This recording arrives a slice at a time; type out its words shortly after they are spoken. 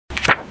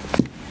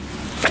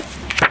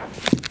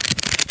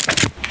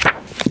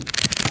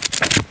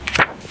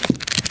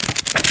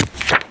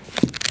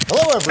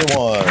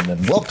everyone,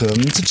 and welcome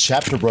to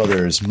Chapter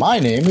Brothers. My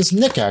name is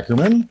Nick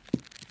Ackerman.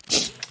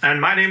 And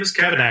my name is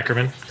Kevin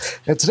Ackerman.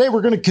 And today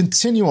we're going to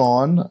continue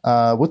on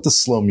with the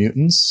Slow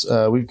Mutants.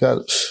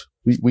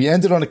 We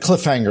ended on a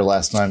cliffhanger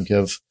last time,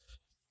 Kev.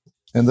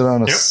 Ended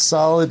on a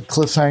solid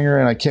cliffhanger,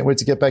 and I can't wait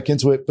to get back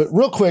into it. But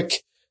real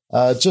quick,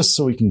 just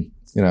so we can,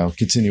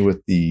 continue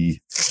with the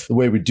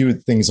way we do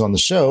things on the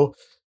show,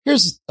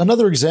 here's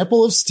another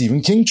example of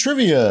Stephen King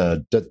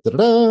trivia.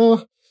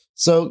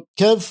 So,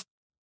 Kev,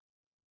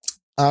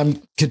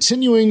 I'm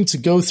continuing to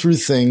go through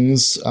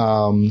things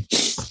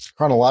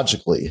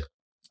chronologically.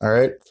 All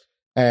right.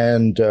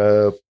 And,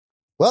 in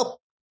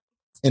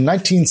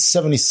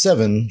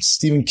 1977,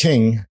 Stephen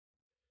King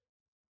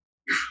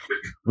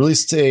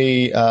released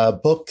a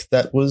book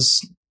that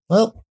was,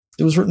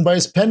 it was written by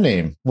his pen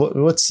name.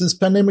 What's his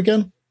pen name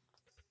again?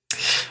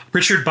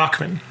 Richard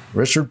Bachman.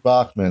 Richard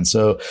Bachman.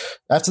 So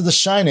after The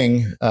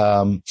Shining,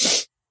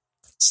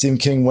 Stephen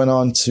King went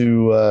on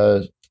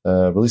to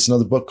release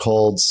another book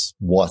called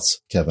what,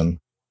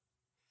 Kevin?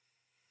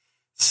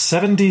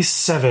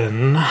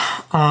 77.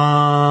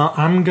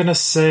 I'm going to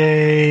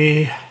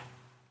say,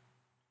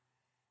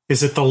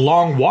 is it The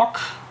Long Walk?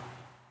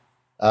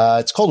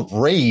 It's called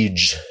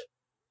Rage.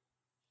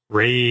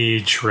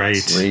 Rage,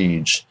 right.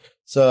 Rage.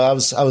 So I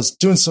was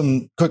doing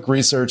some quick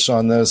research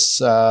on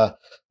this.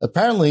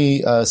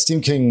 Apparently,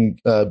 Stephen King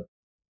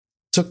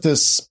took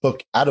this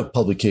book out of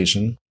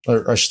publication,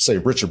 or I should say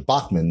Richard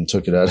Bachman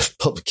took it out of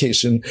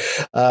publication,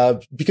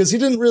 because he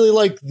didn't really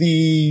like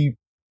the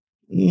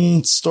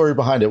story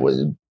behind it.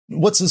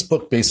 What's this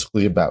book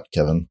basically about,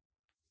 Kevin?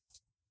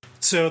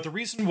 So the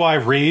reason why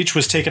Rage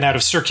was taken out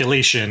of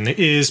circulation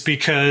is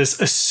because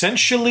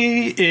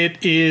essentially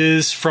it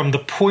is from the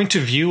point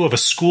of view of a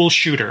school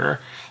shooter.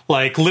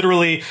 Like,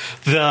 literally,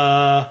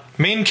 the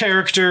main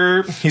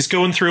character, he's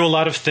going through a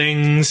lot of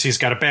things. He's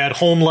got a bad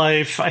home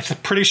life. I'm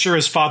pretty sure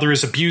his father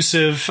is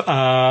abusive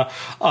I'm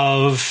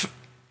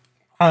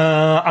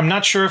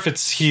not sure if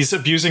he's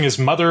abusing his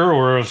mother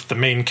or of the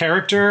main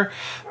character,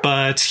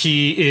 but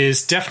he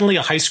is definitely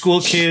a high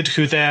school kid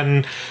who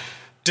then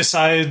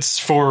decides,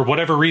 for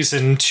whatever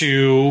reason,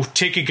 to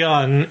take a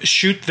gun,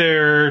 shoot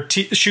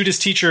his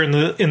teacher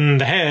in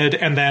the head,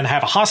 and then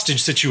have a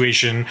hostage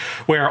situation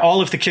where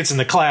all of the kids in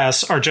the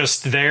class are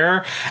just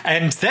there,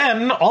 and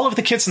then all of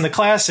the kids in the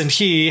class and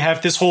he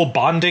have this whole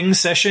bonding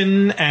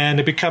session,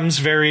 and it becomes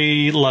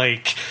very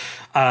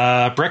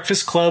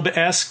Breakfast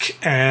Club-esque,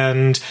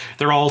 and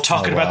they're all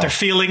talking about their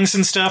feelings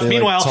and stuff.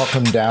 Meanwhile, talk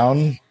them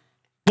down.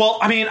 Well,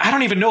 I mean, I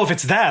don't even know if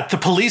it's that. The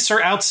police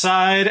are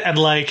outside, and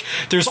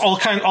there's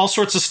all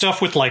sorts of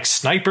stuff with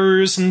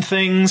snipers and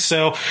things.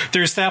 So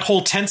there's that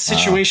whole tense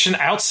situation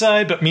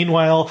outside. But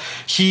meanwhile,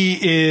 he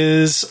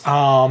is,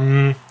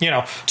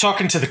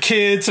 talking to the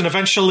kids, and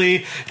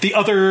eventually the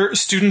other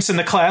students in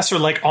the class are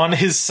on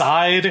his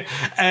side.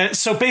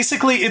 So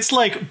basically, it's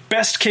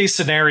best case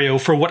scenario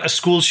for what a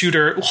school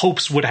shooter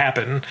hopes would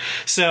happen.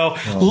 So.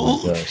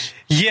 Oh my gosh.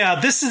 Yeah,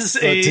 this is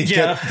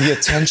get the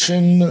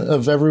attention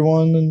of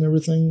everyone and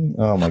everything.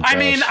 Oh my gosh. I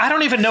mean, I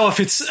don't even know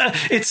if it's.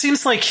 It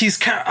seems like he's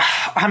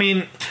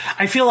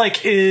I feel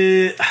like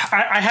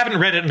I haven't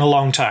read it in a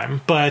long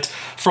time, but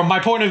from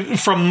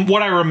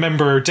what I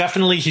remember,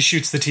 definitely he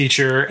shoots the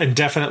teacher, and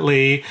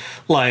definitely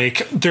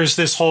there's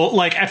this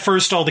whole at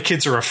first all the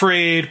kids are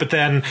afraid, but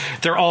then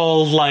they're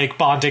all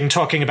bonding,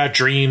 talking about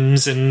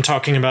dreams and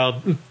talking about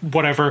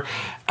whatever.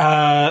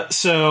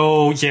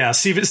 So yeah,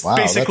 see, wow,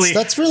 basically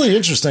that's really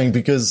interesting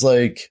because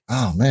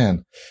oh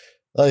man,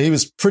 he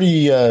was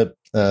pretty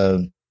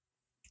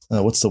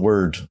what's the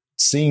word?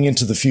 Seeing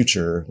into the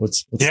future.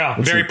 What's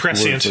very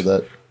prescient. For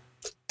that?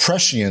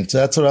 Prescient.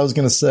 That's what I was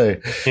going to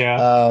say.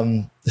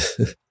 Yeah.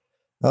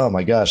 Oh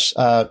my gosh.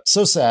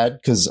 So sad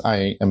because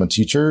I am a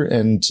teacher,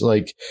 and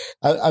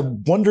I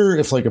wonder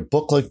if a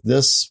book like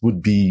this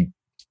would be.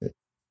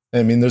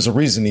 I mean, there's a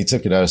reason he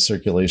took it out of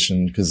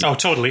circulation because. Oh,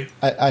 totally.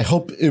 I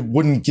hope it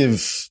wouldn't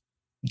give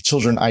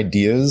children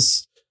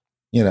ideas,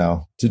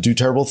 to do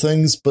terrible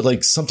things.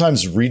 But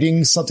sometimes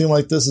reading something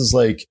like this is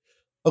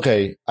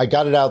okay, I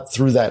got it out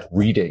through that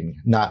reading,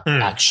 not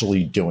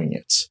actually doing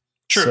it.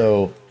 Sure.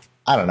 So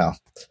I don't know.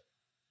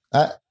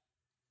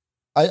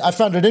 I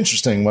found it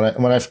interesting when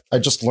I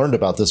just learned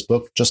about this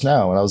book just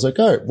now, and I was like,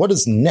 all right, what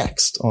is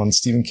next on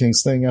Stephen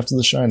King's thing after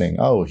The Shining?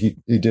 Oh, he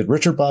did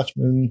Richard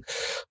Bachman,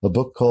 a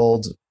book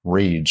called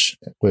Rage,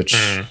 which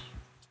is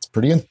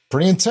pretty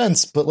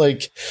intense.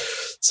 But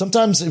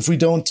sometimes if we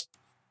don't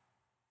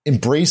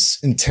embrace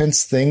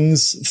intense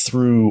things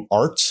through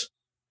art,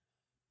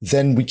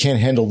 then we can't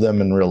handle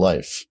them in real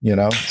life,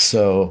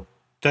 So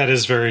that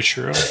is very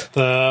true.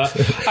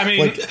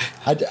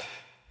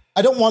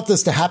 I don't want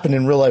this to happen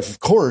in real life, of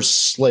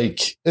course,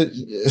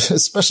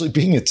 especially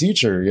being a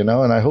teacher, and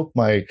I hope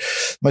my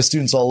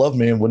students all love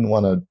me and wouldn't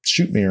want to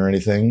shoot me or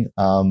anything.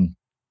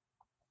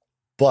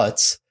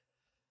 But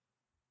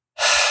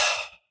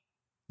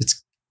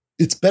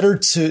it's better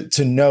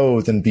to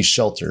know than be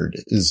sheltered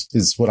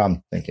is what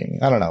I'm thinking.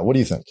 I don't know. What do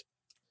you think?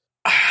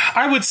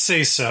 I would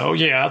say so.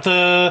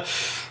 Yeah.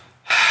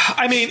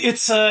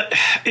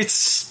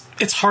 It's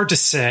it's hard to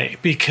say,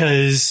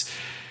 because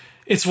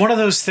it's one of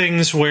those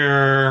things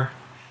where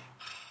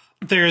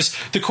there's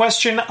the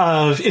question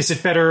of, is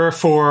it better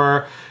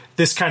for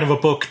this kind of a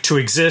book to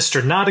exist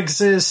or not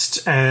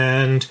exist?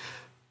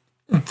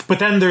 But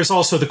then there's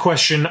also the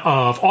question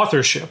of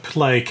authorship.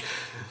 Like,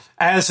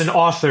 as an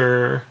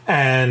author,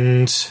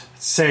 and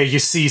say you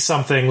see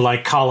something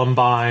like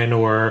Columbine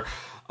or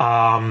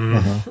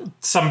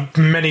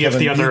many of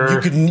the other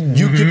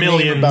you could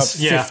millions, name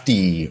about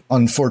 50,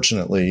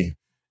 unfortunately.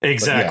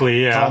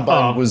 Exactly, yeah.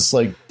 Columbine was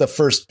like the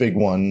first big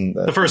one.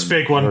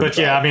 But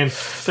yeah, I mean,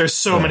 there's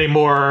so many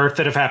more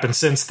that have happened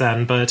since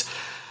then, but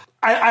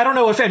I don't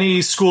know if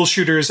any school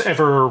shooters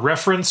ever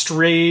referenced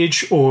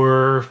Rage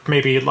or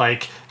maybe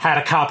like had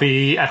a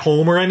copy at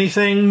home or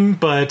anything,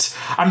 but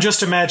I'm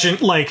just imagining,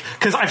 like,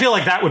 because I feel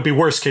like that would be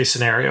worst case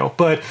scenario.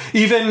 But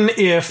even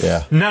if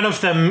none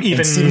of them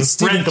even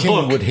read the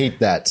book, would hate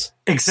that.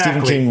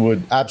 Exactly. Stephen King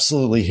would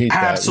absolutely hate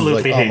that.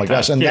 Absolutely like, oh my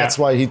gosh. And that's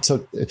why he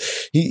took,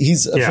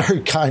 he's a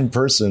very kind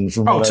person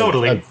from what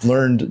I've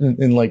learned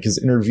in like his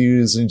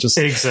interviews, and just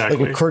like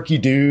a quirky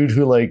dude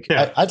who like,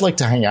 I'd like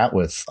to hang out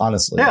with,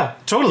 honestly. Yeah,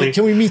 totally.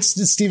 Can we meet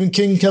Stephen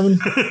King, Kevin?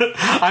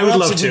 I would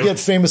love to. If we get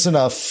famous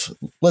enough,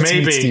 let's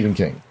meet Stephen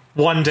King.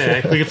 One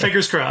day, we get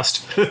fingers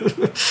crossed.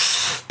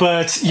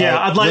 But yeah,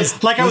 I'd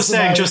like I was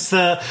saying, just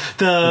the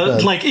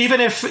like, even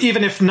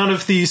if none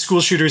of the school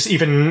shooters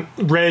even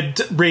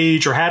read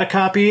Rage or had a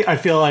copy, I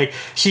feel like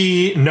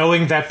he,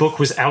 knowing that book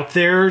was out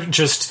there,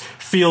 just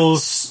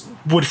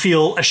would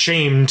feel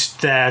ashamed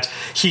that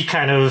he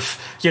kind of,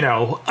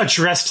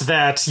 addressed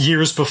that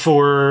years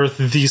before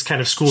these kind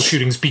of school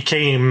shootings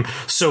became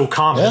so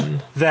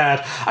common,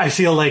 that I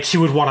feel like he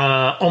would want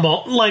to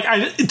almost, like,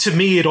 to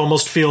me, it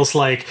almost feels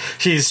like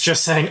he's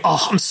just saying,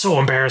 oh, I'm so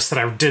embarrassed that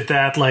I did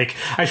that. Like,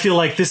 I feel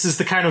like this is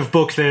the kind of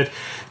book that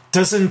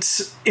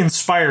doesn't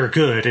inspire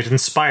good, it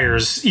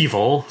inspires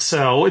evil.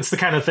 So it's the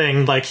kind of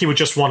thing, like, he would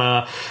just want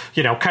to,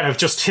 kind of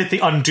just hit the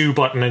undo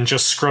button and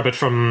just scrub it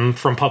from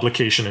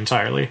publication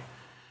entirely.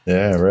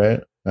 Yeah,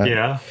 right.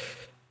 Yeah.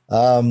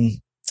 Do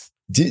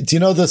you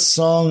know the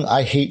song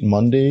 "I Hate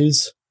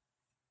Mondays"?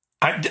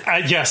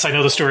 Yes, I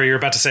know the story you're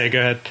about to say.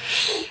 Go ahead.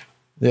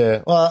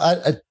 Yeah.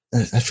 Well,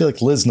 I feel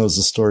like Liz knows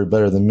the story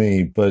better than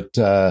me, but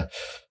there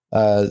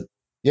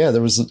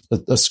was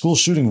a school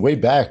shooting way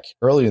back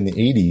early in the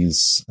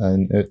 80s,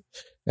 and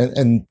I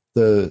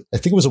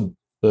think it was a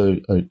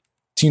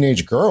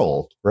teenage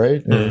girl,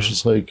 right? And it was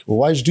just like, well,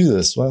 why'd you do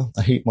this? Well,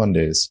 I hate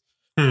Mondays.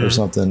 Or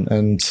something,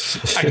 and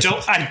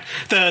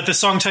the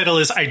song title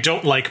is "I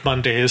Don't Like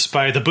Mondays"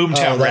 by the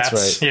Boomtown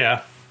Rats. Right.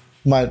 Yeah,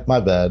 my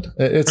bad.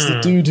 It's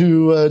the dude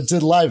who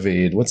did Live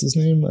Aid. What's his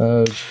name?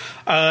 Bob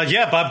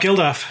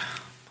Geldof.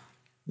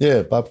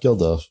 Yeah, Bob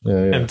Geldof.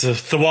 Yeah. And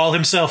the Wall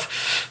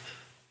himself.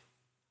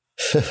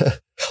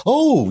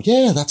 Oh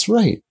yeah, that's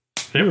right.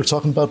 Yep. We were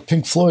talking about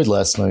Pink Floyd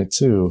last night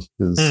too,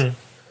 because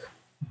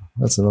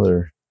that's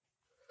another.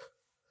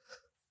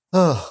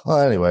 Oh, well,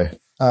 anyway.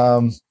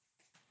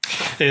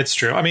 It's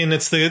true. I mean,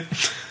 it's the...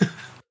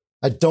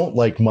 I don't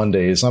like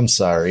Mondays. I'm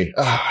sorry.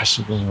 I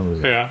should remember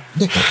that. Yeah.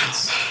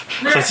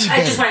 I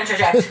just want to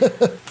interject.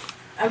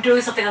 I'm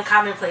doing something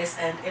uncommonplace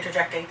and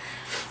interjecting.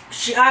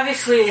 She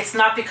obviously, it's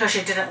not because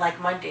she didn't like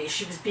Mondays.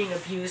 She was being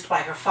abused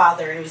by her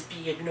father and it was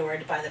being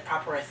ignored by the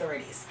proper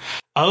authorities.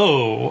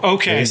 Oh,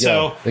 okay.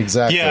 So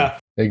exactly. Yeah.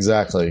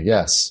 Exactly.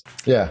 Yes.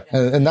 Yeah.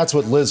 And that's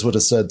what Liz would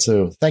have said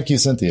too. Thank you,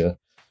 Cynthia.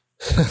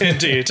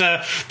 Indeed.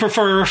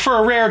 For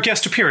a rare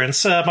guest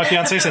appearance, my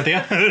fiancée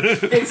Cynthia.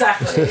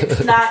 Exactly.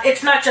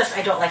 It's not just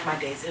I don't like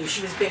Mondays.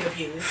 She was being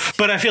abused.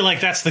 But I feel like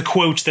that's the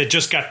quote that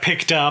just got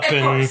picked up,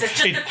 and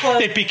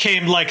it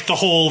became like the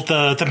whole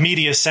the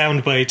media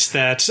soundbite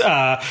that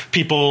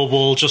people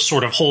will just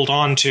sort of hold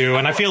on to.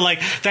 And I feel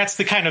like that's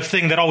the kind of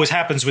thing that always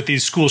happens with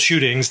these school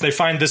shootings. They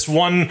find this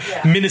one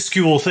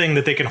minuscule thing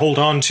that they can hold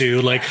on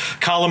to. Like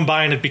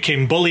Columbine, it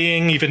became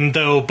bullying, even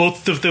though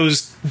both of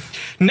those,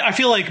 I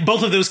feel like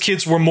both of those kids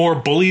were more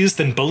bullies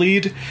than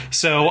bullied,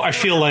 so I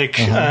feel like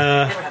they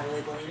were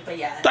heavily bullied, but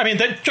yeah. I mean,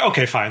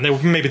 okay, fine.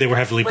 Maybe they were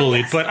heavily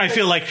bullied, but I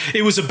feel like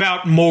it was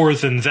about more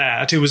than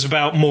that. It was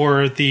about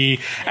more the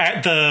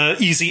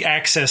easy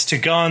access to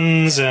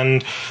guns,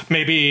 and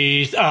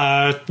maybe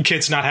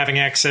kids not having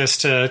access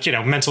to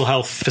mental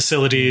health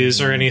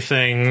facilities or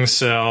anything.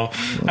 So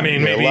I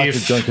mean, maybe lack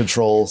of gun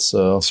control.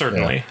 So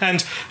certainly,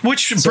 and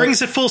which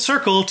brings it full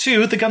circle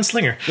to the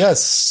gunslinger.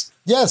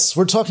 Yes,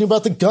 we're talking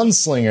about the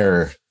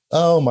gunslinger.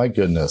 Oh my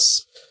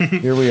goodness!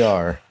 Here we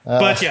are.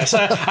 But yes,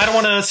 I don't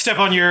want to step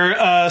on your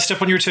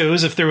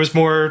toes. If there was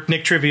more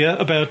Nick trivia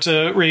about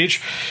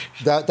Rage,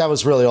 that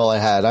was really all I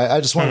had. I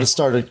just wanted to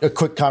start a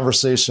quick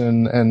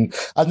conversation, and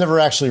I've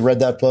never actually read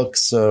that book,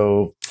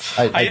 so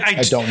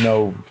I don't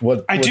know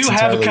what. I do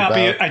have a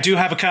copy. About. I do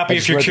have a copy.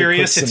 If you're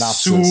curious, it's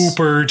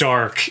super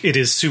dark. It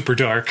is super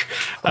dark.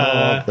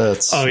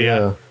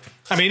 Yeah.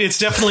 I mean, it's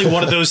definitely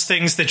one of those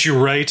things that you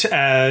write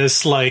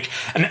as like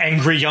an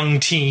angry young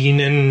teen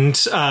and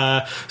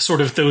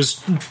sort of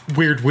those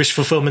weird wish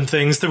fulfillment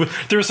things.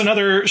 There was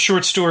another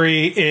short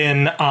story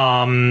in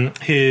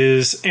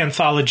his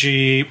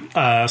anthology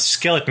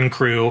Skeleton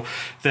Crew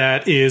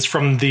that is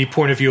from the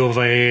point of view of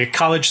a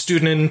college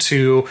student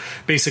who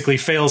basically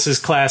fails his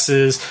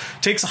classes,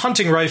 takes a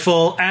hunting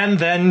rifle, and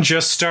then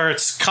just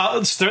starts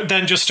taking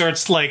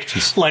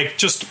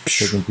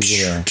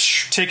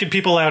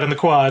people out in the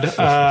quad.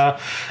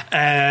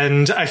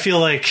 And I feel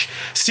like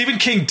Stephen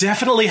King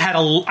definitely had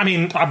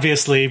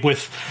obviously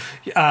with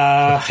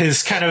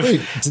his kind of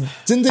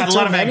didn't they had a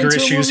lot of anger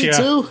issues. Yeah,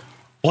 too?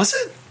 Was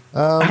it?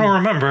 I don't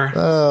remember.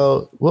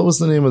 What was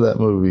the name of that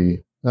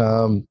movie?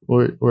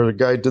 Where the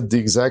guy did the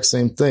exact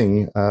same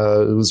thing.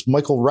 It was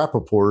Michael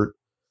Rappaport.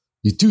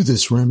 You do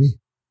this, Remy.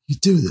 You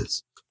do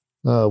this.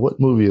 What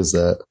movie is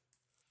that?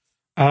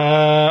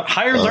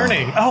 Higher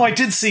Learning. Oh, I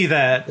did see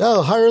that.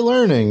 Oh, Higher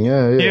Learning.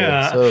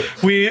 Yeah. So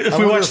if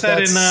we watched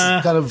that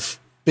in kind of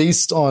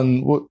based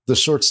on what the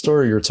short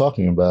story you're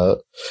talking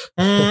about.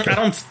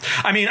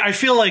 I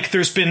feel like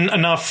there's been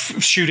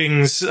enough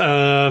shootings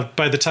by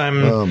the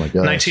time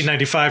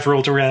 1995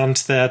 rolled around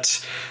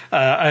that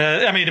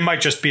it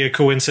might just be a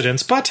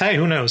coincidence, but hey,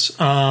 who knows?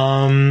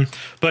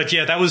 But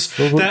yeah, that was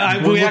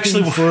we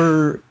actually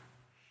for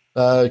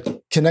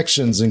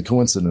connections and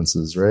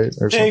coincidences, right?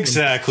 Or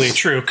exactly,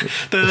 true.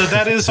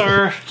 That is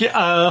our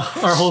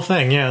whole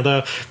thing.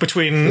 Yeah,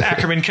 between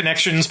Ackerman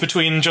connections,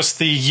 between just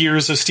the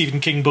years of Stephen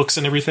King books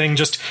and everything,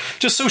 just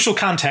social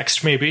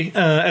context, maybe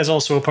as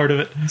also a part of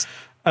it.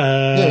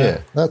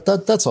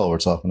 That's all we're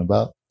talking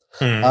about.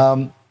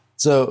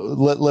 So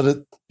let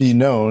it be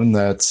known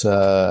that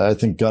I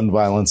think gun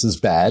violence is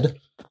bad.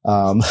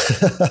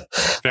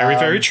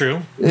 Very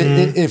true.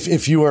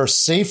 If you are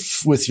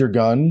safe with your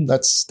gun,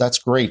 that's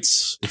great.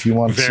 If you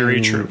want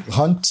to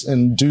hunt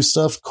and do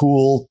stuff,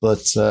 cool,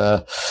 but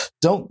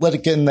don't let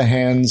it get in the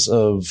hands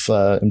of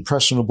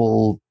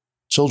impressionable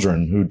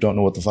children who don't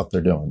know what the fuck they're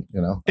doing.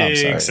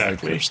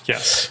 Exactly.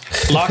 Yes.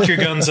 Lock your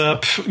guns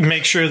up.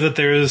 Make sure that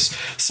there's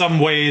some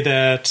way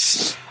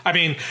that.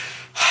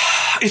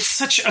 It's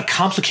such a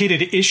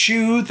complicated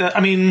issue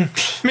that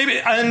maybe,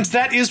 and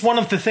that is one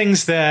of the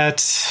things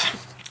that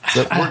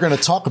we're going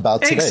to talk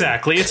about today.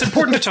 Exactly. It's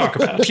important to talk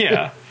about.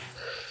 Yeah.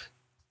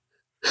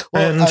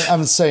 Well,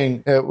 I'm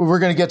saying we're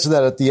going to get to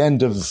that at the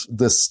end of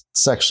this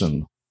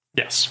section.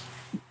 Yes.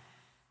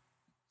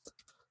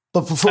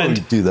 But before we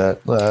do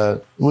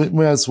that, we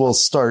might as well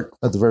start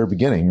at the very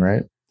beginning,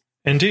 right?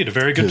 Indeed. A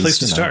very good place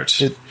to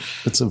start.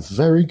 It's a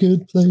very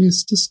good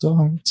place to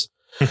start.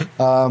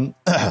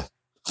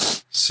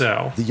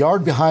 So the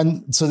yard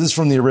behind. So this is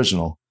from the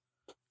original.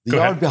 The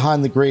yard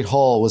behind the Great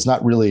Hall was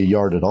not really a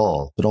yard at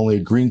all, but only a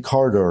green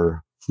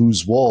corridor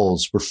whose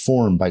walls were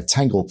formed by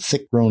tangled,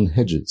 thick-grown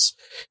hedges.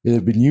 It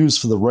had been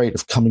used for the rite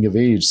of coming of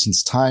age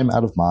since time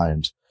out of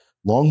mind,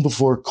 long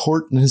before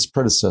Cort and his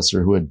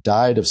predecessor, who had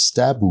died of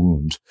stab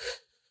wound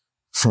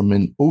from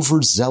an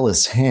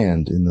overzealous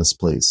hand in this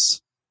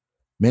place.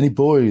 Many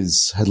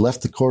boys had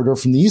left the corridor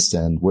from the East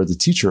End, where the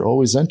teacher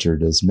always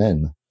entered as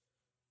men.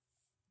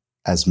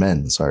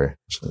 Sorry.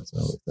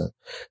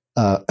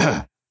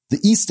 The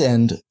East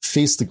End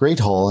faced the Great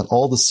Hall and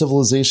all the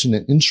civilization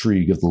and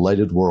intrigue of the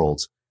lighted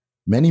world.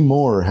 Many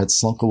more had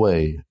slunk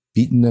away,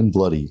 beaten and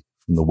bloody,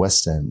 from the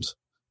West End,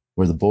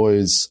 where the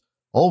boys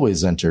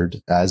always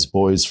entered as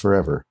boys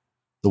forever.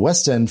 The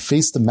West End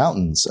faced the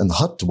mountains and the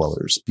hut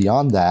dwellers.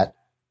 Beyond that,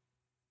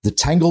 the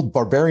tangled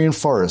barbarian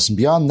forest, and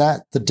beyond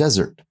that, the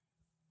desert.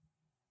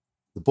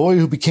 The boy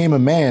who became a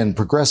man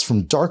progressed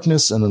from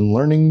darkness and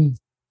unlearning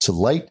to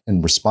light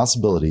and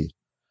responsibility.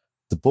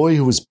 The boy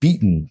who was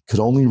beaten could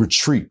only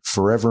retreat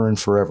forever and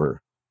forever.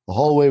 The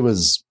hallway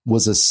was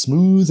as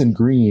smooth and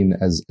green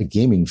as a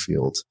gaming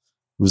field.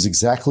 It was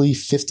exactly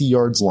 50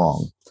 yards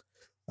long.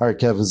 All right,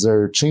 Kev, is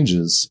there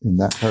changes in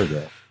that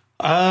paragraph?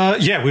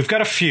 Yeah, we've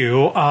got a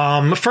few.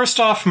 First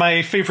off,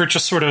 my favorite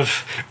just sort of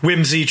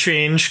whimsy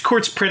change.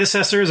 Cort's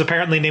predecessor is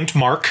apparently named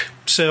Mark.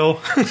 So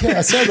yeah,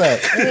 I saw that.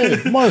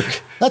 Hey,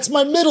 Mark. That's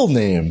my middle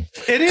name.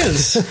 It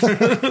is.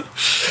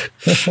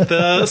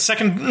 The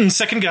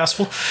second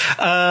gospel.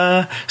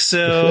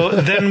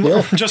 So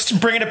then just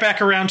bringing it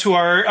back around to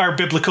our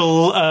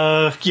biblical,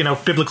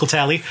 biblical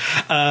tally.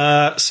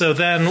 So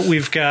then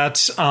we've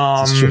got,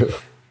 That's true.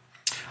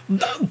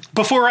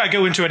 Before I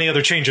go into any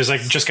other changes, I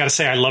just got to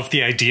say I love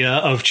the idea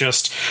of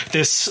just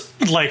this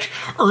like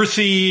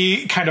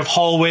earthy kind of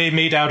hallway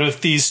made out of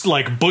these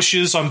like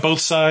bushes on both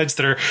sides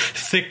that are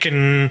thick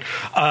and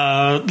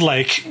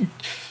like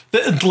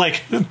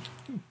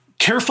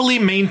carefully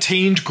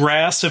maintained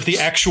grass of the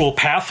actual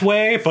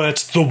pathway,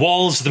 but the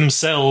walls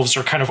themselves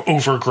are kind of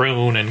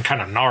overgrown and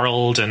kind of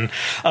gnarled. And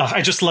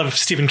I just love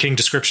Stephen King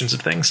descriptions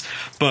of things.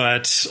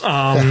 But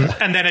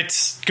and then it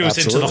goes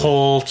into the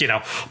whole,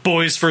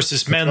 boys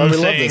versus men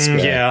thing.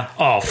 Yeah.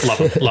 Oh,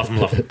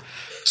 love him.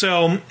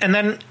 So, and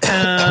then,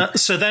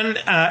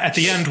 at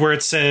the end where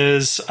it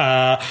says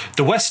the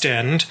West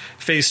End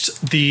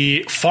faced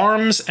the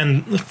farms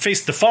and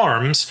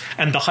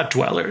the hut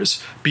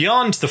dwellers.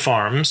 Beyond the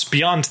farms,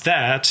 beyond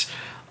that.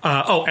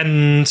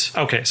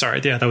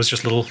 That was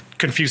just a little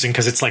confusing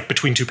because it's like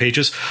between two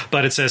pages.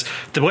 But it says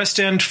the West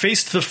End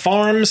faced the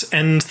farms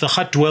and the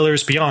hut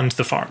dwellers beyond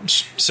the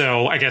farms.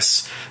 So I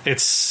guess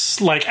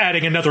it's like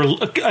adding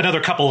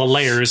another couple of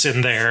layers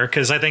in there,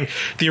 because I think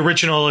the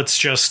original it's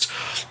just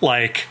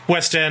like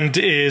West End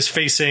is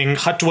facing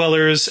hut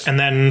dwellers and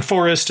then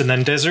forest and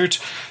then desert.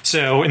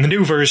 So in the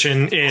new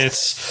version,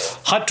 it's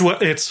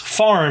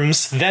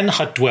farms, then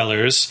hut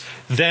dwellers,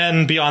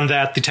 then beyond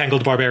that the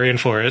Tangled Barbarian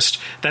Forest,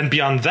 then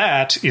beyond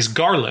that is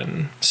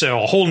Garland,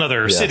 so a whole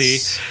nother city,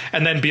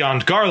 and then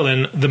beyond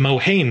Garland, the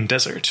Mohane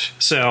Desert.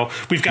 So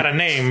we've got a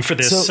name for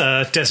this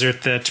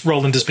desert that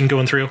Roland has been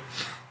going through.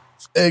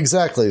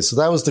 Exactly. So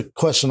that was the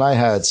question I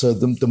had. So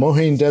the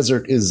Mohane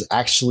Desert is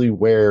actually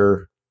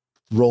where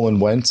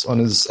Roland went on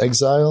his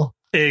exile?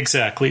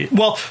 Exactly.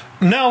 Well,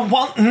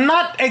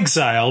 not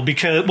exile,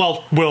 because,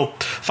 we'll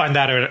find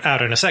that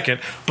out in a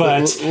second.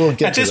 But we'll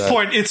at this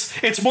point,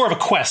 it's more of a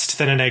quest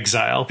than an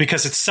exile,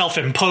 because it's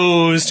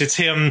self-imposed. It's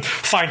him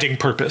finding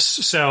purpose.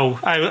 So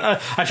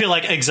I feel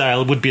like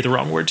exile would be the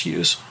wrong word to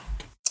use.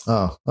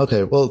 Oh,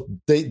 okay. Well,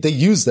 they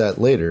use that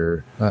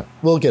later.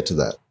 We'll get to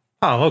that.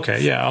 Oh, okay.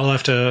 Yeah, I'll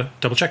have to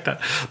double check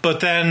that. But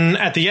then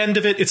at the end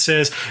of it, it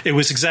says it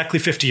was exactly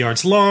 50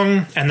 yards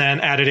long, and then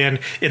added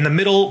in the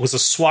middle was a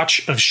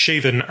swatch of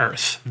shaven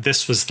earth.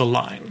 This was the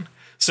line.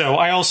 So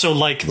I also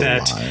like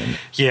that. Line.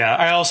 Yeah,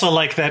 I also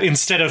like that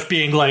instead of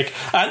being like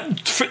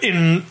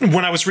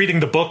when I was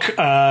reading the book,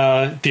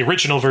 the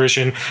original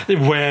version,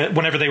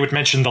 whenever they would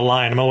mention the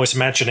line, I'm always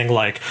imagining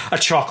like a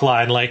chalk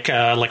line, like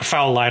a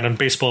foul line on a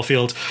baseball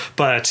field.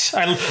 But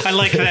I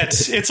like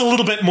that it's a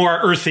little bit more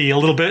earthy, a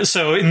little bit.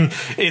 So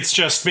it's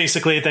just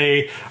basically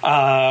they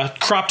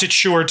cropped it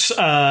short,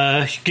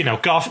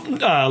 golf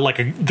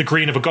the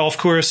green of a golf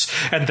course,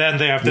 and then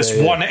they have this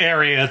one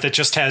area that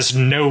just has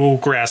no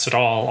grass at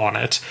all on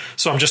it.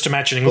 So I'm just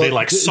imagining they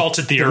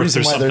salted the earth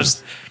or something.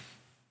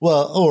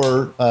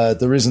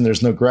 The reason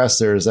there's no grass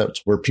there is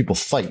that's where people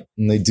fight,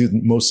 and they do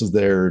most of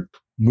their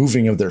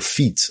moving of their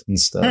feet and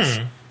stuff.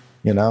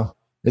 You know,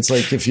 it's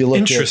like if you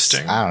look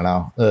at, I don't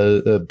know,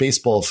 a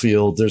baseball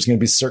field, there's going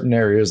to be certain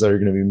areas that are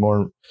going to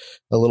be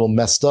a little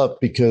messed up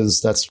because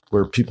that's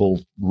where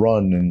people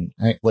run,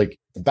 and like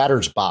the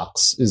batter's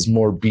box is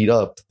more beat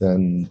up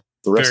than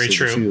the rest of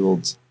the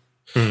fields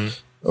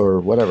or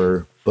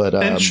whatever. But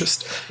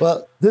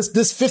well, this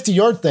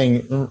 50-yard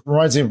thing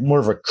reminds me more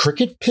of a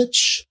cricket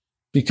pitch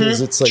because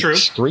it's like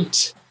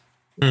straight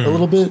a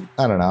little bit.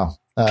 I don't know.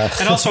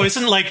 And also,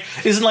 isn't like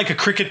a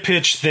cricket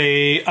pitch?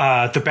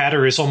 The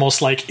batter is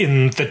almost like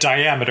in the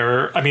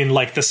diameter. I mean,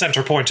 like the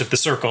center point of the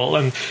circle,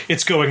 and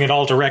it's going in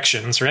all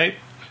directions, right?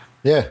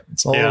 Yeah,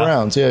 it's all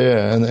around.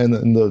 Yeah. And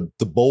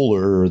the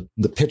bowler, or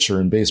the pitcher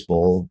in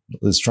baseball,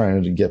 is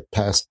trying to get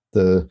past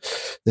the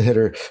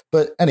hitter.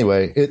 But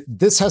anyway,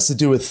 this has to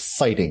do with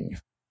fighting.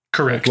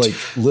 Correct. Like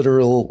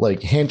literal,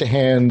 like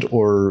hand-to-hand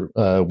or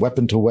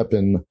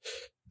weapon-to-weapon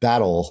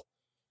battle.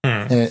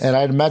 And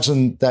I'd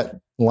imagine that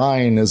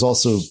line is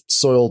also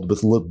soiled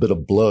with a little bit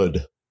of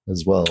blood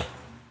as well.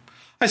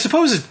 I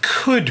suppose it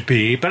could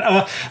be,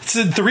 but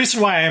the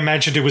reason why I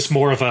imagined it was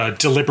more of a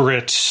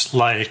deliberate,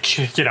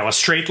 a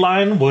straight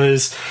line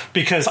was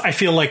because I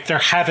feel like there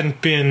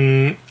haven't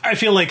been... I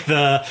feel like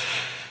the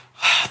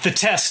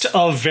test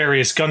of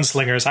various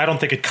gunslingers, I don't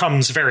think it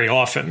comes very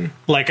often.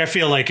 Like, I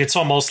feel like it's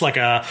almost like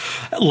a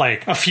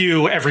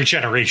few every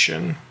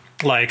generation.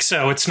 Like,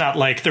 so it's not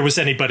like there was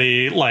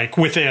anybody like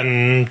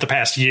within the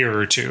past year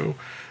or two.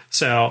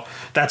 So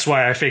that's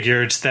why I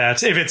figured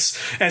that if it's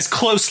as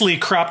closely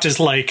cropped as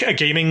like a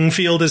gaming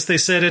field as they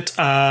said it,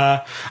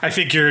 I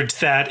figured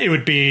that it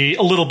would be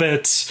a little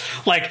bit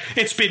like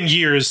it's been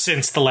years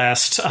since the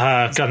last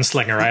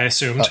gunslinger, I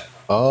assumed.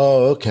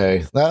 Oh,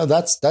 okay.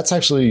 That's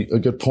actually a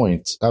good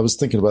point. I was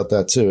thinking about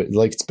that too.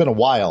 Like, it's been a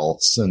while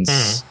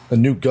since a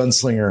new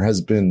gunslinger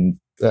has been,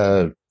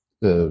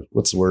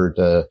 what's the word?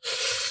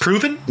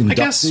 Proven,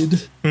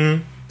 inducted? I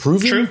guess.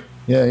 Proven? True.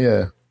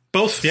 Yeah.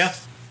 Both, yeah.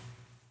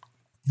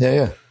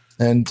 Yeah.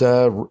 And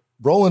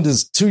Roland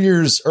is 2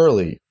 years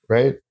early,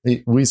 right?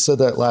 We said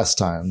that last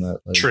time. That,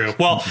 true.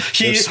 Well,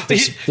 they're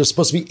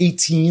supposed to be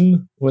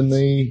 18 when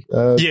they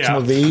come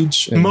of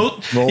age.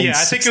 I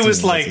think it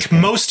was like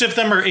most of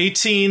them are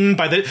 18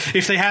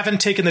 if they haven't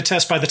taken the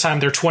test by the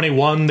time they're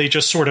 21, they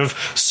just sort of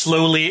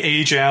slowly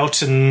age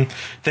out, and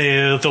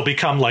they'll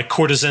become like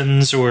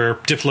courtesans or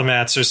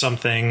diplomats or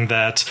something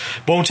that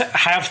won't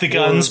have the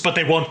guns, but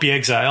they won't be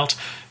exiled.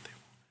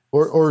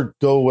 Or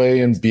go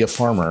away and be a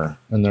farmer,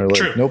 and they're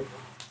like, nope,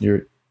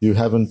 you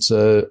haven't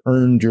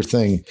earned your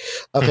thing.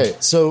 Okay,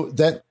 so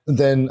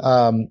then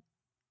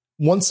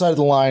one side of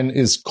the line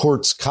is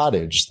Cort's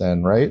cottage.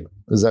 Then, right?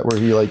 Is that where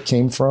he like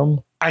came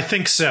from? I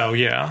think so.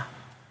 Yeah.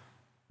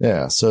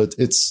 Yeah. So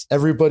it's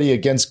everybody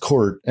against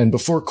Cort, and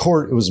before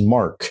Cort, it was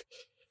Mark.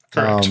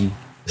 Correct.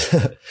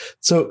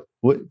 So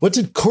what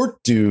did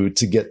Cort do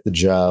to get the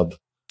job?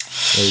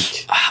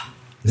 Like,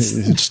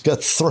 he just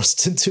got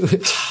thrust into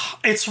it.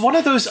 It's one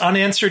of those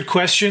unanswered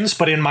questions,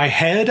 but in my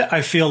head,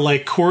 I feel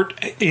like Cort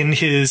in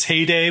his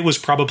heyday was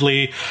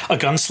probably a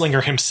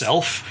gunslinger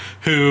himself,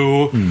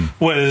 who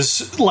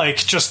was like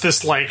just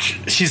this, like,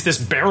 he's this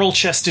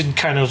barrel-chested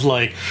kind of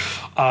like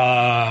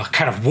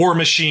war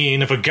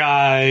machine of a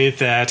guy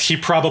that he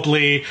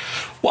probably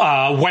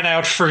went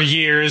out for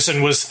years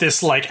and was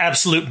this like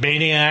absolute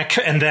maniac,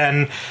 and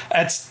then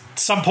at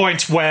some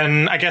point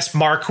when I guess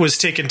Mark was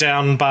taken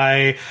down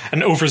by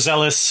an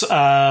overzealous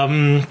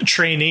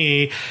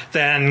trainee,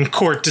 then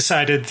Cort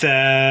decided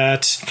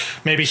that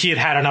maybe he had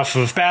had enough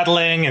of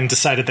battling and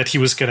decided that he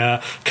was going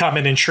to come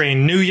in and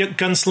train new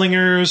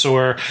gunslingers,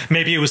 or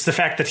maybe it was the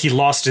fact that he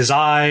lost his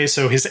eye,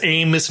 so his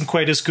aim isn't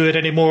quite as good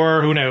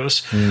anymore. Who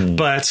knows?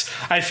 But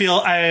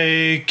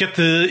I get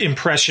the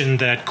impression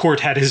that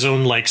Cort had his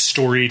own like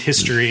storied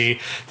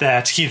history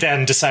that he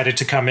then decided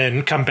to come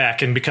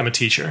back and become a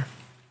teacher.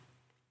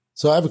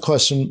 So I have a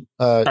question.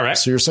 All right.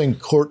 So you're saying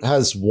Cort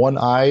has one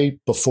eye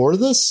before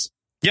this?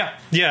 Yeah.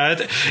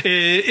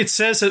 It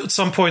says at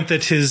some point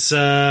that his,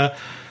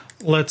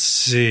 let's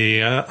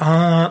see,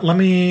 let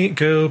me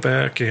go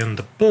back in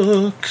the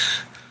book.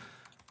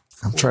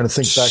 I'm trying to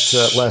think back to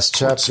that last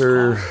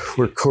chapter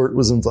where Cort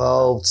was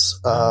involved.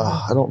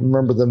 I don't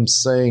remember them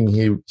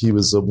saying he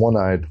was a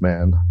one-eyed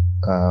man.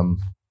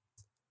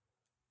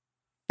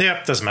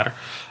 Yeah, doesn't matter.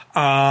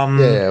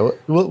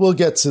 We'll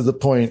get to the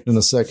point in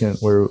a second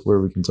where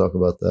we can talk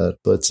about that.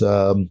 But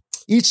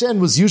each end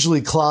was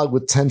usually clogged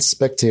with tense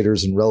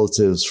spectators and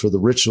relatives, for the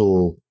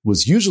ritual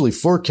was usually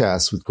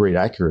forecast with great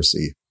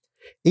accuracy.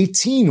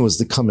 18 was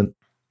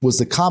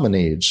the common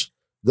age.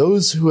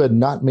 Those who had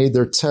not made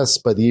their tests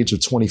by the age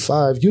of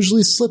 25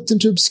 usually slipped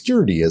into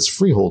obscurity as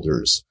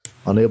freeholders,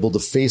 unable to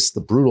face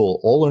the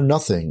brutal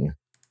all-or-nothing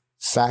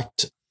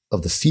fact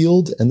of the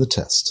field and the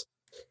test.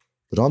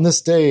 But on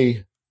this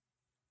day,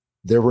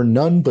 there were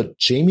none but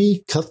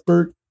Jamie,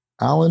 Cuthbert,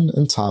 Alan,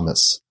 and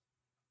Thomas.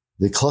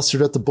 They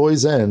clustered at the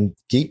boy's end,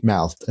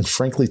 gape-mouthed and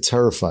frankly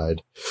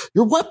terrified.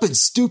 "Your weapon,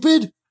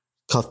 stupid!"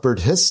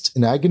 Cuthbert hissed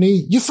in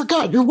agony. "You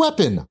forgot your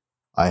weapon!"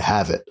 "I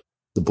have it,"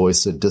 the boy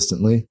said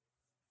distantly.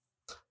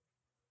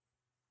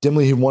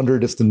 Dimly he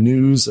wondered if the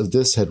news of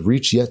this had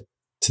reached yet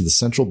to the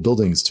central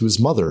buildings, to his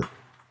mother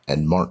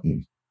and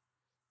Martin.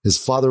 His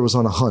father was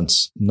on a hunt,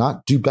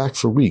 not due back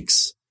for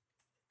weeks.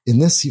 In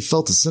this, he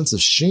felt a sense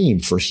of shame,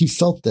 for he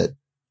felt that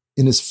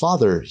in his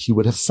father he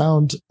would have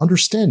found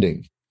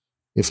understanding,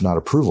 if not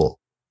approval.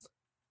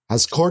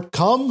 Has Cort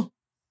come?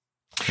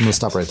 I'm going to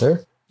stop right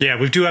there. Yeah,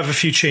 we do have a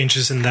few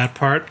changes in that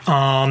part.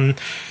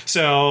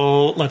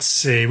 So let's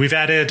see. We've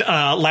added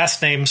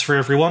last names for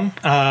everyone.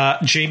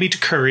 Jamie to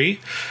Curry,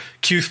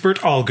 Cuthbert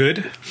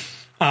Allgood,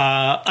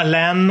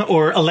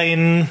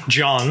 Elaine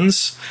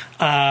Johns,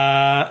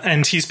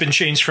 and he's been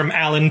changed from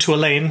Alan to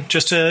Elaine,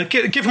 just to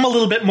give him a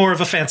little bit more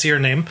of a fancier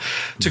name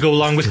to go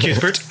along with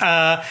Cuthbert,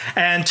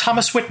 and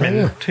Thomas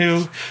Whitman,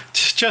 who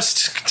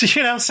just,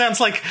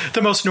 sounds like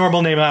the most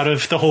normal name out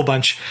of the whole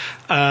bunch.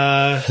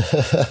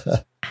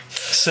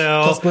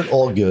 So Cuthbert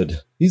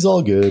Allgood. He's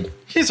all good.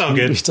 He's all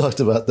good. We talked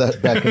about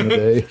that back in the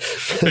day.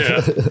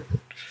 Yeah.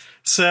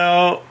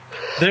 So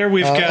there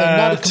we've got... And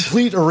not a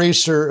complete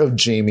erasure of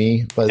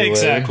Jamie, by the way.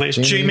 Exactly.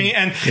 Jamie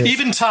and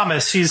even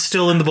Thomas, he's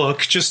still in the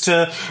book, just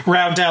to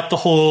round out the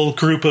whole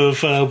group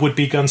of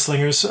would-be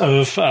gunslingers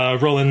of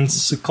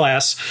Roland's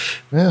class.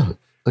 Yeah,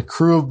 a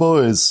crew of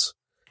boys.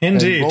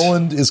 Indeed. And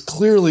Roland is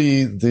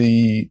clearly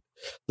the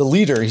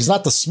leader. He's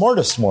not the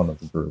smartest one of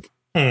the group.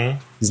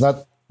 He's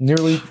not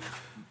nearly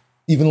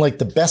even like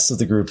the best of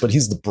the group, but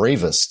he's the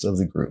bravest of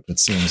the group, it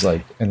seems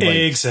like. And like,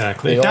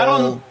 exactly.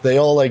 They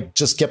all like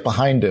just get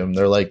behind him.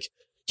 They're like,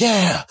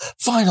 yeah,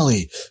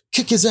 finally,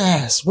 kick his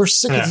ass. We're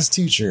sick of his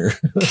teacher.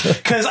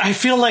 Because I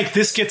feel like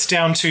this gets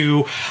down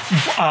to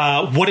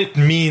what it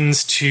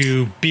means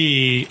to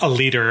be a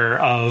leader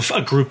of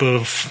a group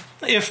of,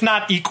 if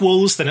not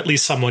equals, then at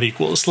least somewhat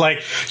equals.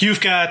 Like,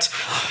 you've got,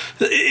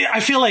 I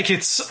feel like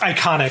it's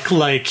iconic.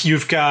 Like,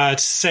 you've got,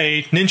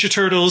 say, Ninja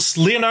Turtles.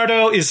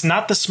 Leonardo is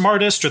not the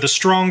smartest or the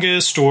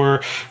strongest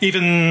or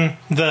even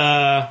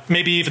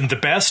maybe even the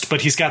best,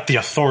 but he's got the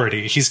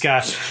authority. He's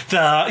got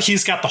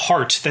the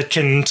heart that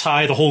can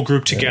tie the whole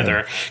group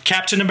together. Yeah.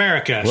 Captain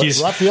America.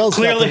 Raphael's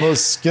clearly got the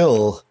most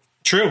skill.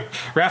 True.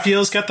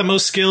 Raphael's got the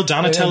most skill.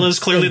 Donatello's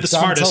clearly the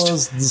smartest.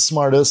 Donatello's the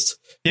smartest.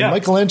 Yeah. And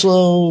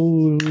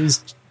Michelangelo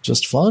is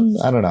just fun.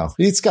 I don't know.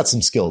 He's got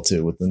some skill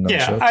too with the nunchuck.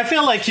 Yeah, I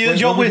feel like you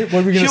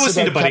always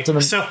need a buddy.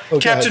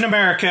 Captain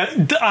America,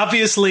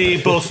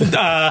 obviously, both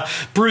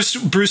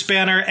Bruce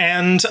Banner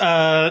and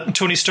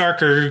Tony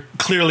Stark are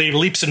clearly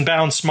leaps and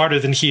bounds smarter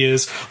than he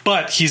is,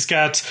 but he's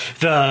got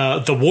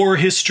the war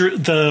history,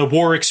 the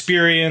war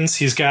experience.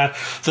 He's got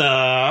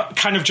the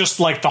kind of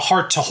just like the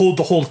heart to hold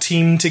the whole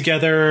team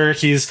together.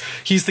 He's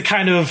the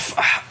kind of.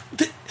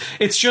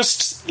 It's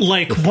just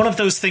like one of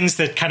those things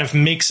that kind of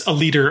makes a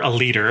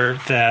leader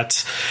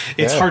that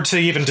it's hard to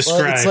even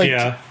describe.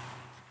 Well,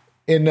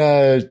 in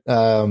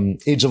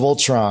Age of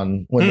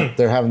Ultron, when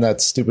they're having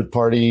that stupid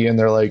party and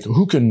they're like,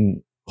 who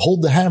can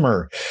hold the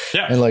hammer?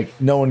 Yeah. And like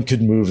no one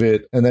could move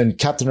it. And then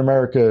Captain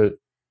America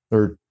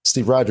or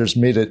Steve Rogers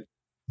made it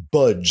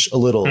budge a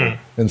little.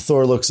 And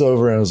Thor looks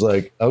over and was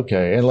like,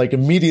 okay. And like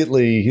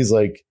immediately he's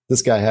like,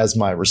 this guy has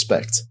my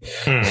respect.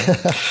 Well,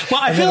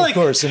 I feel like,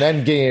 of course, in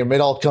Endgame, it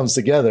all comes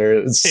together.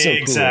 It's so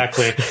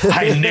exactly. Cool.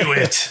 I knew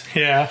it.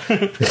 Yeah.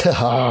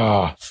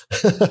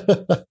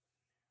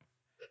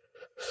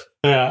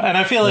 Yeah, and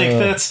I feel like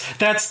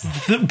that's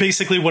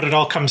basically what it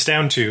all comes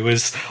down to,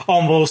 is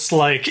almost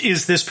like,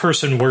 is this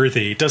person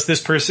worthy? Is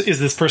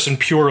this person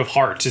pure of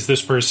heart? Is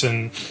this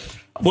person,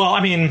 well, I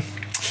mean,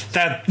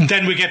 that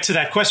then we get to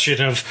that question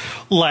of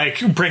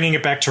like bringing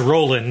it back to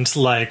Roland,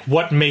 like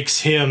what makes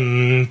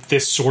him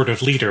this sort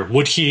of leader?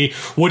 Would he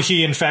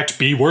in fact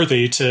be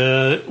worthy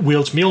to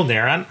wield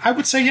Mjolnir? And I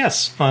would say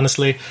yes,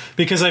 honestly,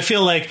 because I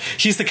feel like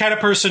he's the kind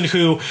of person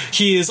who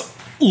he is.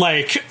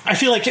 Like, I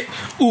feel like,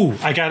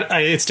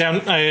 I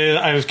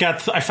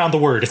found the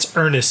word. It's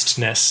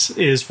earnestness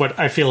is what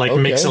I feel like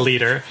makes a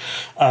leader,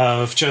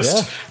 of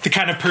just the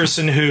kind of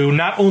person who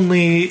not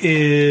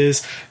only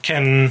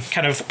can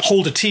kind of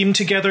hold a team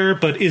together,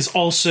 but is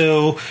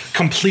also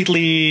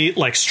completely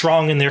like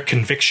strong in their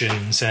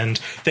convictions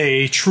and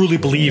they truly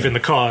believe in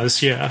the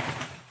cause. Yeah.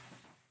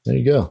 There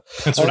you go.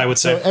 That's what I would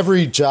say. So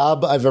every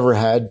job I've ever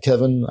had,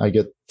 Kevin, I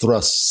get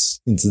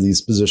thrust into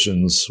these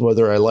positions,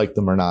 whether I like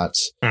them or not.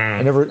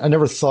 I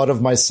never thought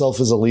of myself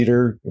as a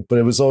leader, but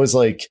it was always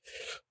like,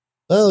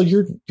 well,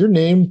 your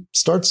name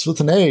starts with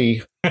an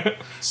A,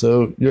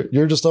 so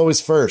you're just always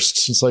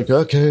first. It's like,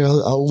 okay,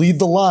 I'll lead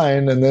the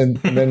line, and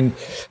then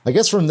I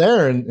guess from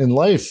there in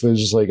life, it's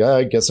just like,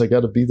 I guess I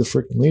got to be the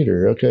freaking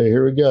leader. Okay,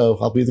 here we go.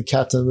 I'll be the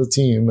captain of the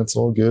team. It's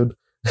all good.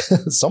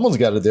 Someone's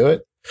got to do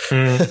it.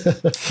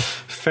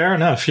 Fair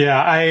enough.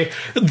 Yeah,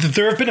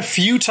 there have been a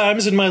few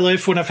times in my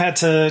life when I've had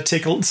to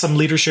take some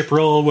leadership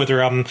role,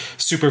 whether I'm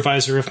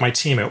supervisor of my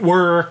team at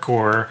work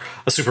or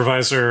a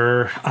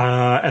supervisor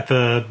at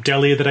the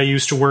deli that I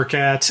used to work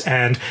at,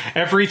 and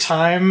every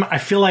time I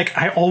feel like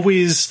I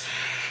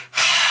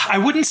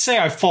wouldn't say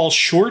I fall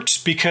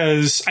short,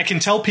 because I can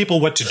tell people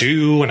what to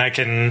do and I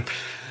can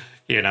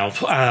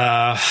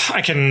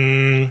I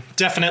can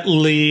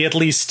definitely at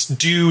least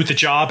do the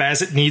job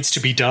as it needs to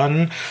be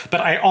done.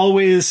 But I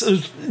always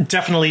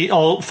definitely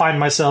find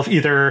myself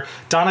either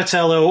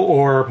Donatello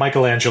or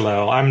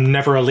Michelangelo. I'm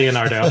never a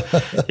Leonardo.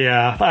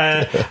 Yeah.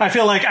 I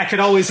feel like I could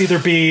always I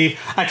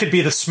could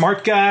be the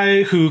smart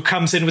guy who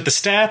comes in with the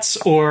stats,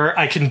 or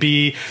I can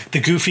be the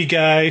goofy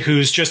guy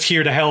who's just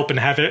here to help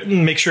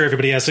and make sure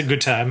everybody has a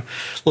good time.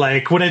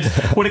 Like when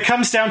it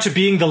comes down to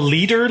being the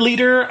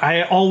leader,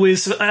 I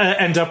always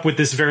end up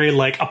with this very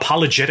like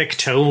apologetic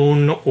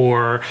tone,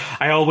 or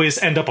I always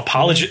end up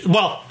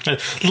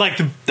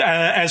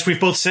as we've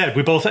both said,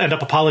 we both end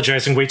up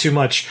apologizing way too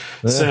much.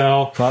 Yeah,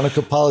 so chronic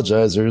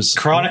apologizers.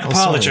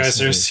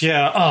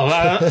 Yeah.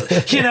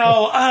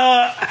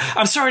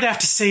 I'm sorry to have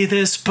to say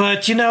this,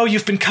 but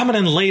you've been coming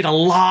in late a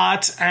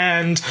lot,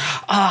 and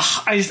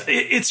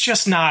it's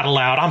just not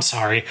allowed. I'm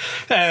sorry,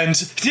 and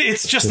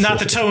it's just not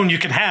the tone you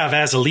can have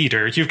as a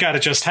leader. You've got to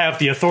just have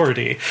the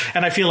authority,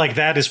 and I feel like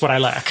that is what I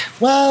lack.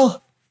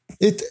 Well,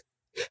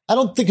 I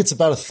don't think it's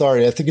about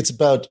authority. I think it's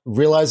about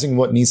realizing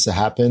what needs to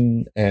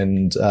happen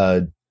and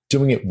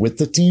doing it with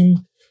the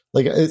team.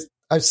 Like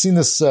I've seen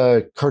this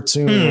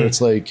cartoon where it's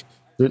like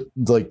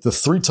the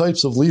three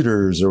types of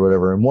leaders or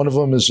whatever, and one of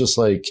them is just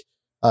like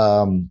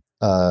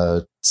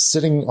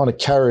sitting on a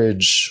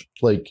carriage,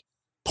 like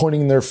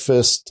pointing their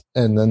fist,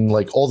 and then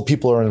like all the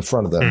people are in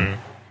front of them,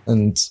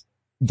 and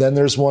then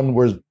there's one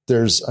where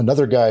there's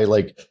another guy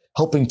like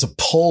helping to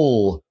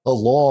pull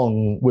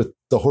along with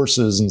the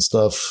horses and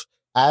stuff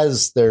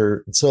as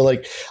they're, so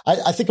like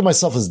I think of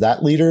myself as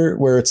that leader,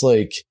 where it's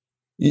like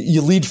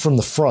you lead from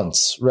the front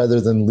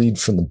rather than lead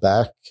from the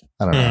back.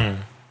 I don't know.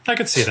 I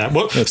could see that.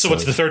 So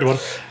what's the third one?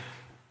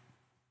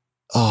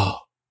 Oh,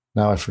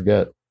 now I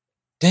forget.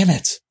 Damn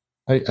it.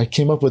 I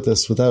came up with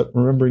this without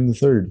remembering the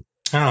third.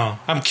 Oh,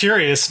 I'm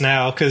curious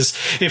now, because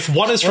if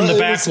one is from the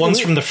back, one's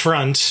from the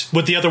front,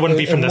 would the other one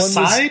be from the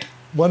side?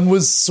 One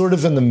was sort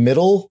of in the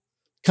middle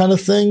kind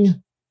of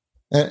thing.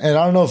 And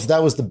I don't know if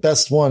that was the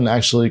best one,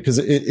 actually,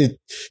 because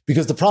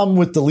because the problem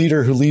with the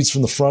leader who leads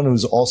from the front,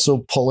 who's also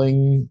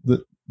pulling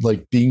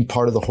being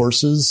part of the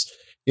horses,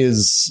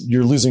 is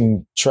you're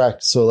losing track.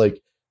 So like,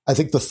 I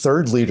think the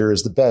third leader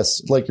is the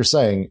best. Like you're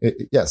saying,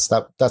 yes,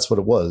 that's what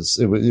it was.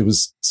 It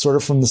was sort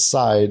of from the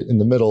side in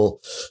the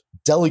middle,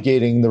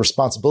 delegating the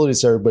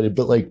responsibilities to everybody,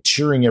 but like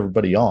cheering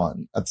everybody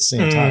on at the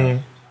same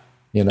time.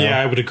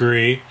 Yeah, I would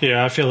agree.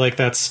 Yeah, I feel like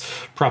that's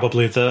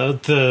probably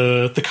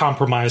the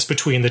compromise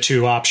between the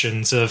two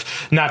options of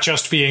not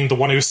just being the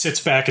one who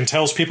sits back and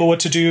tells people what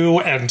to do,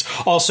 and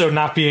also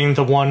not being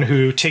the one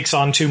who takes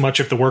on too much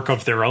of the work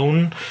of their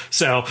own.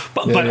 So,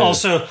 but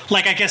also,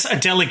 like, I guess a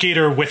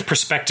delegator with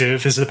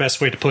perspective is the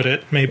best way to put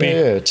it, maybe.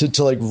 Yeah,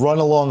 to like run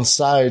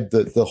alongside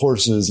the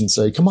horses and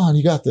say, come on,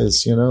 you got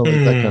this,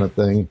 that kind of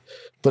thing.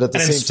 But at the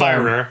same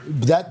time,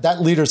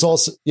 that leader's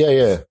also,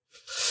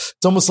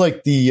 It's almost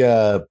like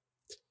the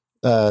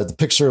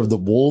picture of the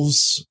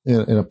wolves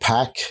in a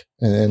pack,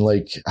 and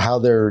like how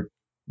they're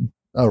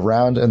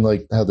around, and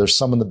like how there's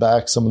some in the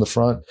back, some in the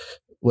front,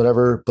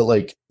 whatever. But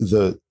like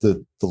the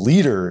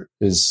leader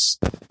is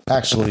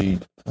actually,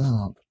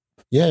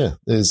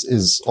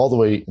 is all the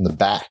way in the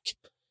back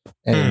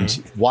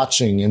and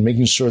watching and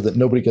making sure that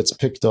nobody gets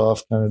picked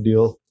off, kind of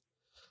deal.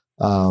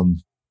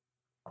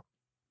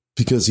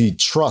 Because he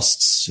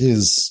trusts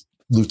his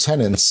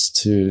lieutenants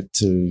to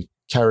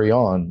carry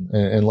on,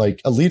 and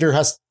like a leader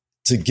has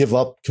to give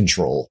up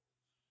control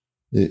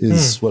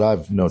is what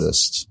I've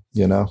noticed,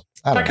 you know.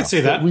 I could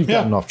see that. We've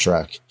gotten off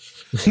track.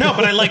 No,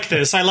 but I like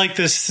this. I like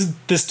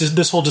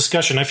this whole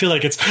discussion. I feel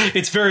like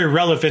it's very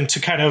relevant to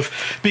kind of,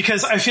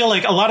 because I feel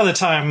like a lot of the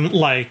time,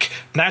 like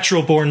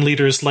natural born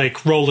leaders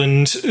like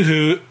Roland,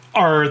 who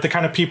are the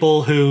kind of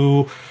people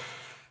who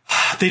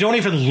they don't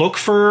even look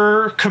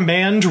for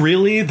command,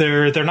 really.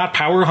 They're not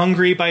power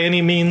hungry by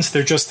any means.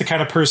 They're just the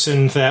kind of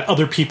person that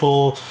other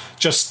people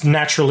just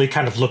naturally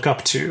kind of look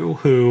up to,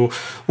 who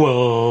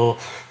will,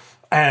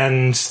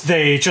 and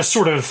they just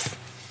sort of,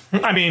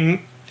 I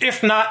mean,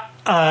 if not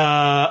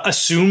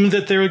assume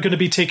that they're going to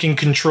be taking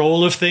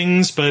control of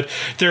things, but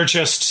they're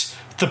just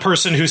the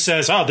person who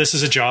says, oh, this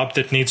is a job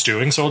that needs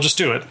doing, so I'll just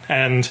do it.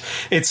 And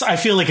I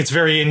feel like it's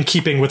very in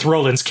keeping with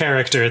Roland's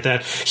character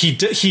that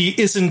he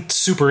isn't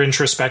super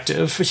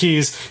introspective.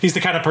 He's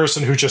the kind of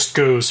person who just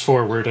goes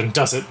forward and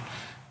does it.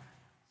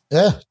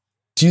 Yeah.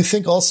 Do you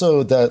think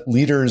also that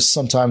leaders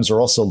sometimes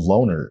are also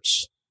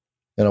loners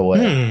in a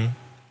way?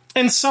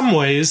 In some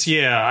ways,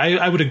 yeah,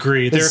 I would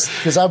agree.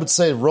 Because I would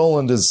say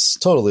Roland is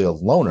totally a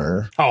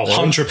loner. Oh, right?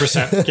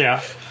 100%,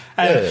 yeah.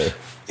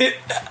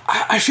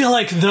 I feel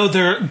like, though,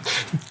 there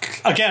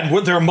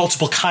are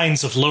multiple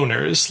kinds of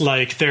loners.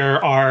 Like,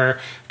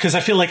 because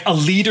I feel like a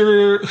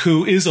leader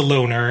who is a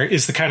loner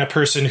is the kind of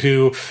person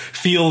who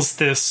feels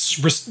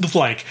this,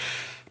 like,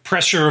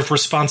 pressure of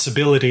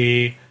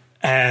responsibility,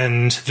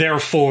 and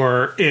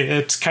therefore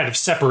it kind of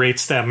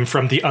separates them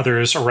from the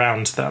others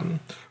around them.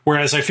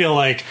 Whereas I feel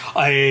like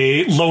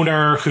a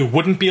loner who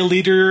wouldn't be a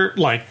leader,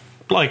 like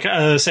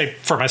say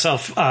for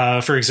myself,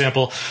 for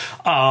example,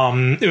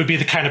 it would be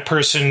the kind of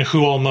person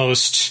who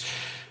almost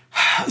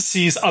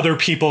sees other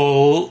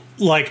people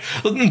or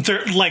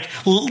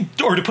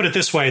to put it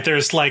this way,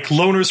 there's like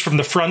loners from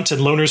the front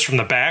and loners from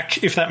the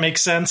back, if that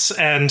makes sense,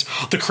 and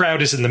the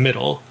crowd is in the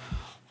middle.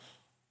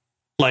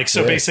 Like,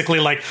 so basically,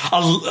 like,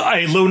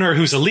 a loner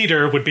who's a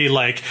leader would be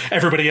like,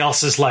 everybody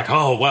else is like,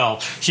 oh, well,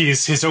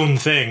 he's his own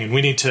thing, and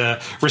we need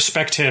to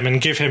respect him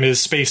and give him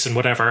his space and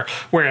whatever.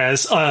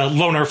 Whereas a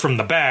loner from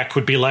the back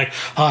would be like,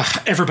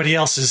 everybody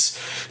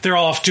else they're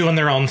all off doing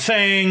their own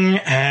thing,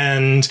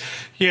 and,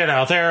 you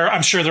know,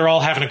 I'm sure they're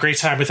all having a great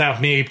time without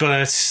me,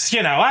 but,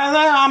 you know,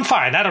 I'm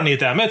fine. I don't need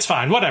them. It's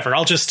fine. Whatever.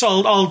 I'll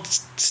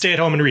stay at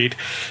home and read.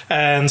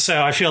 And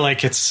so I feel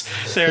like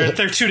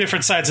they're two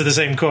different sides of the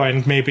same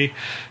coin, maybe.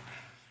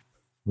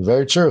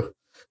 Very true.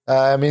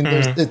 I mean,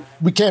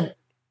 we can't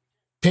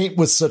paint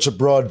with such a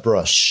broad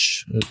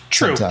brush.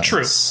 True.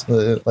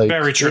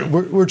 Very true.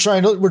 We're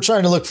trying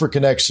to look for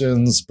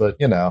connections, but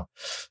you know,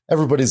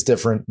 everybody's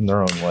different in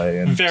their own way.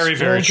 And very,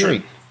 very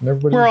true.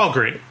 We're all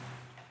great.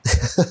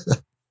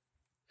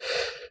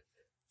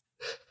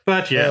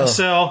 But yeah,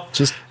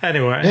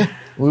 anyway. Yeah,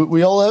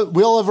 we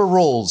all have our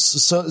roles.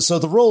 So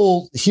the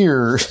role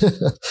here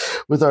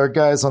with our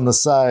guys on the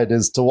side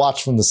is to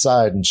watch from the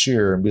side and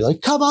cheer and be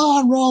like, "Come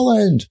on,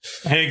 Roland!"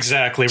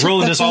 Exactly.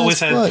 Roland has always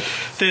had.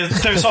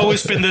 There's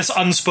always been this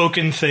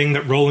unspoken thing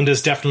that Roland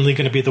is definitely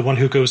going to be the one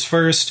who goes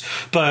first.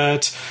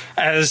 But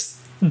as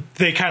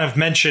they kind of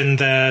mentioned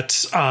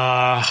that,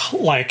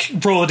 like,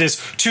 Roland is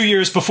 2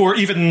 years before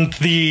even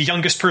the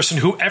youngest person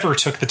who ever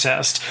took the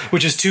test,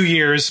 which is 2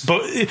 years,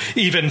 but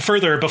even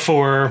further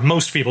before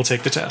most people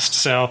take the test.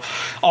 So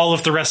all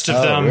of the rest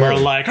of them are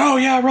like, oh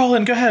yeah,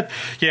 Roland, go ahead.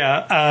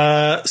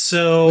 Yeah. Wait,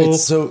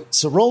 so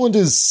Roland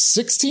is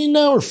 16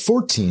 now or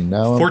 14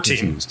 now? I'm 14.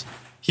 confused.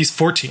 He's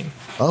 14.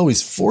 Oh,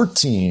 he's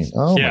 14.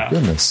 Oh yeah. My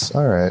goodness.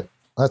 All right.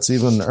 That's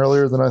even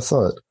earlier than I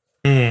thought.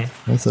 I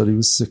thought he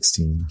was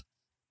 16.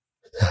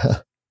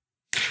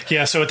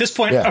 Yeah, so at this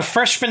point, a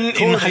freshman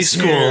in high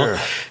school,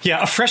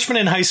 a freshman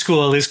in high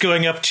school is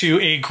going up to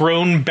a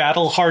grown,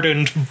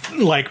 battle-hardened,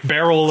 like,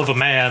 barrel of a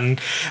man,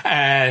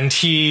 and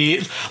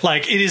he,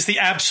 like, it is the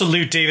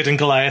absolute David and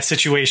Goliath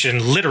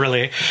situation,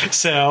 literally.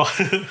 So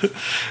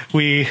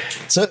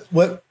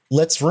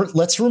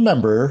let's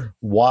remember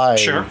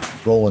why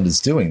Roland is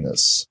doing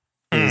this.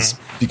 Is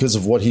because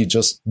of what he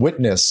just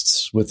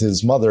witnessed with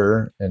his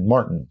mother and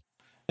Martin.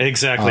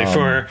 Exactly.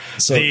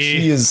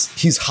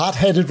 He's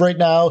hot-headed right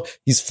now.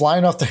 He's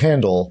flying off the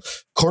handle.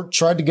 Cort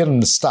tried to get him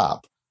to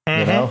stop.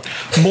 You know,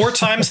 more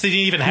times than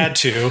he even had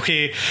to.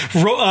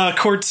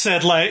 Cort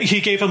said, like, he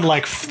gave him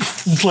like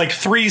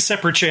 3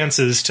 separate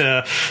chances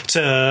to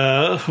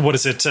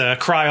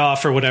cry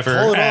off or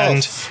whatever,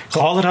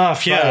 call it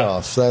off. Yeah, cry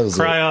off. That was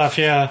cry off.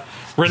 Yeah.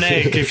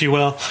 renege, if you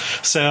will.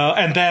 So,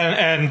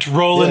 and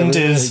Roland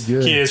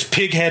he is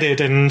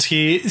pig-headed, and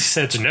he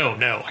said,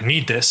 no, I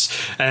need this.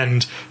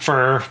 And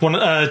for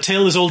a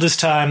tale as old as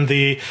time,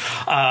 the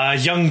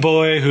young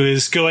boy who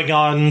is going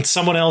on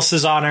someone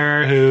else's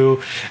honor,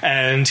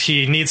 and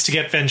he needs to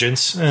get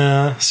vengeance.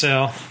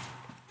 So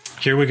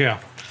here we go.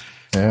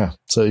 Yeah.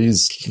 So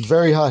he's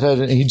very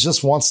hot-headed, and he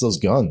just wants those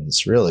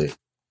guns, really.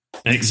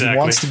 Exactly. He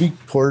wants to be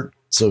Cort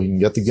so he can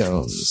get the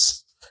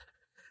guns.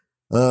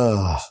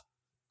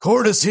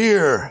 Cort is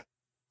here.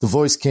 The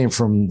voice came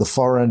from the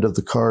far end of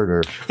the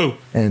corridor. Oh,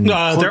 and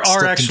there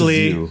are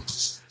actually...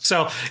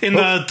 So in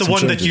the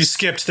one that you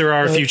skipped, there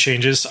are a few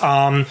changes.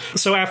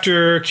 So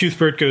after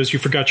Cuthbert goes, "You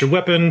forgot your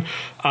weapon."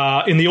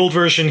 In the old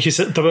version, he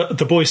said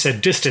the boy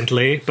said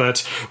distantly,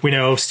 but we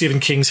know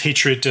Stephen King's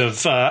hatred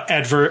of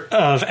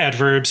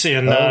adverbs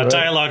in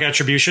dialogue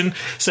attribution.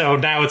 So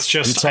now it's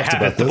just "I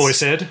have it." The boy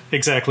said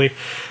exactly,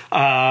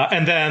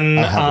 and then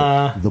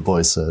the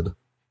boy said.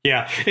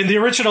 Yeah, in the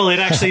original, it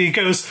actually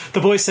goes,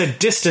 the boy said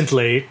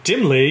distantly,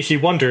 dimly, he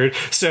wondered.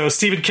 So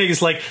Stephen King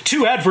is like,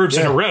 2 adverbs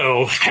in a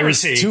row.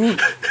 Heresy.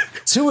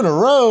 Two in a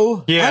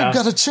row? Yeah. I've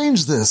got to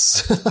change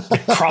this.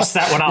 Cross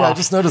that one off. Yeah, I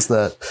just noticed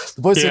that.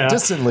 The boy said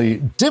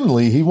distantly,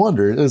 dimly, he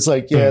wondered. It's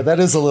like, that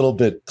is a little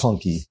bit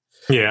clunky.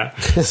 Yeah.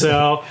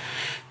 So,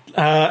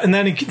 and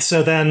then,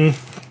 then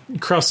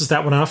crosses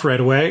that one off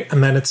right away,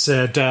 and then it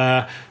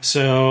said,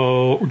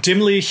 so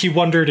dimly he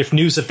wondered if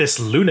news of this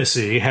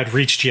lunacy had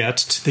reached yet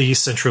to the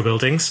central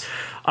buildings,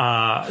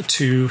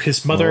 to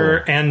his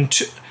mother and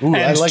to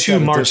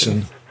Martin.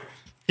 Addition.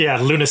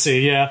 Yeah, lunacy,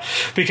 yeah.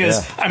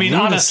 Because, I mean,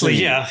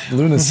 lunacy, honestly,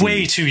 lunacy.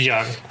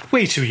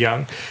 Way too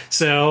young.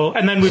 So,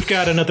 and then we've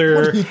got another...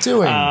 What are you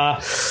doing?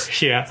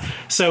 Yeah.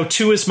 So,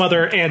 to his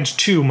mother and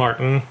to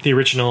Martin. The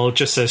original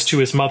just says to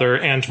his mother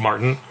and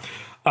Martin.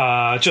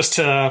 Just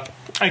to...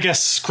 I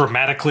guess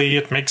grammatically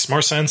it makes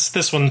more sense.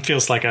 This one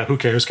feels like a who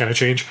cares kind of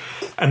change.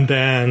 And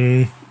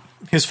then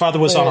his father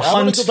was on a hunt.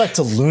 I want to go back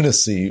to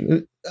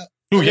lunacy.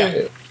 Oh,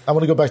 yeah. I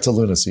want to go back to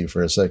lunacy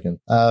for a second.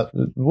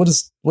 What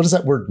does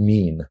that word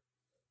mean?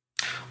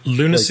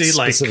 Lunacy,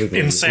 like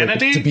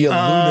insanity? Like to be a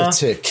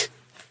lunatic.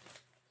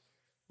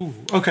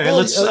 Okay, well,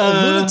 let's... a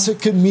lunatic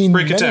could mean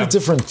many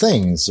different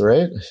things,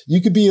 right? You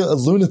could be a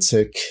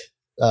lunatic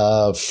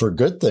for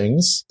good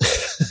things.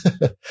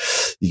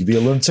 You could be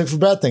a lunatic for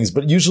bad things,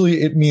 but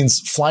usually it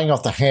means flying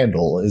off the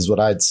handle is what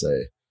I'd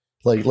say.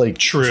 Like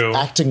true.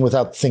 Acting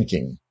without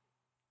thinking.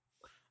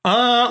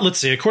 Let's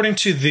see. According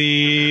to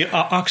the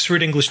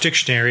Oxford English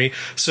Dictionary,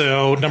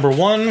 so number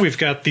 1, we've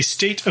got the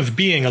state of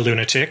being a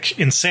lunatic,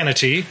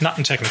 insanity, not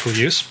in technical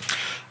use.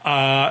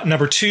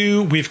 Number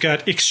 2, we've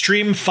got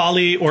extreme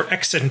folly or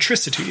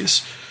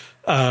eccentricities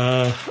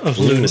of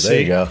lunacy.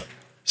 There you go.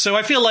 So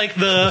I feel like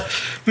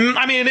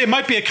it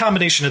might be a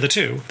combination of the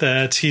two,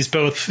 that he's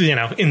both,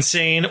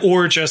 insane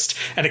or just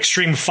an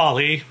extreme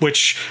folly,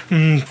 which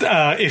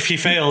if he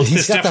fails,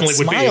 this definitely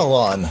would be. He's got that smile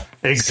on.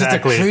 Exactly. He's got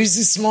that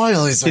crazy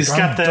smile. He's like,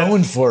 I'm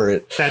going for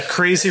it. That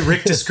crazy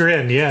rictus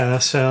grin, yeah.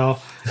 So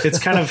it's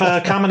kind of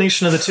a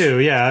combination of the two.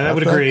 Yeah, I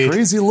would agree.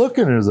 Crazy look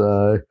in his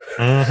eye.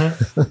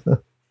 Mm-hmm.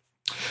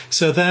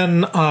 So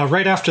then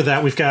right after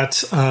that, we've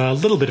got a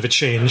little bit of a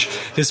change.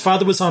 His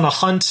father was on a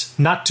hunt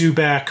not due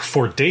back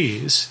for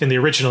days. In the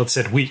original, it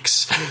said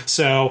weeks.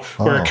 So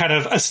we're kind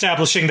of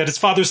establishing that his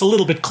father's a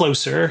little bit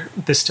closer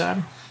this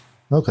time.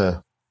 Okay.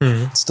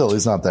 Mm-hmm. Still,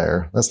 he's not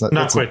there. That's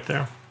quite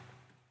there.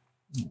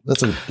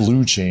 That's a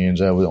blue change,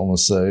 I would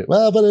almost say.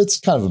 Well, but it's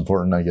kind of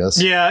important, I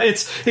guess. Yeah,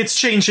 it's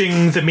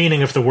changing the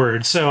meaning of the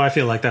word. So I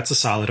feel like that's a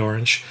solid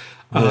orange.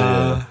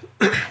 Yeah,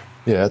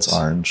 it's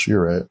orange.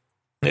 You're right.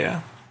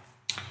 Yeah.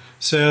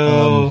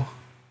 So,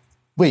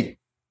 wait.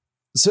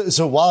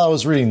 So while I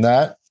was reading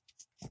that,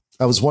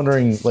 I was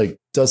wondering,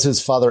 does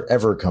his father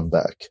ever come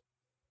back?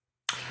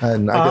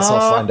 And I guess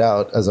I'll find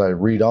out as I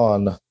read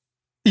on.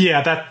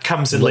 Yeah, that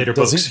comes in later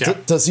books.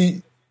 Does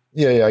he?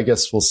 Yeah. I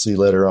guess we'll see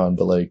later on.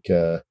 But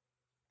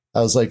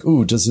I was like,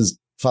 ooh, does his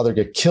father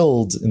get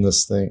killed in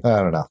this thing? I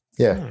don't know.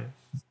 Yeah,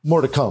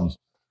 more to come.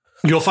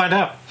 You'll find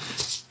out.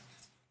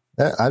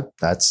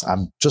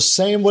 I'm just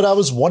saying what I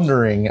was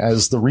wondering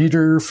as the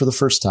reader for the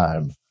first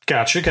time.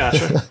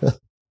 Gotcha.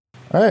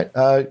 All right.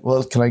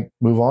 Well, can I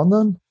move on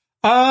then?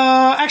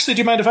 Actually, do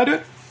you mind if I do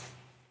it?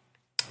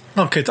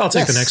 Okay, I'll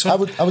take the next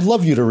one. I would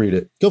love you to read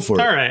it. Go for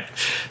it. All right.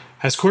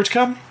 Has Cort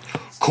come?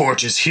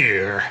 Cort is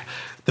here.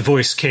 The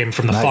voice came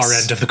from the far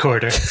end of the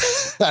corridor.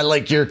 I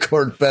like your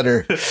Cort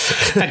better.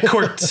 And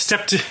Cort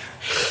stepped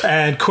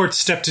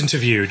into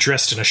view,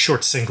 dressed in a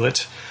short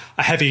singlet.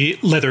 A heavy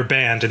leather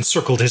band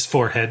encircled his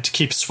forehead to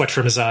keep sweat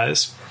from his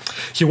eyes.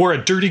 He wore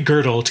a dirty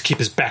girdle to keep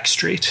his back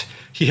straight.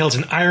 He held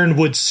an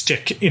ironwood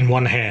stick in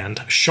one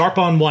hand, sharp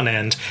on one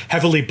end,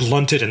 heavily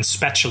blunted and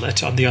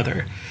spatulate on the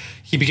other.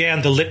 He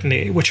began the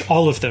litany, which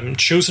all of them,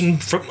 chosen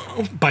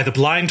by the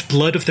blind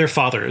blood of their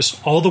fathers,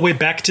 all the way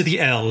back to the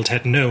eld,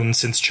 had known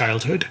since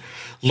childhood,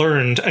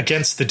 learned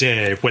against the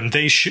day when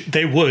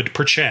they would,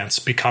 perchance,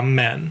 become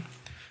men.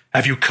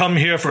 Have you come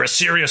here for a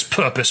serious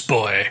purpose,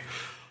 boy?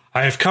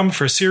 I have come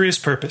for a serious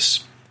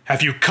purpose.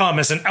 Have you come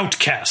as an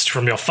outcast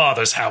from your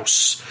father's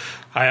house?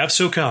 I have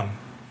so come,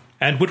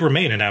 and would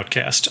remain an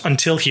outcast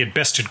until he had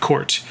bested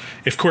Cort.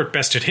 If Cort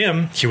bested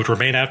him, he would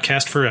remain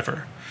outcast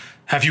forever.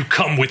 Have you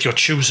come with your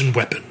chosen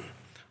weapon?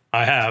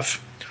 I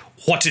have.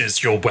 What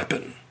is your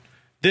weapon?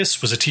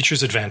 This was a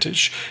teacher's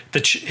advantage,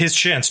 his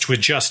chance to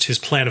adjust his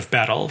plan of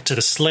battle to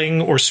the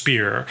sling or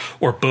spear,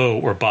 or bow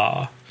or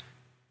ba.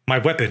 My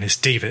weapon is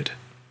David.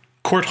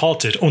 Cort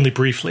halted only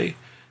briefly.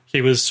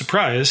 He was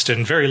surprised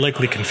and very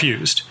likely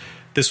confused.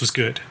 This was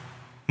good.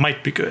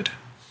 Might be good.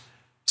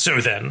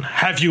 So then,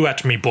 have you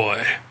at me,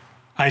 boy?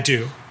 I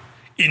do.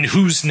 In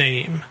whose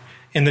name?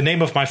 In the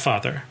name of my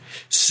father.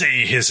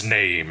 Say his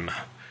name.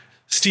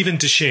 Stephen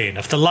Deshane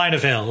of the line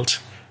of Eld.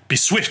 Be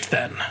swift,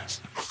 then.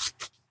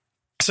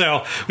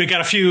 So we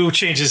got a few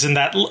changes in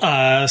that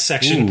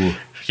section. Ooh,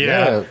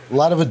 yeah, a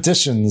lot of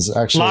additions,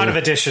 actually. A lot of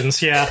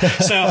additions, yeah.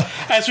 So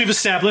as we've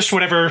established,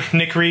 whenever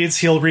Nick reads,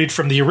 he'll read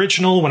from the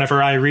original.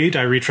 Whenever I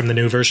read from the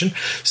new version.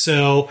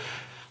 So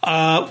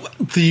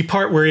the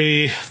part where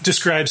he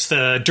describes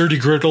the dirty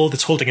girdle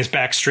that's holding his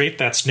back straight,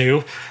 that's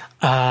new.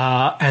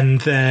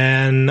 And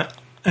then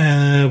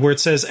where it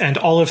says, and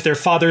all of their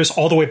fathers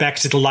all the way back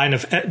to the line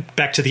of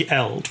back to the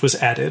Eld was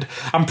added.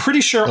 I'm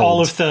pretty sure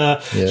all of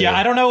the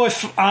I don't know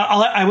if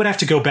I would have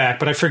to go back,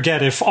 but I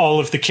forget if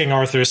all of the King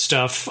Arthur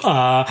stuff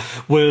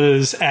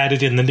was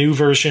added in the new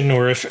version,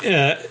 or if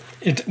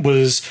it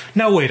was.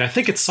 No, wait, I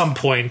think at some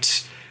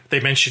point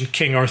they mentioned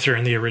King Arthur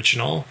in the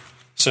original,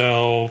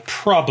 so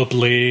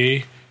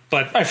probably.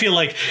 But I feel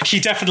like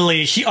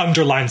he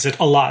underlines it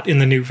a lot in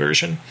the new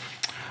version.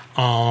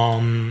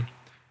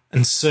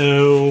 And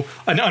so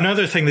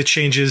another thing that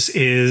changes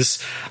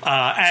is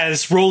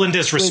as Roland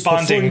is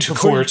responding to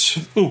Cort.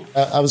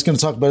 I was going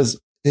to talk about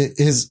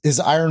his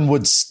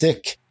ironwood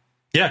stick.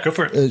 Yeah, go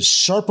for it.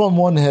 Sharp on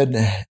one end,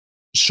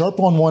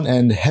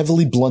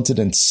 heavily blunted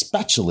and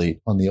spatulate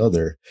on the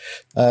other.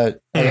 I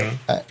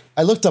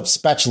looked up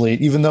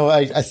spatulate, even though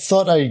I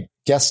thought I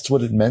guessed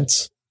what it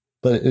meant,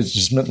 but it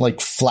just meant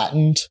like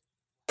flattened.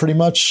 Pretty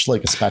much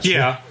like a spatula.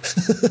 Yeah,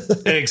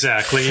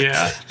 exactly.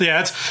 Yeah.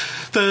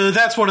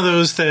 That's one of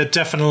those that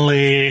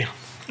definitely,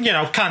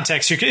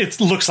 context. It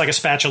looks like a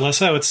spatula,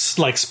 so it's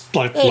looks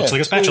like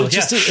a spatula.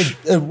 It's just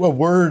a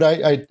word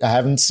I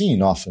haven't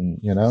seen often,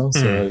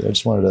 So I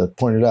just wanted to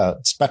point it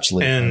out.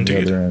 Spatula on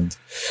the other end.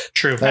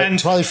 True.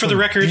 And probably for the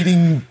record,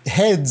 beating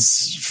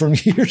heads from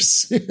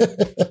years.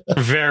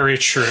 Very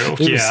true.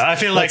 I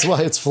feel like that's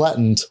why it's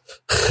flattened.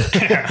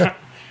 Yeah.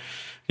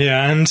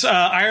 Yeah, and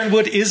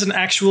ironwood is an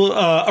actual,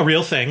 a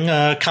real thing,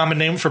 a common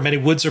name for many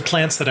woods or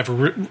plants that have a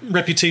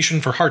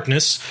reputation for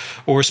hardness,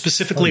 or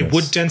specifically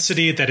wood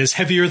density that is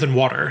heavier than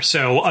water.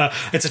 So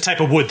it's a type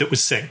of wood that would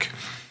sink.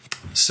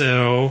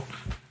 So,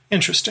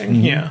 interesting,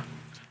 yeah.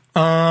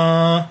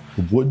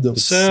 Wood that would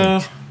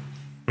sink.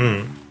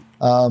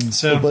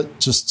 But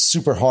just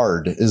super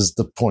hard is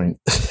the point.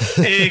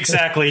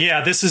 Exactly,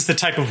 yeah. This is the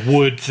type of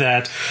wood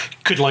that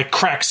could,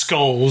 crack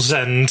skulls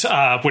and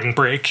wouldn't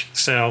break,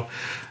 so...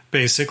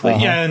 Basically,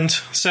 and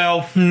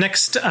so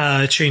next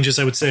changes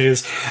I would say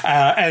is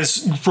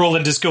as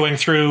Roland is going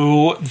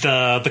through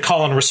the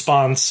call and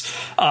response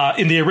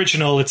in the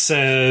original, it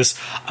says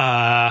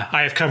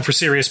I have come for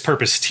serious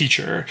purpose,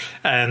 teacher,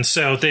 and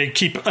so they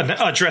keep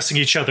addressing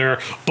each other,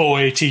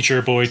 boy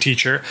teacher,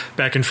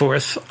 back and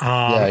forth.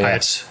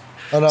 That's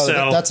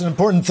an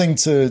important thing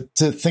to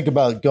think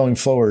about going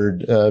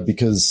forward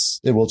because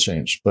it will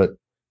change. But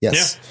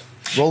yes,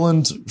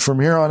 Roland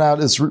from here on out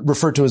is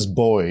referred to as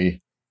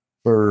boy.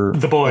 For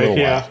the boy,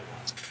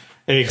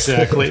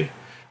 exactly.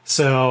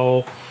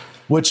 So,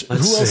 who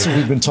else have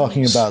we been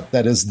talking about?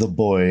 That is the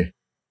boy.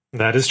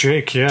 That is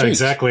Jake. Yeah,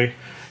 exactly.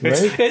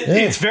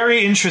 It's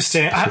very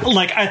interesting.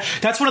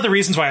 That's one of the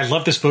reasons why I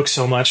love this book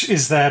so much.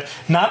 Is that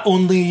not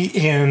only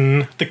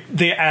in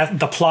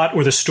the plot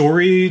or the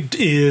story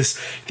is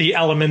the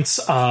elements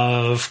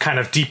of kind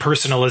of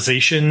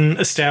depersonalization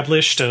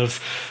established of.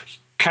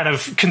 Kind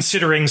of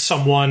considering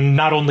someone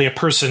not only a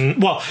person,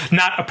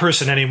 not a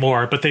person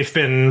anymore, but they've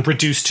been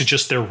reduced to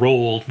just their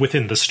role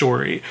within the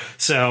story.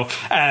 So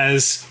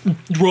as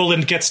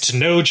Roland gets to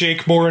know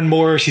Jake more and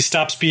more, he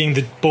stops being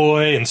the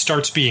boy and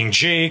starts being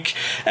Jake,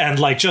 and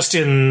just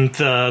in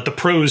the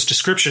prose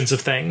descriptions of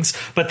things.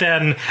 But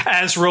then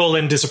as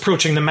Roland is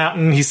approaching the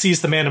mountain, he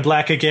sees the man in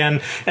black again,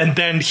 and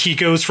then he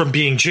goes from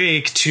being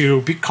Jake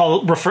to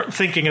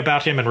thinking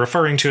about him and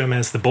referring to him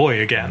as the boy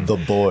again. The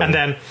boy. And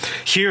then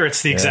here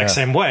it's the exact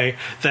same way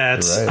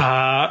that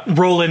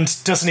Roland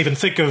doesn't even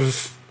think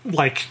of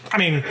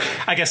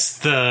I guess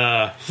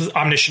the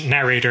omniscient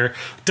narrator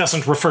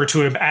doesn't refer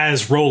to him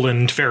as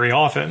Roland very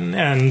often,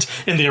 and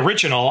in the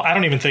original I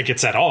don't even think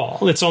it's at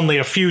all. It's only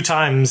a few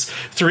times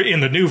in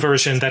the new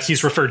version that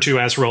he's referred to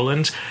as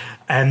Roland,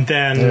 and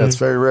then it's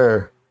very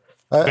rare.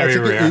 Very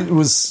rare. It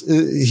was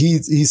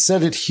he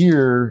said it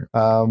here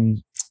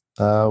when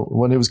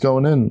he was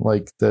going in,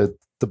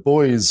 the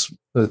boys,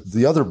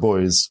 the other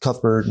boys,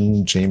 Cuthbert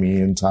and Jamie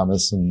and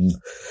Thomas and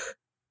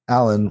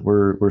Alan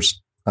were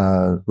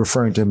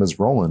referring to him as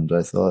Roland.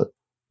 I thought,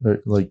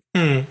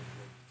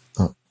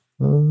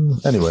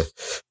 Anyway,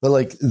 but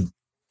like,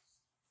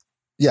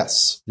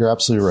 yes, you're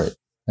absolutely right.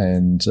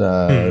 And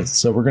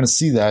so we're going to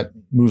see that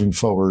moving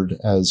forward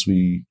as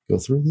we go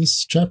through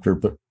this chapter.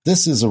 But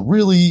this is a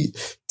really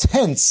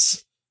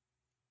tense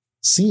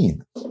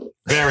scene.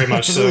 Very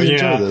much I so, really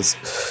yeah. enjoy this.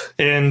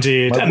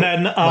 Indeed. And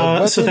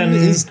then, so then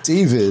is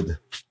David.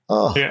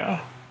 Oh.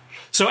 Yeah.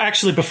 So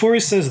actually, before he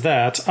says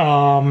that,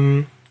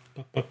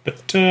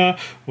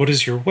 what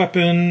is your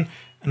weapon?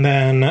 And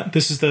then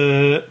this is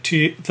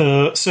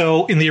the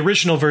so in the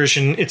original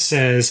version, it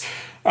says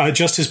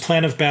adjust his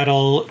plan of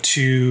battle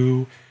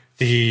to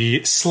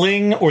the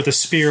sling or the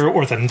spear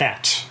or the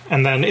net.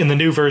 And then in the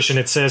new version,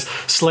 it says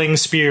sling,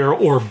 spear,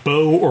 or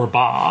bow or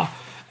ba.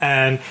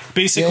 And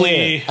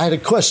basically... Yeah. I had a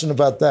question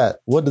about that.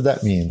 What did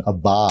that mean? A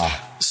ba.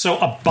 So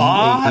a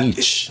ba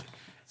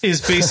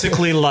is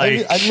basically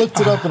like... I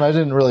looked it up and I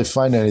didn't really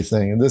find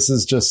anything. And this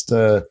is just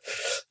a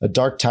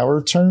Dark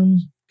Tower term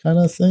kind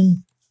of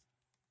thing?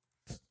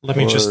 Let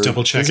me just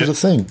double check it. Is it a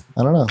thing?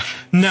 I don't know.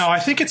 No, I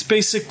think it's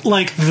basic.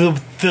 Like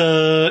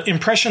the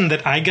impression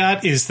that I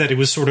got is that it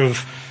was sort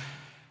of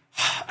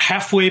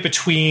halfway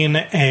between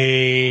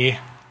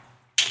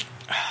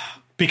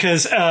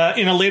because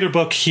in a later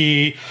book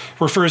he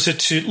refers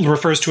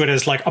to it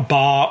as like a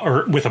ba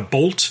or with a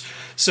bolt.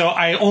 So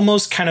I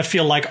almost kind of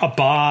feel like a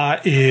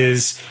ba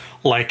is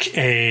like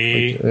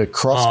a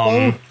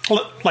crossbow,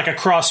 like a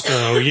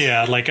crossbow.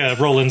 Yeah, like a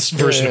Roland's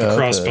version of a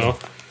crossbow.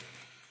 Okay.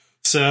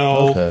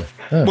 So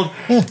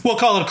we'll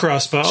call it a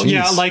crossbow. Jeez.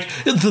 Yeah, like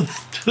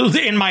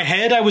in my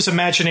head, I was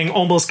imagining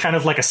almost kind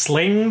of like a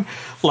sling,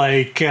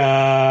 like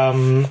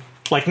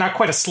not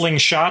quite a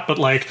slingshot, but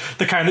like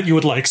the kind that you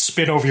would like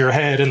spin over your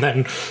head and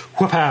then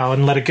whoop-pow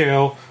and let it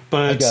go.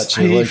 But I got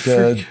you,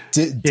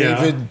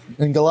 David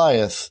and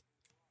Goliath.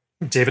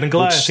 David and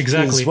Goliath,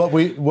 exactly. Is what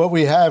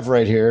we have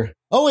right here.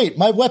 Oh wait,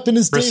 my weapon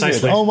is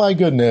Precisely. David. Oh my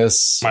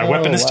goodness, my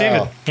weapon is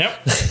David.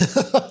 Yep.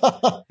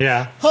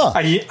 Yeah. Huh.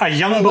 A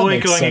young boy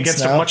going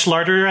against a much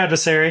larger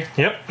adversary.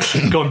 Yep.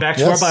 Going back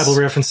to our Bible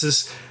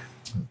references.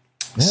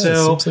 Yeah,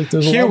 so like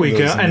here we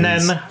go, and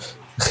then.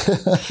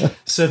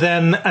 So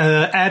then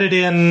added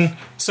in.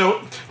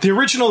 So the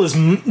original is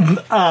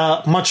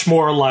much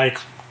more like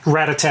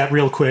rat-a-tat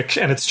real quick,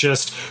 and it's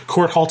just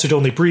Cort halted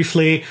only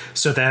briefly.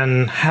 So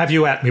then, have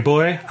you at me,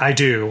 boy? I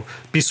do.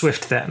 Be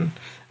swift then.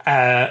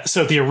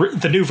 So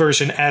the new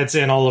version adds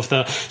in all of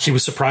the he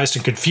was surprised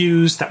and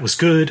confused. That was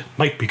good.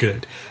 Might be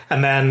good.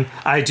 And then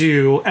I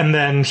do. And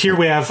then here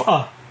we have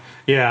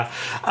we've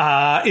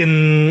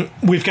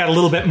got a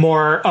little bit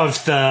more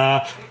of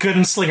the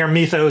gunslinger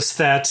mythos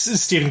that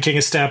Stephen King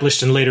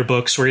established in later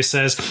books, where he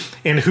says,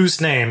 "In whose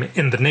name?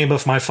 In the name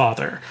of my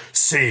father.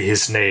 Say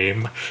his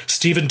name.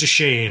 Stephen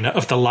Duchesne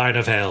of the line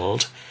of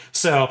Eld."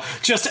 So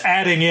just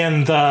adding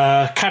in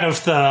the kind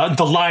of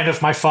the line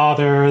of my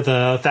father,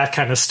 that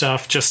kind of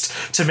stuff, just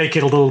to make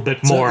it a little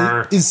bit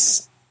more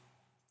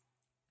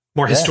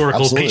more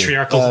historical, absolutely.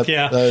 Patriarchal.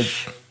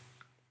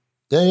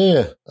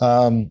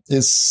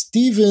 Is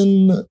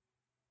Stephen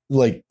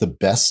like the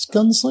best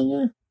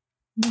gunslinger?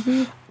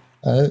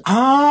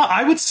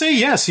 I would say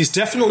yes. He's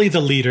definitely the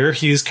leader.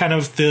 He's kind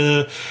of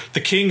the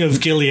king of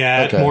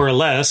Gilead, more or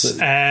less.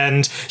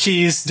 And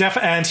he's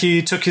and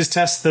he took his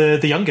test the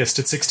youngest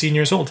at 16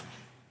 years old.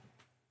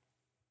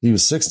 He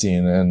was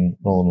 16 and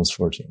Roland was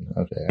 14.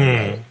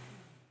 Okay.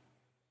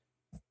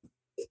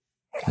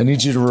 I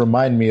need you to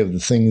remind me of the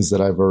things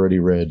that I've already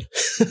read.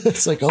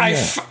 It's like, I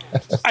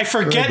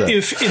forget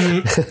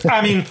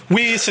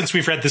since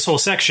we've read this whole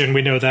section,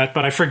 we know that,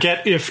 but I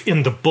forget if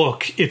in the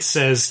book it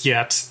says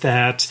yet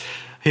that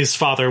his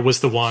father was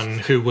the one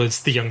who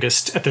was the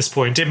youngest at this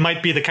point. It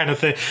might be the kind of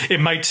thing, it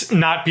might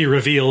not be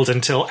revealed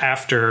until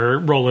after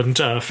Roland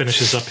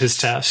finishes up his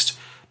test,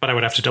 but I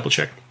would have to double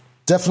check.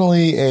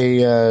 Definitely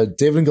a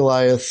David and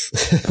Goliath.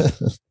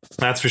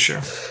 That's for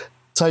sure.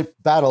 Type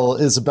battle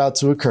is about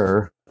to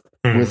occur.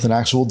 With an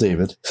actual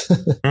David.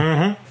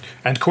 And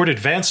Cort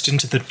advanced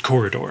into the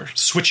corridor,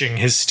 switching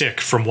his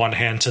stick from one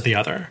hand to the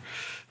other.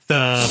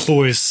 The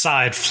boys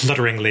sighed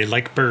flutteringly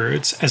like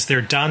birds as their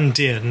Dan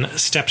Din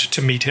stepped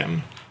to meet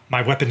him.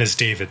 My weapon is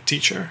David,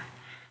 teacher.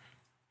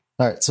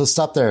 All right, so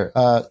stop there.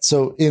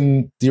 So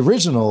in the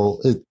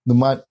original,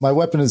 my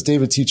weapon is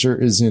David,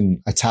 teacher is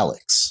in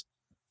italics.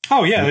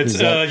 Oh yeah, it's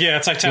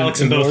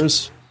italics in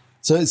both.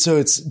 So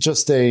it's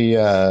just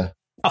a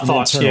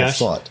thought, internal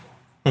thought.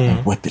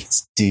 My weapon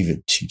is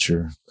David,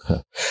 teacher.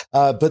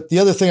 But the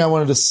other thing I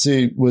wanted to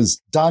see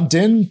was Dan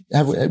Din.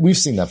 We've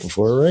seen that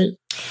before, right?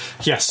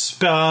 Yes.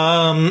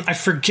 I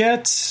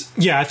forget.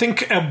 Yeah, I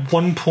think at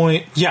one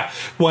point,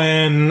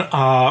 when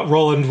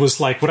Roland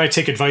was like, would I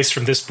take advice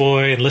from this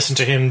boy and listen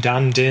to him,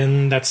 Dan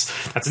Din? That's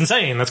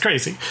insane. That's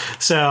crazy.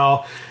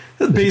 So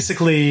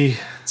basically...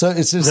 So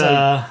it's just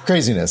like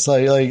craziness,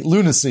 like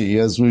lunacy,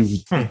 as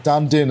we've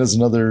Don Din is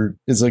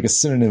like a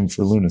synonym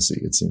for lunacy.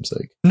 It seems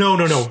like no.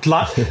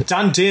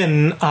 Don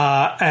Din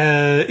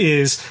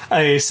is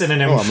a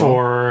synonym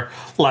for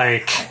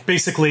like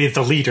basically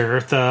the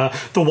leader, the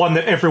one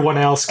that everyone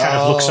else kind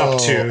of looks up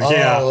to.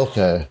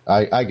 Okay,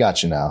 I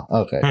got you now.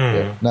 Okay,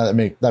 yeah. Now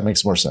that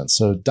makes more sense.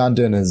 So Don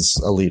Din is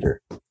a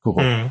leader.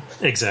 Cool.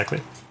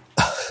 Exactly.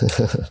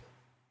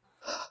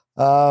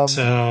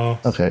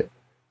 Okay.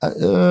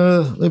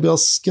 Maybe I'll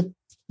skip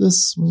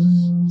this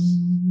one.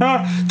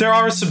 There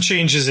are some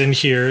changes in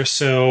here.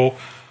 So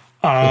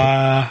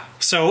in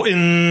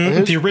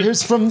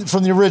here's from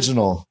the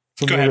original.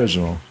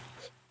 Original.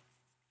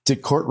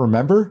 Did Cort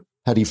remember?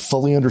 Had he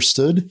fully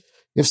understood?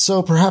 If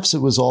so, perhaps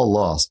it was all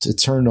lost. It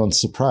turned on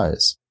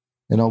surprise.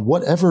 And on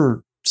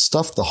whatever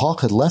stuff the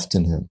hawk had left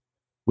in him.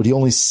 Would he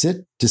only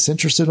sit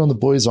disinterested on the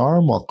boy's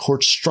arm while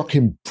Cort struck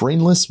him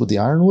brainless with the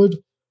ironwood?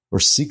 Or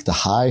seek the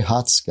high,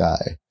 hot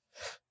sky?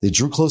 They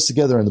drew close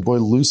together, and the boy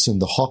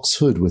loosened the hawk's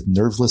hood with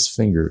nerveless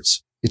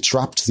fingers. It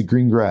dropped to the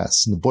green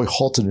grass, and the boy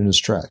halted in his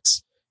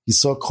tracks. He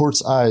saw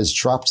Cort's eyes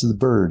drop to the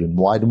bird and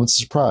widen with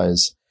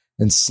surprise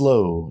and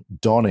slow,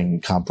 dawning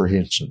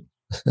comprehension.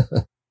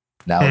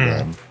 Now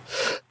then.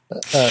 I'm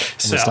going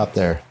to stop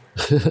there.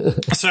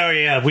 So,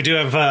 yeah, we do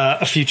have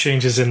a few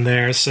changes in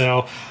there.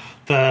 So,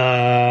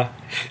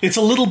 it's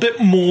a little bit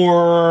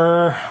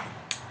more...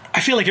 I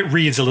feel like it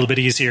reads a little bit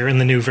easier in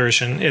the new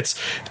version. It's,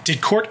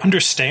 did Cort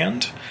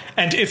understand?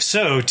 And if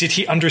so, did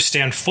he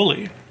understand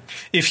fully?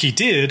 If he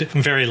did,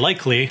 very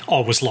likely,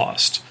 all was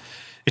lost.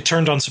 It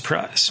turned on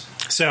surprise.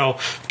 So,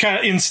 kind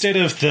of instead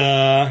of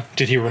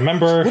did he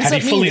remember? Had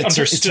he fully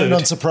understood? It turned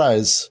on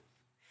surprise.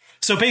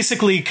 So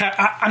basically,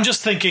 I'm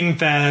just thinking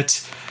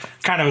that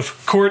kind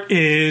of Cort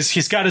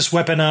he's got his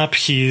weapon up.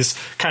 He's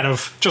kind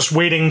of just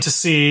waiting to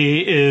see,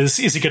 is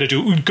he going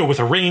to go with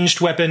a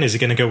ranged weapon? Is he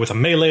going to go with a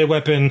melee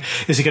weapon?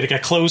 Is he going to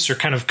get close or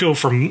kind of go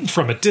from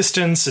a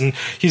distance? And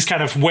he's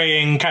kind of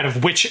weighing kind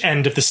of which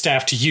end of the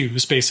staff to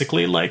use,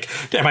 basically. Like,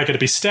 am I going to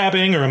be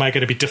stabbing, or am I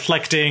going to be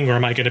deflecting, or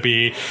am I going to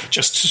be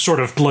just sort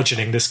of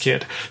bludgeoning this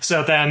kid?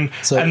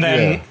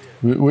 Yeah.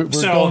 We're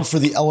going for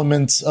the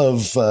elements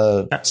of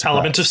surprise.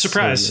 Element of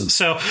surprise.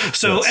 So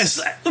yes.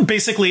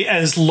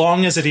 as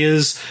long as it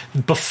is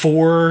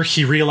before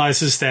he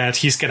realizes that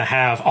he's going to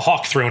have a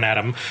hawk thrown at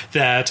him,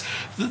 that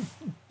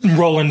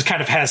Roland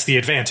kind of has the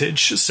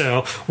advantage.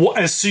 So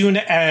as soon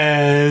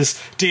as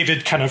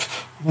David kind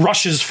of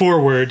rushes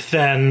forward,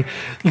 then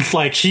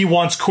like he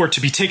wants Cort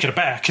to be taken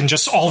aback and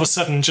just all of a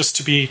sudden just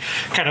to be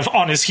kind of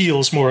on his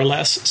heels more or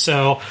less.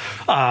 So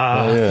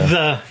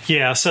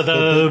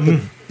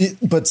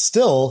but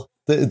still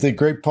the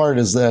great part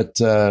is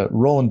that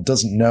Roland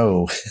doesn't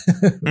know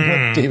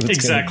what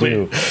David's going to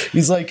do.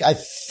 He's like, I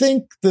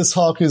think this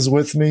hawk is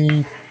with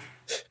me,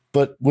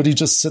 but would he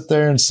just sit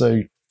there and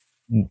say,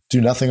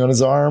 do nothing on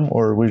his arm,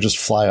 or would he just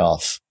fly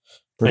off?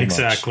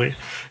 Exactly. Much?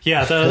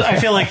 Yeah. I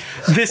feel like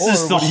this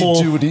is the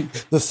whole.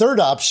 The third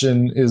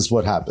option is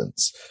what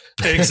happens.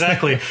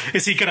 Exactly.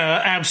 Is he going to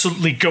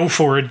absolutely go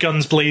for it,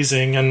 guns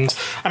blazing? And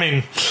I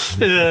mean,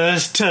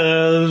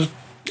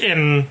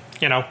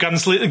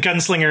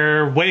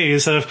 gunslinger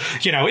ways of,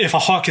 if a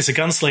hawk is a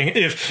gunslinger,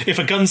 if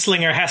a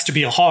gunslinger has to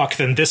be a hawk,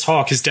 then this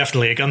hawk is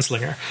definitely a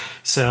gunslinger.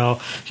 So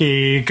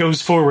he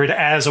goes forward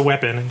as a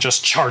weapon and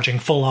just charging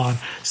full on.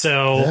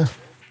 So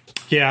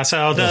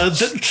so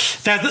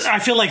that I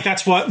feel like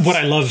that's what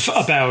I love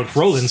about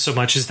Roland so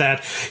much, is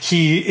that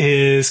he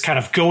is kind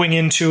of going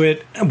into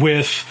it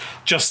with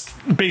just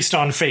based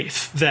on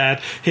faith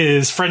that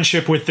his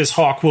friendship with this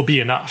hawk will be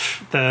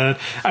enough.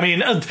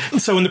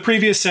 So in the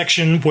previous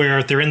section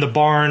where they're in the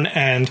barn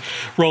and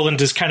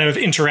Roland is kind of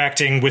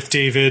interacting with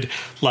David,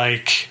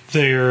 like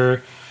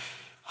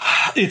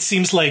it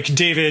seems like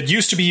David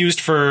used to be used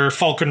for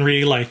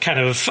falconry, like kind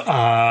of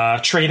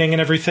training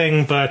and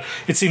everything, but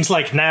it seems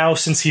like now,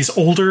 since he's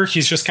older,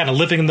 he's just kind of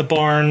living in the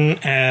barn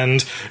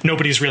and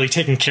nobody's really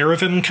taking care of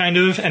him, kind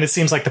of, and it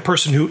seems like the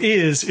person who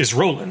is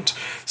Roland.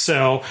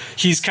 So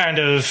he's kind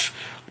of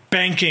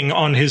banking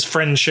on his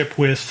friendship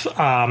with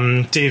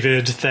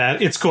David,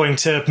 that it's going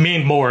to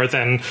mean more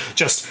than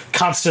just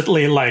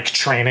constantly like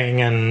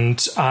training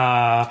and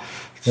kind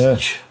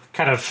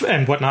of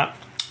and whatnot.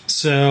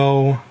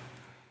 So...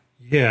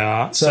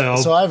 yeah.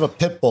 So I have a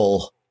pit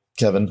bull,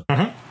 Kevin.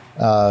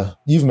 Mm-hmm.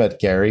 You've met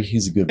Gary.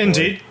 He's a good boy.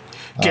 Indeed.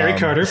 Gary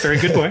Carter, very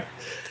good boy.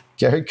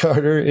 Gary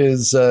Carter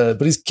is,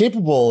 but he's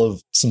capable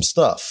of some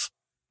stuff,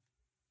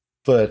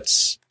 but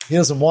he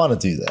doesn't want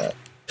to do that.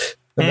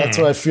 And that's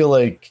what I feel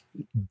like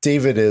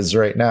David is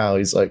right now.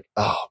 He's like,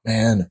 oh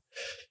man.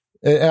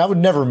 And I would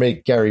never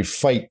make Gary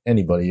fight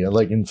anybody.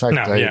 Like, in fact,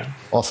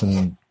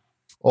 often,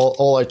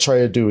 all I try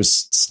to do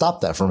is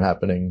stop that from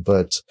happening.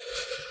 But,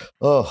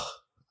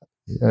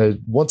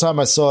 one time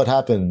I saw it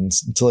happen,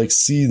 to like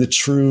see the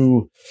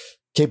true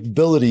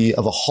capability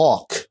of a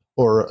hawk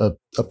or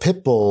a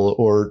pit bull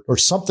or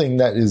something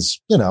that is,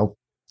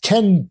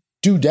 can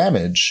do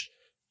damage.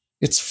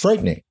 It's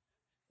frightening.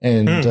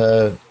 And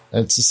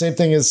it's the same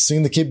thing as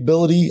seeing the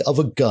capability of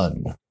a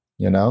gun.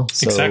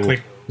 So,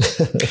 exactly.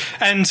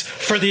 And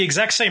for the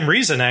exact same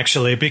reason,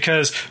 actually,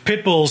 because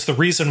pit bulls, the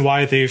reason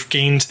why they've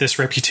gained this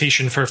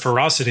reputation for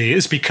ferocity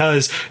is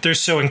because they're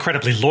so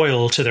incredibly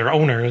loyal to their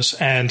owners,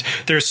 and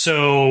they're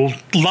so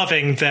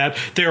loving that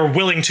they're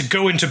willing to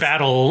go into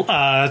battle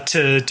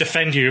to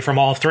defend you from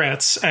all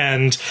threats.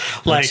 And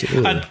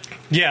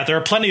yeah, there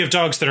are plenty of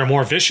dogs that are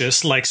more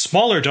vicious. Like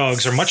smaller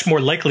dogs are much more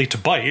likely to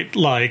bite,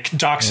 like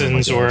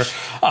dachshunds or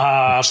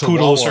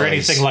poodles or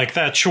anything like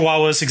that.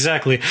 Chihuahuas,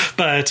 exactly.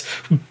 But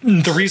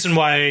the reason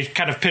why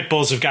kind of pit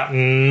bulls have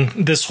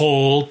gotten this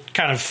whole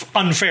kind of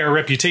unfair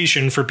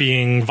reputation for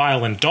being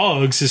violent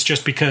dogs is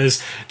just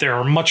because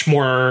they're much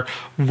more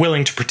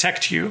willing to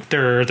protect you.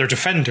 They're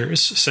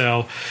defenders,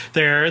 so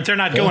they're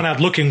not going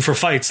out looking for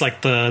fights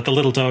like the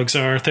little dogs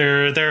are.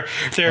 They're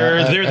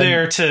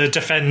there to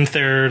defend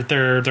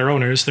their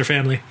owners, their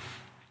family.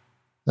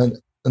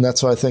 And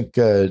that's why I think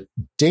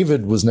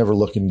David was never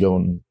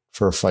going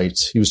for a fight.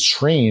 He was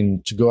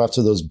trained to go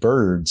after those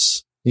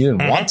birds. He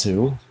didn't want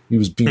to. He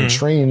was being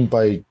trained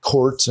by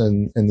Cort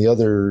and the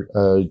other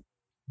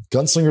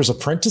gunslingers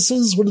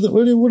apprentices. What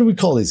do we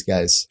call these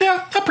guys?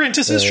 Yeah,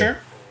 apprentices, sure.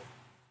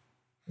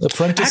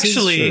 Apprentices,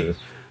 actually, sure.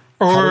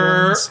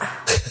 Or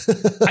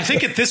I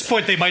think at this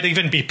point they might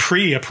even be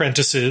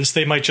pre-apprentices.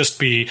 They might just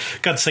be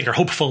gunslinger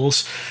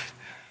hopefuls.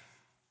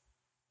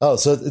 Oh,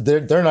 so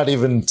they're not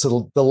even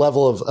to the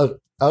level of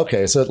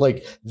okay. So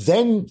like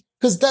then,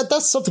 because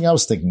that's something I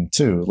was thinking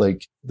too.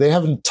 Like they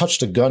haven't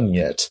touched a gun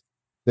yet.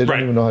 They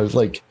don't even know how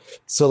to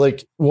So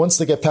like once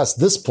they get past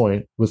this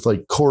point with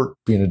like Cort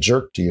being a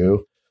jerk to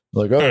you,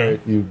 like all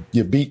right,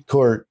 you beat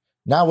Cort.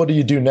 Now what do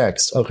you do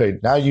next? Okay,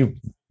 now you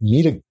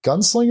meet a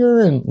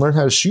gunslinger and learn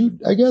how to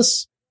shoot. I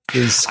guess.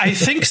 I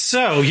think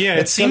so. Yeah,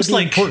 it seems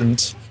like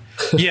important.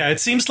 Yeah, it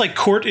seems like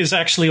Cort is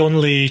actually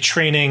only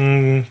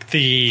training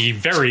the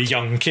very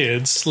young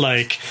kids,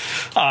 like,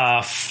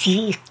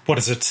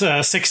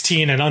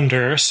 16 and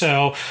under.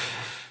 So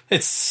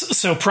it's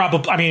so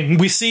probably, I mean,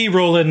 we see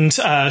Roland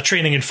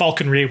training in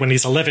falconry when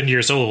he's 11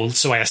 years old.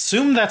 So I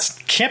assume that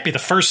can't be the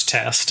first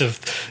test of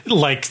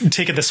like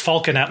taking this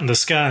falcon out in the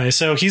sky.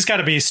 So he's got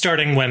to be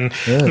starting when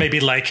maybe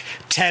like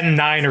 10,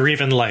 9, or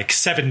even like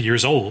 7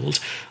 years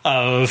old.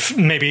 Of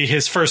maybe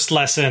his first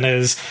lesson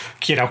is,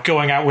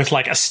 going out with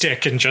like a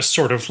stick and just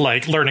sort of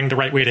like learning the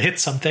right way to hit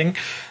something.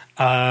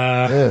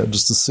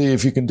 Just to see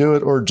if you can do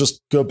it, or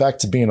just go back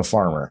to being a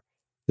farmer.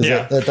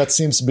 Yeah, that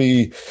seems to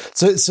be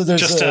so.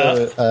 There's just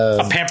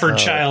a pampered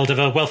child of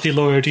a wealthy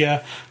lord.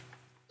 Yeah,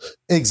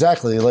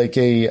 exactly. Like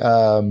a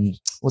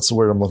what's the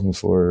word I'm looking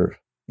for?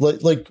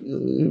 Like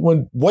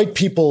when white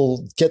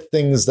people get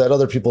things that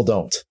other people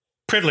don't.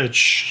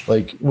 Privilege.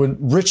 Like when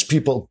rich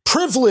people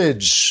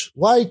privilege.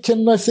 Why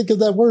can't I think of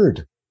that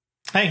word?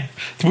 Hey,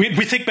 we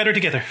think better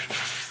together.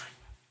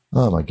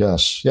 Oh my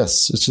gosh!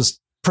 Yes, it's just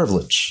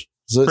privilege.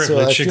 Privilege, so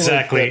I feel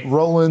exactly. Like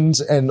Roland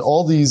and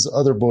all these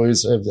other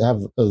boys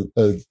have a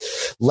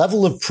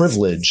level of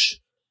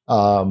privilege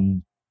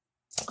that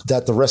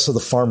the rest of the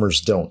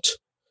farmers don't.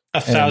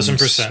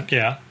 1,000%,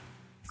 yeah.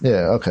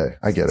 Yeah, okay,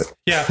 I get it.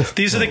 Yeah,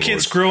 these are the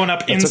kids growing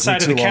up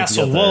inside of the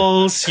castle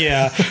walls.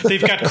 Yeah,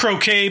 they've got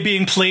croquet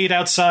being played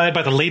outside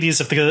by the ladies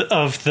of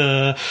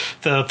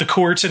the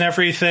court and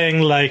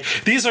everything. Like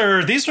these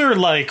are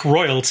like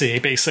royalty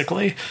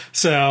basically.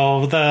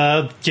 So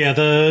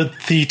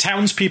the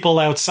townspeople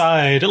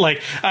outside,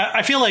 like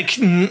I feel like.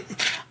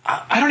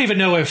 I don't even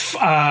know if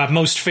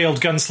most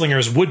failed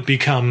gunslingers would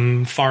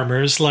become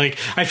farmers. Like,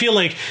 I feel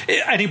like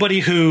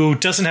anybody who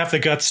doesn't have the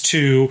guts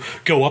to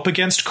go up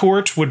against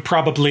Cort would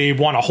probably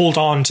want to hold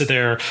on to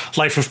their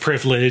life of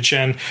privilege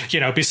and,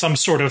 be some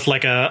sort of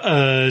like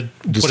a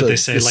what did they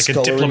say? Like a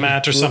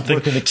diplomat or something.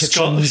 Work in the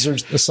kitchens or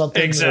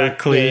something.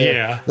 Exactly,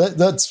 yeah.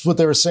 That's what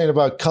they were saying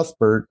about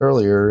Cuthbert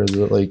earlier.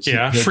 Like,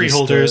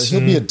 freeholders.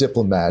 He'll be a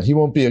diplomat. He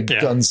won't be a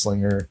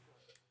gunslinger.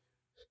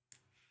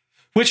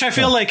 Which I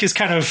feel like is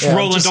kind of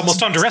Roland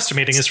almost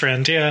underestimating his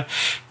friend, yeah.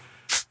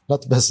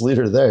 Not the best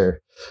leader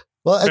there.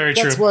 Well,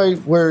 that's why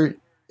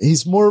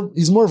he's more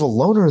of a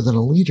loner than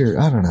a leader.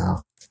 I don't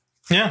know.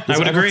 Yeah, I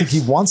would agree. I don't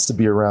think he wants to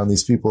be around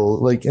these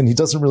people, and he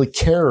doesn't really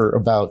care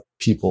about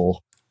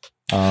people.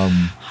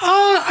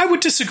 I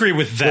would disagree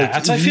with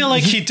that. I feel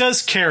like he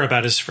does care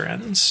about his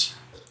friends.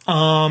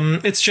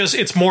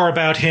 It's more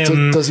about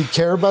him. Does he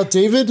care about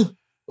David?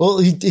 Well,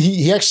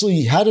 he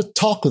actually had a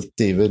talk with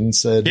David and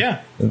said,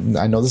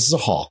 I know this is a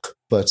hawk,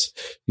 but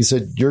he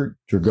said, you're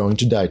going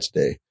to die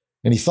today.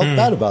 And he felt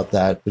bad about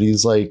that, but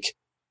he's like,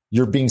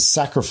 you're being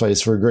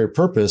sacrificed for a great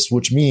purpose,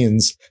 which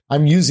means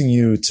I'm using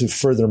you to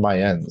further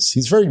my ends.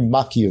 He's very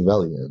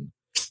Machiavellian.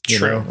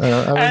 True.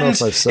 I don't know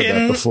if I've said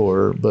that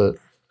before, but.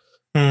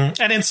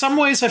 And in some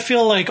ways, I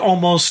feel like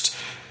almost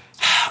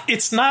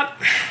it's not.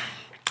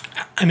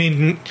 I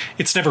mean,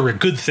 it's never a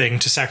good thing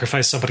to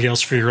sacrifice somebody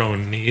else for your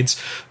own needs,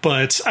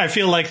 but I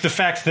feel like the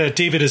fact that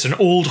David is an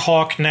old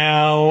hawk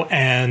now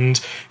and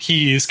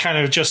he's kind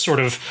of just sort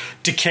of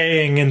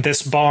decaying in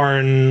this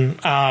barn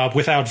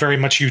without very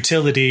much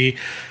utility,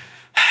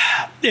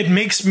 it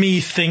makes me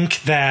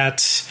think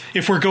that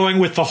if we're going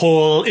with the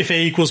whole if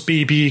A equals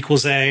B, B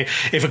equals A,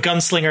 if a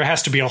gunslinger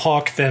has to be a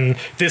hawk, then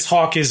this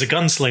hawk is a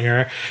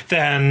gunslinger,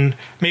 then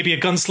maybe a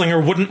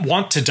gunslinger wouldn't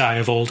want to die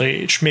of old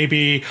age.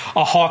 Maybe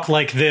a hawk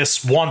like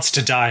this wants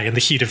to die in the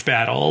heat of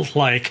battle,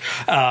 like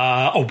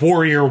a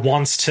warrior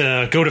wants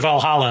to go to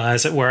Valhalla,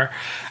 as it were.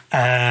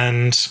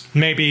 And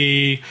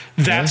maybe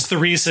that's the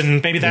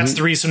reason. Maybe that's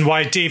the reason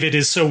why David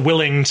is so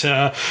willing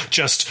to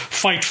just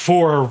fight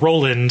for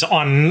Roland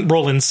on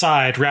Roland's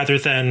side rather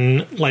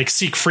than like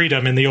seek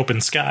freedom in the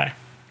open sky.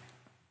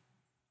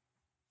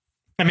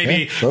 And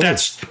maybe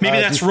that's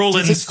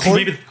Roland's.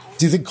 Do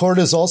you think Cort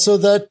is also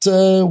that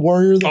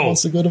warrior that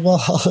wants to go to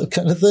Valhalla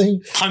kind of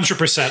thing?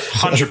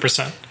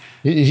 100%.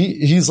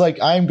 He's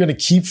like, I'm going to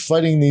keep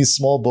fighting these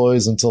small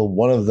boys until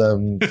one of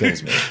them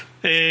kills me.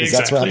 Exactly.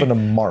 That's what happened to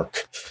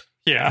Mark.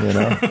 Yeah. You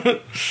know?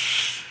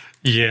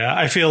 Yeah,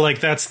 I feel like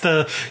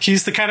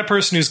he's the kind of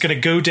person who's going to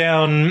go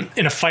down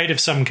in a fight of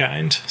some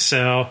kind.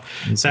 So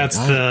that's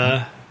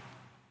the.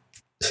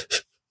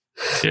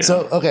 Yeah.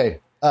 So, okay.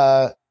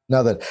 Now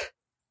then,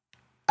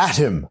 at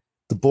him,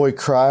 the boy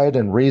cried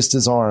and raised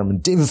his arm,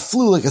 and David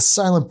flew like a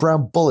silent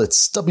brown bullet,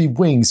 stubby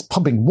wings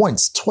pumping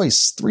once,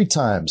 twice, 3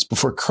 times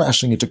before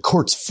crashing into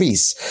Cort's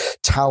face,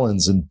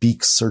 talons and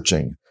beak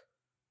searching.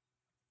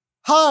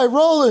 Hi,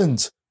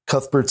 Roland!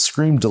 Cuthbert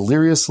screamed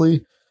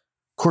deliriously.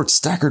 Cort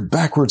staggered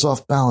backwards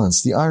off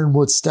balance. The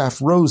ironwood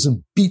staff rose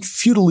and beat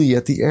futilely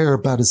at the air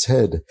about his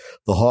head.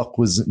 The hawk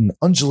was an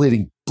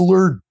undulating,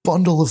 blurred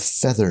bundle of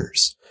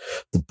feathers.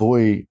 The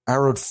boy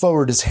arrowed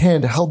forward, his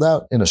hand held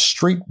out in a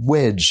straight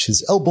wedge,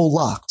 his elbow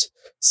locked.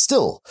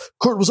 Still,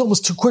 Cort was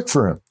almost too quick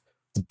for him.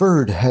 The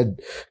bird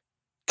had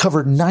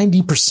covered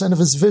 90% of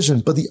his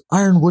vision, but the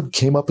ironwood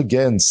came up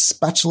again,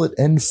 spatulate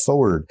end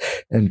forward,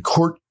 and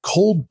Cort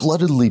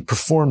cold-bloodedly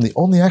performed the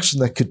only action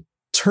that could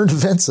turn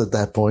events at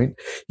that point.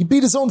 He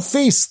beat his own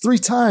face 3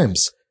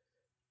 times,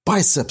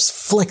 biceps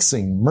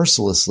flexing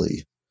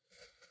mercilessly.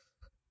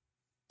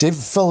 David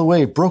fell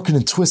away, broken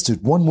and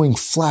twisted. One wing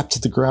flapped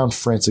to the ground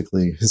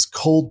frantically. His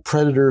cold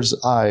predator's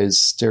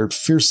eyes stared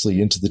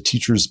fiercely into the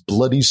teacher's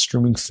bloody,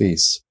 streaming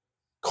face.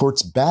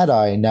 Cort's bad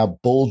eye now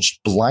bulged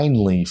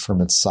blindly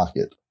from its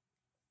socket.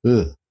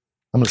 Ugh.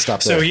 I'm going to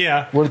stop there. So,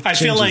 yeah, I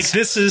feel like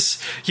this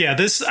is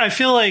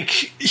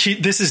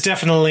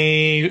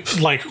definitely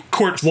like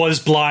Cort was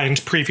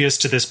blind previous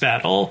to this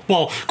battle.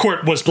 Well,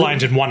 Cort was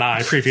blind in one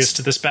eye previous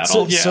to this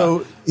battle.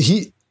 So this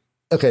is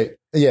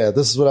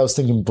what I was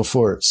thinking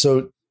before.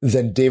 So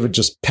then David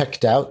just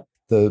pecked out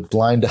the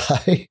blind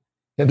eye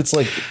and it's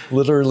like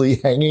literally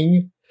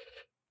hanging.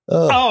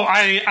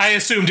 I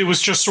assumed it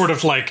was just sort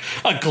of like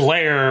a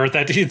glare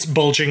that it's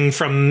bulging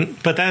from,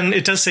 but then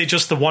it does say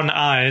just the one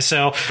eye,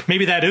 so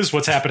maybe that is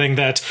what's happening.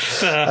 That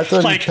I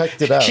thought he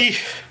pecked it out.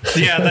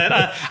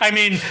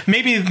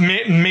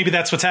 Maybe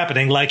that's what's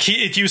happening. Like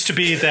it used to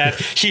be that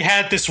he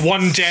had this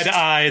one dead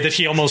eye that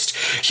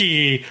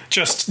he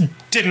just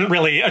didn't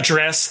really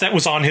address, that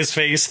was on his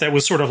face, that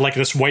was sort of like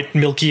this white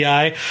milky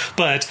eye.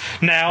 But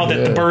now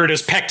that the bird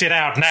has pecked it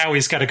out, now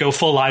he's got to go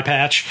full eye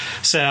patch.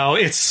 So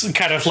it's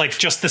kind of like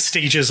just the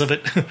stages of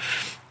it.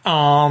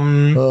 Oh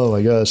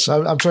my gosh,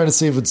 I'm trying to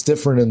see if it's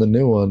different in the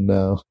new one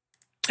now.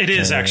 It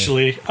is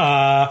actually.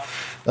 Well,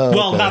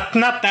 not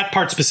that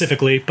part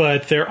specifically,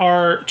 but there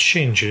are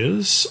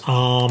changes.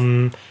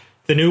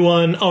 The new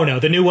one,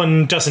 the new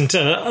one doesn't.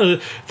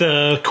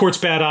 The Cort's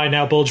bad eye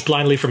now bulged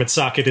blindly from its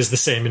socket is the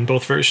same in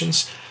both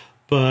versions,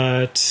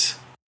 but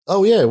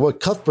what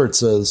Cuthbert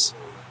says.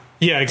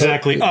 Yeah,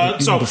 exactly.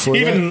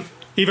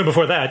 Even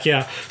before that,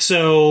 yeah.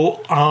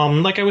 So,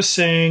 like I was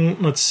saying,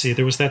 let's see.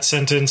 There was that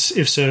sentence.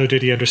 If so,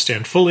 did he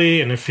understand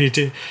fully? And if he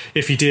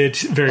did,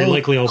 very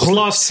likely all was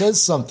lost. Says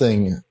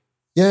something.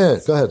 Yeah,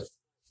 go ahead.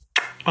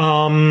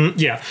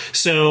 Yeah.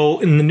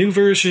 So in the new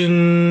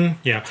version,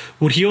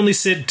 would he only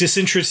sit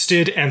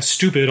disinterested and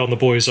stupid on the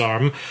boy's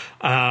arm,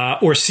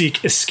 or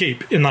seek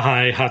escape in the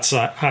high hot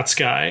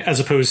sky, as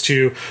opposed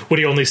to would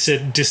he only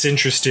sit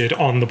disinterested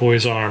on the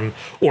boy's arm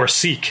or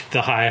seek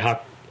the high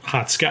hot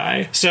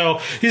sky? So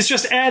he's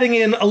just adding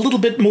in a little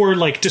bit more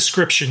like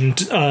description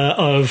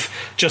of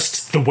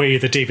just the way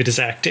that David is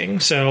acting.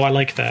 So I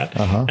like that.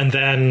 And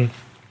then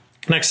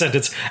next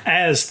sentence,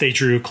 as they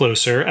drew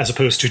closer, as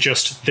opposed to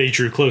just they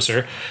drew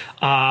closer.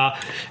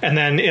 And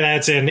then it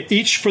adds in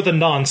each for the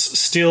nonce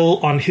still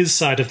on his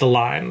side of the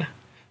line.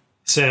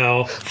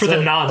 So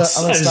the nonce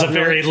is a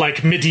very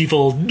like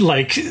medieval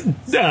like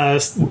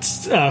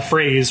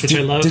phrase, which I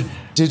love.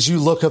 Did you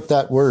look up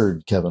that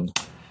word, Kevin?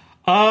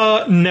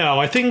 No,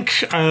 I think,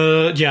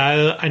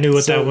 I knew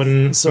what that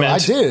one meant. So I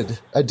did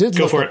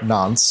look up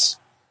nonce.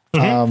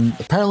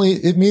 Apparently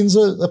it means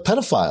a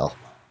pedophile.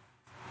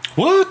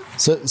 What?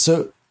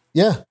 So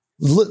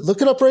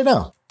look it up right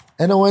now.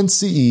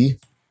 Nonce. It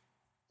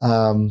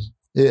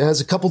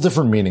has a couple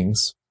different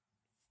meanings.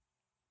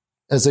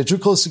 As they drew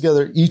close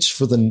together, each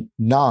for the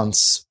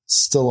nonce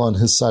still on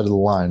his side of the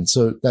line.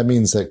 So that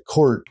means that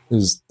Cort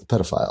is the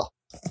pedophile.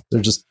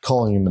 They're just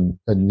calling him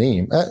a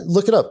name.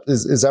 Look it up.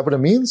 Is that what it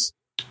means?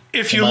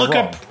 if you look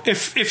up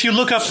if you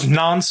look up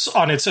nonce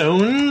on its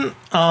own,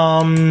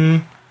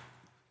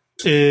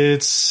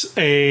 it's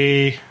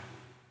a.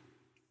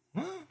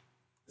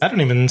 I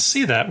don't even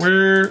see that.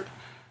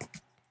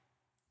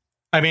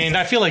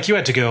 I feel like you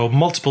had to go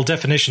multiple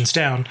definitions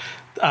down.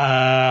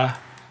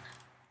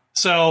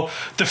 So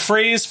the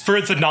phrase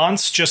for the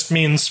nonce just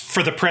means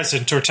for the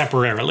present or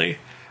temporarily.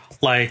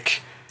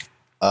 Like.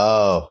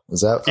 Oh,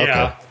 is that okay?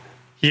 Yeah.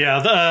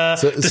 Yeah, the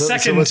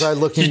second... So was I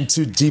looking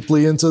too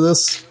deeply into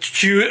this?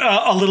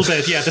 A little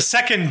bit, yeah. The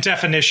second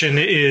definition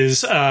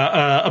is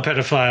a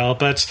pedophile,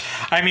 but,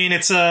 I mean,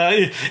 it's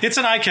an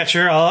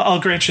eye-catcher. I'll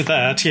grant you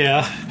that,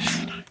 yeah.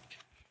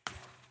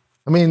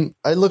 I mean,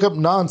 I look up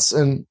nonce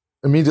and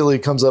immediately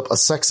comes up a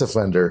sex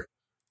offender,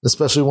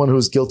 especially one who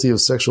is guilty of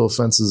sexual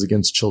offenses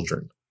against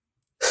children.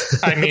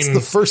 I mean, it's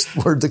the first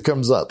word that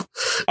comes up.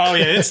 Oh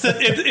yeah, it's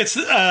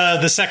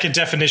the second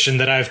definition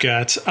that I've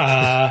got,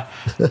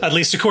 at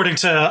least according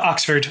to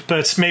Oxford.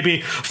 But maybe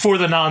for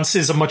the nonce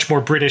is a much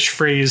more British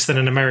phrase than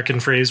an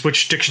American phrase.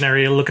 Which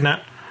dictionary are you looking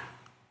at?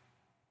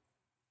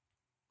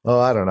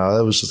 Oh, I don't know.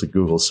 That was just a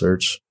Google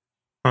search.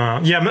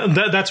 Yeah,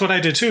 that's what I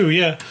did too.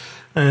 Yeah,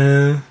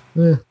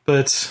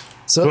 but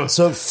so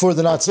for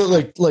the nonce,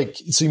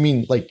 so you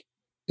mean like.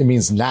 It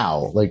means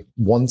now, like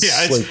once.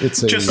 Yeah,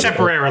 it's just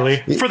temporarily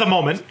for the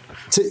moment.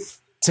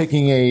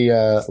 Taking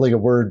a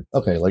word,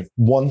 okay, like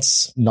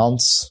once,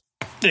 nonce.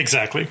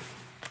 Exactly.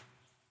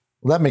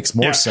 Well, that makes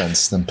more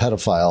sense than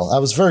pedophile. I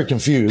was very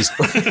confused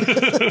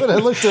when I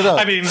looked it up.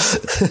 I mean,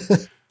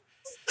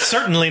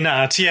 certainly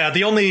not. Yeah,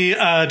 the only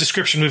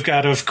description we've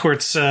got of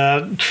Cort's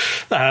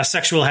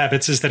sexual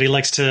habits is that he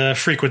likes to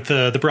frequent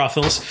the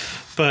brothels.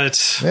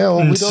 But yeah,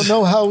 well, we don't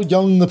know how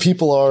young the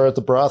people are at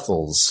the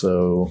brothels,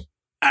 so.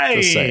 I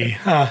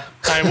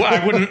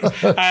wouldn't.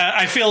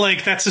 I feel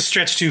like that's a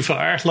stretch too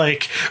far.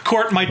 Like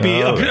Cort might be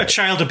a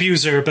child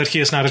abuser, but he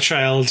is not a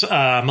child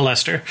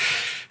molester.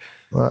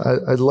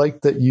 Well, I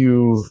like that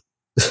you.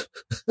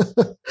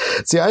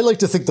 See, I like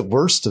to think the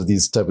worst of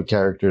these type of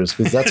characters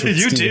because that's what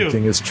Stephen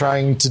King is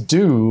trying to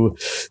do.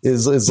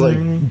 Is like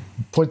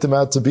point them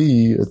out to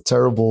be a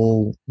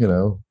terrible,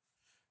 You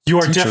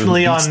are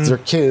definitely on their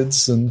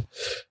kids and.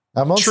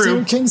 I'm on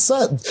Stephen King's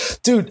side.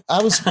 Dude,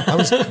 I was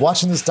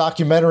watching this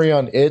documentary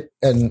on It,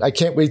 and I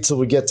can't wait till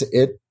we get to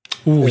It.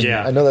 Ooh,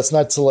 yeah. I know that's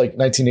not till like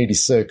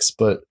 1986,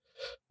 but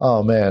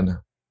oh man.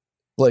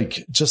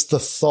 Like just the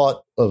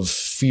thought of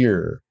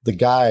fear. The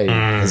guy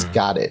has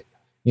got it,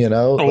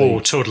 Oh,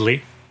 like,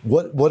 totally.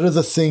 What are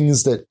the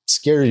things that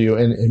scare you?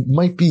 And it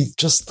might be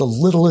just the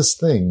littlest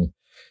thing.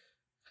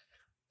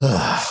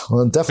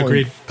 Well,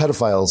 definitely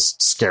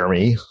pedophiles scare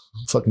me.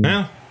 Fucking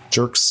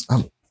jerks.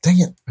 Dang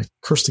it, I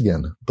cursed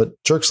again.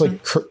 But jerks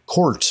like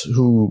Cort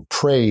who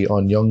prey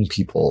on young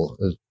people,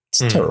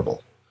 it's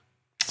terrible.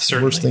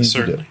 Certainly, worst thing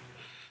certainly. To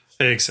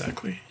do.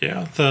 Exactly,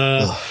 yeah.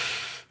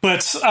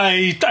 But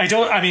I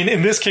don't, I mean,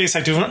 in this case,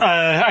 I do,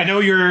 I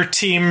know your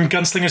team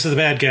gunslingers are the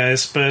bad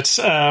guys, but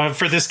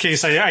for this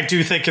case, I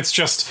do think it's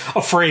just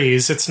a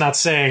phrase. It's not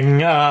saying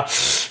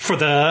for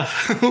the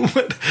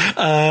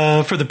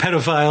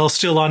pedophile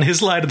still on his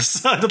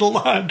side of the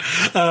line.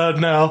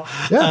 No.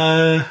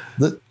 Yeah.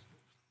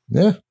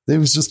 Yeah, they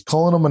was just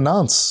calling him a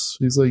nonce.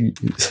 He's like,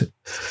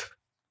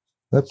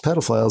 that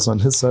pedophile's on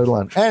his side of the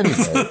line.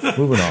 Anyway,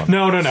 moving on.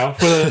 No.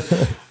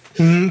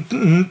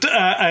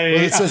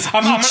 It says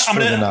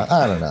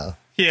I don't know.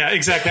 Yeah,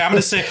 exactly. I'm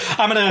going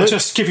to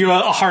just give you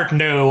a hard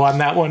no on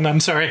that one. I'm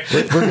sorry.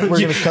 We're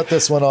going to cut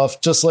this one off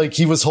just like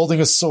he was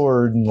holding a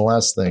sword in the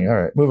last thing.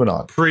 All right, moving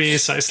on.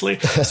 Precisely.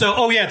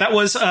 So,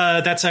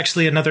 that's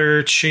actually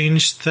another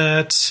change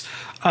that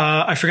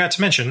I forgot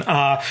to mention.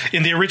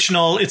 In the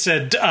original, it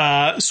said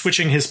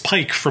switching his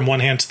pike from one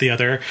hand to the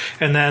other.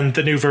 And then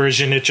the new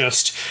version, it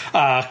just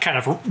kind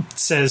of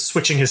says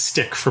switching his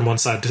stick from one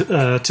side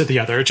to the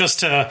other,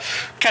 just to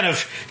kind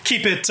of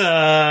keep it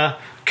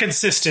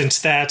consistent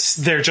that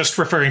they're just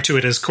referring to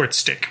it as Cort's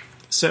stick.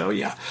 So,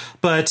 yeah.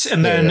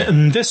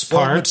 In this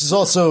part... which is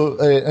also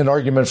an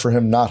argument for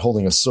him not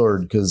holding a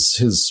sword, because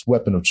his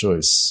weapon of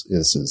choice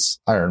is his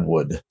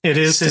ironwood. It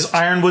is stick. His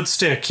ironwood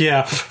stick,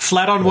 yeah.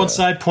 Flat on one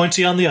side,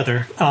 pointy on the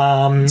other.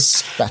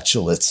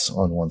 Spatulates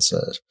on one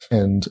side.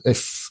 And a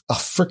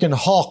freaking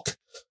hawk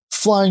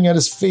flying at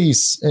his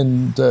face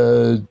and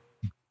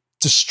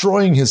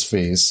destroying his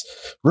face,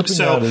 ripping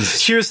out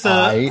his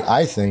eye,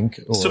 I think.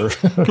 Or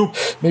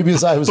maybe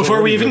his eye was...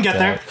 Before we even get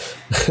there...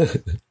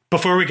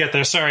 Before we get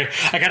there, sorry,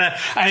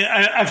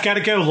 I've got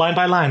to go line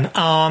by line.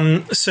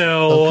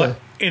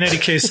 In any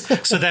case,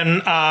 so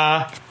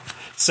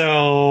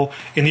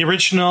in the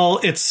original,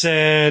 it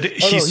said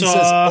he says,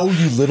 "Oh,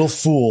 you little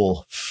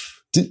fool."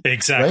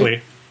 Exactly.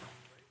 Right?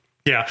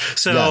 Yeah.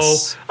 So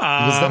yes.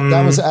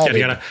 That was added.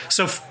 Yada,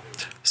 yada.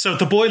 So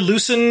the boy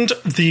loosened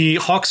the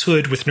hawk's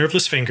hood with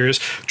nerveless fingers,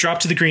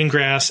 dropped to the green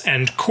grass,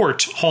 and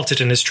Cort halted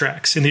in his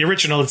tracks. In the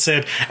original, it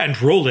said, and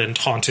Roland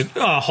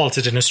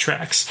halted in his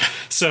tracks.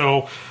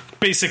 So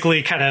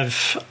basically, kind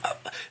of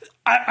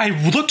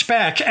I looked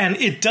back, and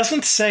it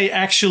doesn't say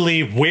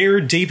actually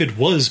where David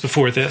was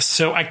before this.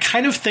 So I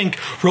kind of think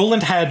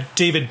Roland had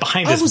David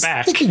behind his back. I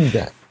was thinking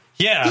that.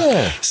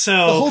 Yeah. So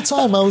the whole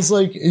time I was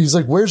like, he's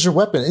like, "Where's your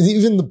weapon?" And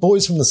even the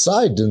boys from the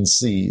side didn't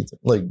see,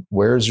 like,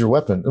 "Where's your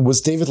weapon?" And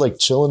was David like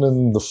chilling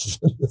in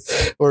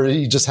the, or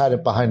he just had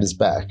it behind his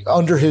back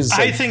under his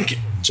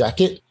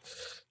jacket?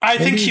 I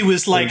think he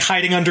was like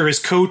hiding under his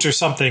coat or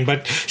something,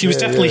 but he was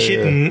definitely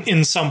hidden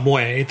in some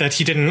way that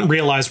he didn't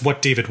realize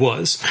what David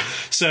was.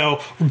 So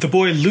the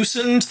boy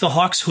loosened the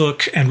hawk's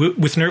hook, and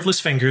with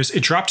nerveless fingers,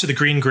 it dropped to the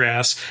green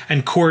grass,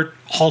 and Cort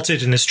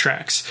halted in his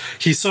tracks.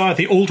 He saw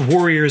the old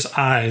warrior's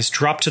eyes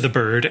drop to the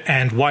bird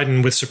and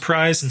widen with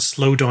surprise and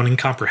slow dawning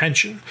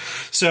comprehension.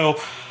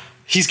 So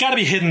he's got to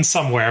be hidden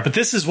somewhere, but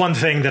this is one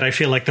thing that I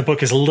feel like the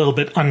book is a little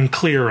bit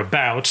unclear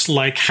about,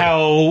 like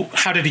how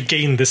did he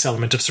gain this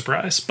element of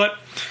surprise? But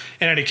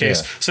in any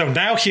case, so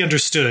now he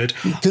understood.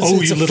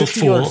 Oh, you little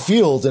fool!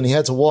 Field, and he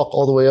had to walk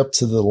all the way up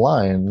to the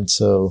line,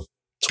 so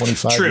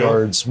 25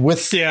 yards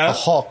with a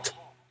hawk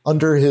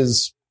under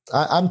his.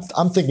 I'm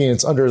thinking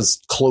it's under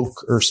his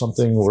cloak or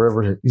something,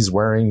 wherever he's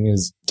wearing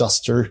his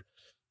duster.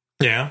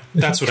 Yeah,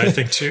 that's what I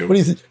think too. What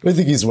do you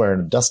think he's wearing?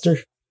 A duster?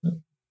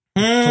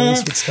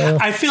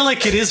 I feel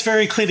like it is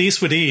very Clint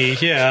Eastwood-y.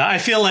 Yeah, I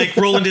feel like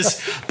Roland is,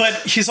 but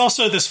he's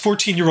also this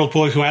 14-year-old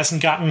boy who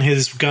hasn't gotten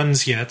his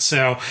guns yet.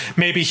 So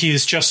maybe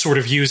he's just sort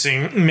of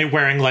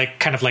wearing like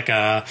kind of like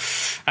a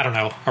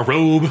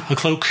robe, a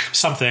cloak,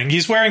 something.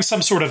 He's wearing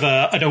some sort of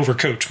an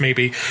overcoat,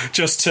 maybe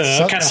just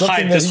to kind of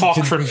hide this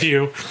hawk from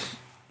view.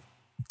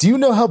 Do you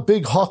know how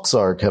big hawks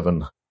are,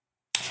 Kevin?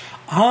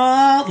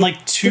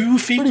 Like 2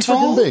 feet pretty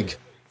tall. Pretty big.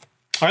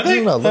 Are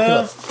they? Look it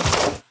up.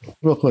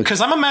 Real quick. Because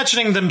I'm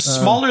imagining them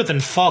smaller than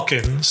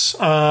falcons.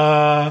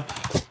 Hawk.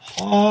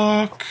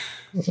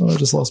 I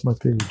just lost my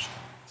page.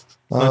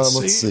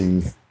 Let's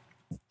see.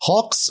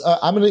 Hawks.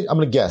 I'm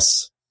gonna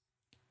guess.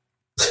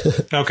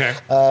 Okay.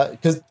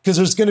 Because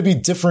there's going to be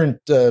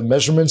different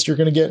measurements you're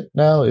going to get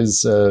now.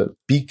 Is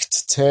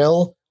beaked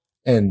tail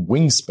and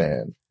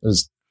wingspan.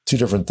 There's 2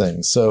 different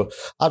things. So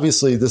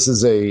obviously this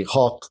is a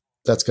hawk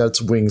that's got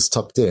its wings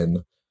tucked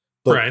in.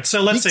 But right.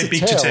 So let's say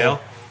beak to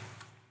tail.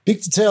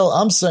 Beak to tail,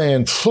 I'm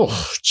saying,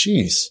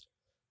 geez,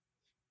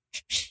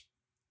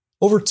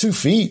 over 2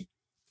 feet,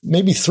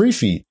 maybe 3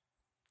 feet.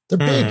 They're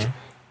big.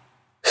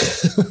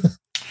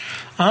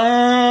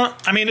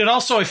 I mean, it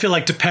also, I feel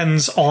like,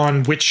 depends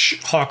on which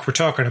hawk we're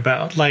talking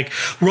about. Like,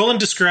 Roland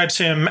describes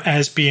him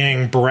as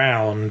being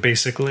brown,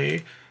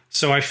 basically.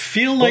 So I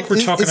feel like we're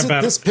talking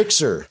about this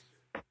picture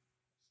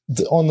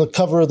on the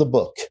cover of the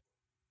book.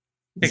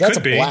 That's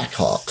a black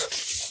hawk.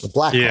 A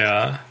black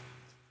hawk.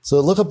 So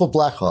look up a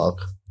black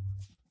hawk.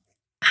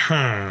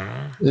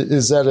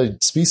 Is that a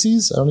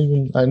species?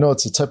 I know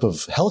it's a type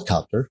of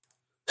helicopter.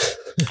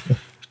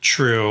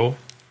 True.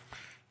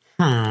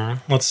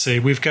 Let's see.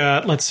 We've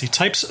got,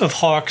 types of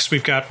hawks.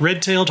 We've got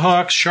red-tailed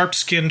hawk,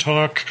 sharp-skinned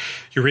hawk,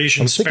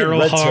 Eurasian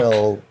sparrow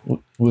hawk.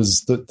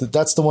 Was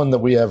that's the one that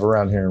we have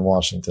around here in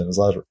Washington. There's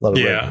a lot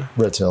of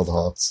red-tailed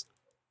hawks.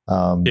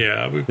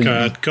 We've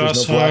got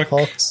goshawk. No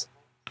hawks.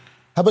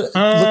 How about look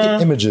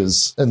at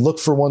images and look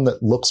for one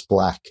that looks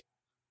black?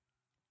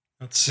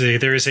 Let's see.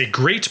 There is a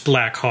great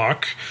black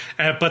hawk,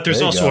 but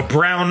there's also a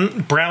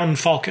brown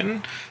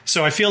falcon.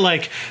 So I feel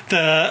like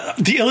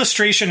the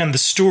illustration and the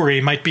story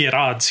might be at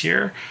odds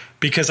here,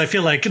 because I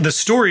feel like the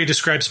story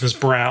describes him as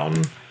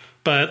brown.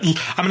 But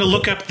I'm going to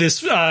look up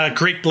this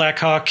great black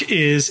hawk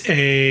is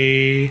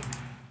a.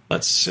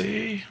 Let's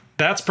see.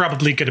 That's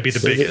probably going to be the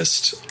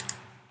biggest.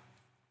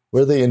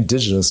 Where are they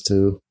indigenous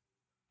to?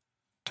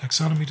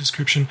 Taxonomy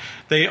description.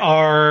 They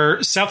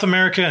are South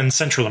America and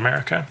Central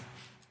America.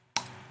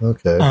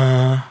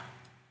 Okay.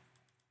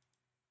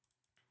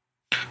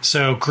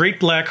 So Great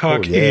Black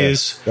Hawk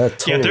is that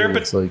totally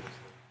looks like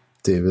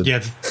David.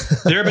 Yeah,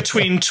 they're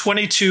between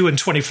 22 and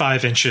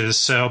 25 inches,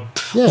 so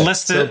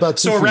less than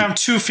around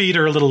 2 feet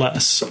or a little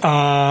less.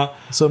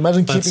 So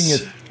imagine keeping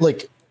it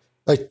like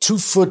a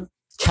 2-foot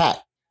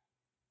cat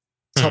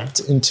tucked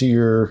into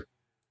your.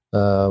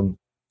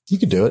 You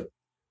could do it.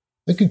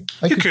 I could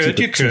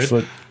keep a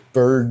 2-foot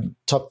bird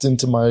tucked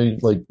into my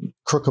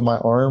crook of my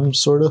arm,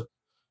 sort of.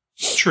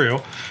 True.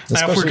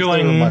 Especially now, if we're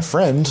going my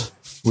friend,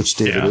 which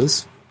David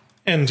is,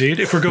 indeed.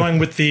 If we're going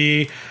with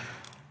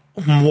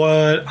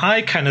what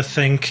I kind of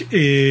think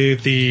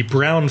is the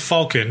brown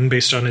falcon,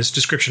 based on his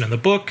description in the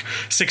book,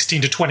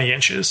 16 to 20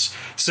 inches.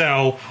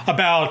 So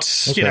about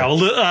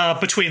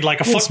between like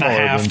a foot and a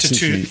half to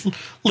 2 feet.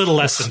 Little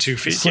less than 2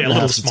 feet. Yeah, a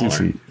little smaller.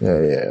 2 feet. Yeah.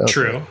 Okay.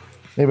 True.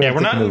 Maybe I'm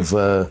thinking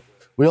of.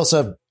 We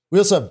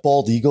also have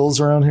bald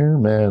eagles around here,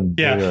 man.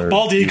 Yeah,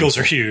 bald eagles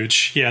are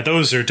huge. Yeah,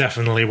 those are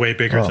definitely way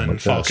bigger than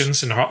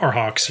falcons or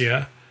hawks.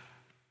 Yeah.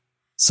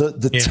 So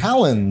the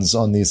talons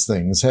on these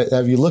things.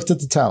 Have you looked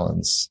at the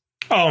talons?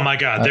 Oh my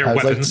God, they're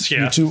weapons.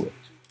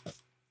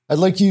 I'd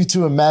like you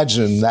to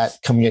imagine that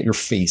coming at your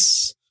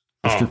face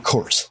with your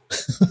Cort.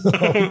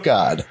 Oh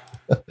God.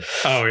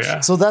 Oh yeah.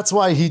 So that's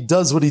why he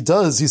does what he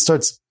does. He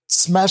starts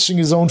smashing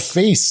his own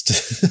face to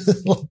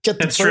get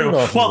the bird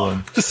off.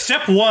 Well,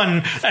 step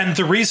one, and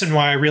the reason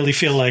why I really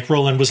feel like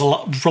Roland was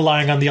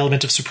relying on the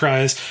element of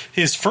surprise,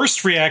 his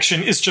first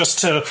reaction is just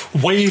to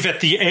wave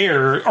at the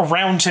air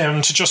around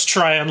him to just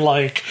try and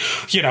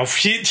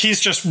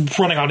he's just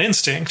running on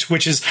instinct,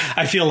 which is,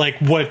 I feel like,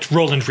 what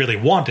Roland really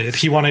wanted.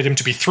 He wanted him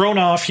to be thrown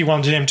off. He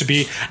wanted him to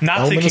be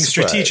not thinking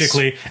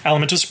strategically.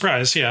 Element of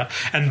surprise, yeah.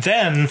 And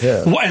then,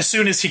 as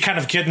soon as he kind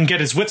of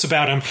get his wits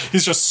about him,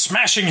 he's just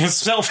smashing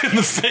himself in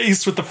the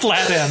face with the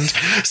flat end.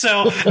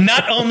 So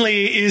not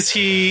only is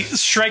he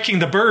striking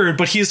the bird,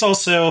 but he's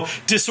also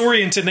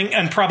disorienting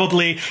and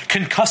probably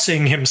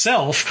concussing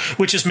himself,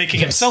 which is making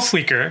himself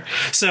weaker.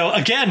 So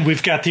again,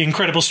 we've got the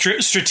incredible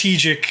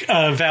strategic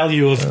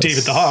value of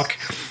David the Hawk.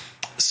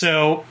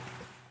 So...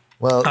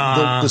 Well,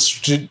 the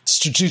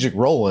strategic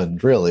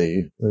Roland,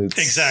 really.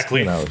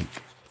 Exactly.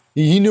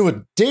 He knew it.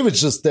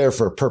 David's just there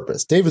for a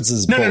purpose. David's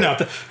his bullet. No.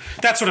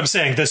 That's what I'm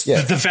saying.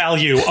 The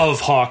value of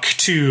Hawk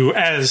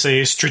as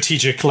a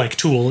strategic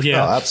tool.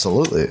 Yeah. Oh,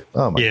 absolutely.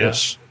 Oh my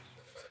gosh.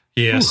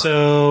 Yeah. Ooh.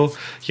 So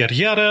yada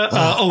yada.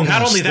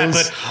 Not only that,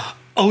 but.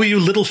 "Oh, you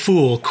little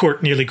fool,"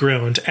 Cort nearly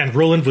groaned, and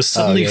Roland was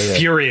suddenly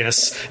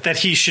furious that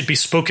he should be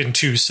spoken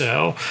to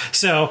so.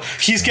 So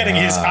he's getting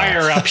his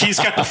ire up. He's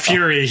got the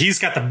fury. He's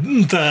got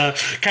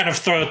the kind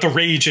of the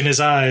rage in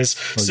his eyes.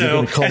 So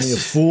you're gonna call me a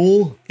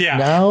fool? Yeah,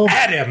 now?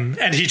 At him,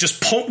 and he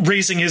just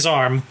raising his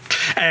arm,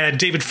 and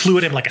David flew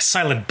at him like a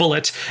silent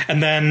bullet,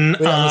 and then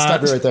let's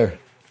stop you right there.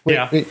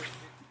 Wait.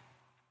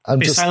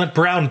 Silent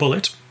brown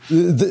bullet.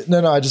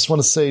 No, I just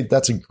want to say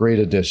that's a great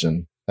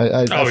addition.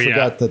 I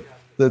forgot that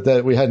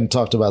we hadn't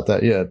talked about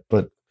that yet,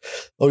 but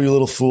 "Oh, you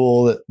little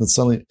fool," that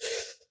suddenly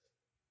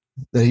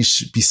that he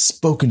should be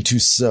spoken to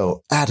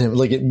so at him,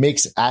 it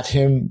makes at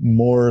him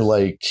more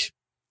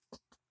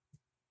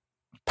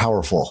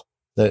powerful.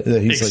 That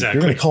he's exactly.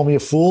 "You're going to call me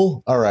a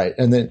fool? All right."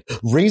 And then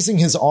raising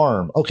his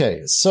arm.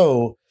 Okay.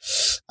 So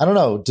I don't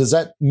know. Does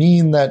that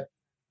mean that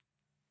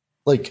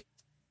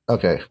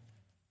okay.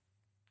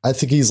 I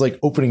think he's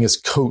opening his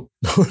coat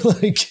or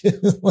allowing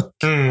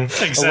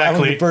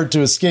the bird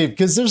to escape,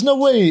 because there's no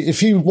way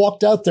if he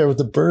walked out there with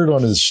the bird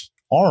on his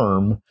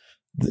arm,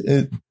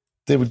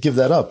 they would give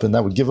that up, and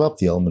that would give up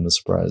the element of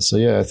surprise. So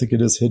yeah, I think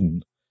it is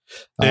hidden.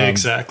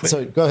 Exactly.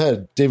 So go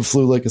ahead. David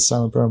flew like a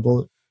silent brown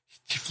bullet.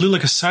 He flew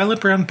like a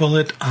silent brown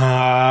bullet.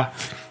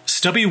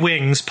 Stubby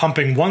wings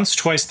pumping once,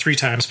 twice, three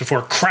times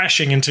before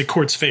crashing into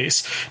Cort's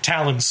face.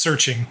 Talons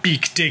searching,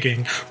 beak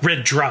digging,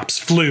 red drops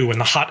flew in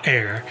the hot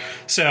air.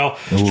 So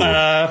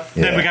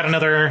then we got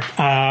another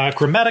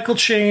grammatical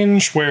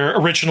change where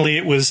originally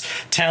it was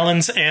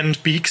talons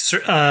and beak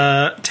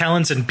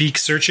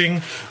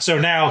searching. So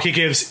now he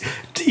gives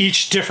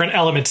each different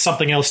element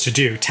something else to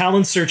do.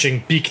 Talons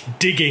searching, beak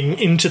digging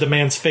into the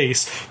man's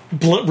face.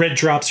 Red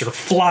drops are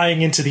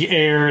flying into the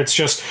air. It's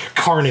just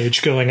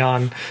carnage going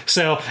on.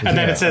 So, and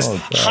then it says,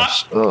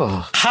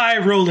 "Hi,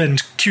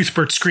 Roland,"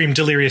 Cuthbert screamed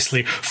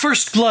deliriously.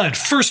 First blood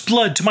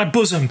to my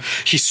bosom."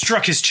 He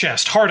struck his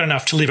chest hard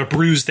enough to leave a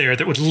bruise there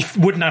that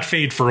would not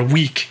fade for a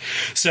week.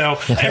 So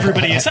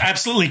everybody is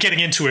absolutely getting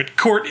into it.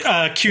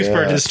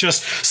 Cuthbert is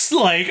just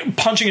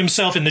punching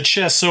himself in the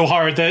chest so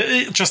hard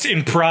that just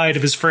in pride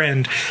of his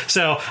friend.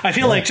 So I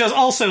feel like just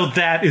also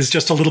that is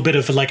just a little bit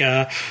of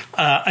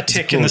a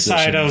tick in the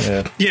side of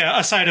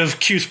a side of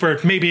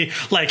Cuthbert. Maybe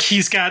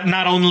he's got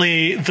not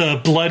only the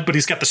blood, but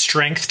he's got the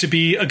strength to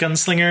be a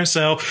gunslinger.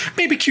 So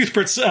maybe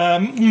Cuthbert's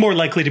more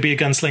likely to be a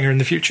gunslinger in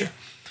the future.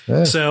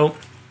 Yeah. So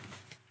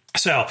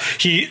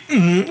he,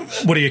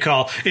 what do you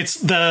call? It's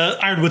the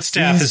Ironwood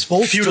staff is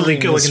futilely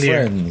going in the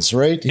friends,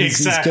 right?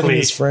 He's getting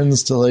his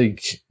friends to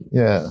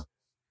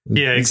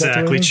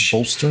exactly.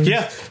 Bolstering?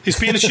 Yeah, he's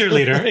being a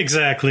cheerleader.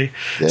 Exactly.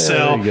 Yeah,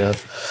 there you go.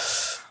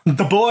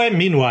 The boy,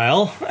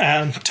 meanwhile,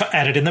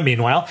 added in the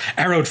meanwhile,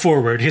 arrowed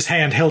forward, his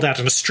hand held out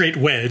in a straight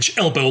wedge,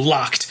 elbow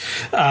locked.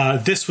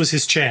 This was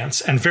his chance,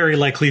 and very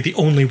likely the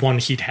only one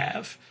he'd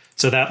have.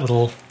 So that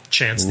little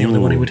chance, the only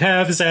one he would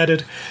have, is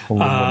added.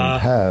 Only one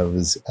he'd have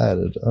is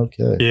added.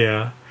 Okay.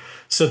 Yeah.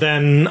 So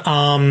then,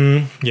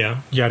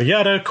 yada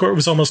yada. Cort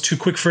was almost too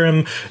quick for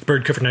him. The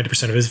bird covered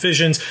 90% of his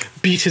visions.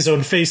 Beat his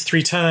own face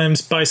 3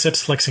 times,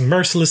 biceps flexing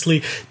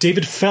mercilessly.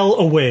 David fell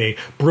away,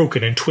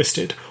 broken and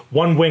twisted.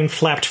 One wing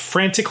flapped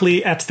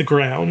frantically at the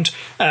ground.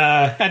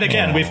 And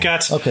again, we've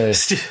got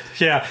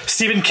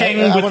Stephen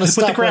King with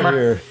the grammar. Right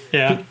here.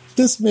 Yeah.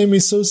 This made me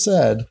so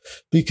sad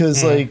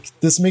because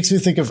this makes me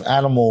think of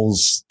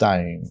animals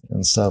dying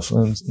and stuff.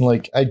 And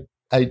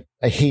I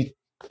hate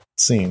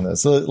seeing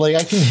this. So,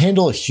 I can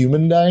handle a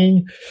human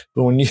dying,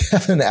 but when you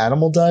have an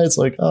animal die, it's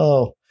But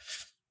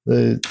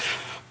the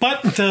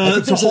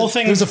whole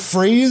thing. There's a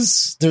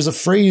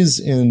phrase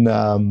in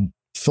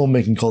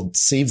filmmaking called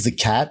 "save the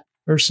cat"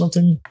 or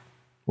something,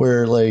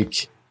 where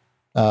the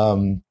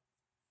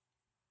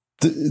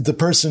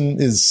person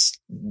is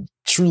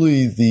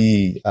truly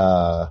the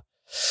how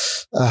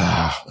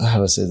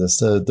do I say this?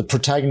 The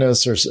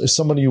protagonist or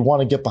somebody you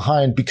want to get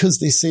behind because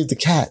they saved the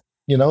cat.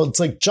 It's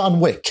like John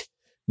Wick.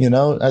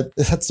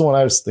 That's the one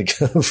I was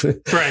thinking of.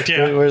 Right.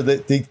 Yeah. Where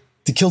they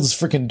killed his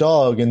freaking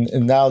dog, and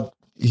now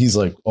he's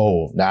like,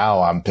 oh,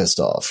 now I'm pissed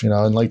off,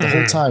 and like the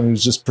whole time he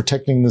was just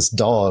protecting this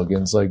dog,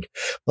 and it's like,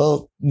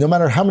 well, no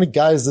matter how many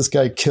guys this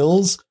guy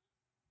kills,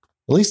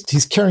 at least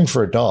he's caring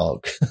for a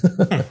dog.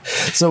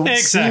 So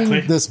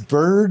seeing this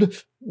bird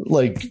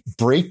like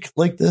break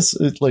like this,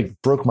 it like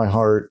broke my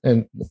heart,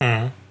 and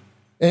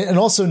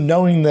also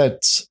knowing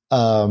that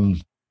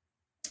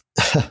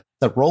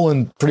that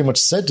Roland pretty much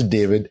said to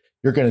David,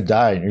 you're going to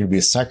die and you're going to be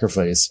a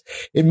sacrifice.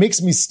 It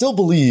makes me still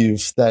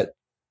believe that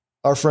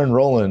our friend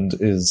Roland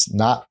is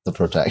not the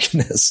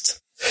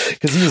protagonist,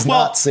 because he is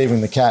not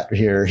saving the cat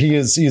here. He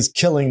is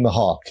killing the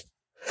hawk.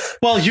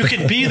 Well, you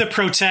can be the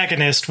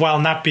protagonist while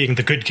not being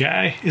the good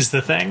guy is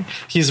the thing.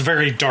 He's a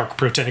very dark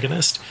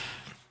protagonist.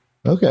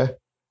 Okay.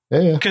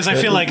 Yeah. Because I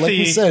feel like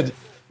we said,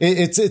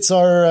 it's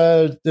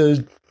our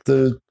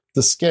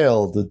the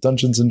scale, the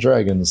Dungeons and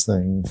Dragons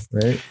thing,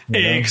 right?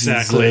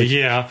 Exactly.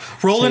 Yeah.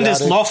 Roland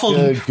is lawful.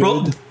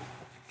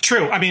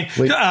 True. I mean,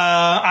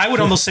 I would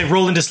almost say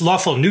Roland is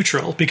lawful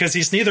neutral, because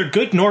he's neither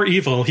good nor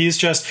evil. He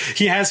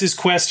has his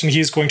quest, and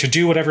he's going to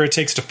do whatever it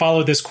takes to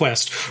follow this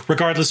quest,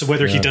 regardless of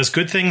whether he does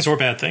good things or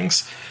bad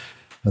things.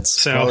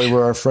 That's probably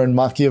where our friend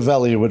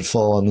Machiavelli would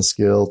fall on the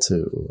scale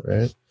too,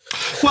 right?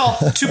 Well,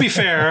 to be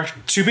fair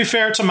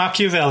to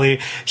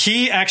Machiavelli,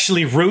 he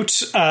actually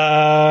wrote.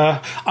 I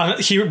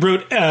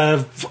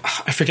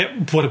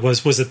forget what it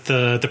was. Was it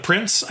the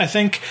Prince? I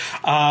think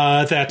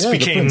that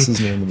became. The Prince's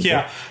name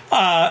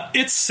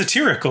it's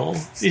satirical.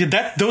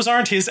 Those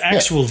aren't his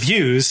actual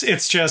views.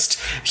 It's just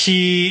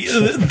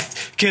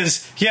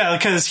because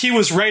he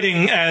was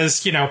writing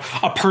as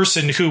a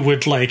person who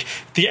would like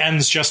the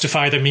ends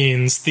justify the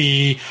means.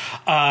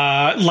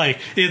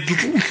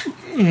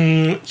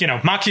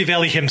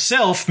 Machiavelli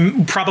himself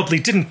probably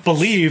didn't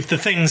believe the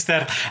things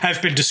that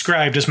have been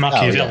described as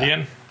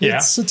Machiavellian.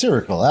 It's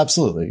satirical,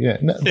 absolutely. Yeah,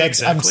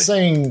 exactly. I'm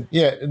saying,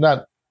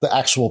 not the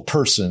actual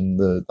person,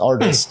 the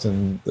artist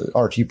and the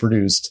art he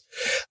produced.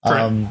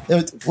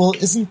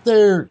 Isn't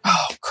there?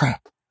 Oh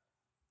crap!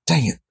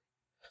 Dang it!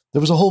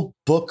 There was a whole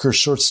book or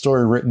short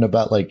story written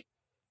about like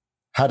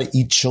how to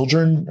eat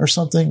children or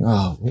something.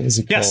 Oh, what is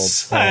it called?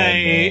 Yes,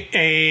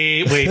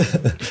 wait.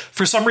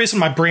 For some reason,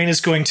 my brain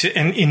is going to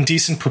an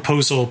indecent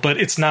proposal,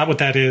 but it's not what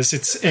that is.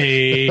 It's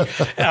a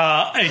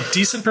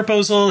decent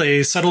proposal,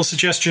 a subtle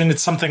suggestion.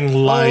 It's something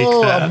like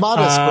that. A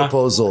modest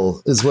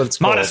proposal is what it's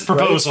called. Modest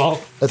proposal.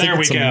 Right? There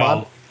we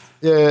go.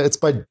 It's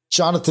by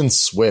Jonathan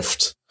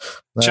Swift.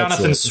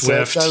 Jonathan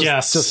Swift,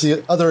 yes. Just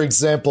the other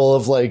example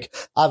of like,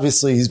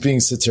 obviously he's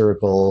being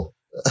satirical.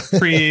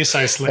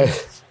 Precisely.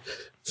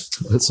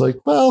 It's like,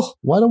 well,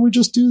 why don't we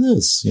just do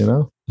this?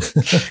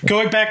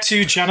 Going back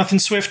to Jonathan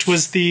Swift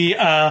was the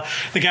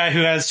guy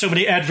who has so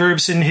many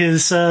adverbs in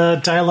his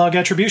dialogue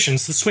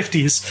attributions, the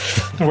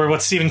Swifties, or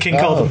what Stephen King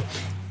called them.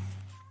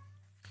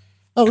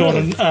 Oh,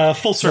 going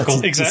full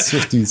circle, exactly.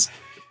 Swifties.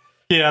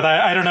 Yeah,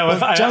 I don't know if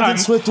Jonathan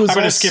Swift was. I'm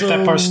going to skip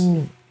that part.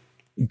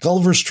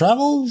 Gulliver's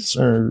Travels,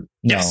 or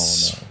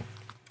yes, no.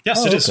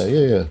 Yes, it is.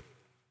 Yeah.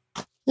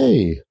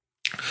 Hey,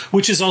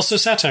 which is also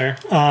satire.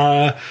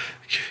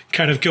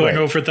 Kind of going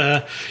over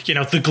the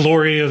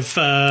glory of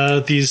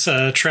these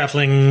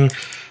traveling.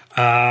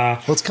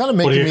 It's kind of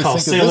making me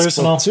think of this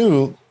book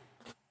too,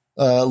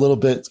 a little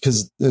bit,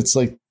 because it's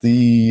like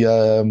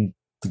the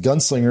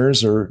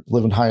gunslingers are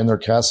living high in their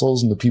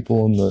castles, and the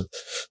people in the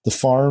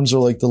farms are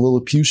like the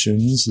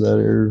Lilliputians that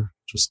are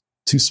just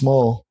too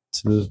small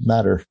to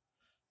matter.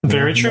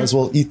 Very true. Might as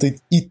well eat the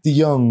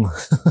young.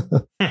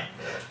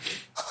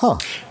 Huh.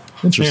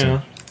 Interesting.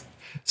 Yeah.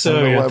 So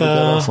I don't know why we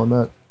got off on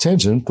that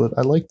tangent, but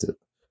I liked it.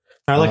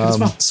 I like it as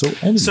well.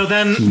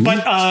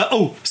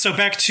 So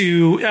back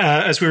to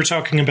as we were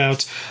talking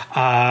about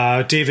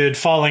David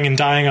falling and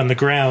dying on the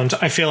ground.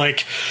 I feel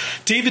like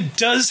David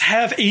does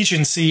have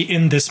agency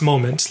in this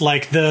moment.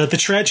 Like the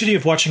tragedy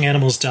of watching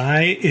animals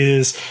die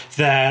is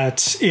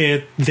that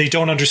they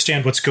don't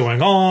understand what's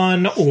going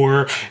on,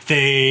 or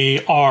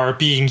they are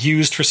being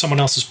used for someone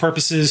else's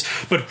purposes.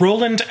 But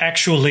Roland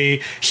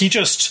actually, he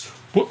just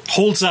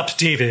holds up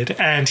David,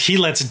 and he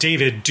lets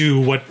David do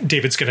what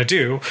David's going to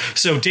do.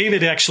 So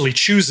David actually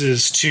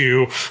chooses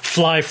to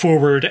fly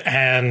forward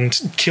and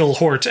kill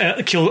Cort,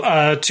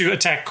 to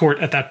attack Cort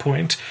at that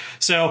point.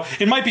 So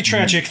it might be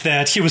tragic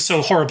that he was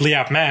so horribly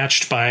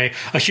outmatched by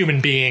a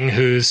human being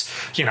who's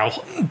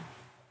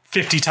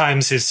 50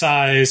 times his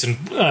size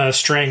and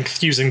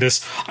strength, using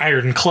this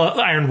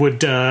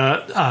ironwood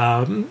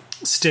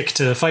stick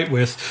to fight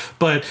with.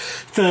 But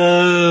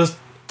there's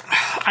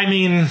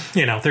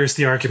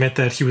the argument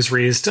that he was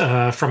raised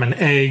from an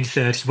egg,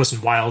 that he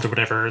wasn't wild or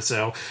whatever,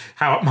 so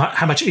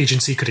how much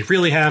agency could he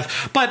really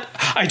have? But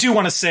I do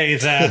want to say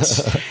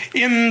that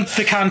in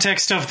the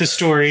context of the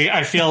story,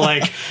 I feel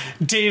like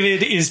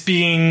David is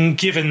being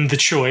given the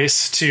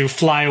choice to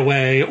fly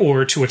away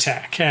or to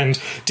attack, and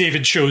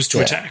David chose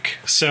to attack.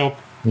 So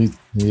he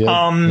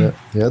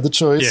had the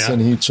choice,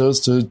 and he chose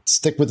to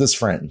stick with his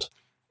friend.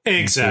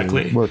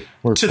 Exactly. Work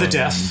to the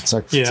death.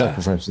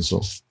 Sacrifice his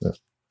soul. Yeah.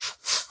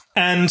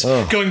 And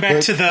going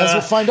back to as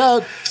we'll find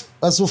out,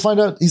 as we'll find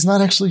out, he's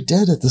not actually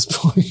dead at this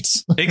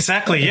point.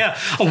 Exactly, yeah.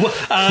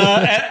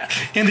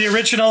 In the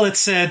original, it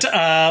said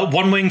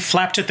one wing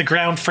flapped at the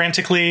ground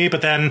frantically,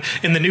 but then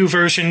in the new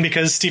version,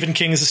 because Stephen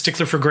King is a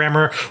stickler for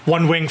grammar,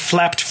 one wing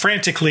flapped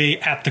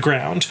frantically at the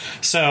ground.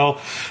 So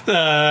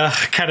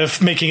kind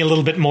of making a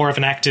little bit more of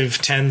an active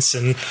tense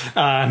and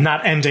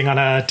not ending on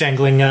a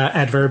dangling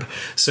adverb.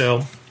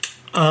 So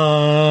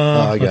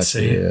I let's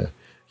see.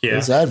 Yeah.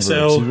 Those adverbs,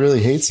 he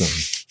really hates them.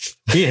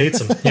 He hates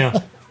them,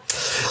 yeah.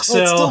 So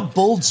it still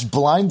bulged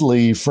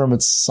blindly from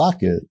its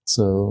socket.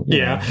 So you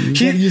gotta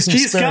use them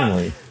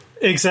sparingly.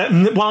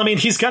 Exactly. Well, I mean,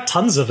 he's got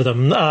tons of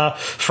them.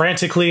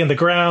 Frantically in the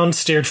ground,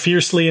 stared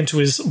fiercely into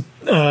his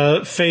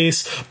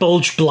face,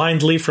 bulged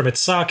blindly from its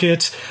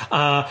socket.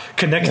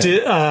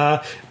 Connected.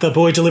 The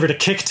boy delivered a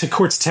kick to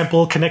Cort's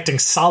temple, connecting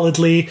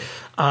solidly.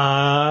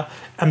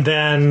 And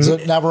then so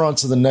now we're on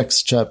to the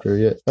next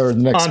chapter, or the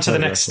next. On to the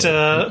next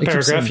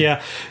paragraph,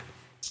 yeah.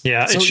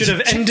 Yeah, so it should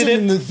have ended it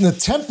in the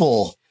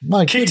temple.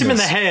 My kicked goodness. him in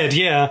the head,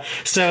 yeah.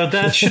 So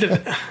that should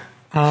have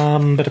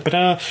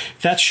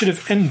that should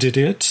have ended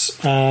it.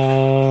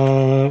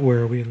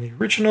 Where are we in the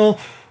original?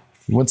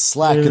 He went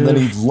slack and then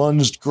he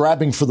lunged,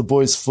 grabbing for the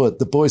boy's foot.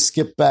 The boy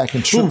skipped back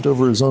and tripped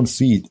over his own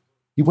feet.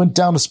 He went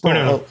down a sprawl.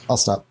 No. I'll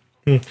stop.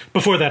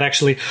 Before that,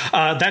 actually,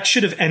 that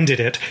should have ended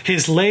it.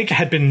 His leg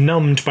had been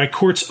numbed by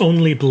Cort's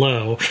only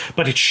blow,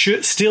 but it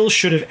still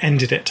should have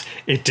ended it.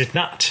 It did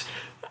not.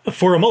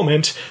 For a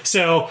moment.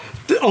 So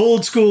the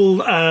old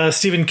school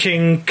Stephen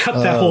King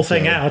cut that whole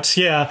thing out.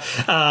 Yeah.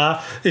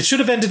 It should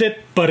have ended it,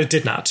 but it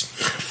did not.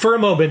 For a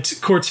moment,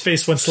 Cort's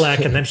face went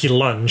slack and then he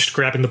lunged,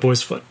 grabbing the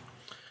boy's foot.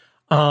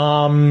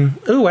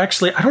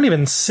 Actually, I don't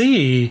even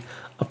see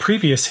a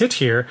previous hit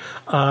here.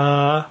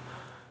 The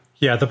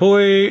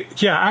boy...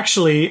 Yeah,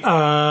 actually...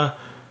 No,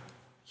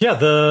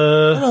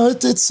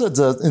 it said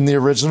in the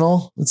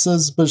original. It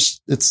says, but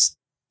it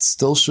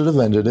still should have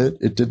ended it.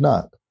 It did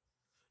not.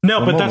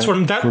 No, but that's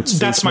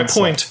my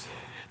point.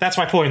 That's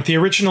my point. The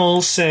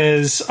original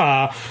says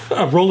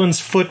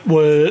Roland's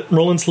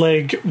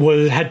leg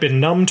had been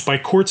numbed by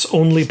Cort's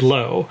only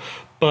blow,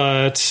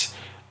 but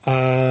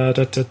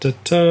there's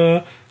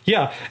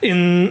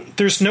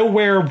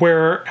nowhere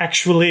where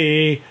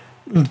actually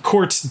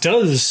Cort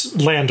does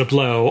land a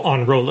blow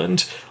on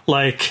Roland.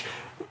 Like,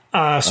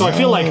 so I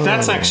feel like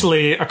that's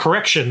actually a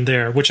correction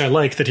there, which I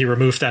like that he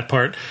removed that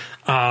part.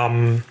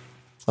 So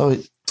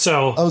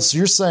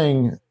you're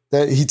saying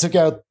that he took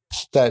out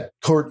that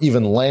Cort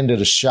even landed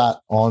a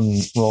shot on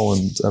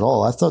Roland at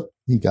all. I thought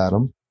he got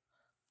him.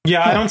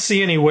 Yeah, I don't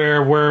see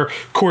anywhere where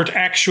Cort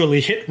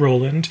actually hit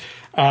Roland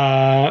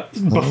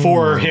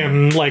before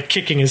him, like,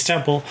 kicking his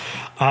temple.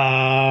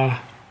 So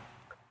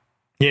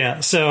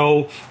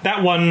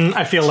that one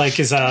I feel like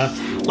is a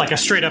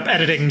straight up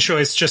editing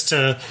choice just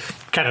to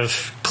kind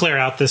of clear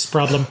out this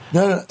problem.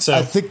 No, so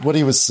I think what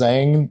he was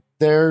saying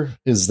there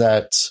is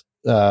that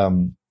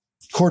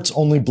Cort's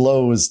only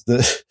blow is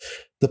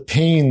the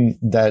pain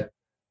that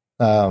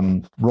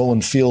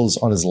Roland feels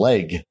on his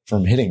leg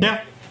from hitting him.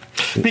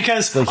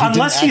 Because like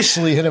unless he didn't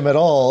actually hit him at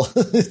all,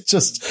 it's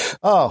just,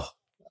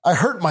 I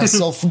hurt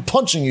myself from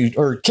punching you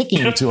or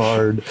kicking you too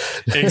hard.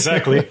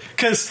 Exactly.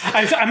 Because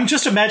I'm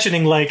just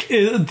imagining, like,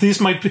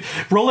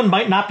 Roland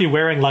might not be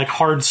wearing, like,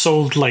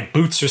 hard-soled, like,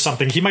 boots or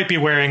something. He might be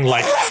wearing,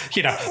 like,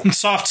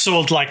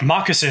 soft-soled, like,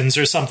 moccasins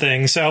or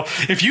something. So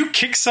if you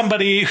kick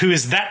somebody who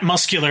is that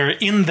muscular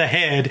in the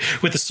head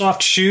with a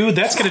soft shoe,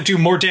 that's going to do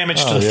more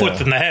damage to the foot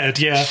than the head.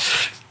 Yeah.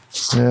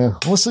 Yeah.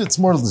 Mostly it's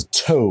more of the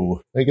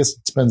toe. I guess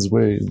it depends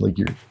where, like,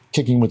 you're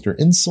kicking with your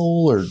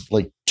insole or,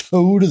 like,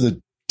 toe to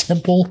the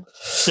temple.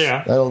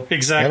 Yeah,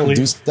 exactly.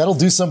 That'll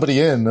do somebody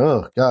in.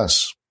 Oh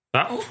gosh,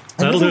 I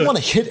never want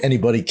to hit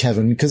anybody,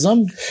 Kevin, because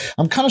I'm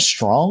kind of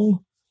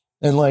strong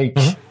and like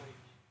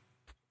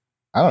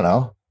I don't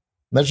know.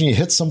 Imagine you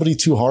hit somebody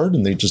too hard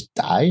and they just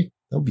die.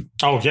 That would be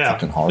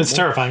fucking horrible. It's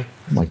terrifying.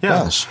 Oh my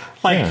gosh.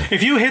 Like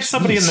if you hit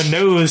somebody in the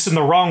nose in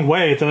the wrong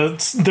way,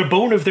 the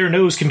bone of their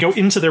nose can go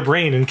into their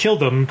brain and kill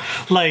them.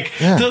 Like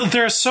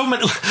there are so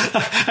many.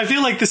 I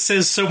feel like this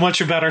says so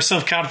much about our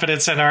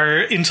self-confidence and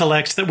our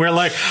intellect that we're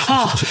like,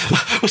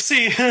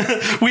 see,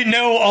 we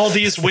know all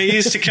these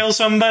ways to kill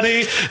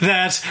somebody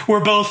that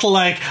we're both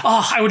like,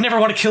 I would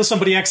never want to kill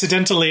somebody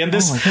accidentally, and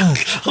this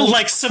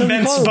like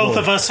cements both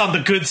of us on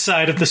the good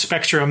side of the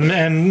spectrum.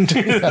 And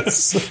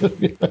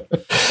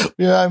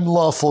yeah, I'm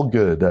lawful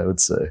good, I would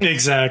say.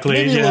 Exactly.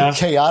 Maybe a little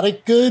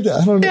chaotic good.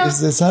 I don't know.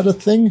 Is that a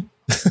thing?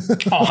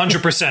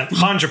 100%.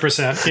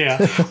 100%. Yeah.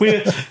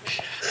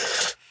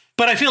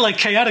 But I feel like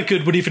chaotic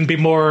good would even be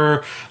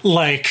more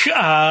like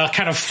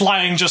kind of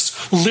flying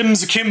just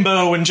limbs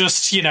akimbo and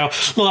just,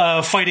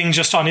 fighting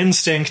just on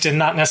instinct and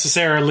not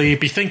necessarily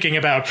be thinking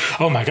about,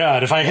 oh my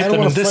God, if I hit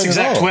them in this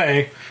exact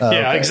way.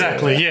 Okay,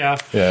 exactly. Yeah.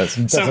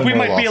 So we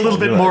might be a little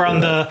bit more on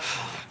the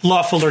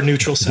lawful or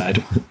neutral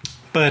side.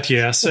 But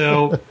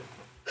so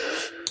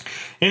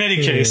in any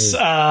case,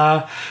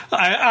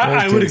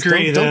 I would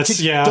agree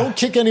don't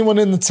kick anyone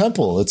in the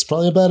temple. It's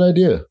probably a bad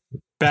idea.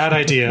 Bad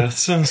idea.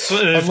 So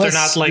if they're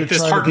not like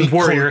this hardened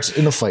warrior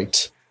in a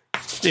fight.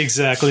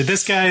 Exactly.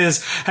 This guy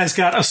has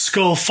got a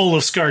skull full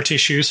of scar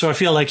tissue, so I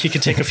feel like he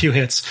could take a few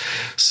hits.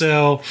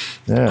 So,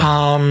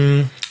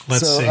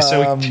 let's see.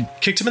 So he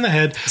kicked him in the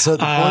head. So the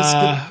boys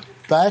got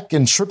back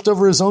and tripped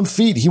over his own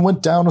feet. He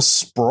went down a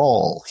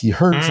sprawl. He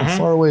heard from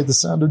far away the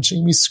sound of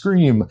Jamie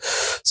scream.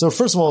 So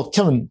first of all,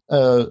 Kevin,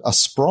 a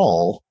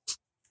sprawl.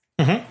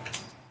 Mm-hmm.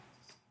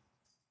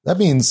 That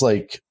means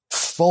like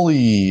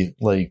fully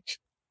like.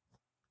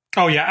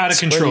 Oh yeah, out of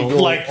control.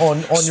 Like on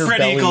your spread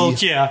belly. eagle.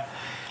 Yeah.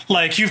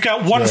 Like, you've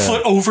got one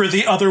foot over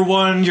the other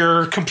one,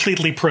 you're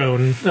completely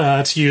prone,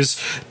 to use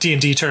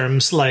D&D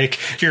terms. Like,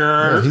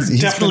 you're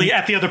definitely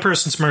at the other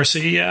person's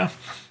mercy, yeah.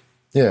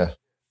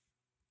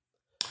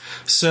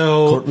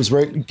 So... Cort was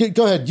ready...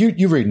 Go ahead,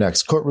 you read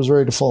next. Cort was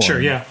ready to fall Sure,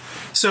 on. Yeah.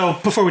 So,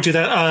 before we do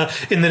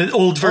that, in the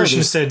old version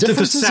it said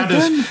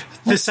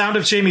the sound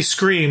of Jamie's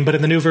scream, but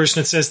in the new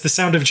version it says the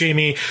sound of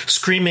Jamie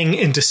screaming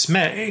in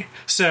dismay.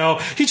 So,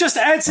 he just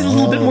adds in a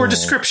little bit more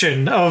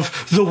description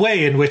of the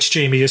way in which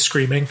Jamie is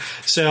screaming.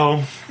 So,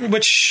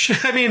 which,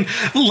 I mean,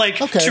 like,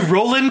 to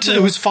Roland,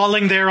 who's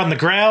falling there on the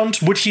ground,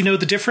 would he know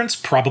the difference?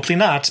 Probably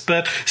not.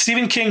 But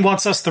Stephen King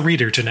wants us, the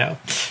reader, to know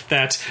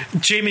that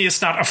Jamie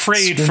is not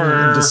afraid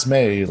screaming in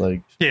dismay,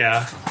 like...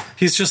 Yeah.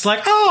 He's just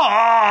like,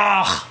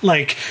 oh,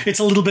 like, it's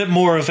a little bit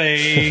more of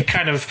a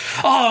kind of,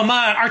 oh,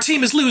 my, our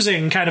team is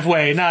losing kind of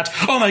way, not,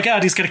 oh my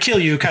God, he's going to kill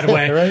you kind of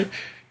way. Right?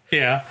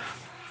 Yeah.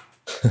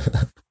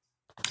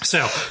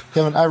 So.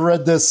 Kevin, I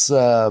read this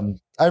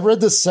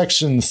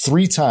section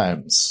 3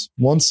 times,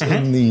 once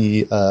in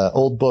the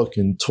old book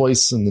and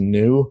twice in the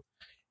new.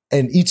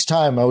 And each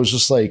time I was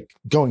just like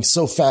going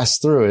so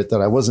fast through it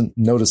that I wasn't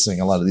noticing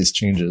a lot of these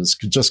changes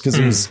just because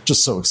it was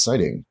just so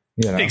exciting.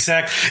 You know?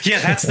 Exactly. Yeah,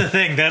 that's the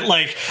thing that,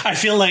 like, I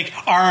feel like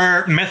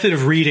our method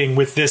of reading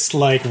with this,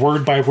 like,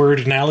 word by word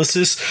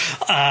analysis,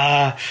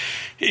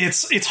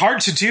 it's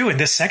hard to do in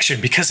this section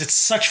because it's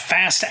such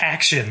fast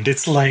action.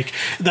 It's like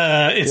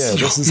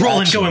it's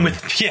Roland action. Going with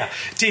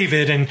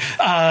David and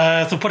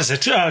what is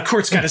it?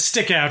 Cort's got his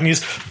stick out and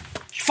he's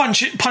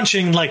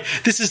punching. Like,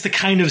 this is the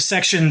kind of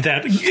section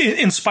that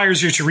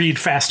inspires you to read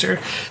faster.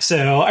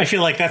 So I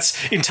feel like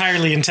that's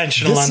entirely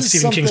intentional on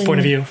Stephen King's point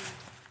of view.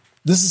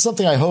 This is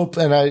something I hope,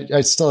 and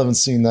I still haven't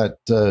seen that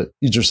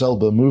Idris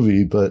Elba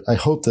movie, but I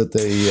hope that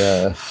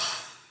they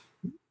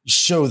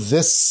show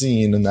this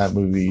scene in that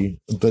movie.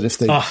 But if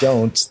they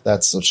don't,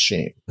 that's a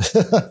shame.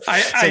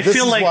 I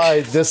feel like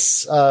why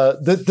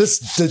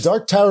the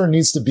Dark Tower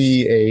needs to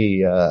be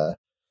a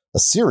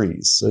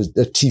series,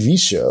 a TV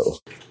show.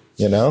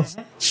 You know,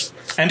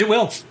 and it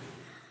will.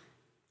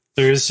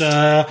 There's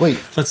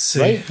let's see.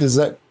 Right? Is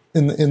that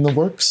in the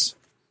works?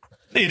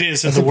 It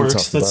is in the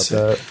works. Let's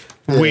see.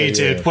 We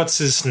did. What's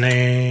his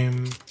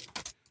name?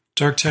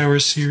 Dark Tower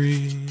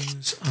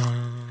series.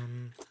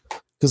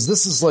 Because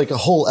this is like a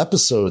whole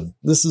episode.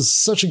 This is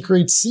such a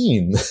great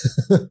scene.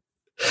 Yeah.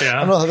 I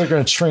don't know how they're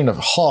going to train a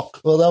hawk.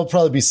 Well, that would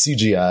probably be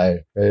CGI,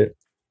 right?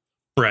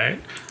 Right.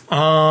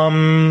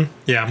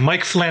 Yeah.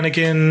 Mike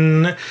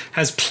Flanagan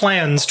has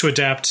plans to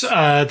adapt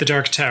the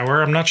Dark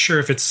Tower. I'm not sure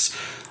if it's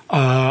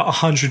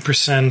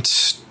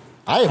 100%.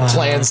 I have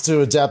plans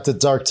to adapt the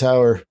Dark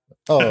Tower.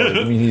 Oh,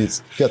 I mean,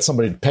 he's got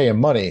somebody to pay him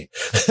money.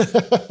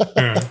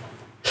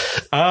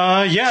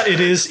 Yeah,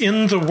 it is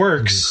in the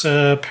works.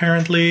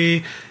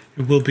 Apparently,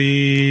 it will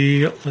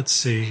be, let's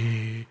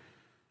see,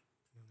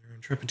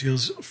 Intrepid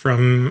deals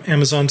from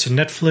Amazon to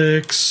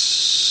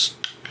Netflix.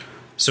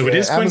 So it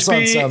is going Amazon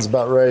to be... sounds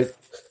about right.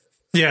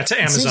 Yeah, to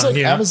Amazon, it seems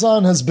like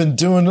Amazon has been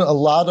doing a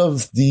lot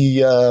of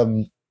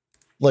the,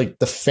 like,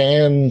 the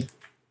fan...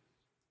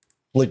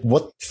 Like,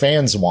 what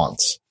fans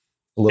want.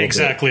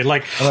 Exactly,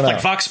 like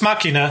Vox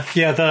Machina,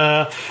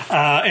 the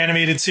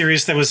animated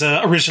series that was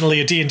originally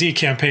a D&D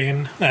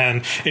campaign,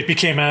 and it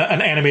became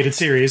an animated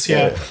series.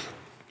 Yeah.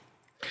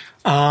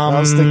 I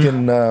was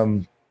thinking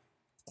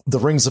the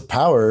Rings of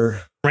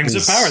Power.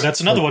 That's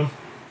another one.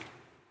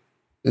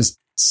 Is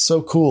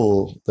so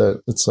cool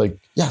that it's like,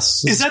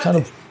 yes, this is kind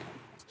of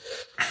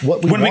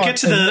what we want. We get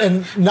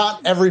to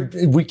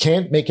we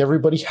can't make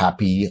everybody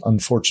happy,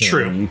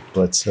 unfortunately. True.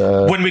 But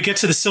when we get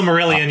to the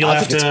Silmarillion, you'll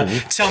have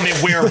to tell me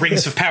where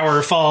Rings of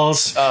Power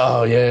falls.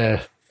 Oh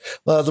yeah.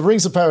 Well, the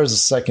Rings of Power is the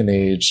second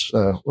age.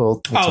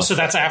 So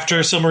that's after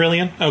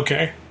Silmarillion?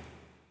 Okay.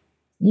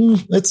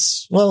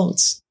 It's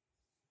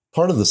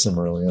part of the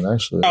Silmarillion,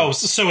 actually. Oh,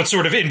 so it's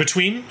sort of in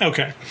between?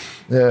 Okay.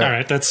 Yeah. All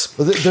right, that's...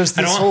 There's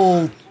this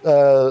whole...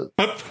 I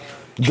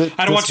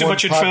don't want too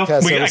much info.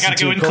 I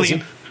gotta go in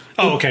clean.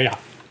 Oh, okay, yeah.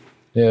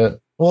 Yeah.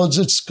 Well,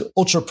 it's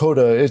Ultra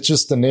Poda. It's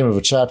just the name of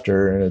a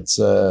chapter, and it's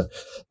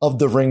of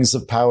the Rings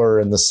of Power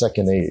in the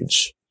Second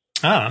Age.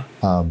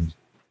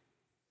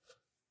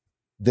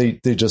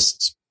 They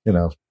just,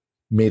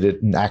 made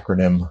it an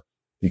acronym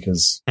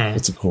because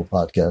it's a cool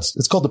podcast.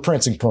 It's called The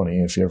Prancing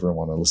Pony, if you ever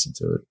want to listen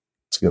to it.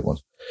 It's a good one.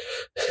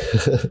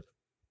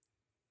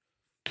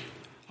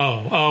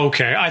 Oh,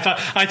 okay.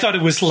 I thought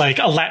it was like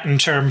a Latin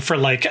term for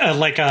like a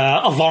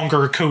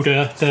longer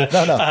coda.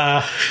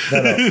 No.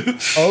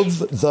 Of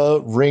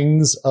the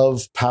Rings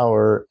of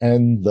Power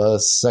and the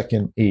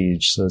Second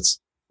Age. So it's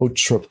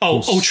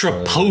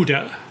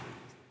Otrapoda.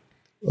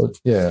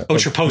 Yeah.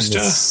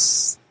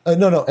 Otraposta.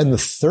 No, and the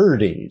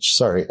third age.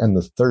 Sorry, and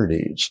the third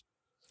age.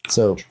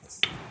 So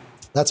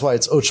that's why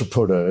it's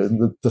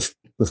Otrapoda,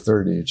 the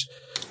third age.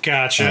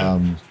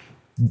 Gotcha.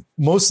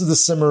 Most of the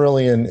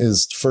Silmarillion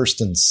is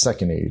first and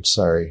second age.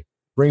 Sorry.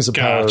 Rings of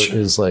Power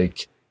is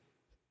like,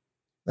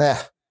 I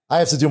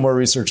have to do more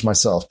research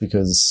myself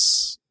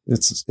because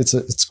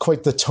it's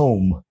quite the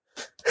tome.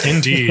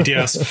 Indeed,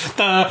 yes.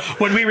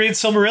 When we read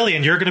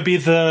Silmarillion, you're going to be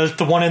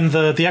the one in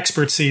the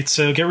expert seat,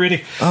 so get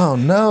ready. Oh,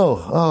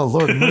 no. Oh,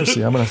 Lord of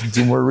mercy. I'm going to have to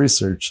do more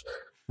research.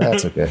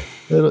 That's okay.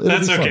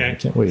 That's okay. I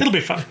can't wait. It'll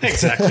be fun.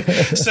 Exactly.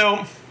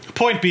 So,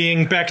 point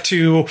being, back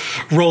to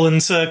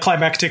Roland's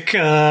climactic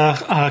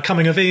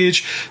coming of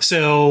age.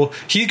 So,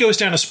 he goes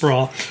down a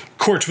sprawl.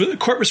 Cort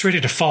was ready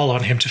to fall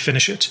on him to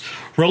finish it.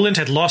 Roland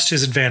had lost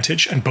his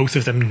advantage, and both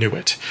of them knew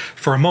it.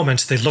 For a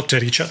moment, they looked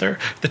at each other,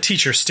 the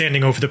teacher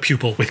standing over the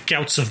pupil with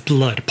gouts of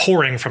blood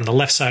pouring from the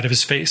left side of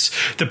his face,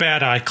 the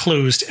bad eye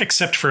closed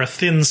except for a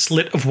thin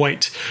slit of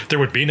white. There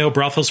would be no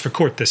brothels for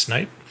Cort this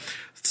night.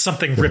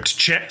 Something ripped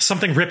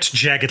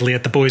jaggedly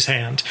at the boy's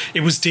hand. It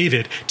was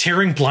David,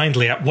 tearing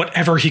blindly at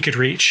whatever he could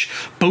reach.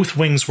 Both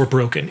wings were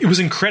broken. It was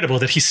incredible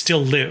that he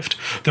still lived.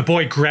 The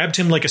boy grabbed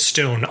him like a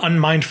stone,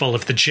 unmindful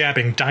of the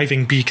jabbing,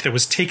 diving beak that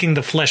was taking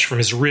the flesh from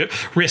his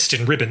wrist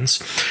in ribbons.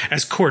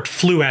 As Cort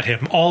flew at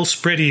him, all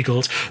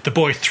spread-eagled, the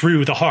boy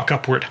threw the hawk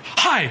upward.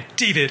 "Hi,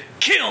 David!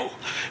 Kill!"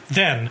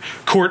 Then,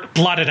 Cort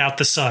blotted out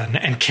the sun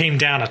and came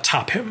down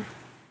atop him.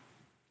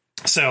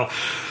 So...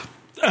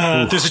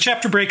 there's a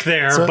chapter break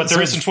there, but there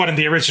isn't one in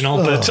the original.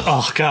 But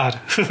oh god,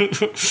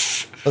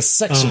 a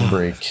section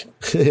break.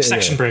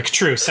 Section break,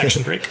 true.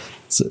 Section break.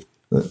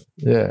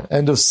 Yeah,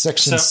 end of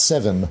section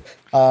 7.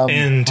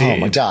 Indeed. Oh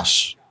my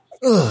gosh,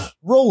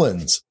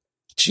 Roland.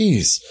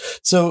 Jeez.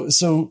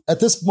 So at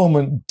this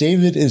moment,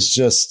 David is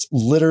just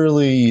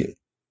literally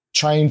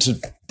trying to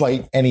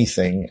bite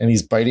anything, and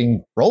he's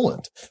biting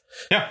Roland.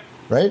 Yeah.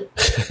 Right.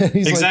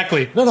 He's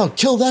exactly. Like, no,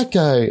 kill that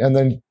guy, and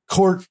then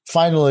Cort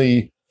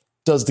finally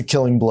does the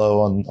killing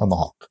blow on the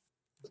hawk.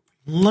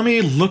 Let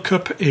me look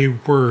up a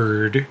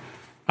word.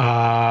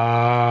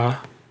 Well,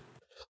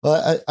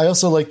 I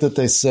also like that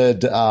they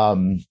said,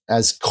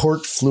 as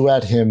Cort flew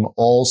at him,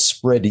 all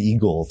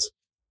spread-eagled,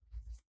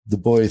 the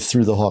boy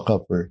threw the hawk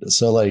upward.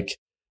 So, like,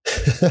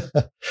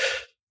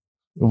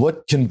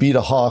 what can beat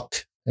a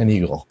hawk? An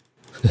eagle.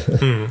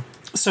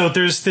 So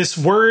there's this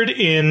word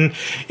in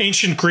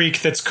ancient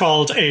Greek that's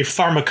called a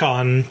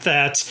pharmakon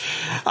that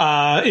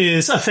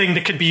is a thing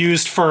that can be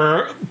used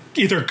for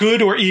either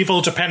good or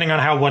evil depending on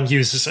how one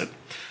uses it.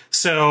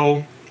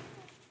 So,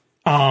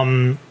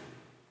 like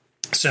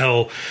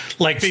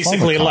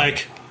basically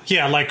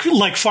pharmakon.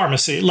 like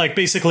pharmacy, like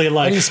basically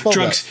like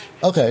drugs.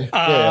 That? Okay.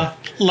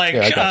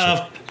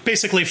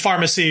 Basically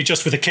pharmacy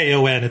just with a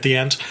KON at the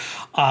end.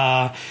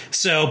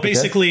 So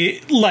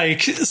basically,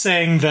 like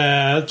saying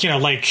that,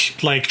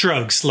 like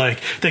drugs, like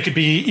they could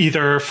be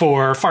either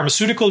for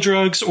pharmaceutical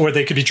drugs or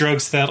they could be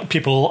drugs that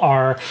people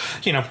are,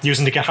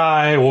 using to get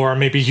high or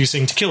maybe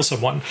using to kill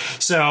someone.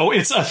 So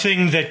it's a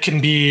thing that can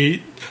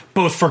be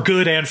both for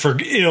good and for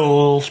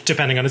ill,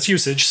 depending on its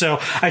usage. So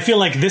I feel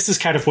like this is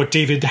kind of what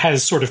David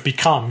has sort of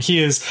become. He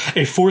is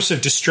a force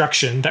of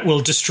destruction that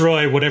will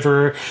destroy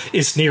whatever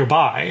is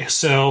nearby.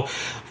 So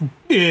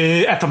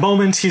at the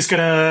moment, he's going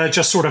to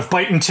just sort of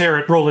bite and tear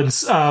at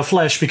Roland's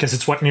flesh because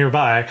it's what's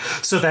nearby.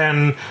 So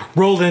then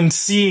Roland,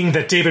 seeing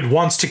that David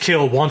wants to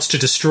kill, wants to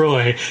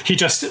destroy, he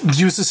just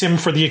uses him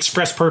for the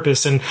express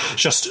purpose and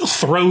just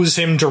throws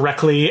him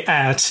directly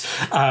at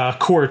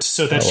Cort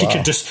so that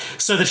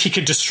he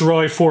could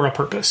destroy for a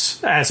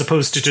purpose, as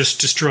opposed to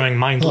just destroying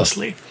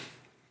mindlessly.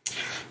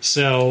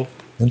 So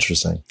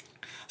interesting.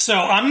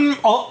 So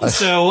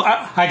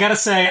I gotta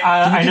say,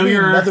 I know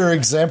you're another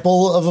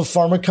example of a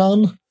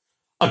pharmakon.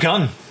 A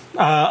gun,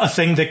 a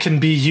thing that can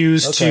be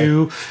used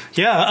for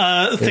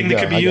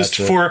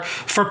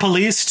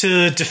police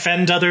to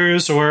defend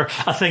others, or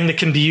a thing that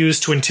can be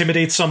used to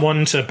intimidate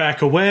someone to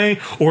back away,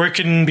 or it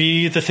can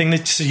be the thing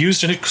that's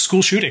used in a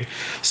school shooting.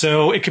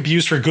 So it could be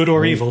used for good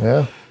or evil.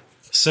 Yeah.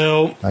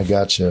 So I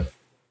gotcha.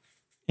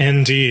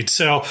 Indeed.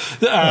 So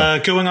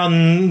going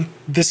on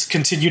this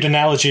continued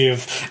analogy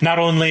of not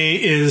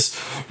only is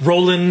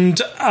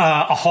Roland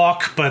a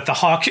hawk, but the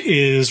hawk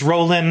is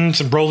Roland.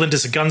 Roland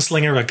is a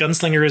gunslinger. A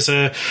gunslinger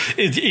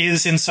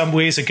is in some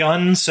ways a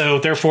gun. So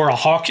therefore a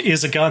hawk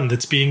is a gun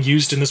that's being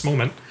used in this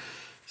moment.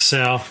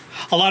 So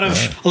a lot of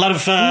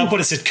what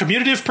is it?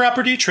 Commutative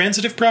property,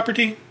 transitive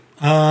property.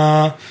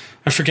 I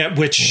forget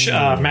which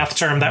math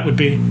term that would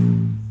be.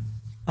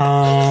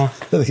 I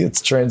think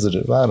it's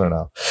transitive. I don't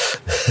know.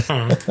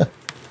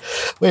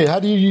 Wait, how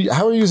are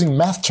you using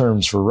math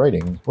terms for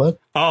writing? What?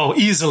 Oh,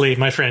 easily,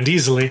 my friend,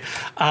 easily.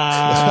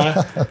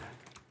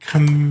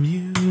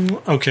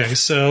 Okay,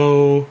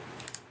 so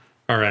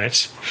All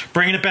right.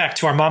 Bringing it back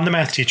to our mom, the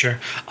math teacher.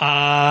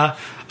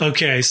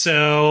 Okay,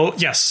 so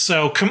yes.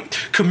 So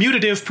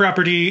commutative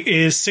property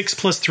is 6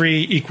 plus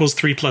 3 equals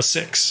 3 plus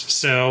 6.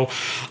 So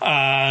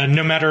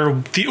no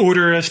matter the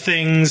order of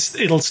things,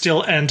 it'll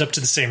still end up to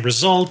the same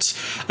result.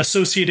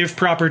 Associative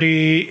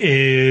property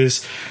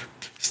is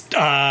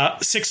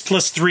 6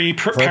 plus 3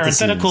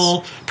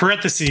 parenthetical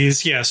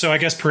parentheses. Yeah, so I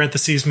guess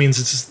parentheses means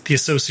it's the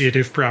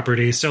associative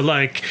property. So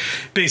like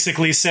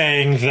basically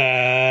saying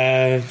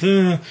that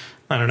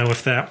I don't know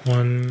if that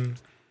one.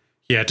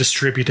 Yeah,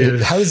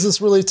 distributive. How does this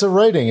relate to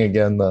writing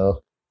again,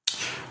 though?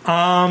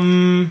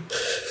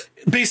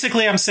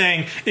 Basically, I'm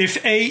saying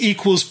if A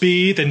equals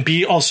B, then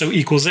B also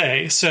equals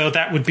A. So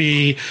that would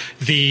be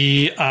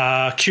the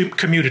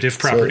commutative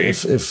property.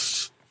 So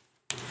if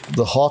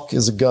the hawk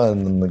is a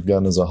gun, then the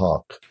gun is a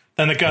hawk.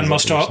 Then the gun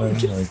must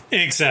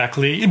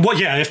exactly. Well,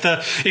 yeah. If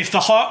the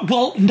hawk.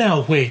 Well,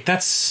 no. Wait.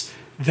 That's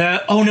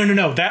that. Oh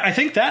no. That I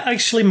think that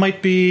actually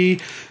might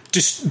be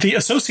just the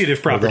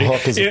associative property. Well, the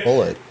hawk is a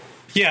bullet.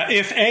 Yeah,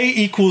 if A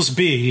equals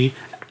B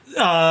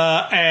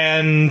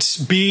and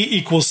B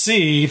equals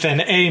C,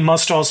 then A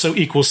must also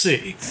equal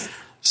C.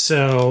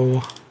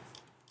 So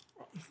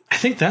I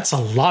think that's a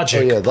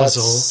logic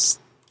puzzle.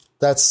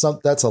 That's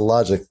a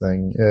logic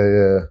thing.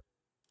 Yeah.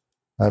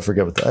 I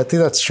forget what that. I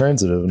think that's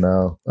transitive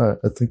now.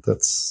 I think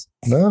that's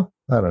no.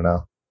 I don't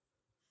know.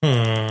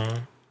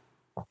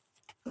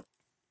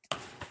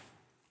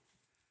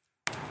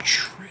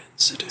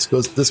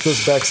 Transitive. This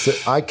goes back to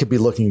I could be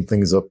looking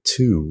things up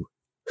too.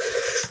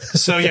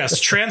 So yes,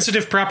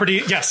 transitive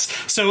property. Yes.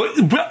 So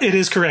it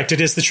is correct.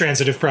 It is the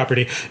transitive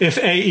property. If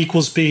A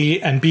equals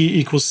B and B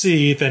equals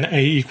C, then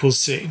A equals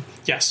C.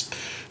 Yes.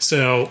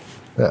 So.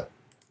 Yeah.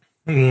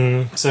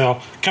 So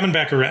coming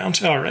back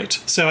around. All right.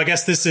 So I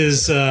guess this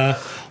is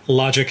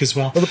logic as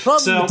well. Well, the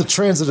problem with the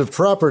transitive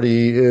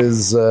property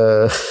is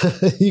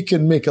you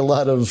can make a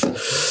lot of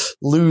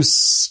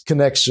loose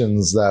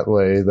connections that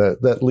way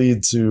that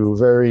lead to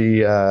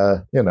very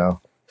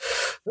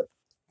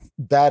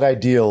bad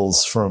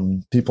ideals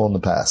from people in the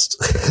past.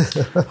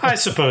 I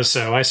suppose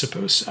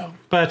so.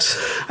 But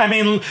I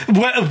mean,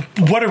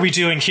 what are we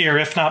doing here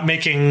if not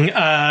making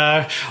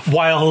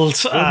wild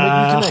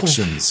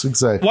connections?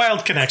 Exactly.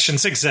 Wild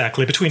connections,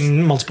 exactly,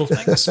 between multiple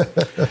things.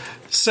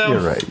 So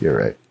You're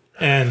right.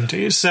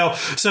 And so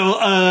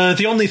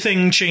the only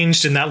thing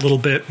changed in that little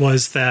bit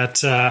was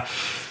that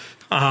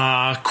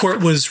Cort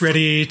was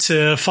ready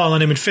to fall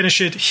on him and finish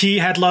it. He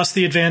had lost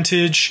the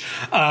advantage,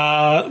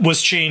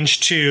 was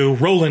changed to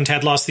Roland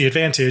had lost the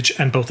advantage,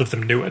 and both of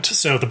them knew it.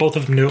 So the both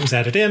of them knew it was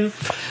added in.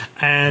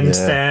 And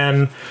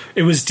then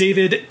it was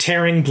David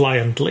tearing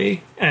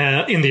blindly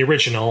in the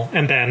original,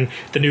 and then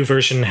the new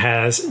version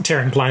has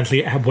tearing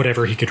blindly at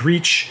whatever he could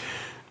reach,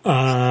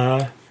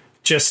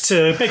 just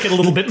to make it a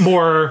little bit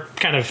more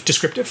kind of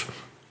descriptive.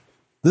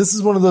 This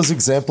is one of those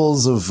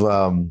examples of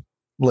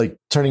like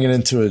turning it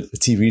into a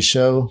TV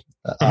show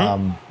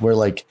where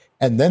like,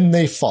 and then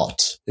they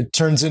fought. It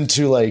turns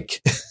into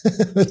like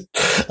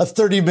a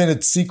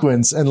 30-minute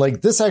sequence. And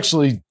like, this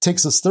actually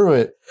takes us through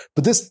it.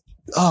 But this,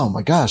 oh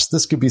my gosh,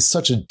 this could be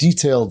such a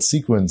detailed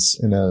sequence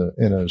in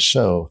a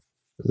show.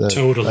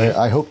 Totally.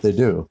 I hope they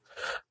do.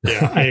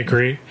 Yeah, I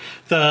agree.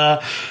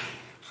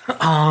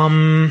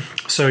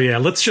 So yeah,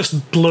 let's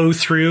just blow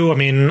through. I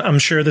mean, I'm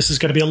sure this is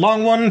going to be a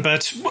long one,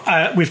 but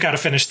we've got to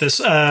finish this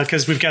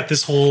because we've got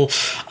this whole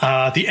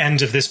the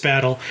end of this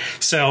battle.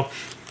 So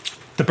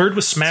the bird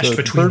was smashed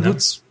between them.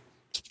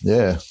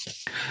 Yeah,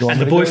 and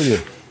the boy.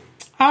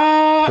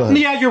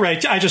 Yeah, you're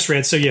right. I just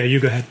read. So yeah, you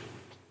go ahead.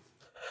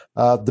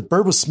 The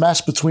bird was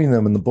smashed between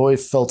them, and the boy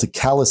felt a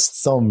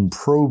calloused thumb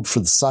probe for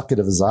the socket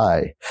of his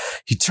eye.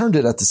 He turned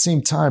it at the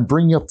same time,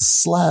 bringing up the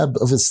slab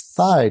of his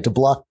thigh to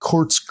block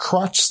Cort's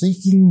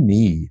crotch-seeking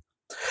knee.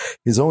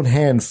 His own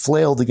hand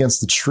flailed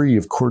against the tree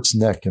of Cort's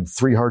neck in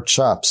 3 hard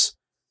chops.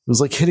 It was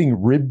like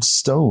hitting ribbed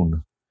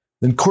stone.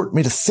 Then Cort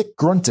made a thick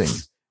grunting.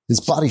 His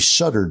body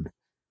shuddered.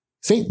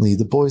 Faintly,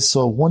 the boy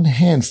saw one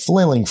hand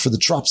flailing for the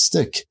dropped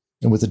stick,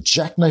 and with a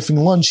jackknifing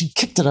lunge, he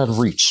kicked it out of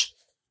reach.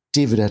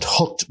 David had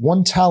hooked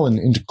one talon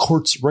into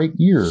Cort's right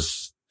ear.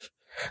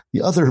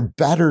 The other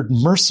battered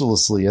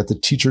mercilessly at the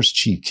teacher's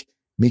cheek,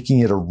 making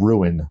it a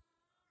ruin.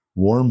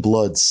 Warm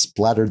blood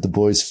splattered the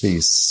boy's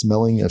face,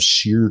 smelling of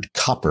sheared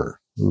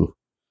copper. Ooh.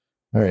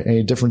 All right,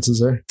 any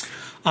differences there?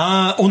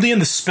 Only in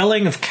the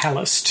spelling of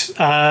calloused.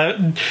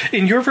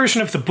 In your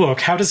version of the book,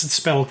 how does it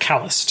spell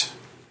calloused?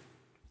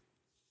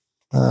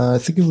 I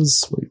think it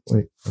was...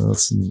 Wait.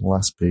 That's in the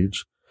last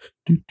page.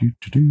 It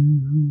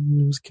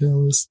was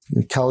callous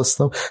thumb. Calloused.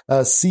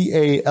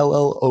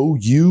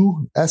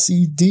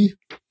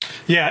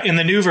 Yeah, in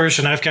the new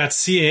version, I've got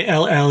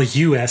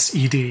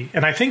CALLUSED,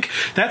 and I think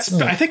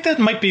that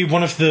might be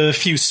one of the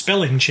few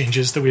spelling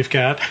changes that we've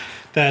got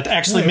that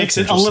actually makes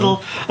it a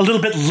little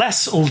bit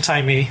less old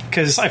timey.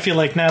 Because I feel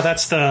like now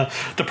that's the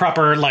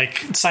proper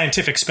like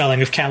scientific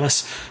spelling of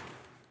callous.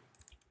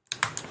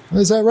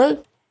 Is that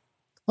right?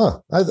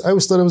 Huh? I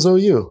always thought it was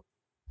OU.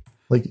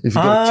 Like, if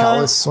you get a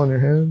callus on your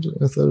hand,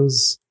 I thought it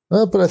was...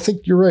 but I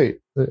think you're right.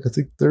 I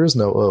think there is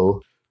no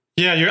O.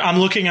 Yeah, I'm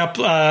looking up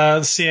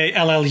Callus,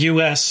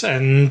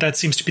 and that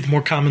seems to be the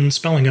more common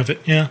spelling of it.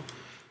 Yeah,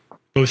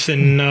 both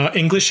in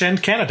English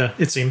and Canada,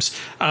 it seems,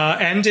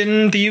 and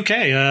in the UK.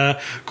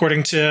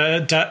 According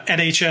to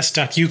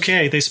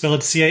 .nhs.uk, they spell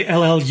it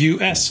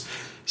Callus.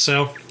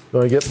 So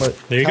I get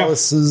my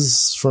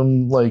calluses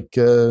from like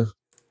the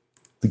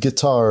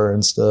guitar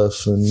and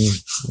stuff, and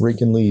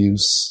raking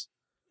leaves.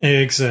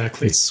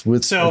 Exactly. It's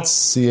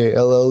Callus.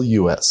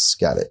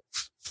 Got it.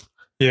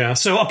 Yeah,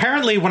 so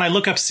apparently when I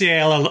look up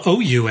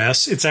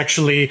Callous, it's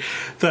actually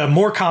the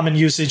more common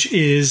usage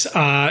is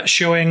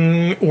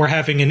showing or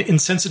having an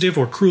insensitive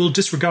or cruel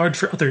disregard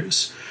for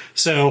others.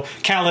 So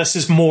callous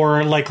is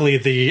more likely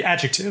the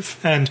adjective,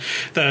 and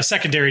the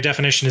secondary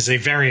definition is a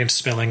variant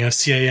spelling of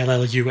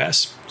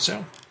Callus.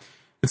 So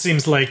it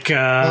seems like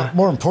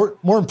more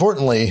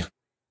importantly,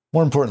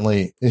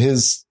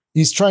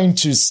 he's trying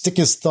to stick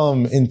his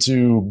thumb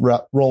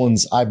into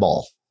Roland's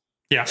eyeball.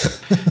 Yeah.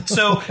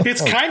 So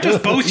it's kind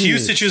of both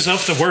usages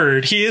of the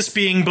word. He is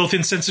being both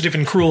insensitive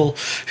and cruel.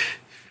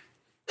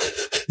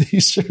 He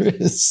sure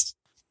is.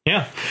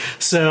 Yeah.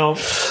 So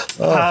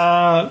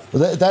oh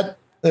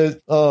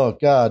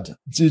God.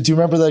 Do you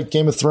remember that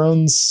Game of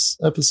Thrones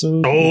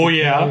episode? Oh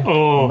yeah.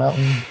 Oh,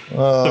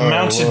 the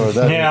mountain. Lord,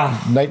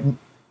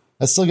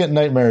 I still get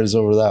nightmares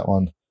over that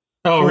one.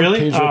 Oh, really?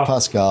 Pedro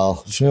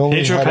Pascal. If he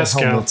only had a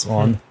helmet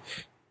on.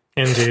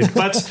 Indeed.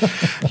 But,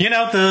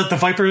 the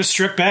Viper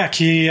struck back.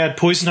 He had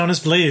poison on his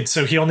blade,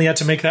 so he only had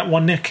to make that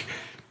one nick.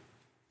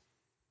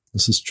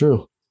 This is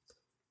true.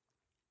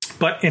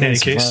 But in any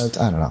case...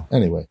 I don't know.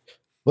 Anyway.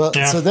 Well,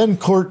 So then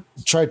Cort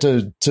tried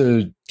to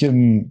give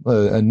him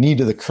a knee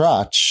to the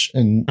crotch,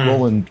 and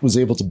Roland was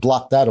able to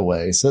block that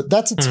away. So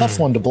that's a tough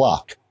one to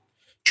block.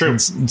 True.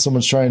 When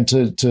someone's trying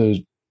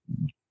to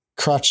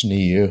crotch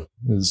knee you.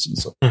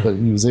 But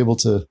he was able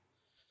to...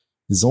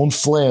 His own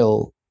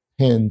flail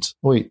hand...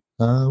 Wait.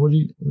 What do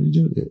you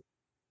do?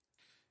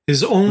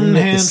 His own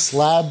hand,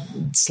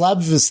 slab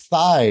of his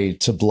thigh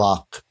to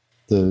block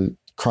the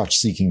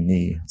crotch-seeking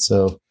knee.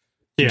 So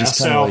he just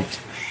kind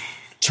of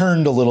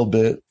turned a little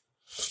bit.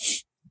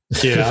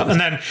 Yeah, and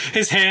then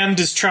his hand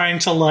is trying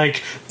to I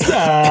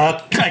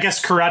guess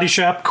karate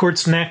chop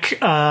Cort's neck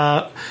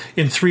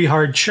in 3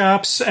 hard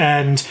chops,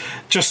 and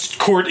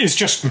Cort is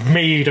just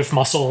made of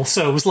muscle,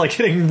 so it was like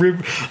hitting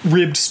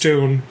ribbed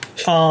stone.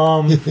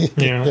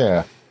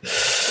 Yeah.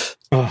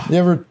 You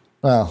ever?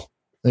 Well,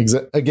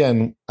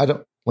 again, I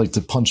don't like to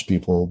punch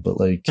people, but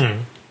I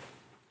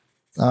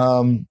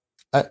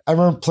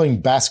remember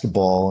playing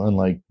basketball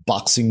and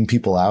boxing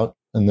people out,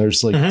 and there's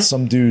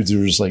some dudes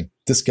who are just like,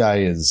 this guy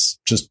is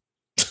just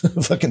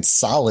fucking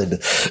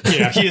solid.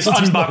 Yeah, he is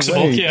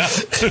unboxable. Yeah.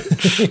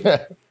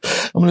 Yeah,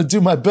 I'm gonna do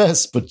my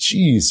best, but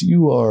geez,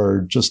 you are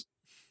just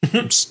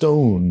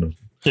stone.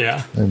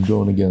 Yeah, I'm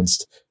going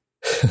against.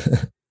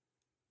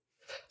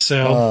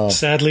 So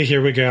sadly,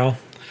 here we go.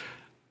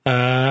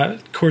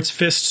 Cort's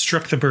fist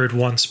struck the bird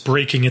once,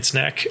 breaking its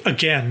neck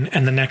again,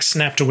 and the neck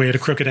snapped away at a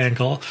crooked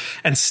angle.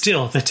 And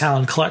still the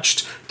talon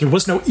clutched. There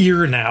was no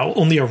ear now,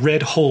 only a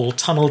red hole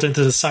tunneled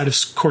into the side of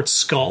Cort's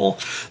skull.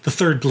 The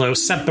third blow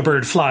sent the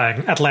bird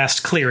flying, at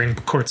last clearing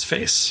Cort's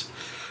face.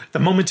 The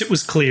moment it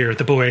was clear,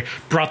 the boy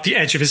brought the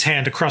edge of his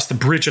hand across the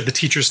bridge of the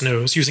teacher's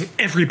nose, using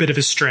every bit of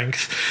his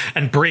strength,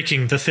 and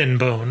breaking the thin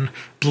bone.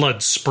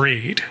 Blood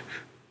sprayed.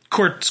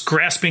 Cort's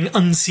grasping,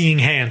 unseeing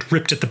hand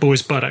ripped at the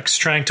boy's buttocks,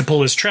 trying to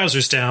pull his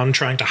trousers down,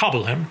 trying to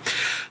hobble him.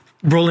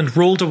 Roland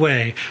rolled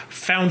away,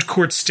 found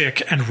Cort's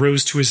stick, and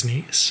rose to his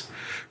knees.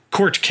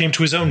 Cort came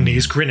to his own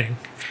knees, grinning.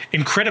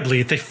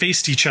 Incredibly, they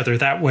faced each other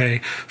that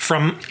way,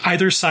 from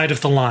either side of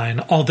the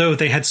line, although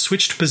they had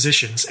switched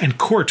positions, and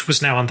Cort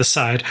was now on the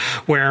side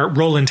where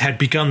Roland had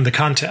begun the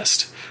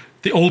contest.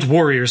 The old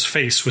warrior's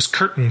face was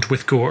curtained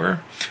with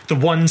gore. The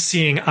one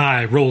seeing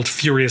eye rolled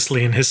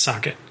furiously in his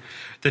socket.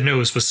 The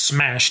nose was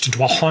smashed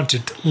into a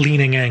haunted,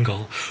 leaning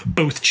angle.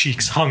 Both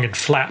cheeks hung in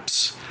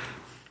flaps.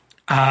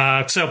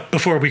 So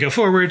before we go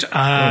forward,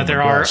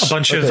 there are a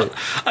bunch of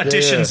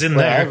additions in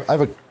there.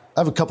 I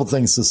have a couple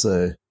things to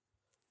say.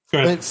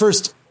 Wait,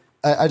 first,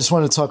 I just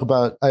want to talk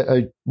about.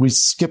 We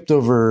skipped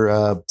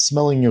over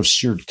smelling of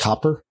sheared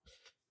copper,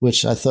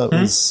 which I thought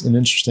was an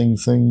interesting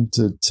thing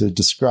to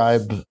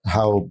describe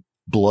how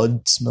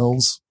blood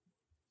smells.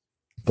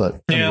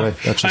 But anyway,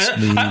 that's just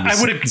me. I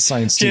would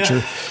science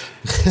teacher.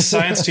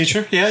 Science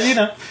teacher.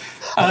 Yeah,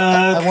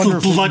 I wonder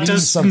if blood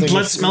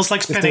smells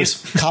like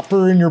pennies.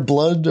 Copper in your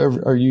blood?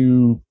 Are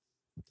you?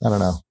 I don't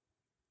know.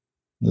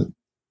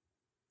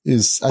 I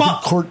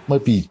think Cort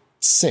might be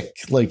sick.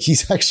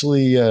 He's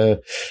actually. Well,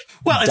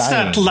 it's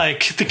dying. not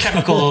like the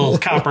chemical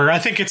copper. I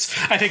think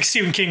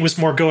Stephen King was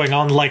more going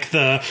on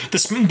the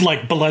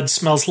blood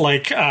smells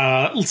like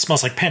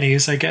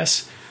pennies, I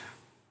guess.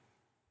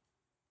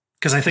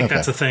 Because I think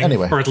that's a thing,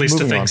 anyway, or at least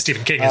a thing on.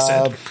 Stephen King has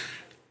said.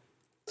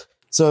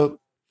 So,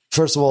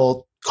 first of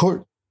all,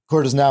 Cort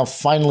has now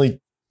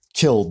finally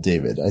killed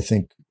David. I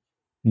think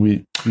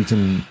we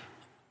can.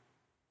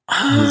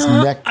 His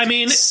neck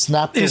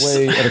snapped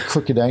away at a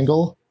crooked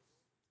angle.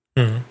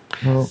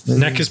 Well,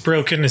 neck is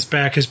broken. His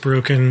back is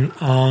broken.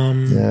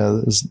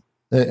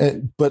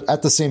 But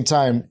at the same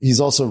time, he's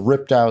also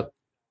ripped out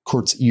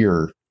Cort's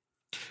ear.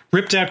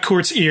 Ripped out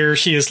Cort's ear.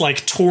 He is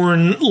like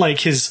torn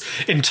like his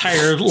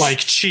entire like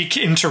cheek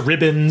into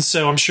ribbons.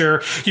 So I'm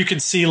sure you can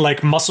see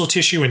like muscle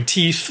tissue and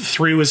teeth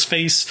through his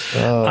face.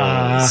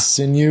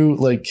 Sinew,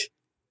 like,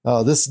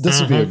 this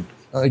would be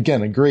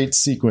again a great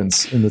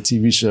sequence in the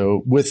TV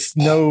show with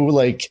no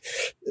like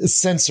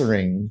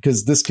censoring,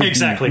 because this could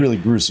be really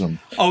gruesome.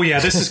 Oh yeah,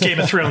 this is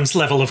Game of Thrones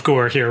level of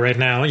gore here right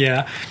now.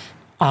 Yeah,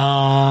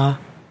 yeah.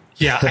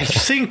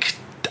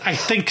 I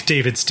think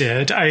David's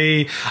dead.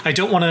 I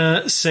don't want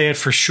to say it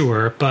for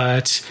sure,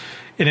 but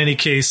in any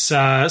case,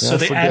 so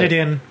they added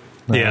in.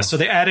 Yeah, so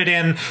they added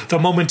in the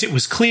moment it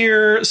was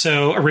clear.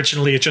 So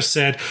originally it just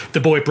said the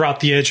boy brought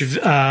the edge of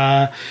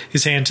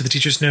his hand to the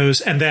teacher's nose,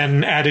 and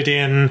then added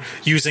in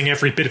using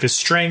every bit of his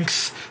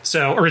strength.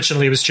 So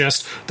originally it was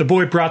just the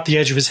boy brought the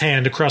edge of his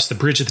hand across the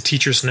bridge of the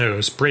teacher's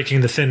nose,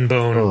 breaking the thin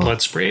bone,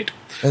 blood sprayed.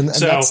 And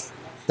so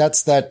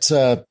that's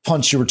that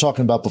punch you were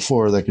talking about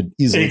before that could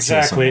easily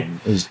kill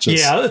someone. It was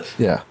just,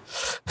 yeah.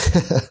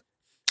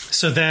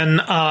 So then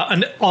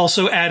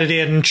also added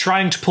in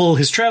trying to pull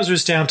his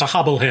trousers down to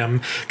hobble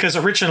him, because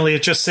originally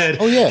it just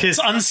said his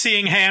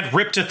unseeing hand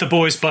ripped at the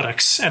boy's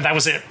buttocks, and that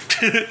was it.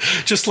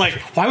 Just like,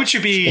 why would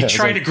you be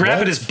trying to grab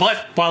at his butt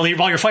while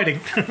you're fighting?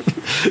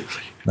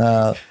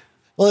 Well,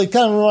 it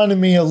kind of reminded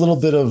me a little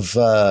bit of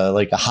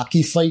like a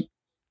hockey fight.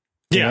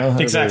 Yeah,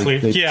 exactly.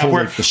 They pull,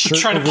 we're like,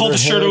 trying to pull the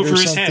shirt over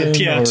his head,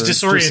 to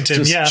disorient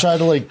him. Just try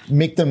to like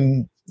make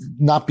them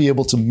not be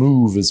able to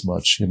move as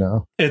much, you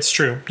know? It's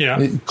true,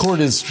 yeah. Cort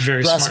is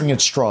very grasping smart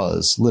at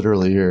straws,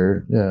 literally,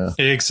 here. Yeah.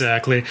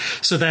 Exactly.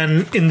 So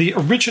then in the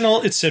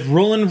original, it said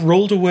Roland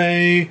rolled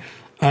away,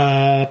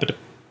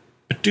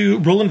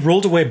 Roland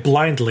rolled away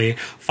blindly,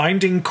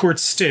 finding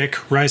Cort's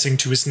stick rising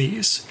to his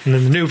knees. And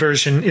in the new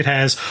version, it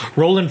has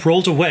Roland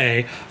rolled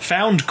away,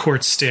 found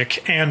Cort's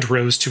stick, and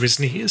rose to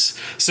his knees.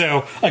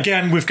 So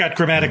again, we've got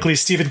grammatically,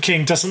 Stephen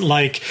King doesn't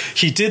like,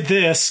 he did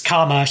this,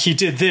 comma, he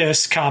did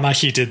this, comma,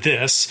 he did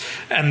this.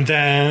 And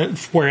then,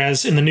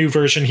 whereas in the new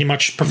version, he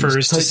much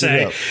prefers to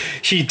say,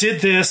 he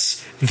did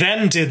this,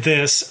 then did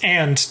this,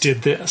 and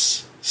did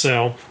this.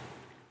 So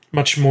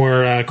much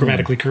more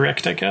grammatically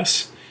correct, I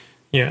guess.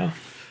 Yeah.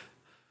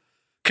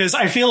 Because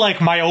I feel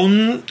like my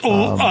own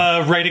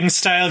writing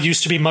style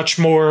used to be much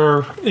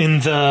more in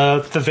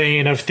the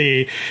vein of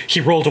he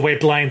rolled away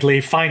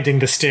blindly, finding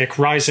the stick,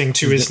 rising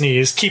to his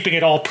knees, keeping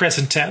it all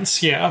present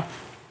tense. Yeah.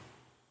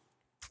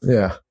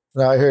 Yeah.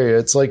 No, I hear you.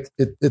 It's like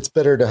it's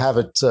better to have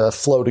it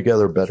flow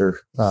together better.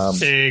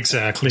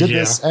 Exactly. Did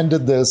this and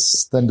did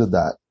this, then did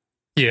that.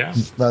 Yeah.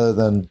 Rather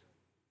than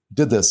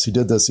did this, he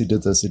did this, he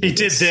did this, he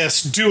did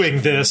this,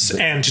 doing this,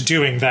 and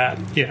doing that.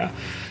 Yeah.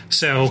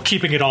 So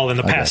keeping it all in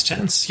the past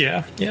tense.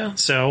 Yeah. Yeah.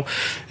 So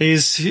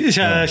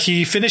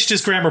he finished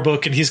his grammar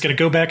book, and he's going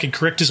to go back and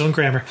correct his own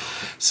grammar.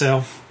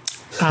 So,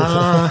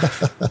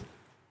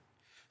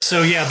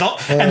 so yeah,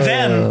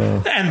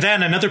 and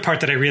then another part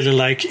that I really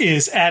like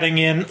is adding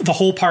in the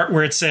whole part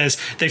where it says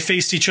they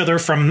faced each other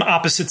from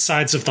opposite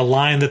sides of the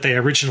line that they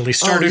originally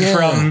started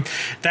from.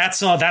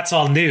 That's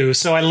all new.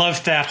 So I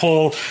love that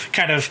whole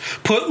kind of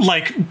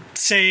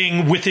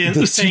saying within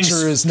the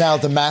teacher is now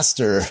the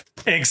master.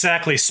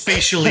 Exactly,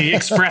 spatially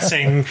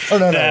expressing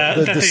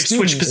that they've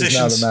switched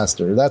positions. Is now the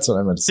master. That's what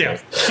I meant to say.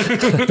 Yeah.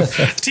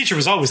 The teacher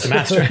was always the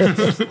master.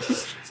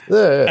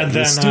 And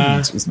the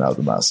student is now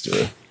the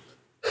master.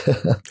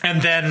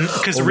 And then,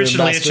 because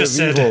originally it just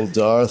said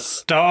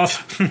Darth.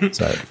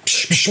 Sorry.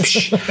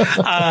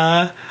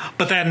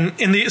 But then,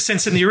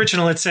 since in the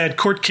original it said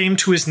Cort came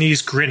to his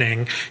knees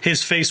grinning,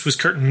 his face was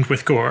curtained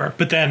with gore.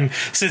 But then,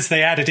 since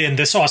they added in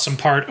this awesome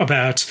part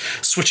about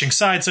switching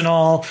sides and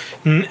all,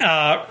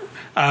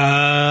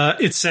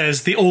 it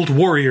says the old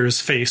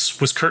warrior's face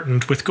was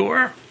curtained with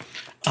gore.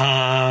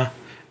 And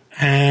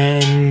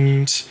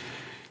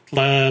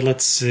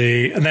let's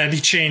see. And then he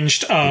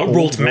changed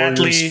rolled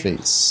madly.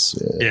 Face.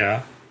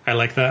 Yeah, I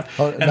like that.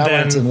 And now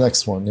then to the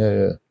next one.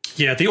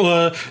 Yeah,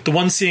 the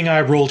one seeing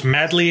eye rolled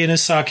madly in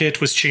his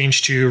socket was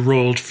changed to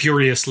rolled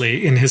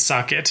furiously in his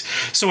socket.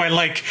 So I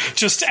like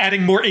just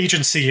adding more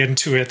agency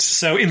into it.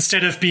 So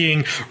instead of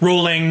being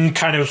rolling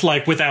kind of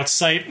like without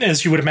sight,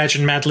 as you would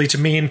imagine madly to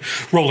mean,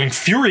 rolling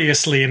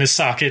furiously in his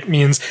socket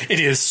means it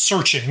is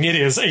searching. It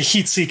is a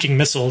heat-seeking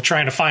missile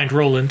trying to find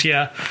Roland.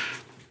 Yeah.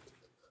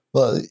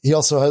 Well, he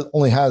also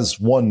only has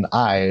one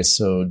eye,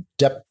 so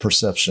depth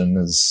perception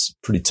is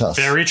pretty tough.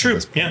 Very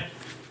true. Yeah.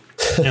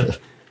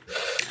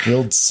 The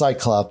old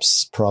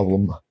Cyclops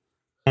problem.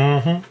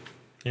 Mm-hmm.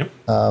 Yep.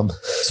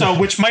 So,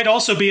 which might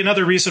also be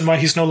another reason why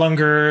he's no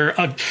longer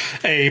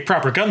a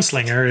proper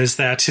gunslinger, is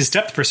that his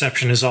depth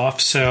perception is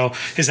off, so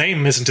his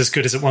aim isn't as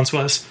good as it once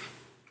was.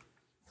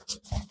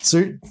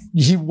 So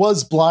he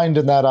was blind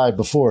in that eye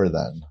before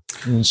then.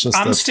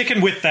 I'm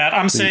sticking with that.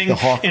 I'm saying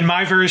in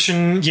my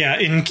version,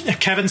 in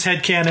Kevin's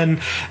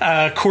headcanon,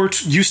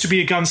 Cort used to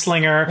be a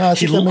gunslinger. I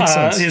think that makes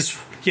sense.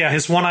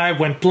 His one eye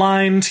went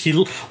blind. He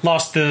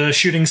lost the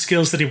shooting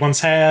skills that he once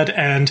had,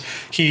 and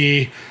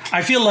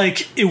I feel like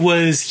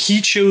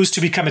he chose to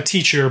become a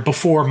teacher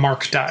before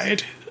Mark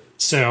died.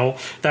 So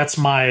that's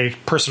my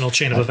personal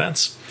chain of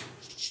events.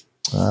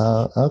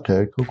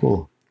 Okay,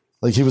 cool.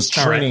 Like he was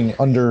training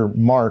under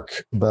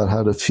Mark about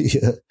how to be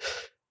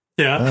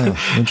Yeah.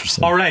 Oh,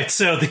 interesting. All right.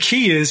 So the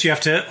key is you have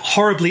to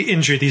horribly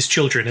injure these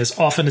children as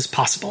often as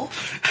possible.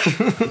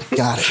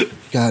 Got it.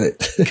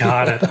 Okay.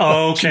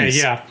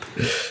 Jeez. Yeah.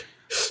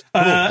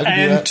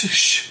 And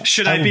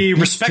should I be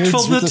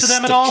respectful to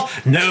them at all?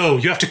 No,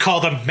 you have to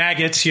call them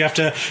maggots. You have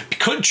to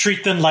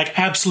treat them like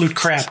absolute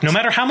crap. No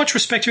matter how much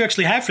respect you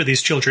actually have for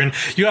these children,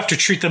 you have to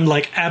treat them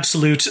like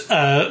absolute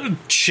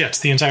shit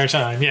the entire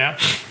time. Yeah.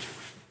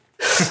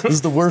 This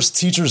is the worst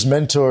teacher's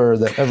mentor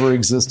that ever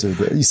existed.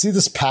 You see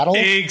this paddle?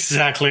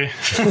 Exactly.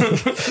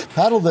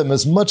 Paddle them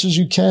as much as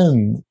you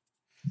can.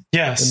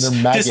 Yes,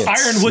 this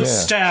ironwood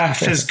staff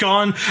has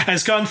gone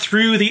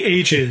through the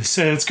ages.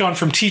 It's gone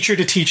from teacher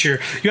to teacher.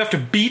 You have to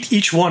beat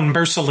each one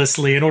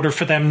mercilessly in order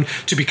for them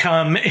to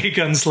become a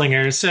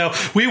gunslinger. So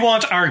we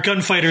want our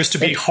gunfighters to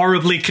be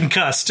horribly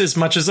concussed as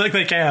much as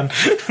they can.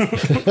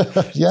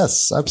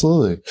 Yes,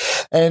 absolutely.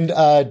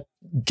 And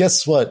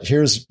guess what?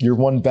 Here's your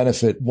one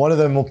benefit. One of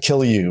them will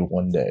kill you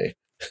one day.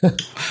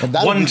 And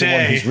that'll be the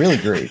one who's really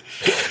great.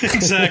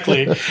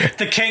 Exactly.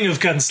 The king of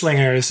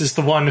gunslingers is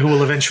the one who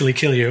will eventually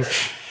kill you.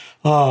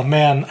 Oh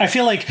man, I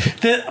feel like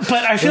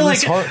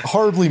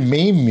horribly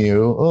maim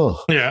you.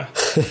 Oh yeah.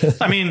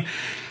 I mean,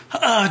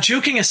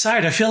 joking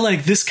aside, I feel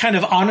like this kind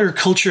of honor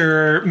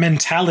culture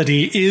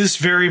mentality is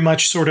very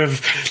much sort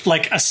of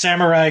like a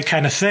samurai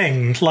kind of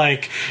thing.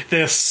 Like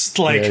this,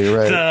 like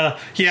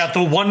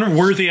the one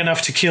worthy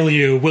enough to kill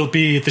you will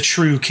be the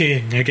true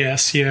king, I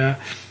guess. Yeah.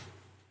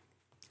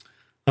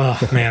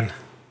 Oh man,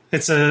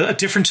 it's a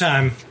different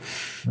time,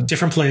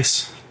 different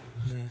place.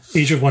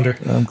 Age of Wonder.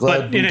 I'm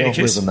glad we don't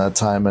live in that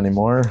time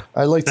anymore.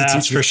 I like to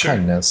teach with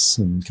kindness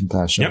and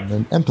compassion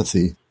and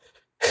empathy.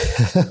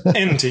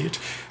 Indeed,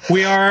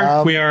 we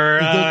are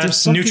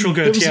neutral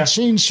good. There's a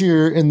change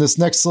here in this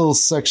next little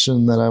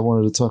section that I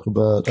wanted to talk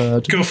about.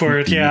 Go for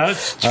it. Yeah,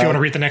 if you want to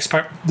read the next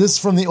part. This is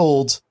from the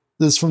old.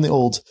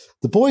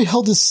 The boy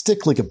held his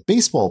stick like a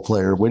baseball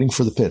player waiting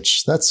for the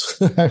pitch. That's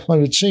what I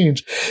wanted to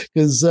change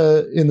because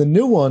in the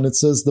new one, it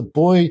says the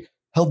boy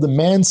held the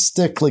man's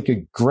stick like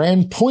a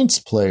grand points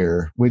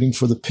player waiting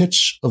for the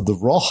pitch of the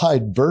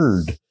rawhide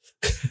bird.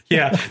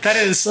 Yeah, that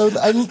is. So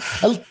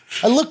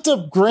I looked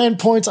up grand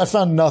points. I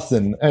found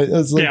nothing.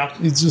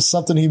 It's just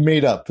something he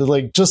made up.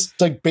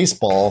 Just like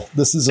baseball.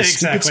 This is a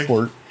stupid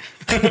sport.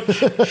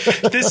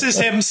 This is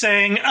him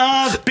saying,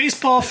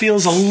 baseball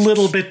feels a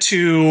little bit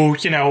too,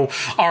 his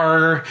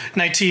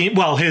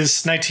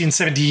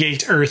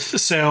 1978 Earth.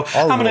 So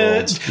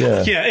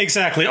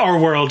exactly, our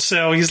world.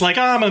 So he's like,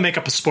 I'm gonna make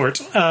up a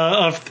sport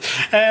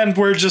and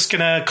we're just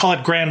gonna call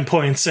it grand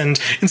points. And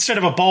instead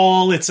of a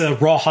ball, it's a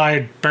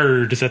rawhide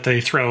bird that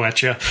they throw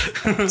at you.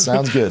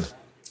 Sounds good.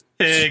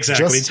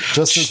 Exactly.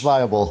 Just as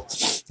viable.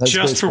 Just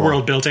baseball. For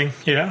world building,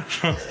 yeah.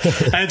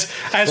 And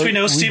as we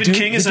know, Stephen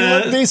King is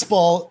a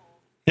baseball.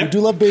 Yep. We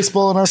do love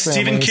baseball in our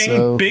family. Stephen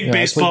King, big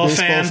baseball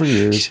fan. For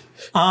years.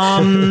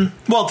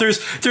 Well,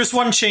 there's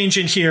one change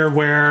in here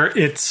where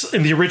it's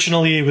in the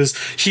originally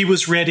he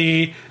was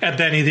ready, and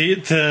then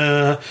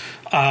the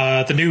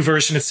new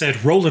version it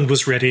said Roland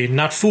was ready,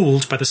 not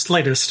fooled by the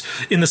slightest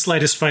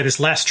by this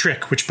last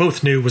trick, which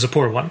both knew was a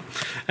poor one,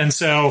 and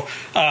so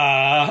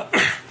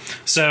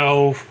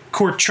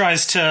Cort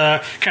tries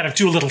to kind of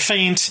do a little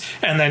feint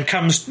and then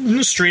comes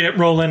straight at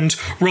Roland.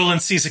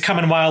 Roland sees it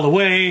coming a mile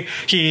away.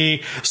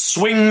 He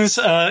swings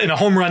in a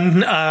home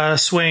run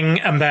swing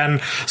and then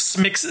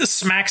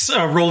smacks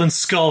Roland's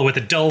skull with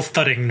a dull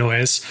thudding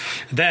noise.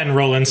 Then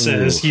Roland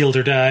says, "Yield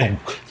or die."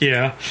 Bonk.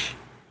 Yeah.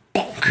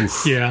 Bonk.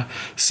 Oof. Yeah.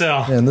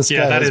 So, this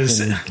guy has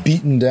been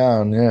beaten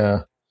down.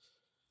 Yeah.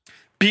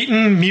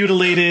 Beaten,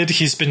 mutilated,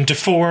 he's been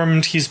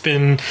deformed, he's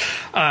been,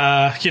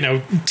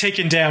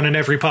 taken down in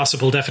every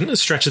possible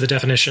stretch of the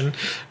definition.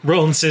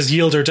 Roland says,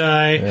 "Yield or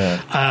die."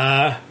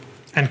 Yeah.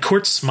 And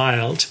Cort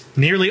smiled.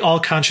 Nearly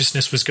all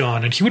consciousness was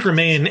gone, and he would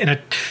remain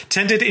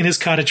tended in his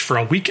cottage for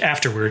a week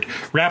afterward,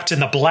 wrapped in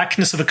the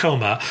blackness of a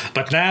coma.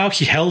 But now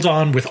he held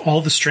on with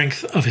all the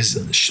strength of his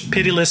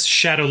pitiless,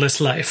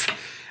 shadowless life.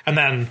 And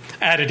then,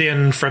 added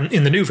in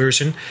the new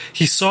version,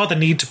 he saw the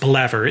need to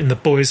palaver in the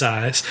boy's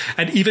eyes,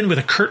 and even with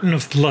a curtain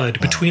of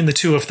blood between the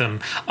two of them,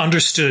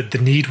 understood the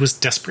need was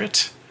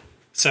desperate.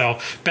 So,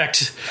 back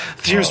to...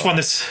 Here's one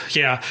that's...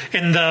 Yeah,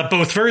 in the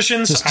both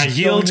versions, I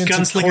yield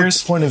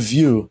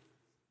gunslingers...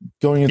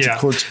 Going into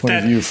Cort's point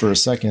of view for a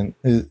second,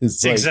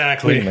 it's like,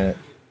 exactly. Wait a minute.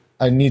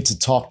 I need to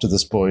talk to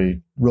this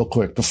boy real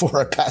quick before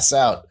I pass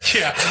out.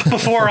 Yeah,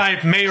 before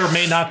I may or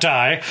may not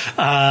die.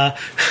 I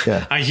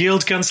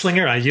yield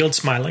gunslinger, I yield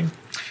smiling.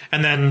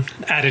 And then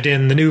added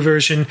in the new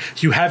version,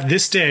 you have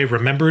this day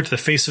remembered the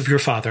face of your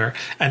father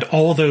and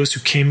all those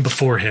who came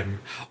before him.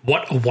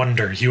 What a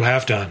wonder you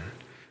have done.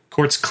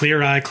 Cort's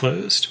clear eye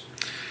closed.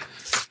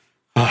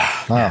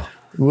 Wow.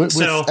 With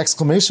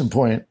exclamation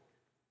point,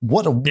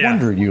 what a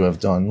wonder you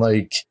have done.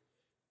 Like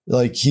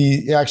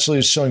he actually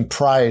is showing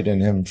pride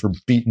in him for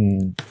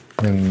beating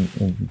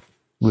him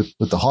with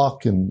the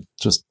hawk and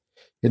just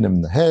hitting him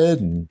in the head.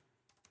 And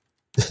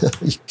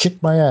You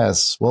kicked my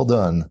ass. Well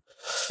done.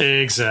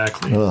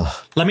 Exactly. Ugh.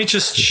 Let me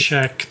just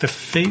check the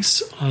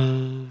face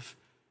of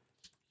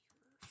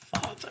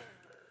father.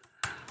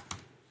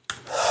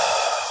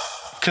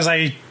 Because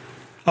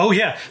oh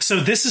yeah. So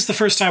this is the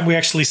first time we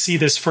actually see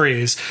this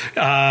phrase.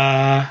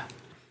 Yeah,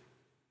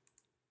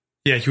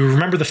 you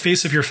remember the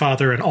face of your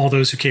father and all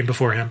those who came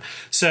before him.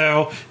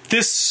 So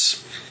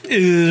this,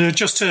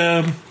 just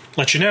to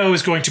let you know,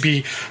 is going to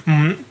be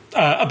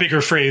a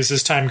bigger phrase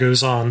as time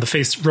goes on.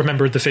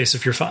 Remember the face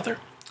of your father.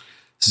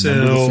 So,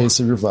 remember the face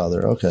of your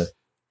father. Okay.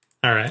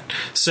 All right.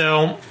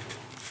 So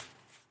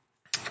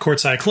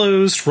Cort's eye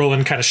closed.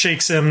 Roland kind of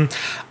shakes him.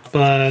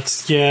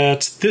 But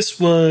yet this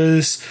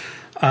was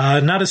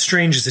not as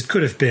strange as it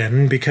could have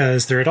been,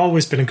 because there had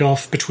always been a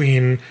gulf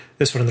between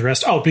this one and the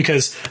rest. Oh,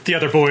 because the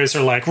other boys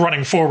are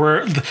running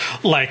forward,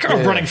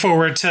 running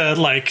forward to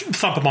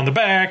thump them on the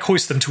back,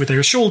 hoist them to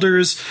their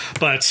shoulders.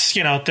 But,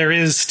 there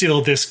is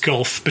still this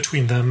gulf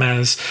between them,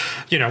 as,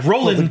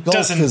 Roland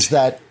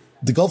doesn't.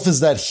 The gulf is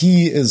that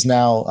he is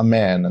now a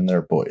man and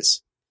they're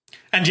boys.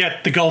 And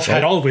yet the gulf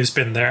had always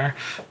been there,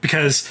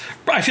 because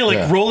I feel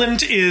like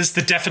Roland is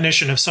the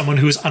definition of someone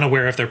who is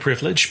unaware of their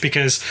privilege,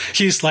 because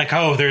he's like,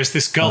 oh, there's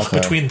this gulf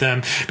between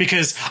them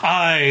because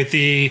I,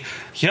 the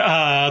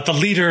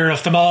leader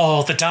of them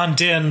all, the Don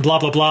Din, blah,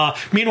 blah, blah.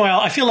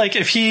 Meanwhile, I feel like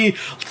if he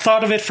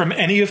thought of it from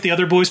any of the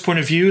other boys' point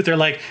of view, they're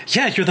like,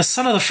 yeah, you're the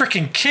son of the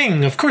freaking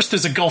king. Of course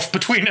there's a gulf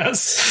between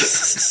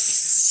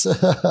us.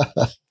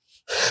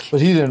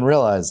 But he didn't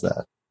realice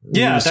that.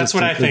 Yeah, that's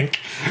what I think.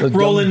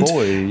 Roland, a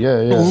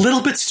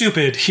little bit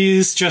stupid.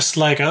 He's just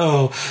like,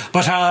 oh,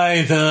 but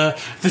I,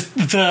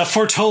 the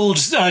foretold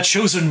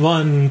chosen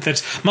one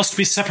that must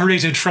be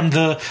separated from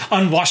the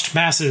unwashed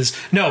masses.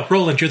 No,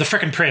 Roland, you're the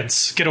frickin'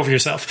 prince. Get over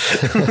yourself.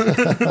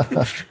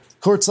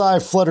 Cort's eye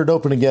fluttered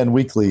open again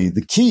weakly.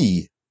 The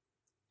key,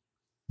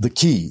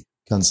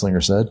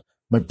 Gunslinger said.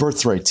 My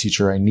birthright,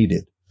 teacher, I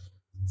needed.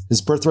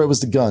 His birthright was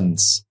the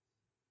guns.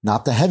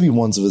 Not the heavy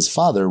ones of his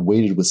father,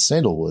 weighted with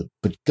sandalwood,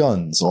 but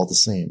guns all the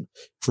same,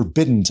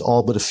 forbidden to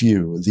all but a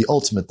few, the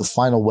ultimate, the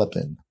final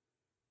weapon.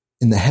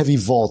 In the heavy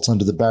vault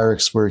under the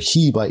barracks where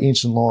he, by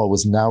ancient law,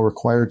 was now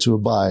required to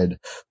abide,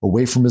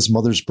 away from his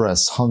mother's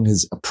breast, hung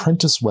his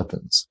apprentice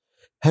weapons,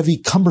 heavy,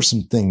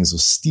 cumbersome things of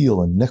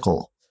steel and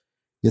nickel.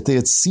 Yet they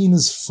had seen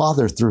his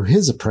father through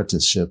his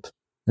apprenticeship,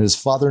 and his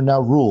father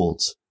now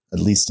ruled, at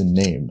least in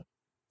name.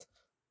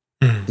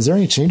 Is there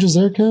any changes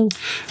there, Kev?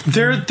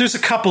 There's a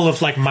couple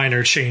of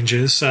minor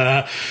changes.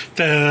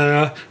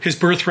 His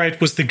birthright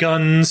was the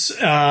guns.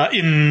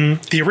 In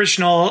the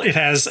original, it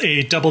has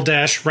a double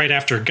dash right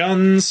after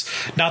guns,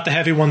 not the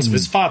heavy ones of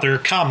his father,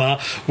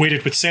 comma,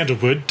 weighted with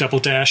sandalwood, double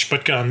dash,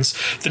 but guns.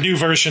 The new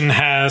version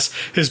has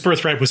his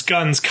birthright was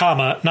guns,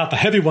 comma, not the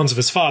heavy ones of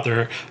his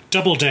father,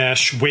 double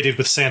dash, weighted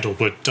with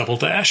sandalwood, double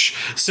dash.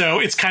 So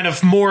it's kind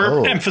of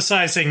more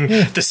emphasizing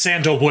the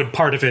sandalwood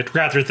part of it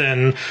rather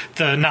than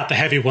not the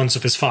heavy ones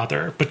of his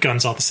father, but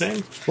guns all the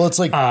same. Well, it's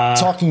like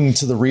talking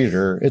to the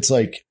reader. It's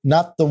like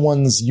not the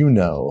ones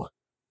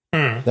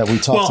that we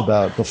talked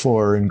about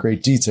before in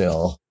great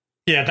detail.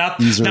 Yeah, not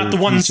the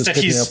ones that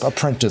he's up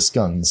apprentice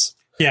guns.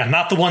 Yeah,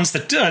 not the ones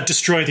that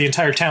destroy the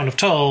entire town of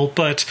Tull,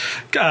 but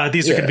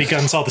these are going to be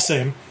guns all the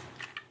same.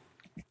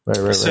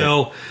 Right.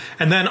 So,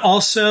 and then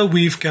also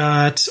we've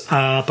got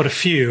but a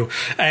few,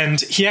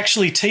 and he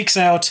actually takes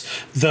out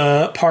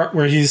the part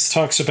where he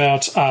talks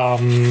about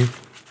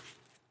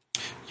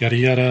yada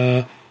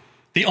yada,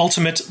 the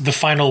ultimate, the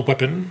final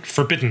weapon,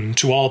 forbidden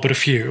to all but a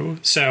few.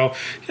 So,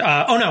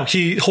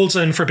 he holds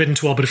in forbidden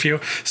to all but a few.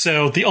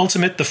 So the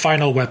ultimate, the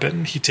final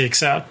weapon, he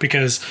takes out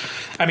because,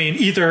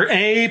 either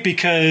A,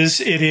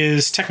 because it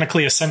is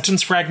technically a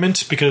sentence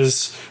fragment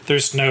because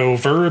there's no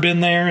verb in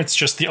there. It's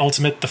just the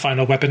ultimate, the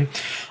final weapon.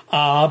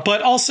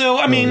 But also,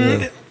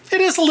 it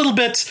is a little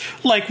bit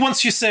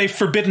once you say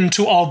forbidden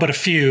to all but a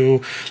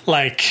few,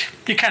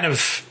 you kind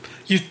of...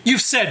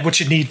 You've said what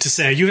you need to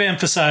say. You've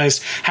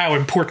emphasized how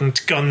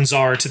important guns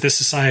are to this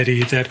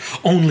society, that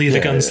only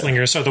the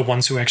gunslingers are the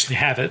ones who actually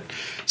have it.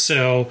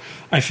 So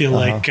I feel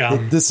like...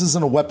 this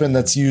isn't a weapon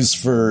that's used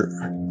for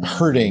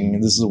hurting.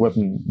 This is a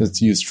weapon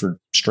that's used for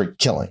straight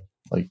killing.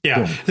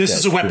 This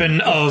is a weapon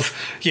of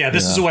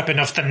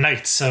the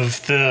knights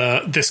of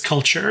this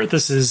culture.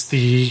 This is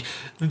the...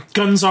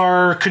 Guns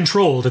are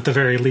controlled, at the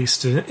very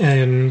least,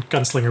 in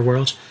gunslinger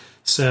world.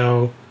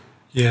 So,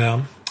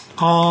 yeah...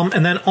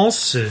 and then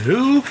also,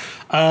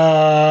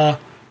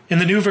 in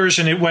the new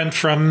version, it went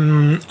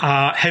from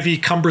heavy,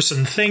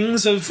 cumbersome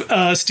things of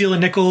steel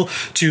and nickel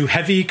to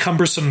heavy,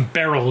 cumbersome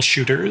barrel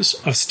shooters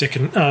of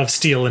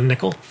steel and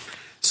nickel.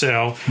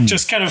 So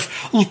just kind of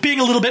being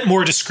a little bit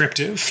more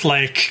descriptive,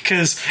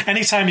 because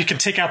anytime you can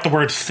take out the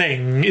word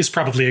thing is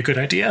probably a good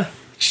idea.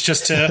 It's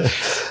just to...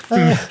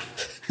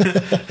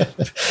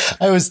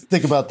 I always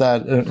think about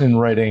that in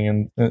writing,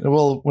 and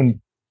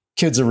when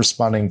kids are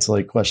responding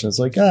to questions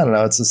I don't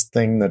know, it's this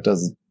thing that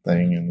does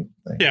thing and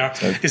thing. Yeah.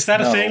 Is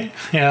that a thing?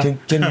 Yeah.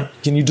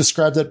 Can you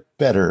describe that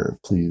better,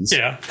 please?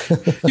 Yeah.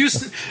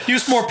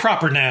 Use more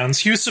proper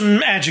nouns. Use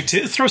some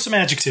adjectives. Throw some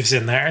adjectives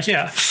in there.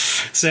 Yeah.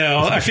 So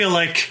I feel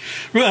like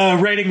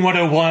writing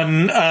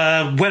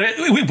 101,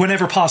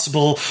 whenever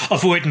possible,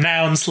 avoid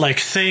nouns like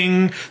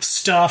thing,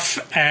 stuff,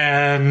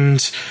 and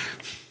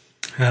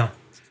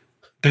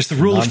there's the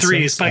rule Nonsense? of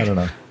threes. I don't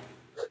know.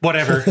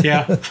 Whatever.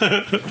 Yeah.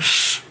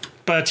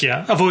 But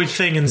yeah, avoid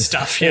thing and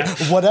stuff. Yeah.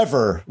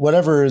 Whatever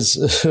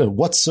is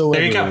whatsoever.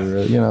 There you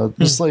go. You know,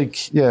 just like,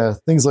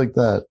 things like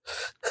that.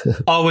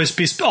 Always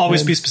be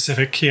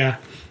specific. Yeah.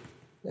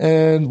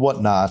 And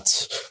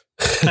whatnot.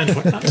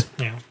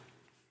 Yeah.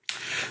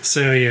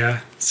 So,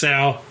 yeah.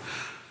 So,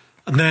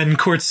 and then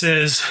Cort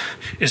says,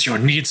 "Is your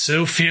need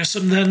so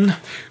fearsome then?"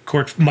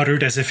 Cort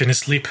muttered as if in his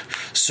sleep.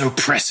 "So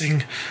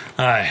pressing?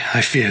 Aye, I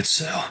feared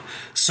so.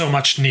 So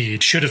much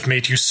need should have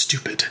made you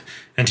stupid,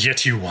 and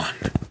yet you won.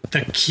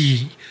 The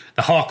key.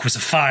 The hawk was a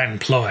fine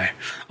ploy,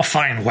 a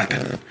fine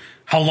weapon.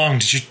 How long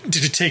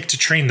did it take to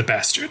train the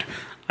bastard?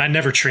 I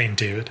never trained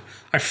David.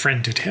 I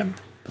friended him.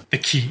 The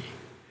key."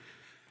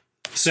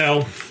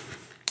 So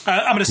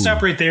I'm going to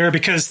stop right there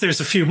because there's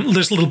a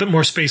little bit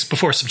more space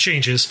before some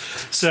changes.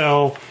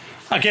 So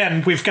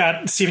again, we've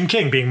got Stephen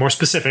King being more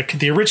specific.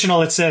 The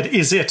original, it said,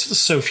 "Is it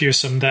so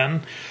fearsome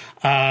then?"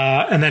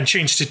 And then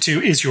changed it to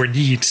 "Is your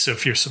need so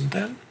fearsome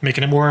then?"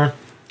 Making it more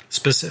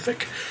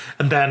specific.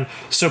 And then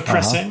 "so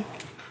pressing,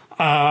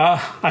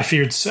 I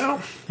feared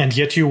so, and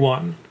yet you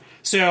won."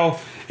 So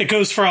it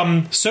goes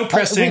from "so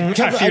pressing,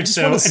 I feared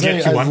so, and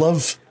yet you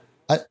won."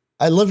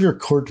 I love your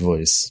Cort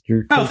voice.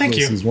 Your Cort thank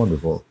voice you. is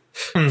wonderful.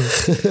 I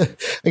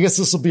guess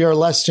this will be our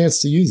last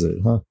chance to use it,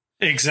 huh?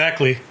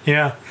 Exactly.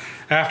 Yeah.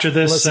 After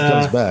this, unless it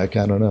comes back,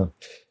 I don't know.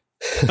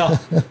 Well,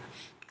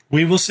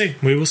 we will see.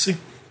 We will see.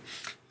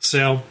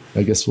 So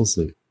I guess we'll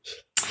see.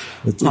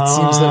 It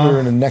seems that we're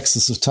in a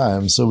nexus of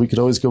time, so we could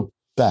always go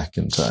back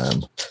in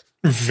time.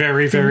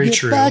 Very, very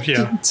true. Back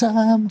Yeah. in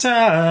time.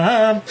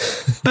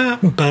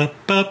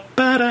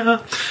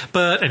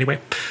 But anyway,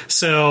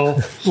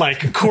 so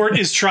like Cort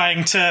is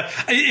trying to.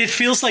 It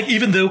feels like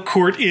even though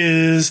Cort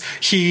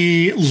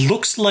he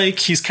looks like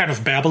he's kind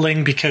of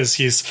babbling because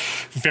he's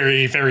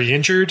very, very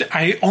injured.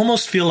 I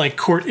almost feel like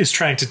Cort is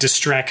trying to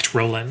distract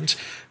Roland.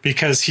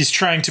 Because he's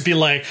trying to be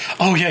like,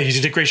 "Oh yeah, you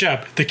did a great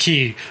job. The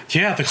key.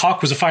 Yeah, the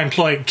hawk was a fine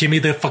ploy. Give me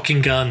the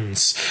fucking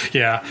guns."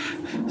 Yeah.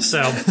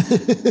 So.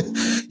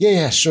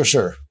 Yeah,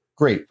 sure.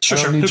 Great. Sure.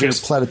 I don't need your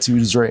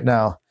platitudes right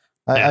now.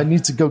 I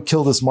need to go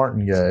kill this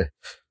Martin guy.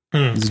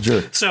 He's a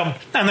jerk. So,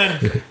 and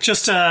then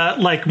just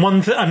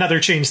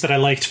another change that I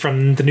liked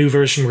from the new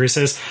version where he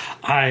says,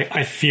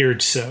 I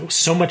feared so.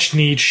 So much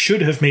need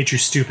should have made you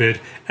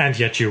stupid, and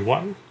yet you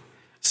won.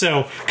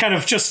 So, kind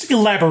of just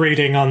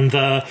elaborating on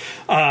the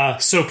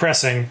 "so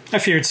pressing, I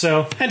feared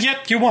so, and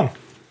yet you won."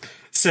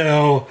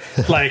 So,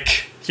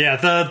 like, yeah,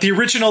 the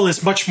original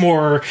is much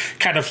more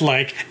kind of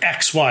like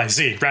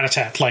XYZ,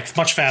 rat-a-tat, like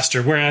much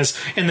faster, whereas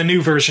in the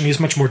new version he's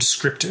much more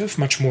descriptive,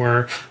 much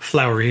more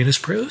flowery in his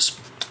prose.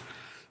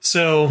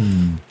 So,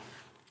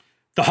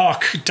 the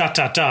hawk, ...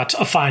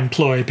 a fine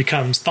ploy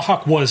becomes the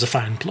hawk was a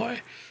fine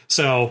ploy.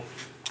 So,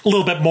 a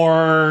little bit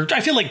more,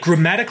 I feel like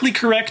grammatically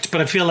correct,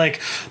 but I feel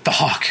like the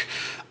hawk,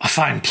 a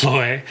fine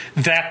ploy.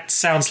 That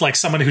sounds like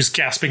someone who's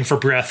gasping for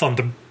breath on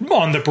the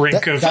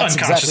brink of that's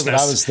unconsciousness. Exactly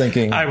what I was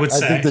thinking. I would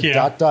say, I think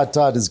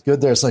the ... is good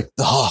there. It's like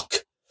the hawk,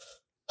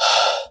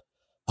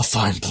 a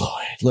fine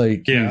ploy.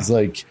 Like he's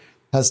like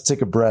has to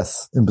take a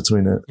breath in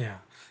between it. Yeah.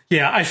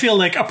 Yeah, I feel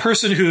like a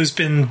person who's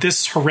been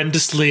this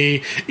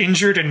horrendously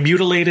injured and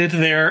mutilated,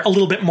 they're a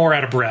little bit more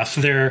out of breath.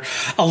 They're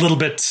a little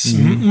bit,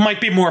 might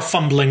be more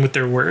fumbling with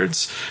their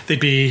words. They'd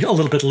be a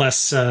little bit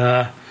less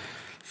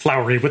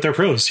flowery with their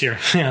prose here.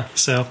 Yeah,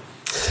 so.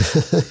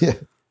 Yeah.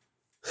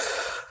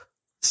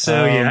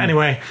 So,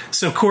 anyway.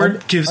 So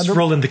Cort gives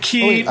Roland the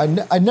key. Oh,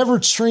 wait, I never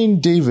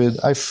trained David.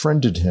 I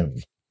friended him.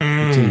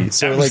 The key.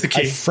 So, that was like, the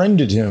key. I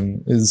friended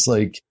him is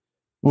like,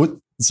 what?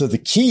 So the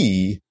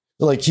key...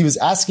 Like he was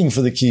asking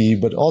for the key,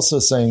 but also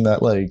saying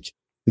that like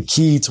the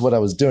key to what I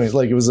was doing,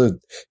 like it was a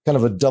kind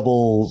of a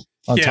double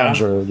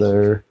entendre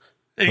there.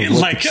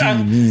 Like the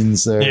key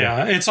means there.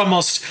 Yeah, it's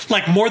almost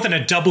like more than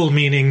a double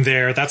meaning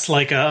there. That's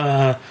like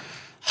I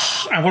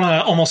want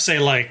to almost say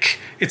like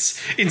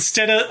it's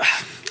instead of.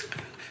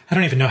 I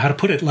don't even know how to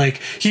put it.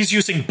 Like he's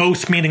using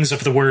both meanings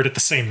of the word at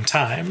the same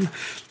time.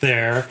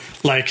 There,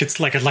 like it's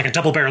like a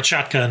double-barreled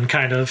shotgun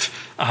kind of.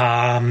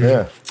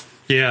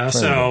 Yeah.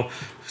 So.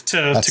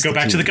 To go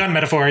back to the gun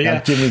metaphor, yeah. Now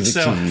give me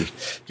the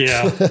key.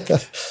 Yeah.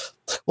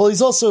 Well,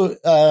 he's also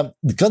the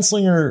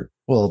gunslinger.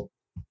 Well,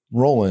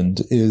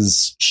 Roland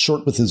is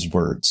short with his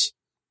words.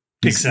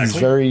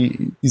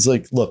 Exactly. He's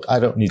like, look, I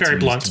don't need very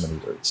to blunt. use too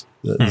many words.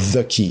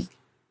 The key.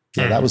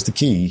 Yeah, that was the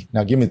key.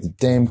 Now give me the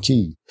damn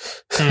key.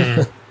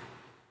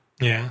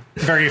 Yeah,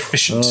 very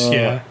efficient.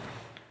 Yeah.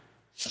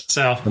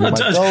 So my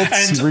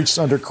belts, he reached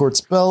under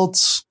Cort's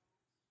belt.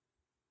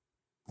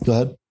 Go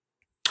ahead.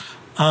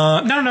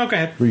 No, go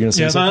ahead. Were you going to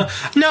say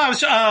something? No, I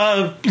was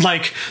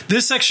like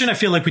this section. I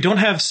feel like we don't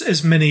have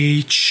as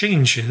many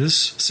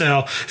changes.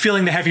 So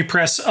feeling the heavy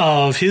press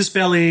of his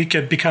belly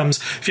becomes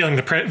feeling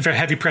the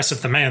heavy press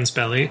of the man's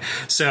belly.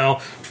 So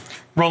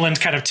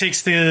Roland kind of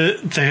takes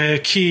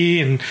the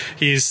key and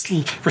he's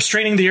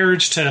restraining the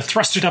urge to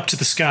thrust it up to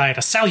the sky in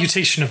a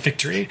salutation of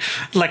victory.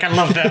 Like, I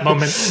love that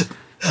moment.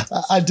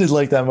 I did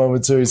like that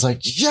moment too. He's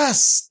like,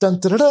 yes! Dun,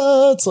 dun, dun,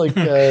 dun. It's like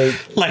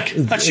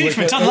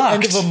achievement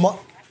unlocked.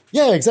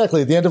 Yeah,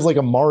 exactly. At the end of like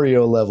a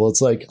Mario level,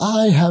 it's like,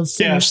 I have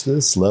finished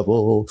this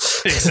level.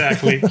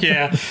 Exactly.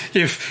 Yeah.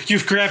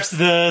 You've grabbed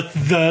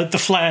the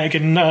flag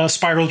and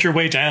spiraled your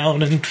way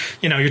down, and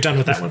you're done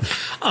with that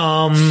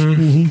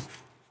one.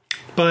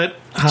 But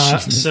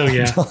so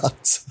yeah.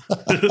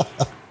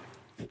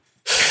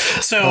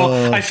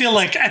 So I feel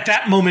like at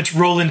that moment,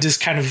 Roland is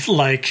kind of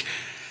like,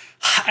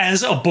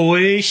 as a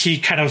boy, he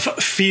kind of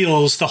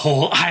feels the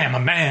whole, I am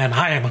a man,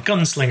 I am a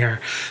gunslinger.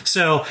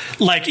 So,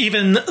 like,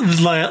 even,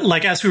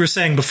 like, as we were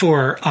saying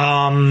before,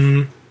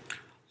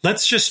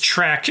 let's just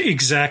track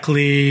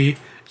exactly.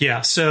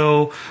 Yeah,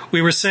 so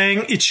we were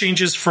saying it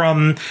changes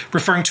from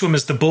referring to him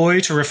as the boy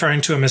to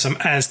referring to him as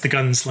the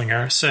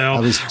gunslinger. So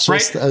I was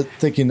just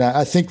thinking that.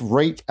 I think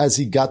right as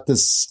he got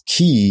this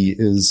key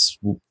is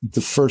the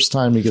first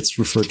time he gets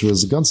referred to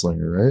as a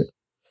gunslinger, right?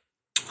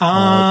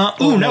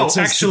 No,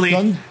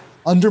 actually.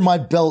 Under my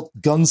belt,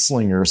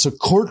 gunslinger. So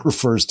Cort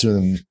refers to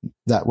him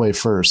that way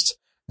first,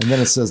 and then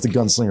it says the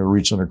gunslinger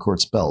reached under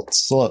Cort's belt.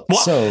 So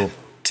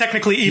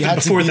technically, even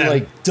before that,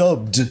 like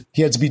dubbed,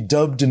 he had to be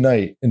dubbed a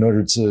knight in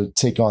order to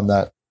take on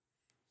that,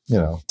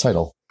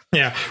 title.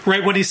 Yeah,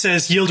 right when he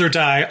says, yield or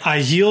die, I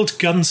yield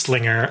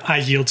gunslinger, I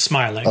yield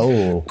smiling.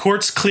 Oh.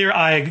 Cort's clear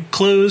eye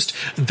closed,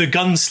 the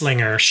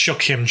gunslinger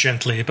shook him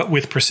gently, but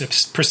with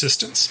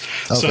persistence.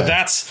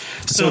 Okay.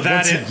 So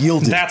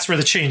that's where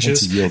the change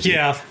is.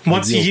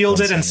 Once he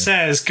yielded and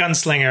says,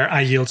 gunslinger,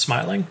 I yield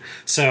smiling.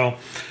 So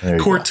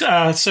Cort,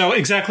 so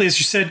exactly as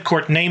you said,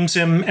 Cort names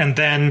him, and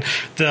then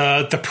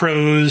the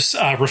prose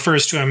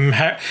refers to him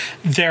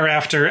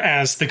thereafter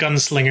as the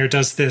gunslinger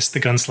does this, the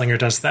gunslinger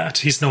does that.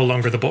 He's no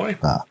longer the boy.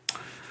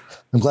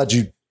 I'm glad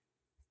you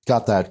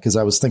got that, because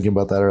I was thinking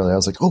about that earlier. I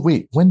was like, oh,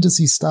 wait, when does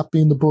he stop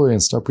being the boy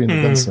and start being the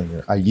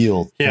gunslinger? I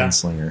yield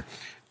gunslinger.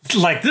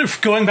 Like,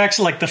 going back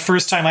to, like, the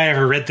first time I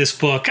ever read this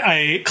book,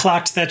 I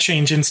clocked that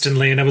change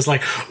instantly, and I was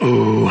like,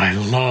 oh, I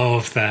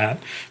love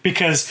that.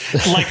 Because,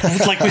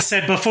 like we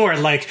said before,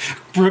 like,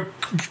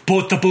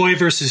 both the boy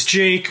versus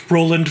Jake,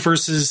 Roland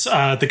versus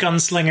the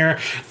gunslinger,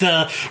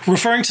 the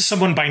referring to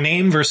someone by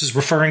name versus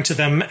referring to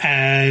them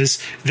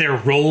as their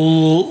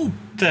role,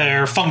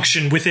 their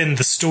function within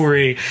the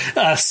story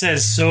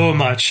says so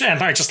much,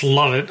 and I just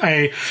love it.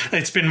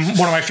 It's been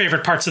one of my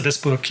favorite parts of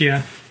this book.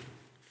 Yeah.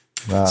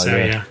 Wow,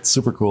 yeah.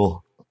 Super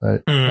cool.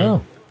 Right.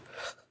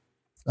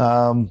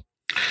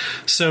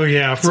 So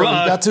yeah, so he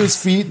got to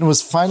his feet and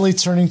was finally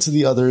turning to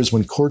the others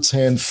when Cort's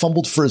hand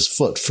fumbled for his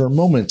foot. For a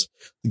moment,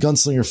 the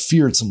gunslinger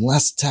feared some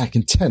last attack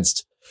and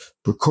tensed,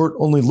 but Cort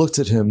only looked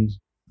up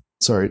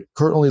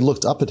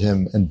at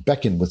him and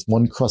beckoned with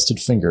one crusted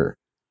finger.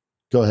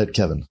 Go ahead,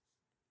 Kevin.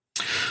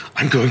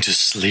 I'm going to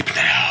sleep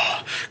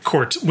now,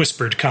 Cort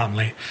whispered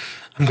calmly.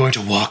 I'm going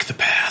to walk the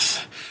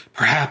path,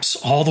 perhaps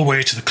all the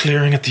way to the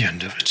clearing at the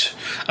end of it.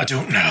 I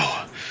don't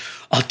know.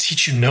 I'll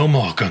teach you no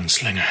more,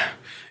 gunslinger.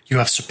 You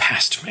have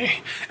surpassed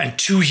me, and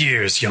 2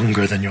 years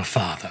younger than your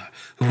father,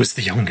 who was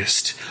the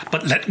youngest.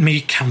 But let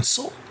me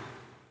counsel.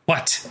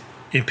 What?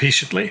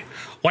 Impatiently.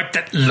 Wipe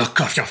that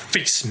look off your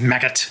face,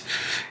 maggot.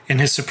 In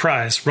his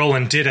surprise,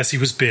 Roland did as he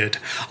was bid,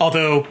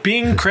 although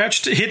being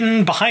crouched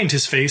hidden behind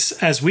his face,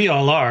 as we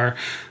all are,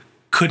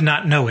 could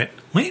not know it.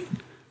 Wait.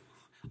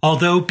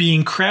 Although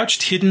being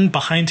crouched hidden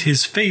behind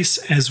his face,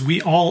 as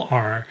we all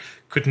are,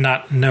 could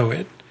not know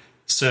it.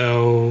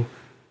 So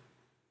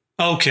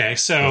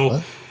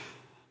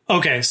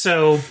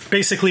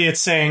basically it's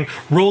saying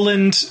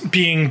Roland,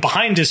 being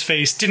behind his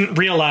face, didn't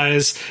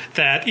realize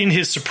that in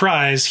his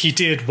surprise he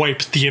did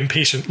wipe the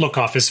impatient look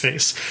off his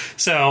face.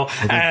 So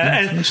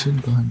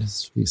behind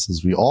his face,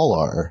 as we all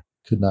are,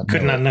 could not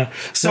know.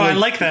 So I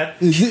like that.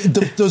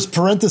 Those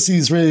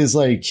parentheses really is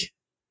like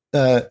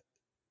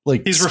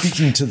he's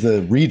speaking to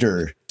the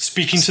reader.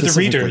 Speaking to the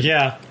reader,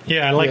 yeah,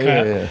 I like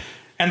that. Yeah.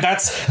 And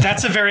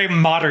that's a very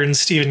modern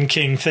Stephen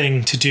King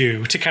thing to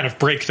do, to kind of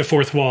break the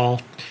fourth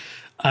wall.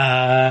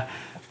 And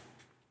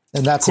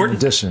that's an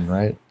addition,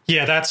 right?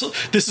 Yeah,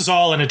 this is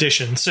all an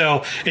addition.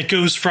 So it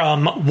goes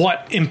from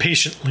what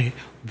impatiently,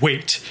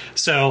 wait.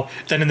 So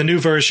then in the new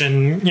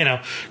version,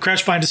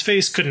 crouched behind his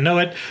face, couldn't know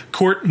it.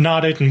 Cort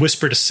nodded and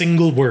whispered a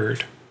single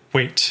word.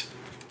 Wait.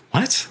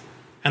 What?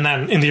 And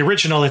then in the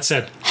original it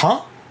said,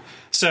 huh?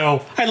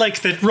 So I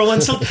like that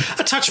Roland's a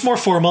touch more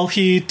formal.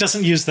 He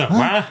doesn't use the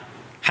huh?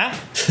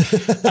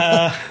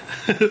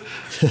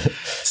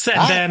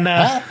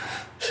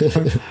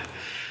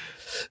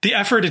 The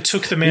effort it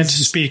took the man to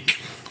speak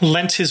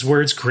lent his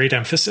words great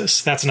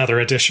emphasis. That's another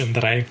addition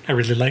that I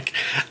really like.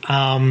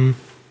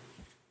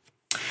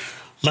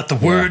 Let the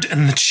word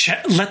and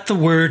let the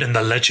word and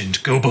the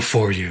legend go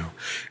before you.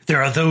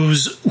 There are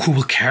those who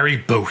will carry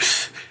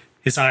both.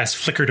 His eyes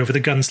flickered over the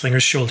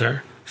gunslinger's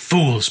shoulder.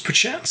 Fools,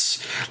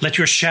 perchance. Let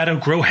your shadow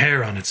grow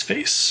hair on its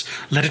face.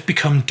 Let it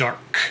become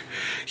dark.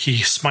 He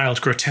smiled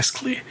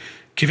grotesquely.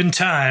 Given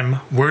time,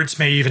 words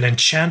may even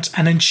enchant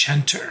an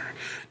enchanter.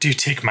 Do you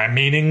take my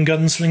meaning,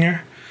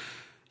 gunslinger?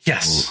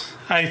 Yes,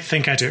 I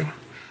think I do.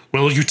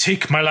 Will you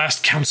take my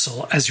last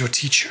counsel as your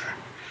teacher?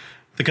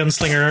 The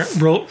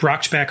gunslinger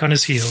rocked back on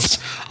his heels,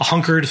 a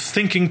hunkered,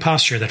 thinking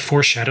posture that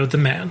foreshadowed the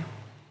man.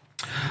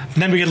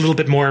 And then we get a little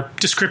bit more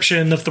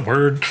description of the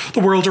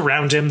world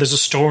around him. There's a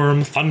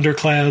storm,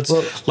 thunderclouds.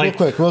 Well,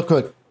 real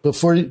quick.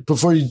 Before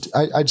you,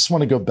 I just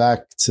want to go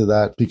back to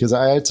that because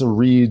I had to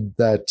read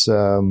that,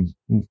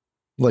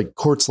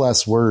 Cort's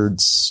last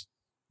words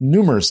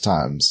numerous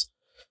times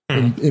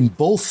in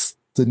both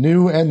the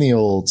new and the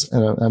old.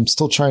 And I'm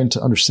still trying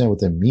to understand what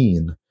they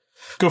mean.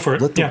 Go for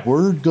it. Let the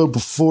word go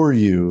before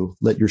you.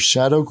 Let your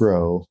shadow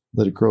grow.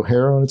 Let it grow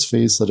hair on its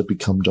face. Let it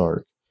become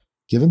dark.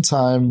 Given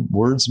time,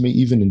 words may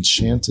even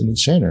enchant an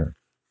enchanter.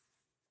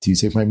 Do you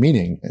take my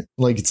meaning?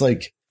 It's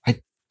like, I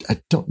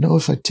don't know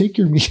if I take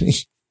your meaning.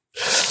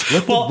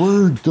 Let the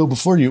word go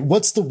before you.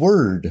 What's the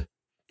word?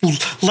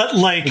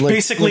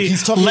 Basically,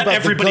 he's talking let about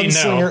everybody the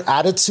gunslinger know.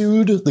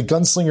 Attitude, the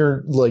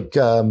gunslinger,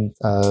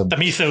 the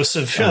mythos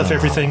of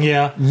everything.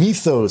 Yeah.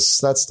 Mythos.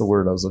 That's the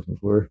word I was looking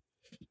for.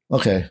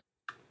 Okay.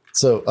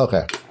 So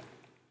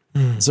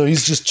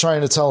he's just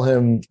trying to tell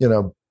him,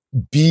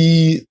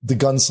 be the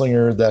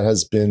gunslinger that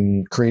has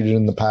been created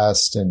in the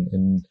past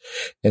and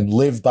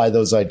live by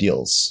those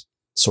ideals,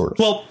 sort of.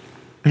 Well,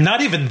 not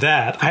even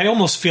that. I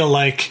almost feel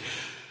like,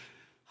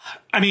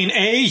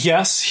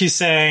 yes, he's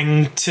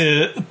saying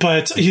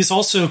but he's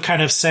also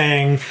kind of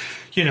saying,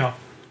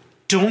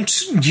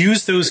 don't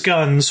use those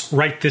guns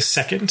right this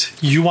second.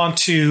 You want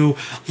to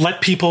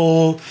let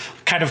people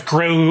kind of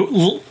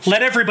grow,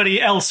 let everybody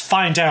else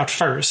find out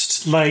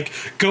first.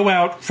 Go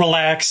out,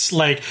 relax,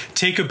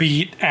 take a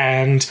beat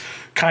and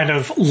kind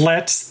of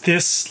let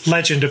this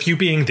legend of you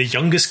being the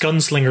youngest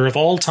gunslinger of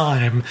all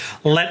time,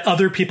 let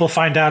other people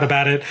find out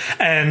about it.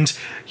 And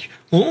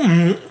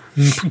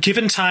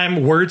given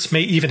time, words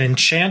may even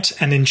enchant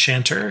an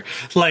enchanter.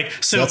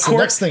 So that's the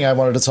next thing I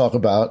wanted to talk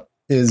about.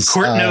 Is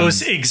Cort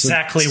knows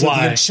exactly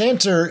why. The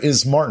enchanter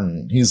is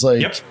Martin. He's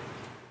like, yep.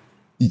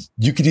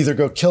 You could either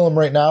go kill him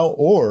right now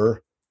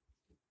or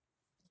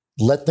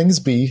let things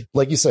be.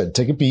 Like you said,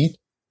 take a beat.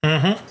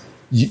 Mm-hmm.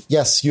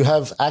 Yes, you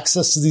have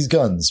access to these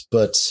guns,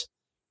 but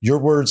your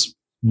words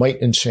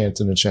might enchant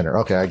an enchanter.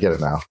 Okay, I get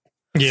it now.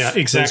 Yeah,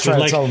 exactly.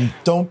 To tell him,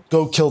 don't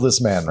go kill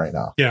this man right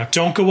now. Yeah,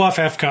 don't go off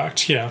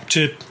half-cocked. Yeah,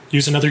 to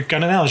use another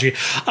gun analogy,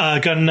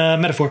 gun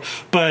metaphor.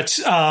 But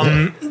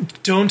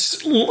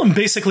don't.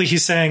 Basically,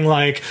 he's saying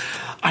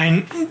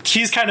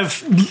he's kind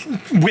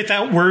of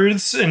without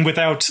words and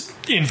without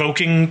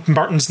invoking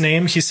Martin's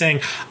name. He's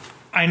saying,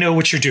 I know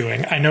what you're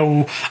doing.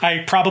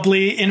 I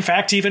probably, in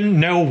fact, even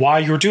know why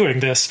you're doing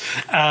this.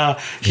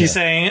 He's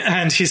saying,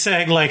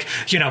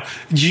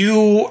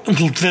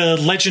 the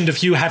legend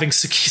of you having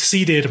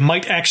succeeded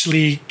might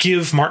actually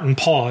give Martin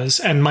pause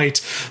and might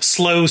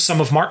slow some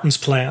of Martin's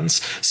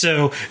plans.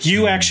 So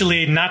you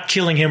actually not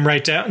killing him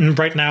right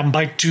now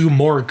might do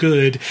more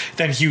good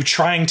than you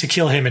trying to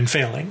kill him and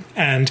failing.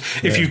 And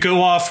if you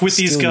go off with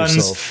these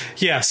guns,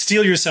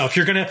 steal yourself.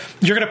 You're gonna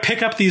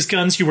pick up these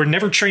guns you were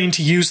never trained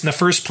to use in the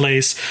first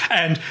place.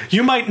 And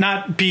you might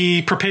not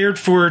be prepared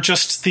for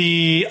just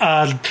the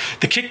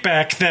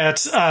kickback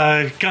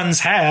that guns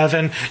have,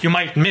 and you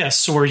might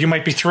miss, or you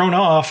might be thrown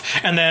off,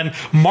 and then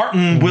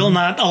Martin will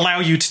not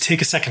allow you to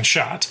take a second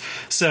shot.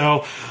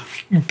 So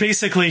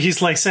basically, he's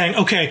saying,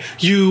 okay,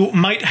 you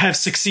might have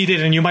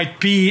succeeded and you might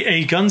be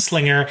a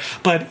gunslinger,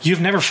 but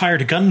you've never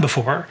fired a gun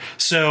before.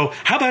 So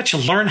how about you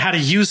learn how to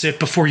use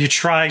it before you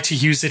try to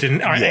use it in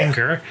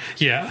anger?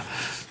 Yeah.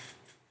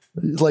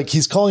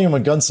 He's calling him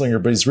a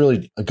gunslinger, but he's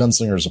really a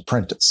gunslinger's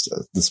apprentice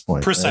at this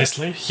point.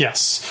 Precisely, right?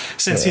 Yes.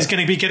 Since he's going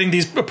to be getting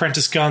these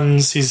apprentice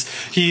guns, so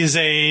he's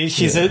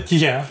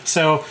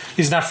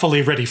not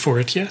fully ready for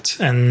it yet.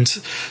 And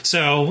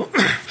so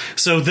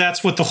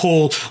that's what the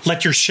whole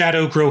let your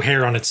shadow grow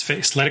hair on its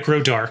face, let it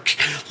grow dark.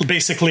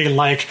 Basically,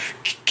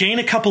 gain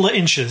a couple of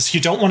inches.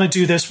 You don't want to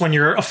do this when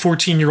you're a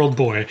 14-year-old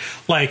boy.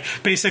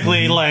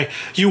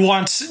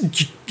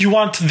 You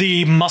want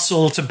the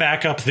muscle to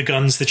back up the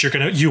guns that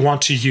you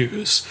want to use.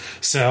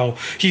 So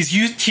he's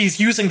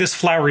using this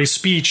flowery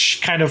speech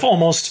kind of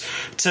almost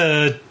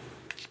to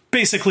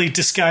basically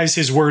disguise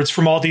his words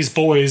from all these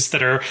boys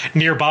that are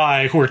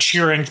nearby who are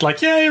cheering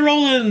 "Yay,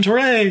 Roland!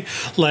 Hooray!"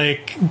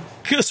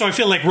 So I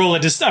feel like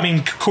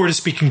Cort is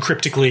speaking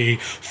cryptically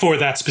for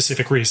that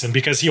specific reason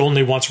because he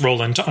only wants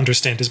Roland to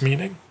understand his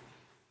meaning.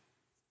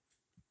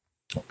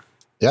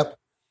 Yep.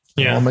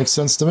 Yeah. It all makes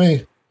sense to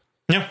me.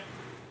 Yeah.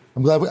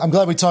 I'm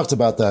glad we talked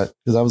about that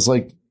because I was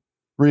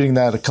reading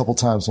that a couple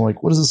times. I'm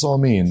like, what does this all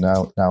mean?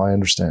 Now I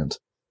understand.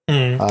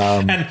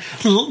 Because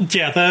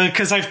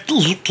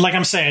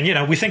I'm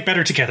saying, we think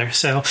better together.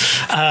 So we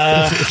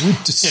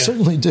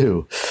certainly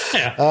do.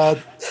 Yeah.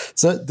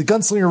 So the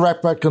gunslinger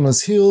racked back on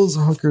his heels,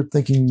 hunkered,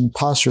 thinking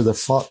posture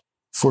that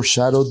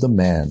foreshadowed the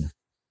man.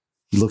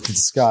 He looked at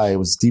the sky. It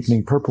was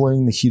deepening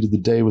purpling. The heat of the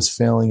day was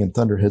failing, and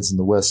thunderheads in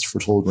the west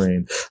foretold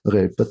rain.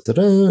 Okay, but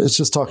it's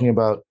just talking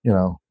about,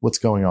 what's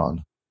going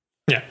on.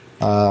 Yeah.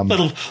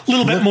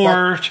 Little bit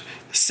more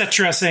set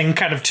dressing,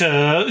 kind of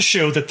to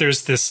show that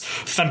there's this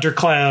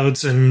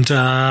thunderclouds, and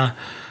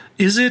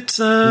is it?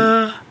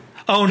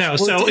 Oh no! Well,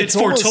 so it's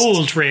foretold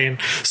almost rain.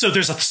 So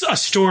there's a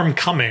storm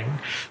coming.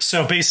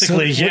 So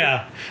basically,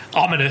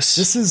 ominous.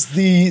 This is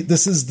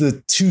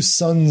the two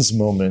suns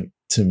moment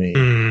to me.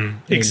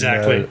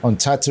 Exactly. On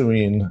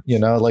Tatooine,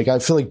 I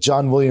feel like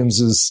John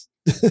Williams's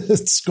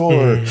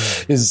score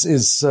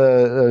is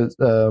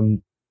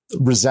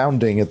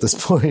resounding at this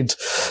point.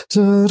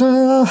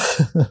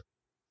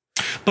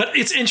 But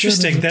it's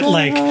interesting that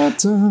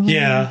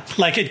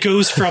it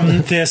goes from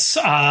this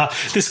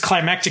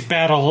climactic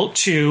battle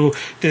to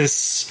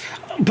this,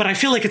 but I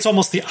feel like it's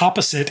almost the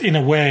opposite in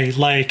a way.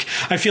 Like,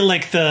 I feel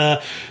like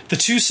the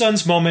two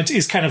sons moment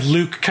is kind of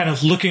Luke kind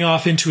of looking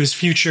off into his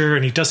future,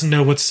 and he doesn't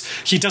know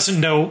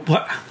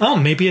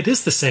maybe it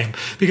is the same,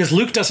 because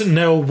Luke doesn't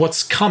know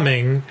what's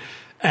coming.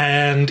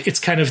 And it's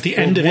kind of the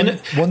end of it.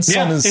 One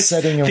sun is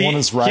setting and one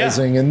is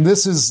rising, and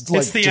this is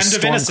like the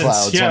just end of storm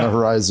clouds on the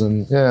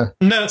horizon. Yeah,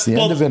 no, it's the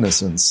end of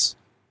innocence.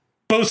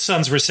 Both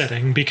suns were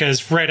setting,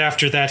 because right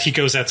after that he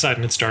goes outside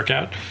and it's dark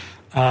out.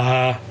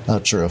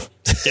 Not true.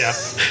 Yeah.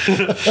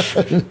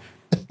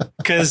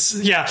 Because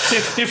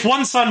if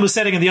one sun was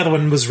setting and the other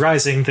one was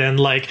rising, then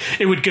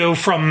it would go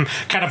from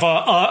kind of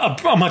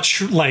a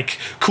much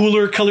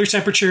cooler color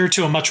temperature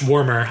to a much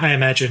warmer, I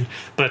imagine.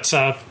 But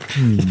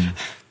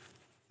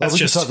we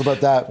can talk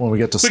about that when we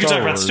get to Star Wars. We can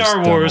talk about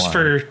Star Wars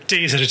for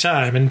days at a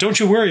time, and don't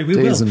you worry, we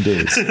will. Days and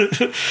days.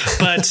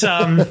 But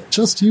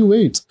just you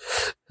wait.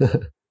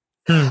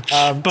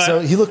 So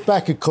he looked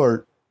back at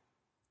Cort.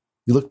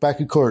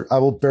 I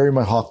will bury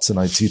my hawk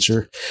tonight,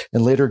 teacher,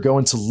 and later go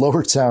into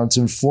Lower Town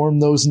to inform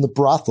those in the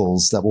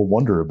brothels that will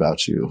wonder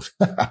about you.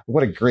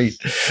 What a great,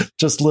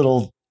 just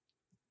little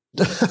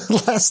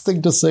last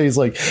thing to say is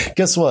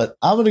guess what?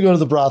 I'm going to go to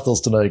the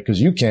brothels tonight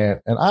because you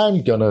can't, and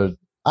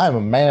I'm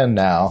a man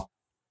now.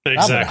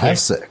 Exactly. I'm gonna have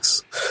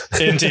sex.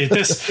 Indeed.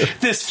 This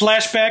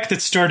flashback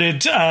that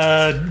started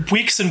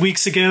weeks and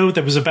weeks ago,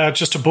 that was about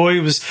just a boy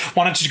who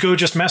wanted to go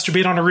just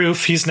masturbate on a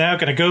roof. He's now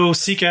going to go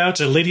seek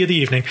out a lady of the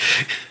evening.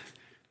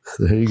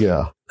 There you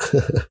go.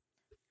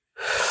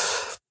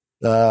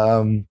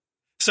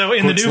 So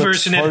in the new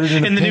version,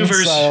 and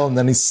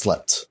then he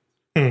slept.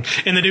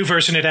 In the new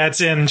version, it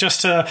adds in,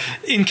 just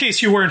in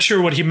case you weren't sure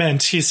what he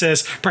meant, he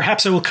says,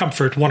 perhaps I will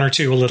comfort one or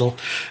two a little,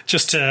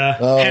 just to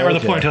hammer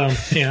the point home.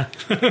 Yeah.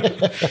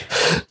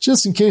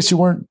 Just in case you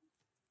weren't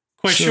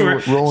quite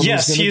sure.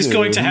 Yes, he's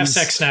going to have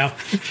sex now.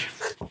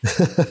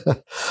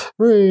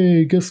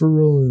 Hooray, good for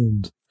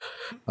Roland.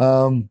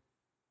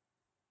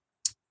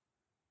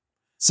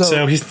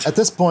 So at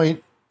this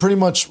point, pretty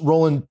much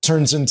Roland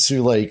turns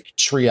into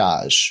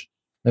triage.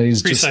 And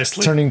he's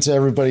just turning to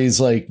everybody.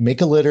 He's make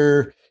a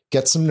litter.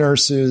 Get some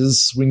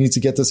nurses. We need to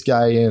get this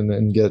guy in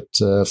and get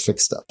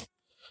fixed up.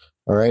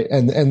 All right.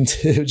 And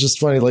it was just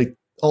funny.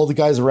 All the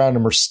guys around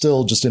him are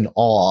still just in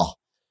awe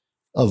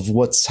of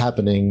what's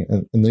happening.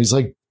 And he's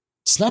like,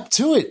 snap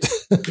to it.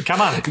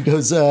 Come on. He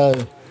goes, 2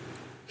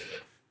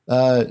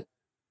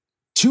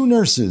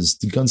 nurses,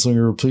 the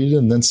gunslinger repeated,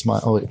 and then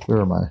smiled. Oh, wait,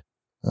 where am I?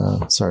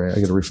 Sorry, I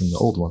got to read from the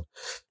old one.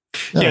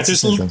 No,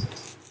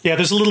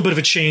 there's a little bit of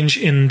a change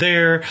in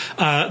there.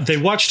 They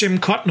watched him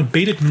caught in a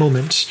baited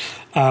moment.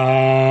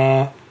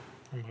 What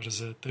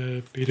is it?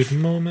 The baited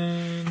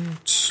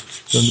moment.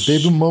 So in the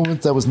baited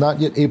moment that was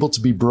not yet able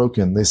to be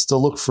broken, they still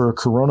look for a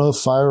corona of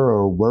fire or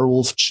a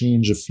werewolf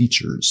change of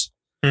features.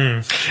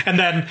 And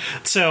then,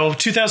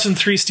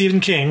 2003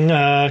 Stephen King,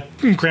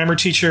 grammar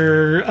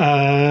teacher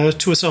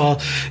to us all,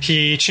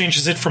 he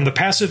changes it from the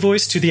passive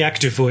voice to the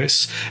active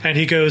voice. And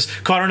he goes,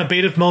 caught on a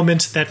baited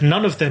moment that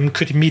none of them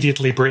could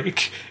immediately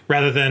break,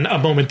 rather than a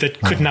moment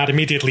that could not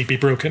immediately be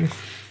broken.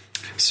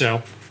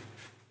 So...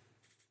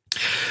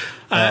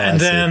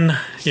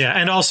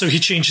 and also he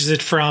changes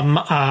it from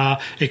a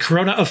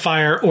corona of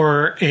fire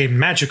or a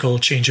magical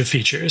change of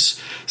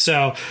features.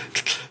 So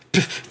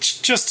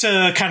just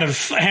to kind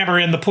of hammer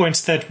in the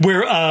points that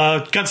we're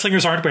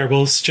gunslingers aren't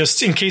werewolves,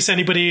 just in case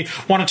anybody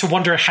wanted to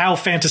wonder how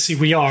fantasy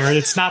we are,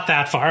 it's not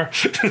that far.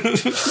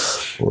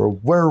 Or a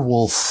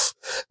werewolf.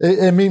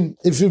 I mean,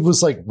 if it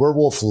was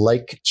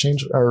werewolf-like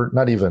change, or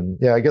not even,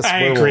 I guess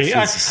I werewolf agree.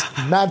 Is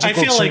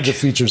magical change of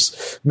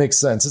features makes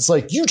sense. It's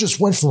you just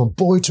went from a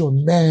boy to a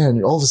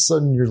man. All of a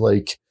sudden you're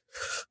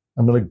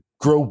I'm going to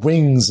grow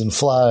wings and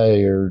fly,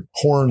 or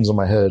horns on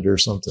my head or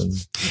something.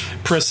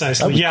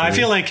 Precisely. Yeah, cool.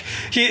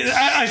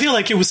 I feel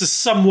like it was a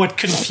somewhat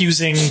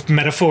confusing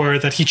metaphor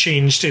that he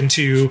changed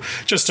into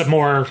just a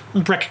more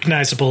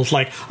recognizable,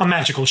 a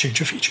magical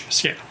change of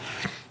features. Yeah.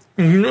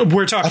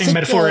 We're talking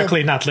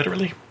metaphorically, not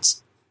literally.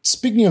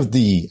 Speaking of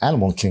the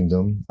animal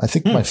kingdom, I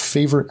think my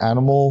favorite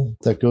animal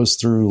that goes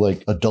through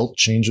adult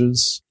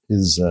changes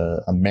is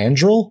a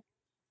mandrill.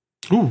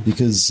 Ooh.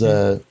 Because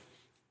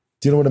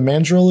Do you know what a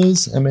mandrill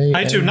is?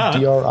 I do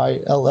not.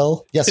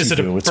 Mandrill? Yes, is you it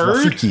do. a It's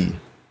bird? Rafiki.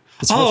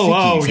 It's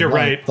Oh, you're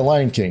right. The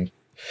Lion King.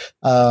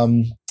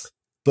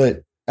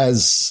 But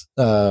as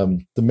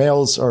the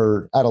males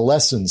are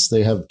adolescents,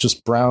 they have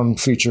just brown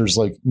features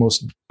like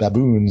most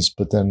baboons.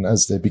 But then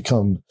as they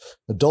become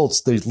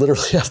adults, they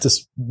literally have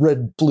this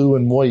red, blue,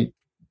 and white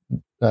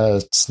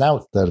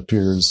snout that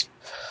appears.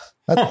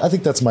 I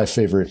think that's my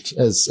favorite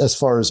as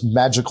far as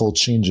magical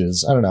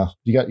changes. I don't know.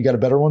 You got a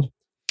better one?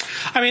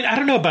 I mean, I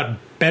don't know about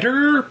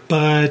better,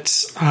 but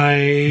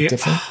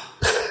Different?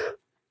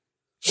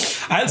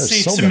 I'd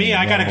say to me,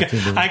 I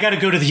gotta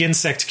go to the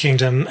insect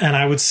kingdom, and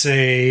I would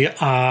say,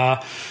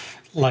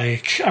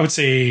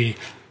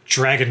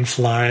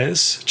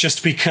 dragonflies,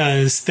 just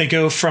because they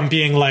go from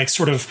being like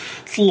sort of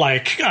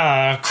like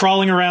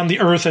crawling around the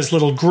earth as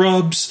little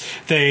grubs.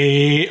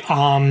 They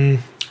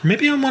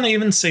maybe I want to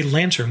even say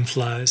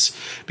lanternflies,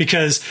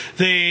 because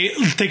they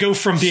go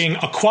from being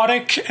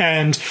aquatic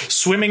and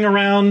swimming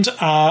around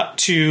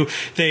to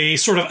they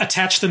sort of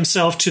attach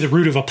themselves to the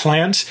root of a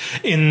plant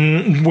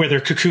in where their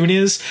cocoon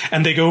is,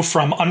 and they go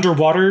from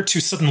underwater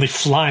to suddenly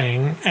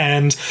flying,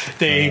 and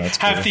they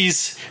have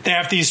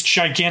these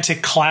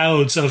gigantic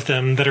clouds of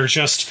them that are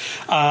just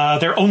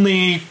their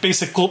only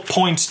basic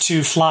point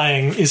to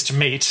flying is to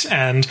mate,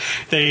 and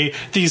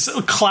these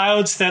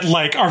clouds that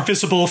like are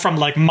visible from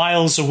like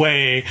miles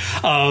away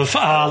of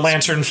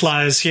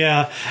lanternflies,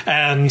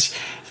 and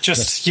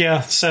just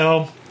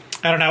so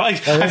I don't know. I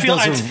feel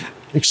those are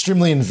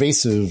extremely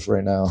invasive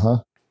right now, huh?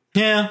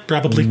 Yeah,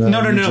 probably. No.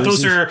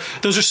 Those are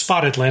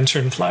spotted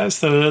lanternflies.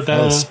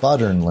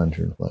 Spotted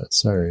lanternflies.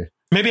 Sorry.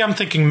 Maybe I'm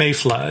thinking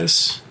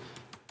mayflies.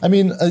 I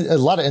mean, a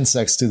lot of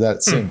insects do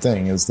that same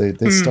thing. Is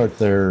they start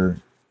their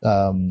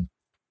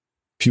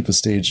pupa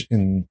stage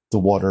in the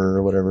water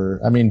or whatever.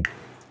 I mean.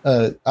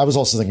 I was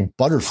also thinking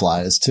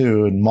butterflies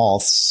too, and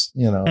moths,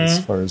 as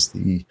far as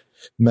the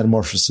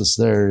metamorphosis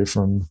there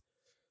from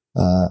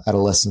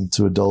adolescent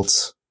to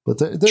adult. But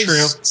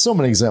there's so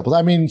many examples.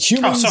 I mean,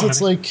 humans, it's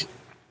like,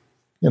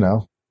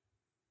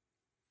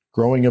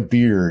 growing a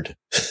beard.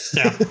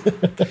 Yeah,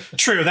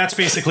 true. That's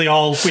basically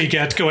all we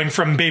get going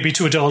from baby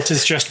to adult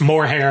is just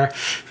more hair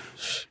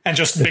and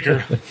just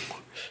bigger.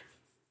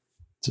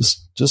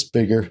 just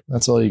bigger.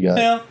 That's all you got.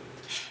 Yeah,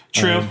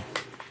 true.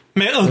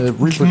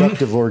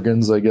 Reproductive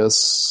organs, I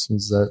guess,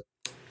 is that.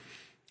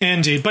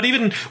 Indeed. But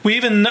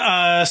we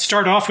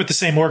start off with the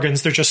same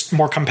organs. They're just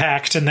more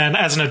compact. And then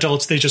as an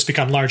adult, they just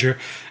become larger.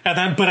 But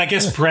I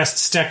guess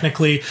breasts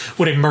technically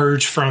would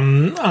emerge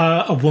from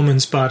a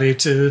woman's body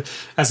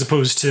as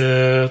opposed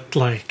to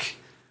like.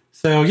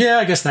 So, yeah,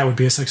 I guess that would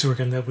be a sex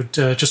organ that would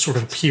just sort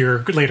of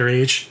appear later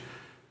age.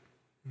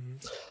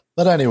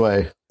 But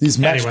anyway, these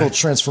magical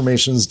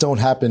transformations don't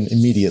happen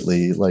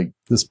immediately. Like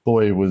these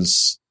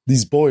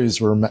boys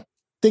were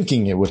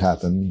thinking it would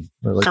happen.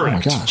 They're like,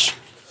 correct. Oh my gosh,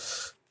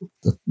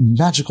 the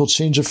magical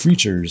change of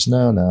features.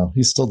 No,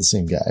 he's still the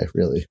same guy,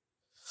 really.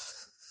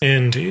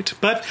 Indeed.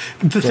 But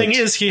the thing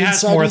is, he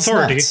has more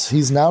authority.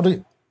 He's now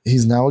a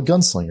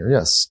gunslinger.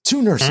 Yes.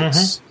 2 nurses.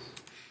 Mm-hmm.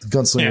 The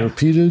gunslinger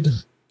repeated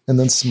and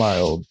then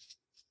smiled.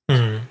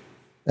 Mm-hmm.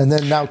 And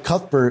then now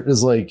Cuthbert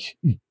is like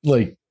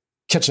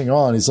catching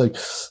on. He's like,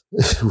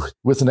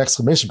 with an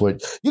exclamation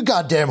point, "You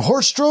goddamn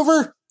horse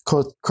drover!"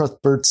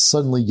 Cuthbert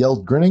suddenly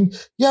yelled, grinning.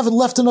 "You haven't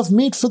left enough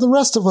meat for the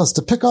rest of us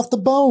to pick off the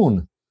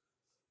bone."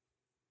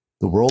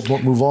 "The world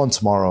won't move on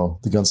tomorrow,"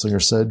 the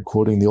gunslinger said,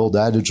 quoting the old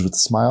adage with a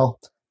smile.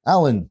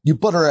 "Alan, you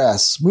butter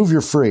ass, move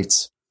your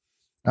freight."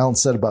 Alan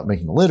said about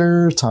making a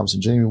litter. Thomas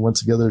and Jamie went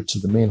together to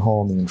the main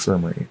hall in the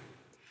infirmary.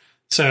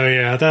 So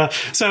yeah,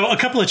 so a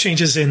couple of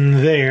changes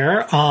in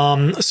there.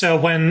 So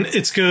when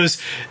it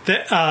goes,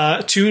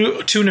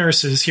 two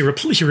nurses, he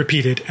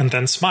repeated and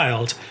then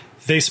smiled.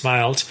 They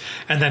smiled,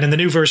 and then in the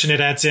new version it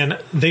adds in,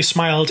 they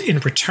smiled in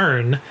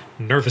return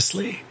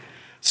nervously.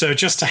 So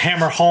just to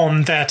hammer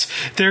home that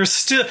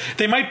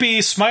they might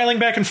be smiling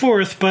back and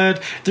forth,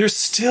 but there's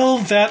still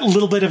that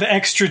little bit of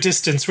extra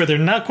distance where they're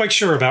not quite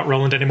sure about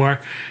Roland anymore.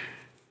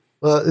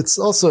 Well, it's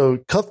also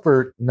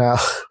Cuthbert now.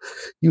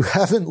 You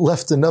haven't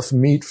left enough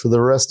meat for the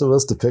rest of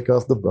us to pick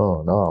off the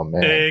bone. Oh,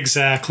 man.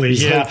 Exactly,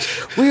 He's yeah.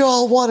 Like, we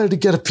all wanted to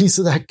get a piece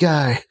of that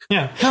guy.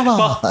 Yeah. Come on.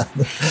 Well,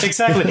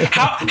 exactly.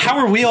 How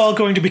are we all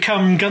going to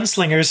become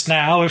gunslingers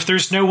now if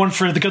there's no one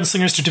for the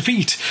gunslingers to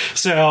defeat?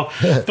 So,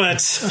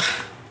 but...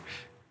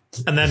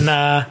 And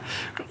then,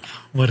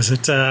 what is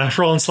it?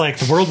 Roland's like,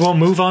 the world won't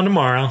move on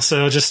tomorrow.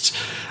 So just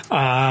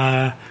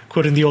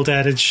quoting the old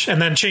adage,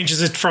 and then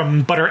changes it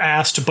from butter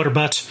ass to butter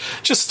butt.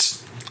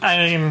 Just,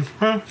 a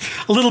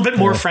little bit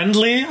more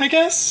friendly, I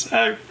guess.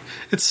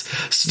 It's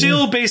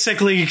still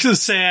basically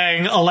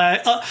saying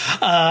Alan/Elaine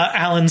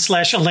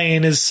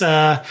is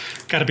got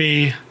to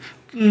be,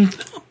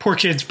 poor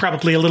kid's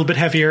probably a little bit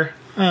heavier.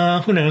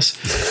 Who knows?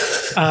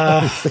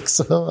 I think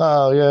so.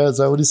 Oh, yeah. Is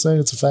that what he's saying?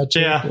 It's a fat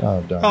joke? Yeah.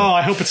 Oh, darn.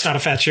 I hope it's not a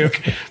fat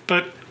joke,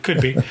 but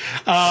could be.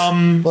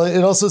 Well,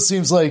 it also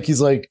seems like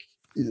he's like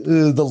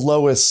the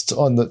lowest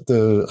on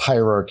the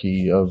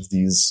hierarchy of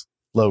these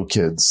low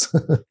kids.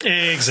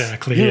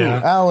 Exactly. You,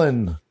 yeah.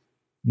 Alan,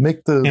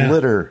 make the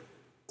litter.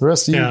 The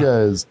rest of you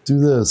guys do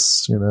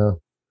this, you know.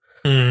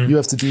 You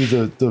have to do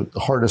the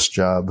hardest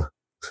job.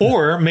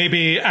 Or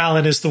maybe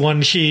Alan is the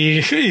one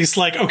he's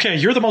like, okay,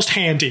 you're the most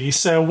handy,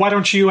 so why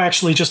don't you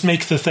actually just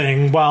make the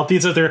thing while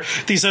these other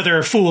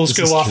fools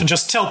go off and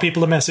just tell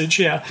people a message?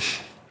 Yeah.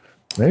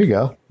 There you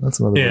go. That's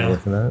another way of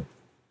looking at it.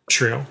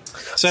 True.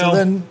 So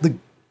then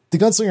the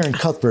gunslinger and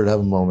Cuthbert have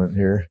a moment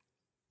here.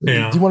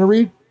 Yeah. Do you want to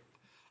read?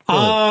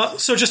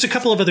 So just a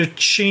couple of other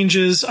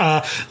changes.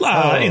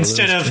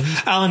 Instead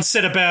of Alan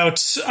said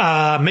about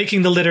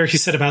making the litter, he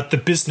said about the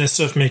business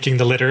of making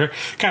the litter,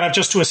 kind of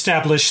just to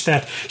establish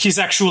that he's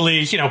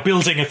actually, you know,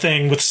 building a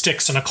thing with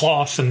sticks and a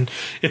cloth, and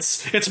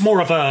it's more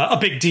of a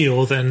big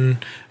deal than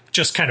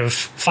just kind of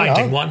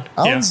finding one.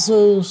 Alan's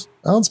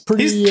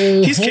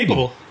pretty. He's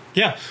capable.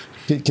 Yeah.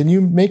 Can you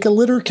make a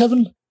litter,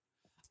 Kevin?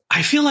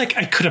 I feel like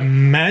I could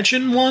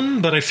imagine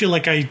one, but I feel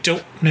like I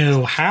don't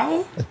know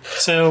how.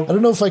 So I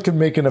don't know if I could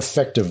make an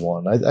effective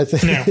one. I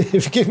think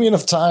if you give me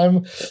enough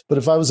time, but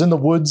if I was in the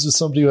woods with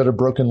somebody who had a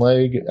broken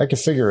leg, I could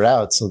figure it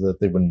out so that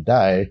they wouldn't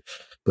die.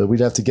 But we'd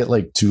have to get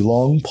like 2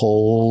 long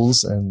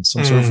poles and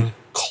some sort of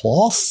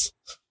cloth.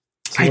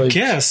 I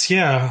guess,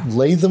 yeah.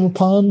 Lay them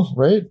upon,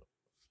 right?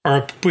 Or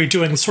are we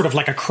doing sort of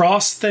like a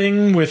cross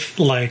thing with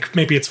like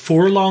maybe it's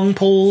 4 long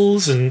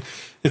poles and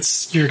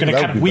you're going to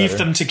kind of weave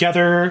them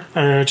together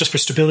just for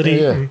stability.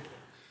 Yeah.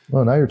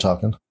 Well, now you're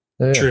talking.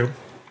 Yeah. True.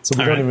 So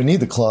we don't even need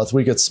the cloth.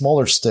 We get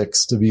smaller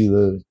sticks to be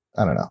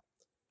I don't know.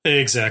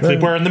 Exactly.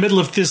 We're in the middle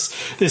of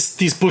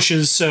these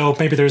bushes, so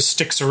maybe there's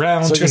sticks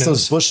around. So I guess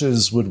those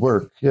bushes would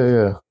work.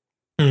 Yeah.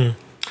 That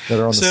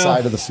are on the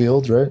side of the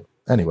field, right?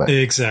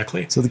 Anyway.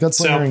 Exactly. So the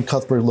gunslinger and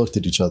Cuthbert looked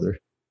at each other.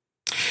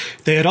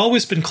 They had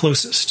always been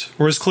closest,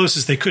 or as close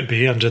as they could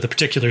be under the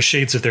particular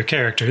shades of their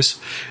characters.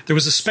 There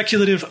was a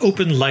speculative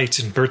open light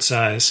in Bert's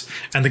eyes,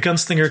 and the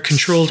gunslinger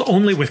controlled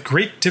only with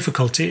great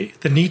difficulty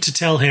the need to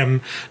tell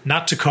him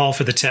not to call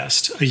for the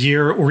test, a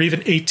year or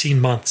even 18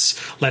 months,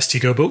 lest he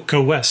go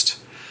west.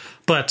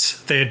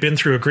 But they had been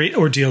through a great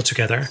ordeal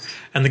together,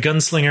 and the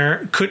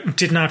gunslinger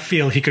did not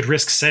feel he could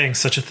risk saying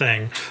such a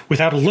thing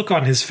without a look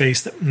on his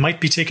face that might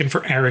be taken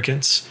for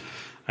arrogance.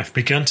 I've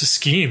begun to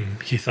scheme,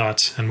 he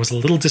thought, and was a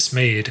little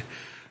dismayed.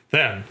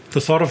 Then,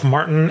 the thought of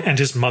Martin and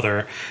his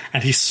mother,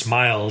 and he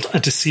smiled, a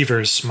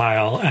deceiver's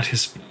smile, at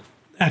his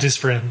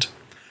friend.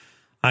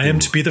 I am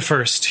to be the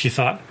first, he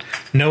thought,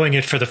 knowing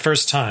it for the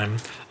first time,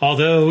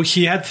 although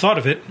he had thought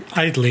of it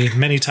idly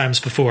many times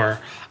before.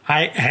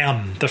 I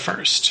am the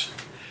first.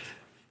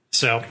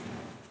 So,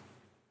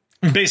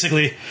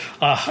 basically,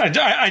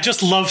 I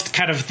just loved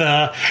kind of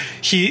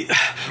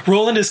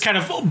Roland is kind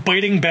of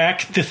biting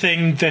back the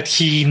thing that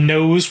he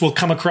knows will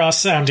come across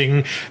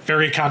sounding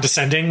very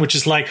condescending, which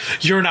is like,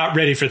 you're not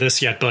ready for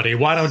this yet, buddy.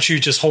 Why don't you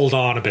just hold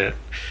on a bit?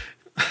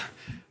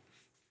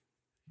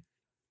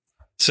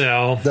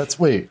 So that's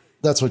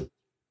what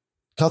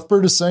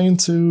Cuthbert is saying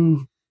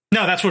to.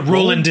 No, that's what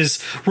Roland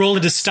is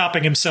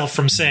stopping himself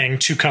from saying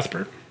to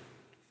Cuthbert.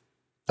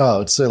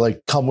 Oh, to say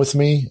like, come with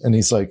me. And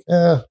he's like,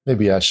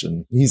 maybe I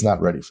shouldn't. He's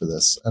not ready for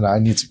this. And I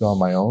need to go on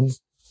my own.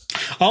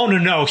 Oh,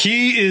 no.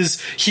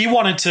 He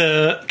wanted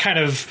to kind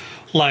of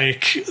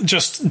like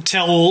just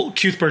tell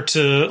Cuthbert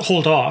to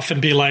hold off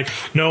and be like,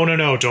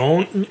 no,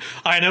 don't.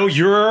 I know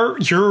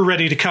you're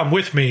ready to come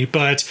with me,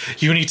 but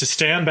you need to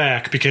stand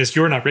back because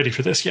you're not ready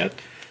for this yet.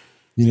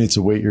 You need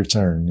to wait your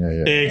turn.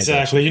 Yeah.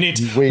 Exactly. You need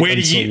to wait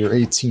until you're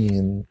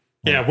 18.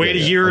 Yeah, wait a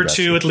year or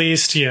two at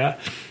least. Yeah.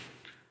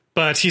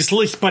 But he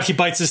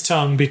bites his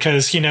tongue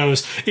because he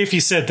knows if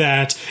he said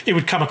that, it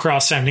would come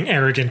across sounding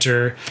arrogant.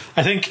 Or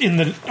I think in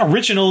the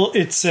original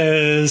it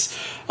says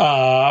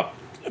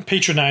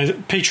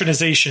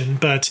patronization,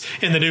 but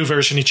in the new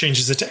version he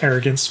changes it to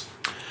arrogance.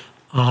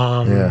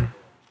 Yeah.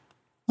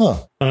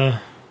 Huh.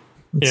 Yeah,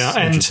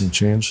 and interesting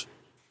change.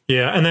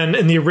 Yeah, and then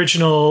in the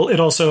original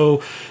it also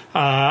so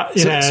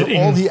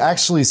all he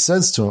actually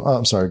says to him. Oh,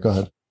 I'm sorry. Go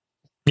ahead.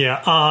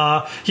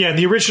 Yeah, in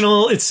the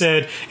original it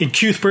said in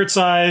Cuthbert's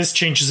eyes,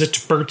 changes it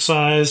to Bert's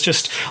eyes,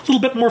 just a little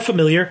bit more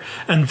familiar.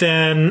 And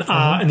then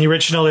in the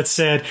original it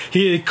said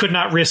he could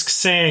not risk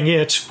saying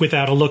it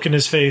without a look in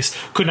his face,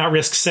 could not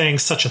risk saying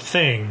such a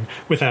thing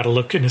without a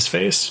look in his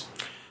face.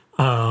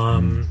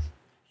 Yeah,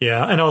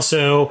 and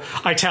also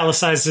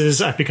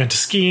italicizes I've begun to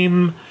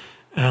scheme,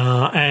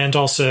 and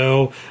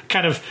also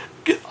kind of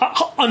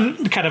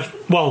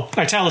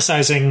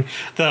italicizing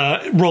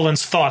the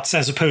Roland's thoughts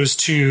as opposed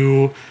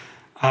to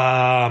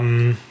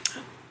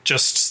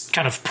just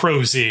kind of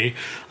prosy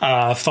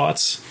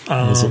thoughts. He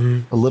was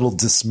a little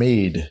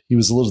dismayed. He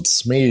was a little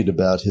dismayed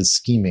about his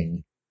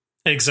scheming.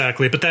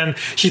 Exactly. But then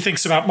he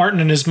thinks about Martin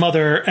and his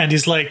mother, and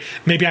he's like,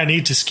 maybe I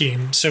need to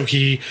scheme. So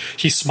he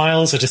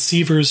smiles a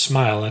deceiver's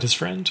smile at his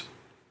friend.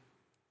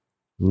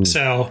 Ooh.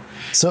 So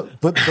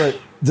but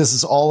this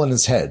is all in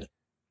his head.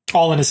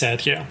 All in his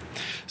head, yeah.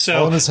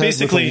 So all in his head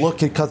basically, with a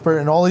look at Cuthbert,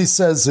 and all he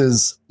says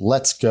is,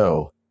 let's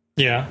go.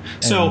 Yeah.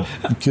 So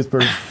and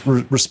Cuthbert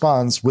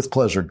responds with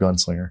pleasure,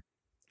 gunslinger.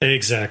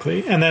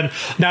 Exactly. And then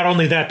not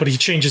only that, but he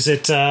changes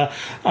it. He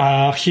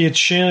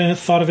had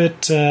thought of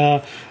it.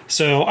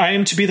 So I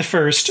am to be the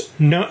first.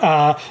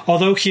 No,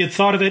 although he had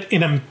thought of it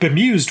in a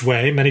bemused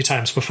way many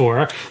times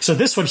before. So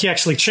this one, he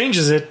actually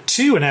changes it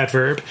to an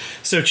adverb.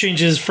 So it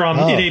changes from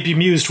in a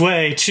bemused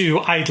way to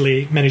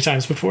idly many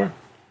times before.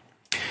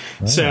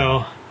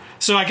 So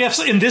I guess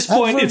in this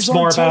point, Adverbs it's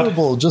more aren't about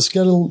terrible. Just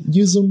gotta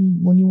use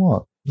them when you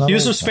want.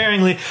 Use them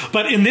sparingly,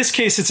 but in this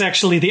case, it's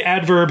actually the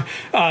adverb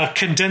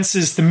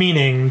condenses the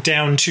meaning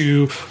down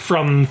to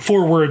from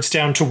 4 words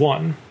down to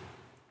 1.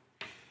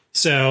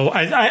 So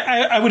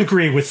I would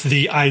agree with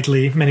the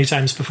idly many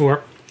times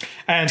before.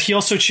 And he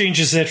also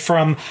changes it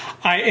from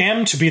I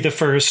am to be the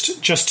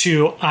first just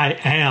to I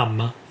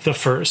am the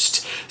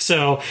first.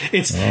 So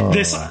it's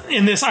this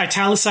in this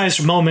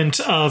italicized moment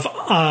of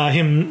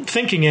him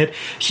thinking it,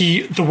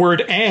 the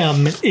word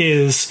am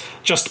is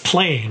just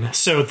plain.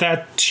 So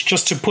that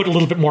just to put a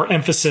little bit more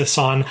emphasis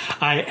on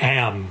I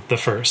am the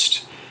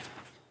first.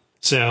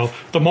 So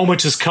the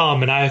moment has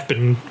come and I have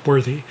been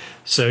worthy.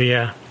 So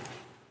yeah.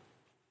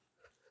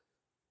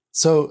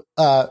 So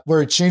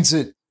where it changed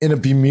it in a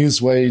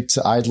bemused way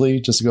to idly,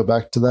 just to go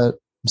back to that,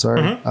 I'm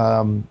sorry,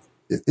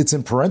 it's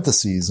in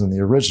parentheses in the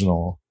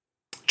original.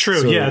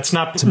 True, so yeah, it's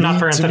not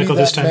parenthetical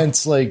this time. That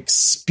meant like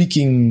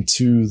speaking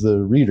to the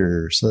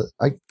reader. So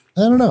I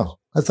don't know.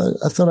 I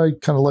thought I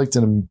kind of liked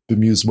it in a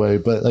bemused way,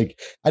 but like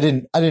I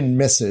didn't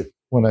miss it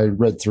when I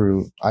read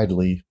through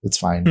idly. It's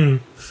fine.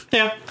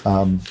 Yeah.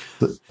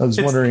 But I was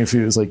wondering if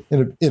it was like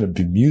in a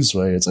bemused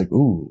way. It's like,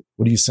 ooh,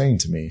 what are you saying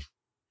to me?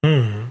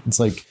 It's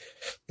like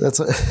that's.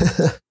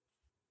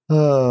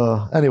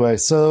 Anyway,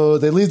 so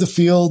they leave the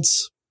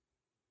fields.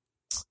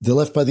 They're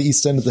left by the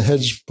east end of the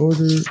hedge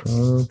border.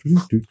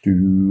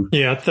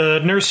 Yeah, the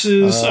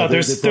nurses.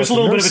 There's a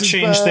little bit of a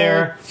change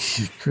there.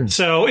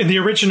 So in the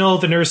original,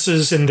 the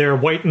nurses in their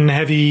white and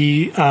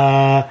heavy.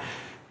 What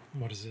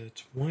is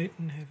it? White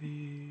and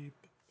heavy.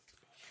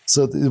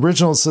 So the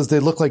original says they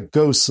look like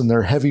ghosts in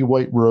their heavy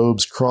white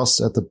robes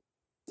crossed at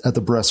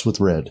the breast with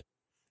red.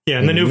 Yeah,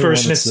 in the new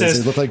version, it says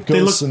they look like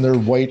ghosts in their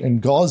white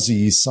and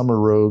gauzy summer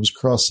robes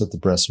crossed at the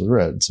breast with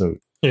red. So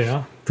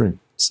yeah.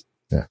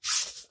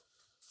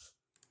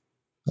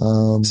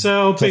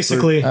 So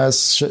basically,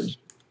 just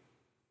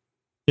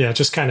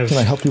kind of. Can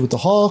I help you with the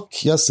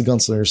hawk? Yes, the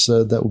gunslinger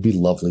said. That would be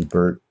lovely,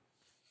 Bert.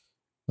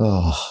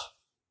 So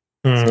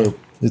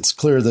it's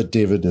clear that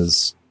David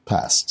has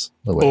passed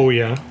away. Oh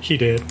yeah, he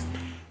did.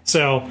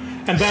 So,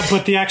 but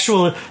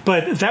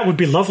that would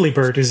be lovely,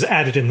 Bert is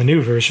added in the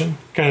new version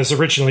because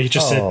originally you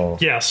just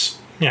said yes.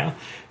 Yeah.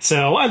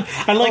 So I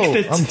like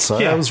that. I'm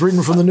sorry. Yeah. I was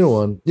reading from the new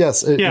one.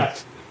 Yes. They're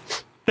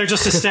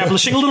just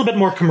establishing a little bit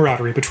more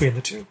camaraderie between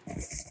the two.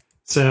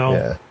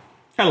 So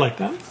I like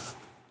that.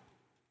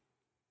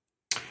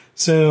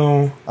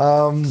 So,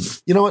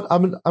 you know what?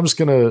 I'm just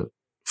going to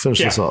finish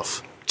this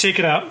off. Take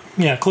it out.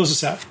 Yeah. Close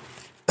this out.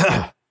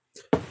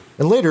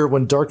 And later,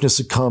 when darkness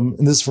had come,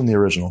 and this is from the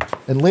original,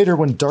 and later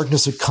when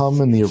darkness had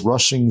come and the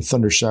rushing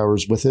thunder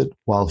showers with it,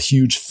 while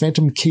huge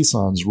phantom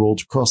caissons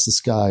rolled across the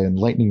sky and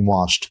lightning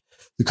washed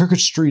the crooked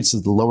streets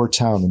of the lower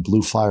town in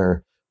blue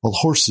fire, while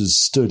horses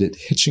stood at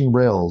hitching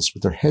rails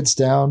with their heads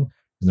down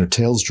and their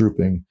tails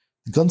drooping,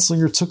 the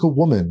gunslinger took a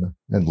woman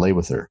and lay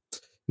with her.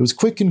 It was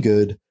quick and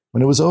good.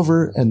 When it was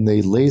over and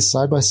they lay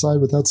side by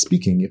side without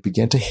speaking, it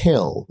began to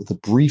hail with a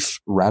brief,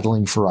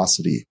 rattling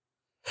ferocity.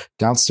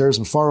 Downstairs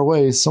and far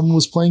away, someone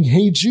was playing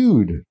Hey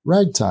Jude,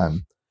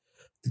 ragtime.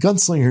 The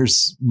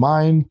gunslinger's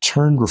mind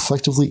turned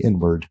reflectively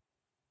inward.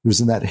 It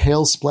was in that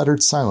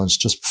hail-splattered silence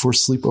just before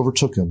sleep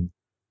overtook him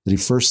that he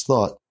first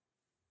thought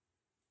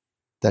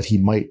that he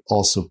might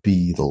also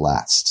be the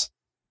last.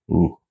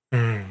 Ooh.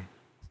 But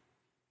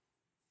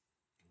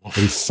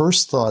he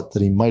first thought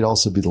that he might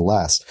also be the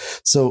last.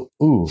 So,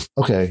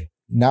 okay,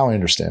 now I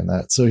understand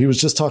that. So he was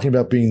just talking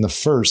about being the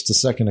first a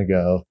second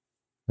ago.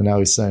 And now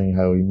he's saying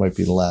how he might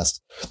be the last.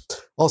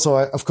 Also,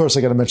 of course,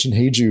 I got to mention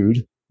Hey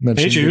Jude.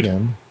 Hey Jude.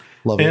 Again.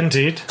 Love it.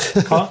 Indeed.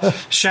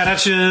 Shout out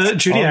to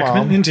Judy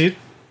Ackerman. Mom. Indeed.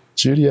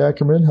 Judy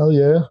Ackerman. Hell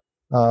yeah.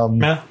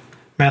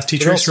 Math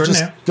teacher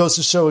extraordinaire. Goes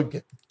to show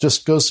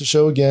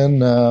again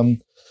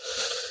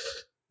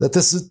that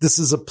this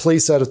is a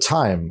place at a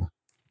time,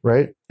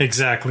 right?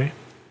 Exactly.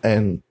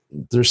 And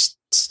there's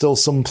still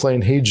someone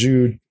playing Hey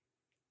Jude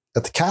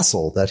at the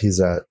castle that he's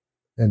at.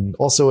 And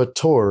also at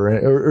Tor,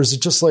 or is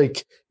it just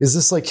like, is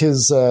this like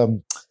his,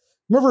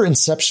 remember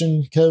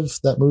Inception,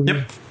 Kev, that movie?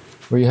 Yep.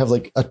 Where you have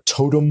like a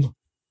totem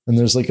and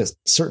there's like a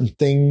certain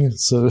thing.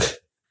 So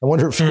I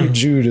wonder if Hey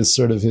Jude is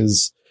sort of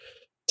his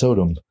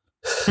totem.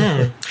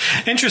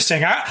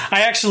 Interesting. I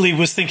actually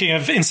was thinking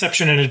of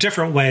Inception in a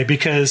different way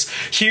because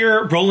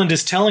here Roland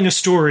is telling a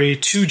story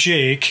to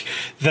Jake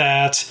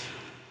that,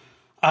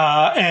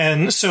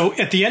 and so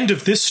at the end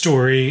of this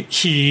story,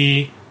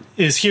 he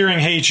is hearing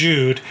Hey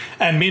Jude,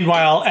 and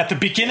meanwhile at the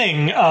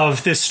beginning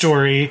of this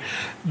story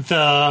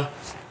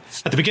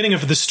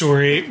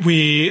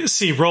we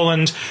see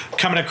Roland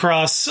coming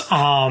across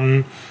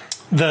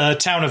the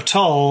town of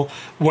Tull,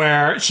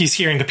 where he's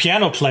hearing the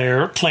piano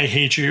player play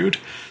Hey Jude.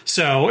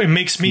 So it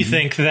makes me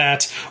think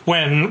that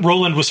when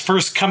Roland was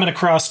first coming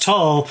across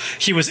Tull,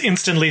 he was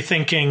instantly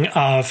thinking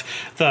of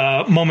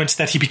the moment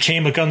that he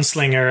became a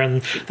gunslinger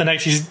and the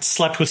night he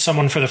slept with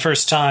someone for the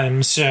first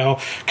time. So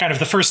kind of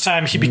the first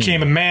time he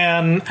became a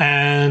man,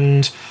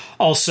 and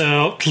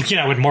also,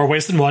 in more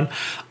ways than one,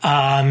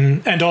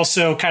 and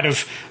also kind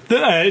of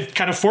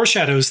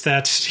foreshadows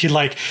that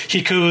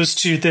he goes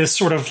to this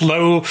sort of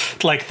low,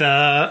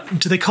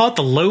 do they call it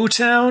the low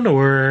town,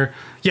 or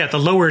the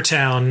lower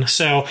town?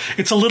 So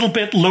it's a little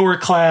bit lower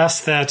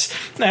class. That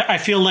I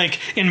feel like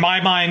in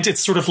my mind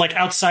it's sort of like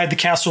outside the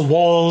castle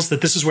walls,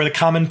 that this is where the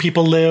common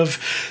people live.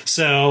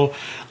 So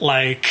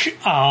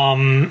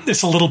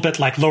it's a little bit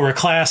like lower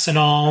class and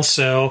all.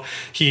 So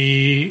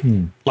he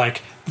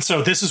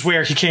So this is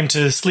where he came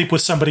to sleep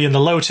with somebody in the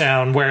low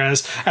town,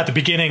 whereas at the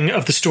beginning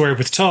of the story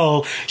with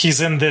Tull, he's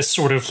in this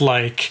sort of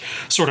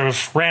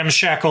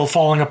ramshackle,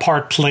 falling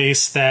apart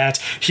place that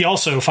he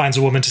also finds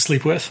a woman to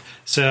sleep with.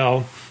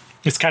 So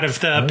it's kind of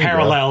the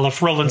parallel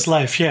of Roland's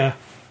life, yeah.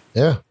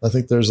 Yeah, I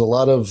think there's a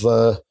lot of,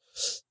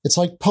 it's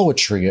like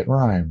poetry, it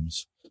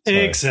rhymes. Sorry.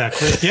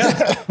 Exactly,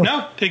 yeah.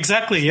 No,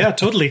 exactly, yeah,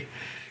 totally.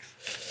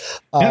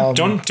 Yeah,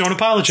 don't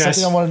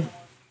apologize. I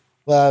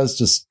was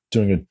just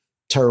doing a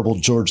terrible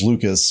George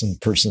Lucas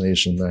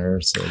impersonation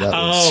there, so that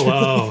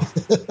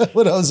was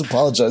what I was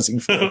apologizing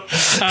for.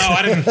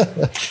 I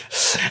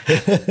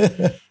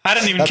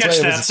didn't even catch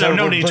that, so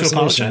no need to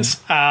apologize.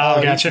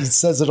 Gotcha. He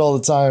says it all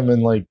the time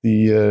in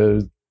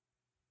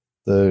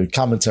the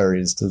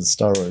commentaries to the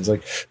Star Wars.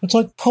 It's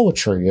like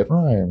poetry, it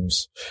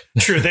rhymes.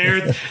 True,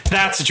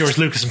 that's a George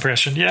Lucas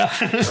impression, yeah.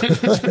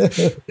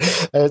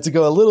 I had to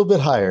go a little bit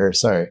higher,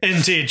 sorry.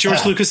 Indeed,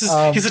 George Lucas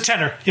he's a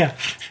tenor, yeah.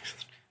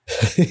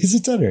 He's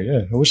a tenor,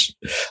 yeah. I wish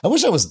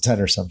I was a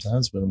tenor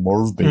sometimes, but I'm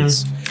more of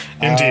bass.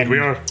 Indeed, we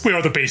are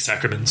the bass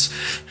acronyms.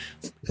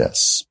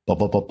 Yes.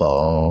 Hallelujah.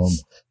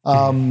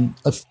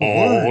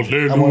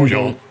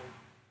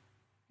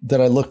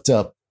 That I looked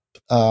up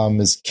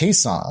is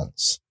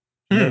caissons.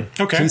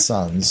 Okay.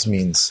 Caissons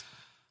means.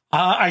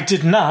 I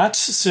did not,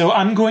 so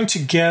I'm going to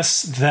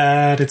guess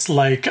that it's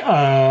like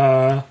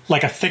a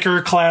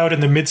thicker cloud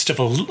in the midst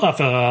of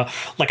a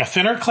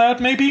thinner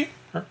cloud, maybe.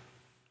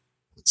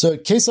 So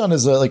caisson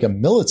is a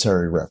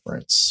military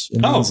reference.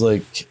 It means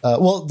there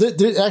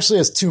actually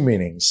has two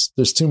meanings.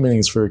 There's two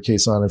meanings for a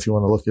caisson if you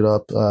want to look it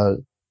up.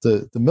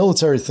 The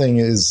military thing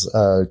is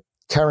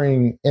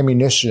carrying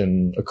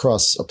ammunition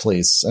across a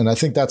place, and I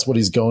think that's what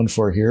he's going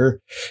for here.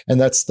 And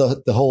that's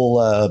the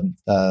whole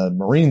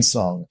Marine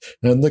song.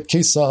 And the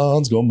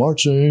caissons go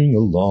marching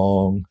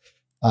along.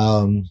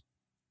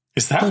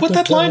 Is that what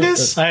that line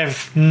is? I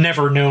have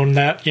never known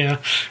that. Yeah.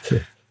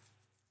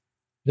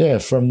 Yeah,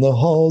 from the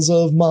halls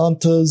of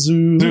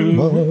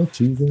Montezuma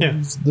to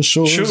the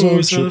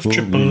shores of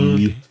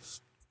Tripoli.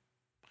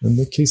 And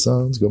the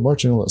caissons go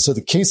marching along. So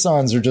the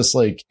caissons are just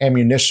like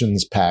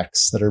ammunitions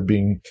packs that are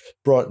being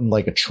brought in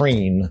like a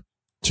train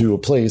to a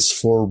place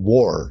for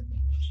war.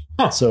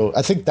 Huh. So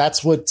I think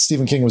that's what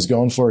Stephen King was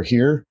going for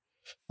here.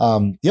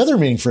 The other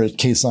meaning for a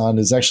caisson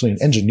is actually an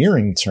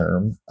engineering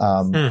term.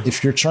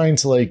 If you're trying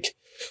to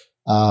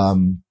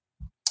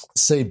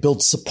say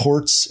build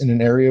supports in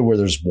an area where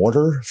there's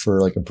water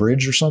for like a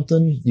bridge or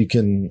something, you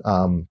can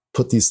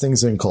put these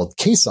things in called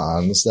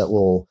caissons that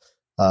will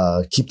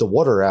keep the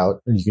water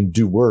out, and you can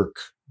do work,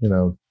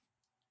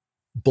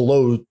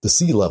 below the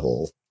sea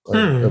level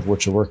of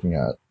what you're working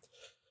at.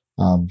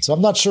 So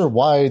I'm not sure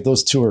why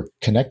those two are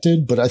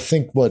connected, but I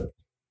think what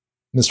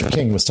Mr.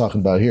 King was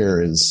talking about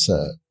here is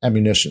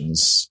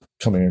ammunitions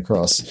coming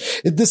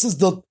across. This is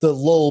the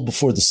lull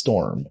before the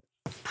storm.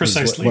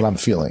 Precisely what I'm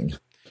feeling.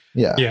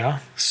 Yeah. Yeah.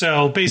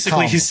 So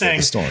basically he's saying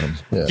the storm.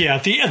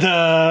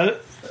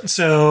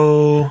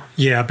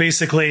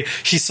 Basically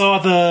he saw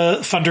the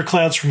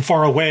thunderclouds from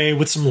far away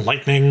with some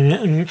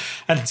lightning,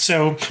 and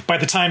so by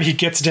the time he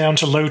gets down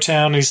to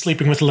Lowtown and he's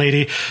sleeping with the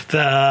lady,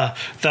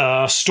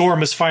 the storm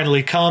has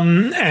finally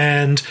come,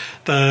 and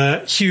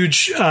the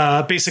huge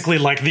basically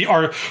like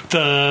not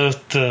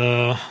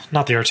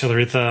the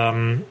artillery,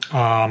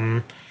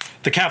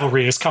 the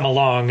cavalry has come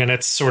along, and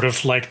it's sort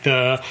of like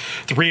the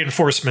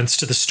reinforcements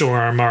to the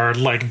storm are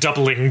like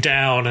doubling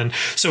down, and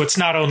so it's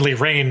not only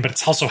rain, but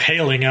it's also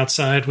hailing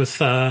outside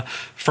with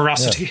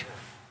ferocity.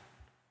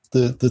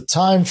 Yeah. The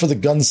time for the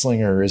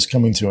gunslinger is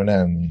coming to an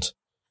end.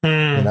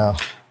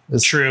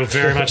 It's true,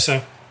 very much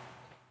so.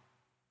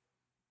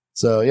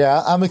 So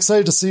yeah, I'm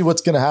excited to see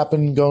what's going to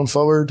happen going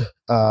forward.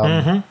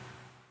 But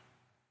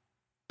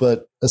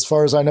as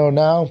far as I know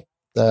now,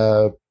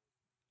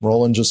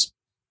 Roland just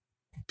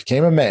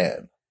became a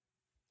man.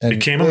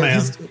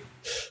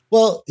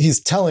 He's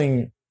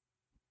telling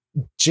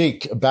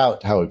Jake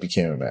about how he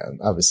became a man.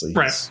 Obviously,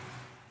 right.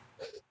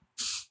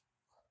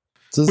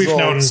 So this is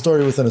all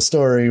story within a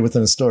story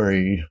within a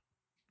story.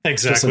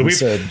 Exactly. We've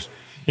said.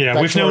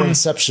 Yeah, we've known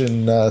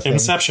Inception.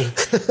 Inception,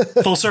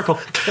 full circle.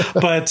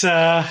 But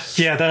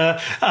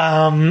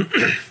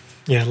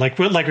Yeah, like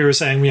we were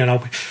saying,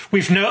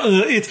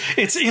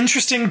 it's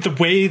interesting the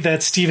way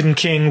that Stephen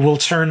King will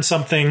turn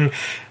something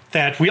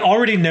that we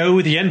already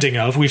know the ending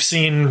of. We've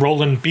seen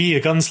Roland be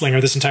a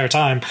gunslinger this entire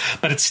time,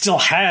 but it still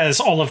has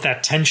all of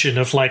that tension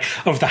of the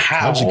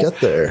how. How'd you get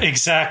there?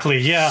 Exactly.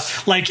 Yeah.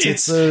 Like it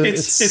still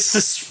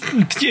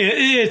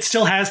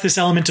has this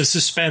element of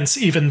suspense,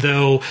 even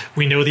though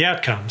we know the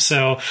outcome.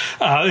 So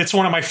it's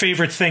one of my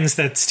favorite things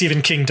that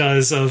Stephen King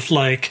does of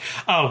like,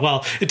 oh,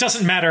 well, it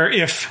doesn't matter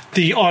if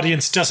the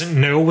audience doesn't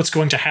know what's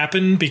going to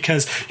happen,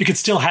 because you can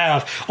still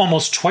have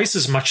almost twice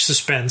as much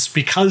suspense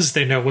because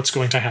they know what's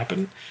going to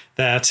happen.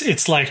 That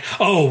it's like,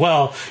 oh,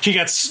 well, he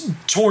gets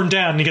torn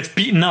down and he gets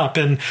beaten up,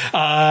 and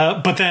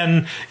but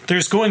then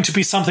there's going to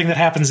be something that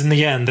happens in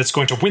the end that's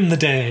going to win the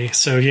day.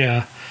 So,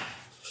 yeah.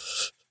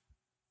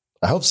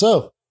 I hope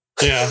so.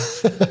 Yeah.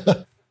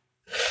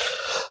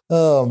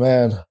 Oh,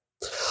 man.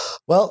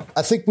 Well,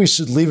 I think we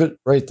should leave it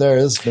right there.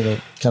 It's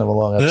been kind of a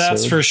long episode.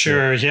 That's for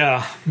sure,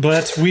 yeah.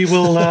 But we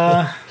will,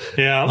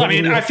 yeah. I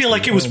mean, I feel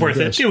like it was worth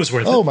it. It was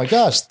worth it. Oh, my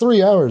gosh.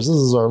 3 hours. This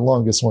is our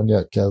longest one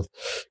yet, Kev.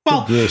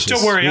 Well,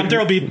 don't worry.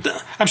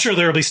 I'm sure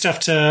there'll be stuff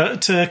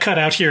to cut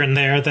out here and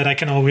there that I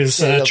can always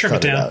trim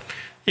it down.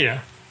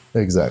 Yeah.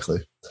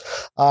 Exactly.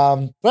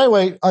 But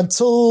anyway,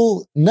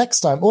 until next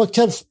time. Well,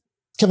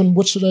 Kevin,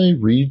 what should I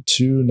read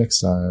to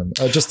next time?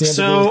 Just the end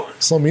of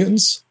the Slow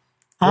Mutants?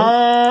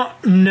 No,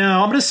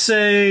 I'm going to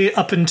say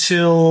up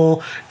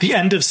until the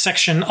end of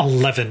section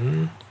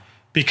 11,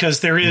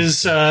 because there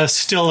is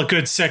still a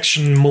good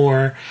section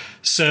more.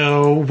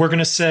 So we're going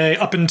to say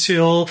up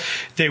until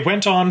they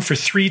went on for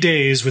 3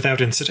 days without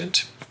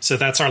incident. So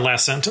that's our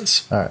last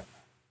sentence. All right.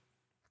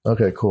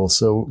 Okay, cool.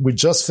 So we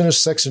just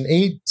finished section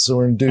 8. So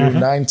we're going to do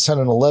 9, 10,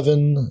 and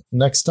 11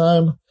 next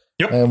time.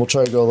 Yep. And we'll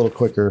try to go a little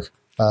quicker.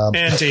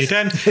 Indeed.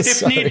 And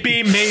if need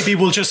be, maybe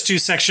we'll just do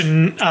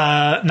section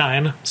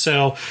 9.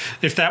 So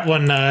if that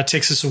one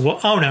takes us a while.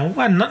 Oh, no.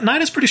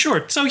 9 is pretty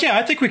short. So, yeah,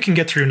 I think we can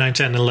get through 9,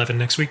 10, and 11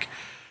 next week.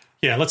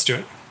 Yeah, let's do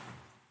it.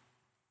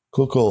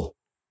 Cool. Cool.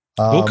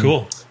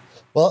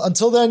 Well,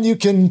 until then, you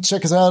can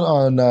check us out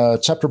on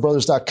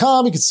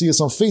chapterbrothers.com. You can see us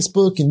on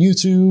Facebook and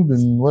YouTube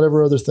and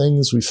whatever other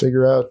things we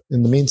figure out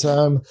in the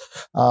meantime.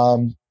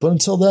 But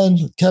until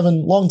then,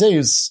 Kevin, long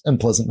days and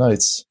pleasant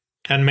nights.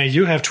 And may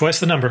you have twice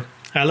the number.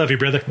 I love you,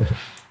 brother.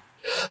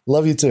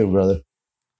 Love you too, brother.